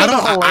like you. just I for the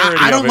don't. hilarity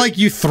I of don't it. like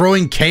you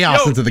throwing chaos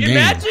Yo, into the game.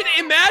 imagine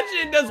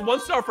it does 1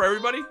 star for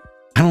everybody.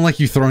 I don't like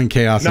you throwing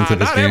chaos Nah, into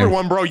this not game.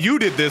 everyone, bro. You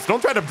did this. Don't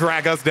try to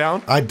drag us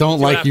down. I don't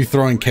like you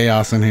throwing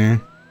chaos in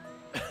here.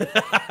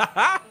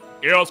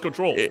 Chaos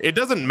control. It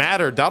doesn't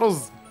matter.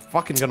 Dotto's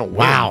fucking gonna win.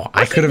 Wow, I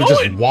Where's she could have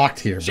just going? walked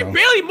here, She bro.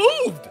 barely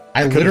moved.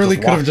 I literally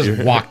could have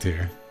just walked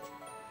here.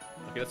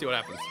 Okay, let's see what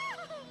happens.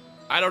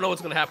 I don't know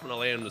what's gonna happen when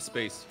I land in the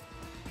space.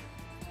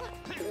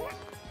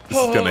 This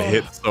is gonna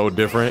hit so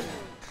different.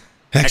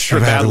 Extra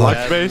bad bad luck.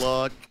 luck. Space?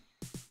 Luck.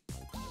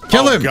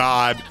 Kill Oh him.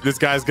 God, this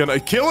guy's gonna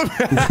kill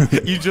him.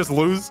 You just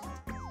lose.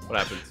 What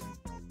happens?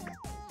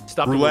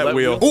 Stop the Roulette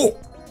wheel. Oh,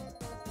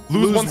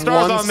 Lose 1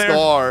 star on there.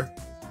 star.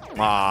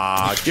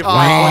 Ah, give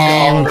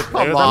Oh, one.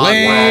 come on.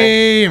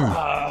 lame.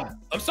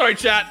 I'm sorry,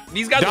 chat.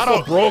 These guys are Dotto-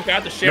 so broke. I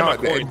have to share my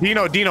coins.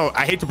 Dino,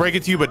 I hate to break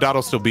it to you, but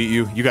Dotto still beat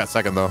you. You got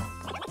second though.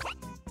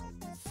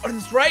 Oh,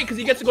 that's right, because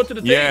he gets to go to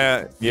the thing.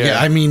 Yeah.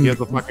 I mean, He has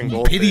the fucking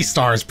gold pity thing.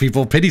 stars,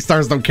 people. Pity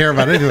stars don't care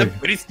about anything.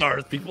 Pity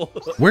stars, people.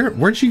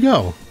 Where'd she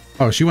go?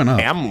 Oh, she went up.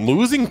 Hey, I'm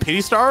losing pity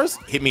stars.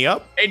 Hit me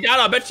up. Hey, Dad,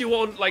 I bet you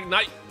won't like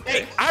not.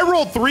 Hey, I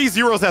rolled 3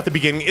 zeros at the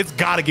beginning. It's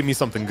gotta give me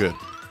something good.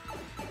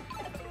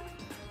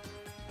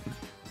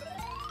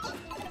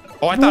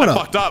 Oh, I thought I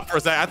fucked up for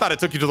a second. I thought it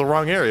took you to the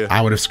wrong area.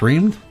 I would have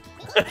screamed.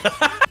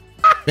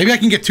 Maybe I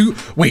can get 2.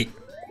 Wait.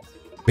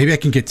 Maybe I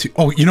can get 2.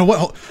 Oh, you know what?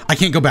 Oh, I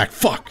can't go back.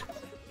 Fuck.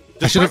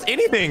 I Just should press have.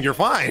 anything. You're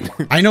fine.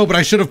 I know, but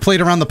I should have played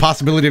around the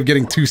possibility of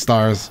getting 2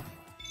 stars.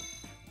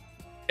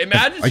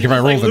 Imagine Like she if I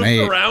just, rolled an loops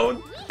 8.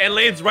 around and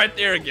lands right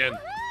there again.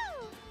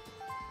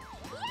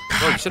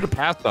 Oh, you should have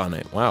passed on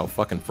it. Wow,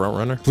 fucking front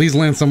runner. Please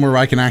land somewhere where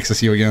I can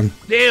access you again.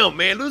 Damn,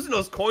 man, losing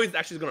those coins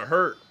actually is gonna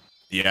hurt.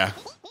 Yeah.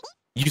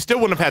 You still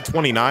wouldn't have had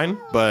 29,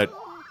 but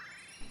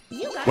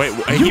wait,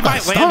 You he got might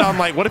land stuck. on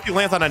like, what if he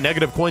lands on a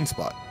negative coin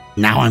spot?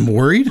 Now I'm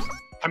worried.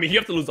 I mean, you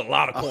have to lose a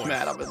lot of coins. Oh,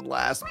 man, I'm in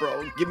last,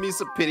 bro. Give me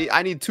some pity.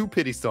 I need 2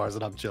 pity stars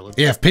and I'm chilling.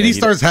 Yeah, if pity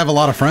stars have a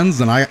lot of friends,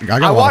 then I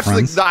got a lot of watched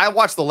friends. I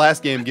watched the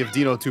last game give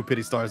Dino 2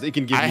 pity stars. It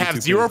can give I me have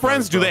 2 0 pity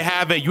friends. stars, Do bro. they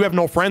have it? You have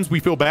no friends.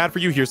 We feel bad for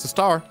you. Here's the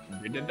star.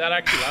 We did that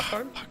actually last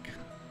time.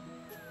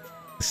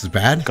 This is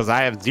bad. Because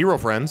I have 0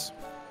 friends.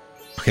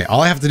 Okay, all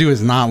I have to do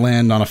is not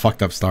land on a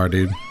fucked up star,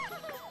 dude.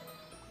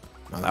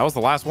 No, that was the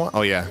last one.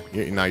 Oh yeah.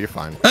 No, you're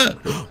fine.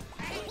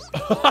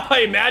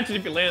 Imagine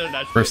if you landed on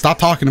that shit. Bro, stop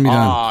talking to me then.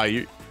 Ah,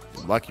 you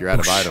lucky you're out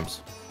of items.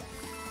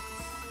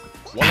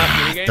 One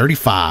last minigame.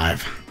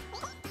 35.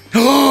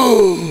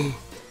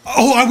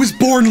 Oh, I was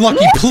born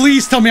lucky.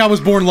 Please tell me I was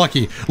born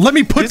lucky. Let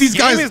me put these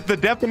guys. This game is the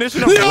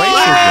definition of No,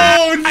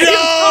 racism.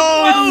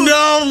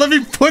 no. Let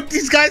me put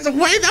these guys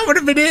away. That would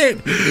have been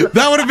it.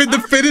 That would have been the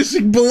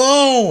finishing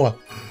blow.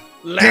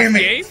 Last Damn it.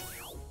 game?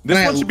 This Can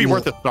I one should be at-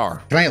 worth a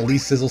star. Can I at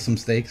least sizzle some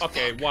steaks?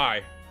 Okay,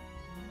 why?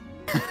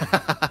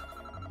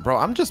 Bro,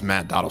 I'm just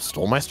mad Dotto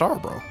stole my star,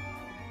 bro.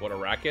 What a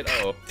racket.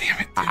 Uh-oh. Damn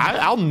it.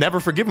 I'll never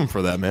forgive him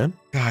for that, man.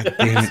 God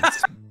damn it.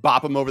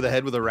 Bop him over the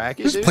head with a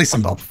racket, Just dude? play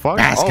some Fuck.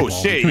 basketball.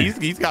 Oh shit, Come here.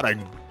 he's got a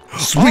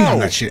Swing on Oh.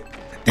 that shit. I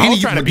Danny,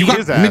 was trying to you beat got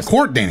his ass.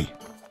 mid-court, Danny.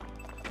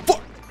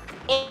 Fuck.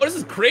 Oh, this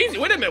is crazy.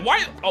 Wait a minute.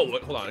 Why? Oh,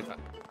 wait, hold on.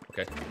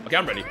 Okay. Okay,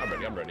 I'm ready. All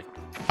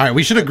right,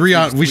 we should agree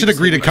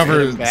to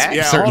cover back?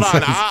 Yeah, certain hold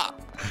on. things.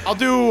 I'll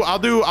do I'll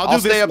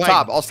this. stay up like-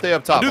 top. I'll stay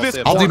up top. I'll do this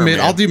stay up I'll top. do corner, mid.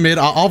 man. I'll do mid.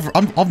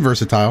 I'm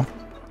versatile.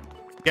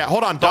 Yeah,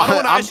 hold on. Dotto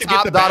and I I'm should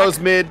top, get the back. Dotto's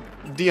mid,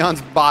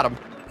 Dion's bottom.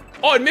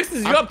 Oh, it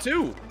mixes you up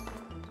too.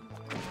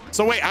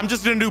 So wait, I'm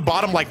just gonna do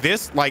bottom like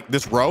this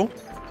row.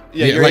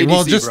 Yeah, you're like, ADC,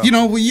 well, just bro. you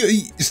know,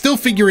 you still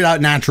figure it out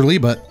naturally,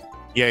 but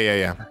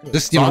Yeah.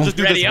 just So you I'll know, just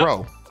do Ready this up?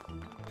 row.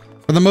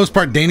 for the most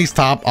part, Danny's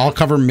top. I'll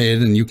cover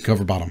mid, and you can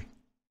cover bottom.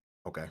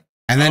 Okay.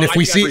 And then Oh, if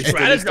we you guys see, were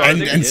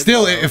strategizing. and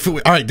still, if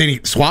we, all right, Danny,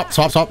 swap.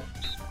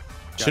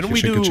 Shouldn't we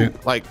shit, good do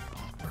shit. like?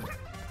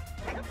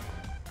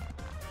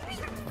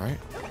 All right.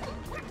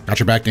 Got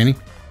your back, Danny.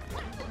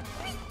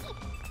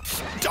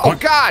 Oh,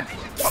 God!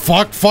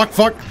 Fuck.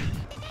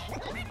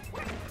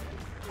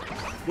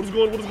 What is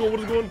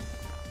going?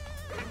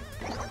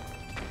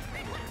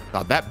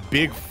 God, that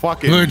big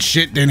fucking. Good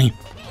shit, Danny.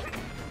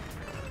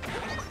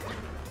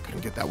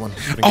 Couldn't get that one. Oh,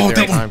 Couldn't get that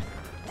there in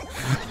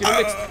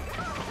time.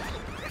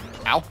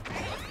 Ow.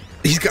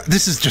 He's got.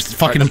 This is just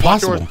fucking Just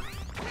watch impossible. yours.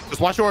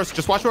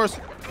 Just watch yours.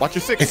 Watch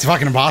your 6. It's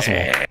fucking impossible.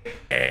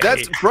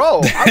 That's,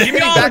 bro. I'm Give me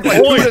giving all back the like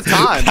 2 points. at a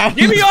time. That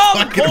Give me was all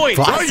the fucking points.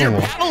 Bro, your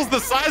impossible. paddle's the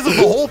size of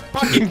the whole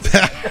fucking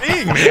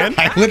thing, man.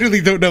 I literally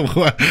don't know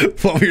what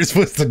we were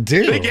supposed to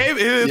do. The game,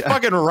 his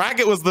fucking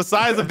racket was the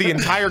size of the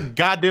entire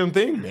goddamn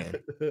thing, man.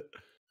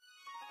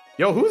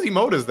 Yo, whose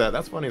emote is that?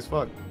 That's funny as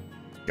fuck.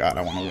 God,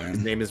 I want to His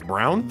win. name is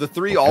Brown. The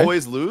 3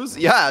 always lose?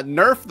 Yeah,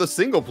 nerf the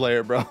single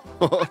player, bro.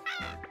 All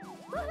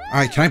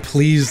right, can I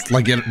please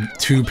like get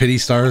 2 pity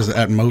stars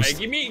at Hey, most?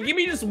 give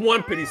me just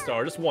one pity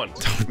star. Just one.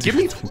 Give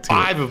me Don't do it.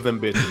 5 of them,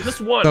 bitches.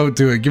 Just one. Don't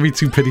do it. Give me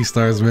 2 pity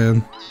stars,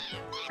 man.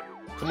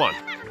 Come on.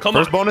 Come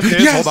First on. bonus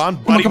is, Yes! hold on, Come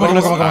on, buddy come on,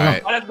 bonus. come on, come on, come on.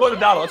 Alright. Let's go to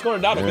Dotto. Let's go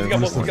to Dotto. Because Yeah, we got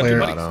this both. is We got two clear.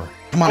 buddies.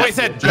 Come on. Wait,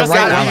 said The just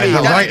right like ally. me. The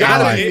You right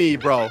gotta ally. be me,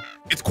 bro.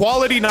 It's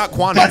quality, not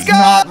quantity. That's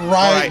not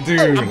right, Alright.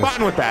 dude. I'm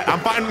fine with that. I'm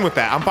fine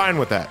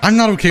with that. I'm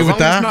not okay As with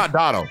long as that. it's not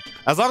Dotto.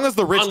 As long as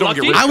the rich don't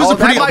get Unlucky? rich. I was Oh, a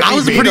pretty, that might I be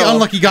was a me, pretty though.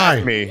 unlucky guy.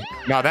 That's me.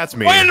 No, that's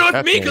me. Wait, no, it's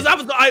That's me because I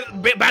was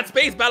bad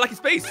space, bad lucky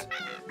space.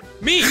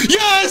 Me.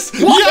 Yes!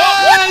 What?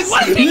 Yes!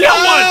 What? He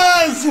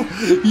got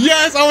Yes!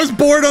 Yes! I was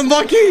born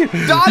unlucky.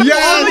 Dotto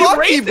Yes!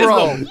 unlucky,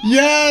 bro.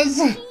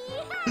 Yes!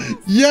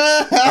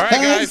 Yes! All right,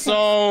 guys.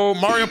 So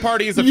Mario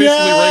Party is officially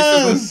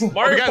Yes! racist.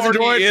 Mario You guys Party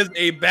enjoyed? is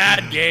a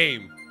bad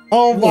game.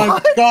 Oh my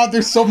God!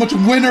 There's so much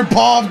winner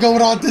pov going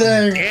on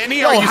today.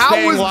 Annie, Yo, are you how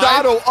staying was live?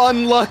 Dotto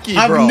unlucky,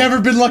 I've bro? never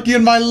been lucky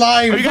in my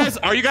life.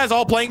 Are you guys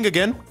all playing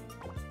again?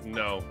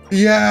 No.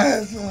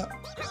 Yes!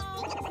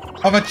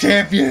 I'm a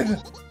champion.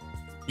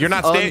 You're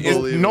not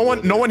staying. No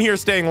one here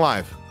is staying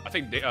live. I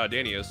think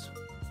Danny is.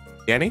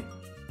 Danny?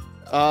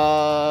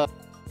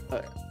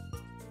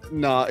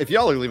 No, if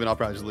y'all are leaving, I'll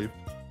probably just leave.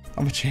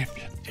 I'm a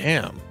champion.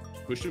 Damn.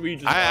 Who should we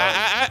just?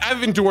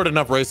 I've endured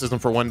enough racism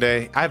for one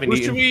day. I haven't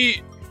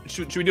eaten.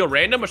 Should we do a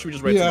random or should we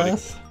just rate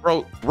somebody?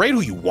 Bro, rate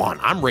who you want.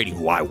 I'm rating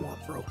who I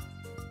want, bro.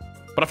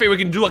 But I think we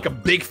can do like a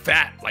big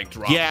fat like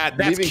drop. Yeah,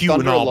 that's Leaving cute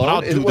Thunder and all, but I'll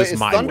alone? do this Is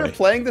my Thunder way.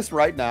 playing this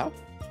right now?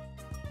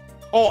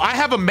 Oh, I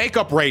have a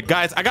makeup raid,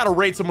 guys. I gotta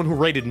raid someone who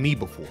raided me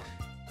before.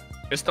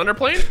 Is Thunder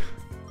playing?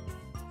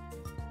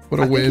 What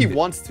a I win. think he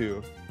wants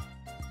to.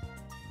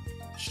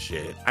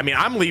 Shit. I mean,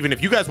 I'm leaving.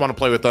 If you guys want to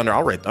play with Thunder,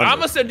 I'll raid Thunder. I'm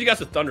gonna send you guys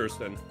to Thunders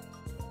then.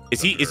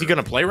 Is he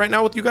gonna play right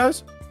now with you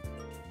guys?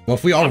 Well,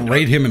 if we all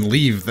raid him and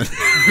leave, then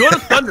Go to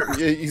Thunder.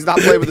 Yeah, he's not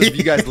playing with us if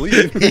you guys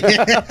leave.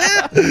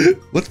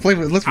 let's play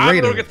with. Let's I'm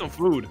raid gonna him. get some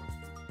food.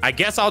 I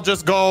guess I'll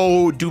just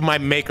go do my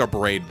makeup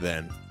raid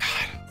then.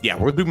 Yeah,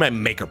 we'll do my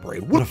makeup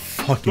raid. What a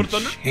fucking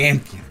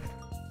champion!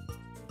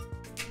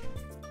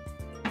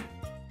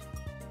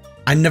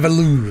 I never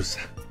lose.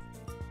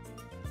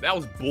 That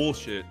was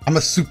bullshit. I'm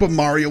a Super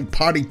Mario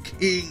Party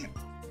king.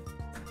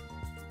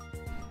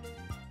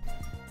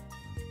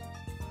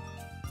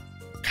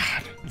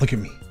 God, look at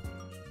me.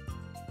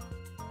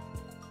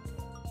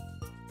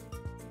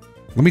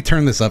 Let me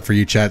turn this up for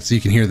you, chat, so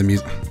you can hear the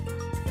music.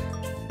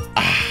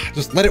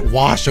 Just let it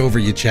wash over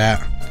you,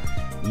 chat.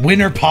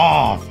 Winner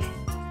Pav.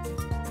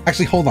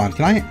 Actually, hold on.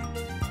 Can I?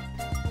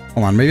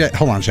 Hold on.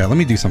 Hold on, chat. Let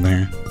me do something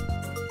here.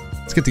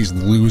 Let's get these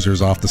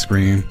losers off the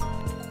screen.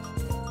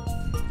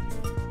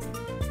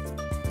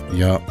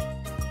 Yup.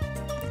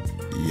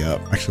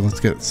 Actually, let's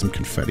get some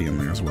confetti in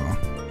there as well.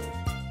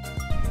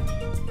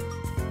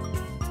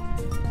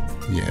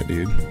 Yeah,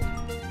 dude.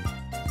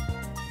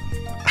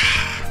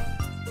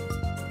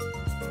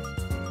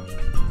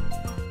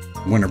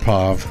 Winner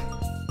Pav.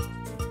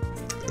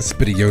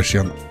 Spitty Yoshi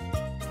on.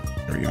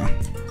 There we go.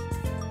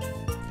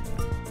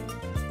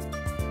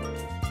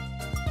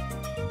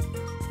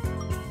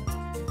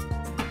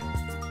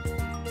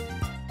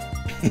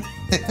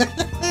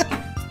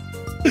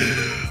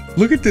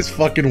 Look at this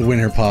fucking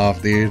Winner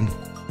Pav, dude.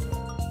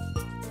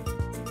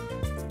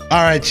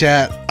 All right,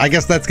 chat. I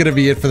guess that's gonna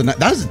be it for the night.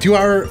 That was a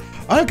 2-hour.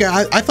 Okay,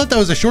 I thought that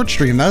was a short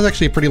stream. That was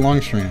actually a pretty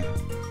long stream.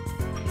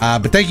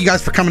 But thank you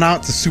guys for coming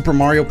out to Super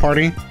Mario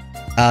Party.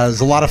 It was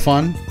a lot of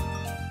fun.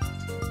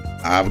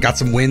 We got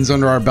some wins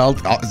under our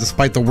belt,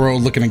 despite the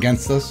world looking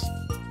against us.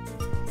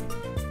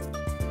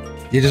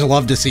 You just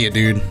love to see it,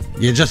 dude.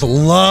 You just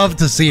love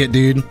to see it,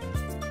 dude.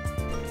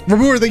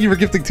 Ramur, thank you for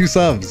gifting 2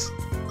 subs.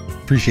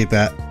 Appreciate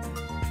that.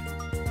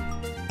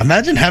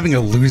 Imagine having a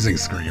losing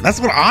screen. That's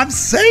what I'm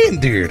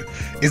saying, dude.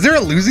 Is there a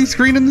losing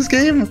screen in this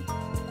game?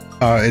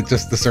 It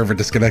just, the server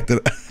disconnected.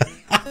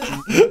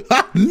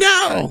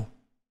 No!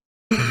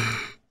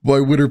 My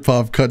Winner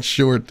Pop cut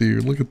short,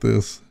 dude. Look at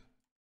this.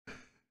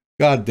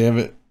 God damn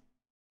it.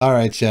 All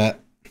right,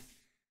 chat.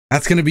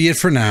 That's going to be it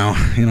for now.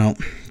 You know,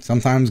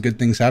 sometimes good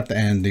things have to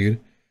end, dude.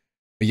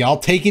 But y'all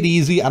take it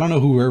easy. I don't know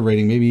who we're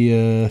rating.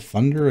 Maybe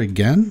Thunder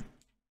again?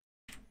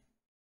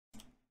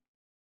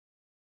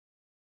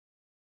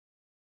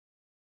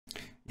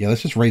 Yeah,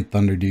 let's just rate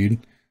Thunder, dude.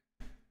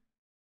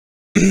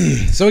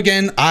 So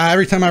again,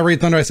 every time I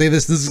rate Thunder, I say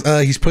this. This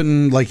is he's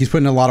putting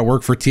a lot of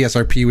work for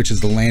TSRP, which is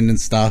the land and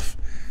stuff.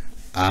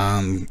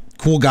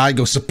 Cool guy,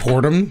 go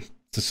support him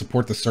to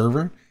support the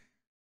server.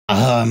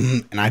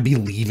 And I be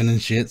leaving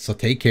and shit. So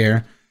take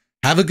care.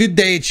 Have a good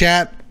day,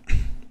 chat.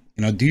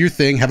 You know, do your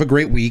thing. Have a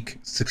great week.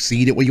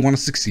 Succeed at what you want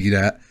to succeed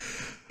at.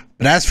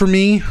 But as for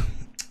me,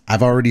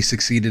 I've already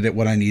succeeded at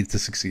what I need to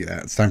succeed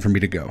at. It's time for me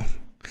to go.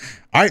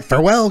 All right,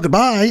 farewell.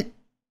 Goodbye.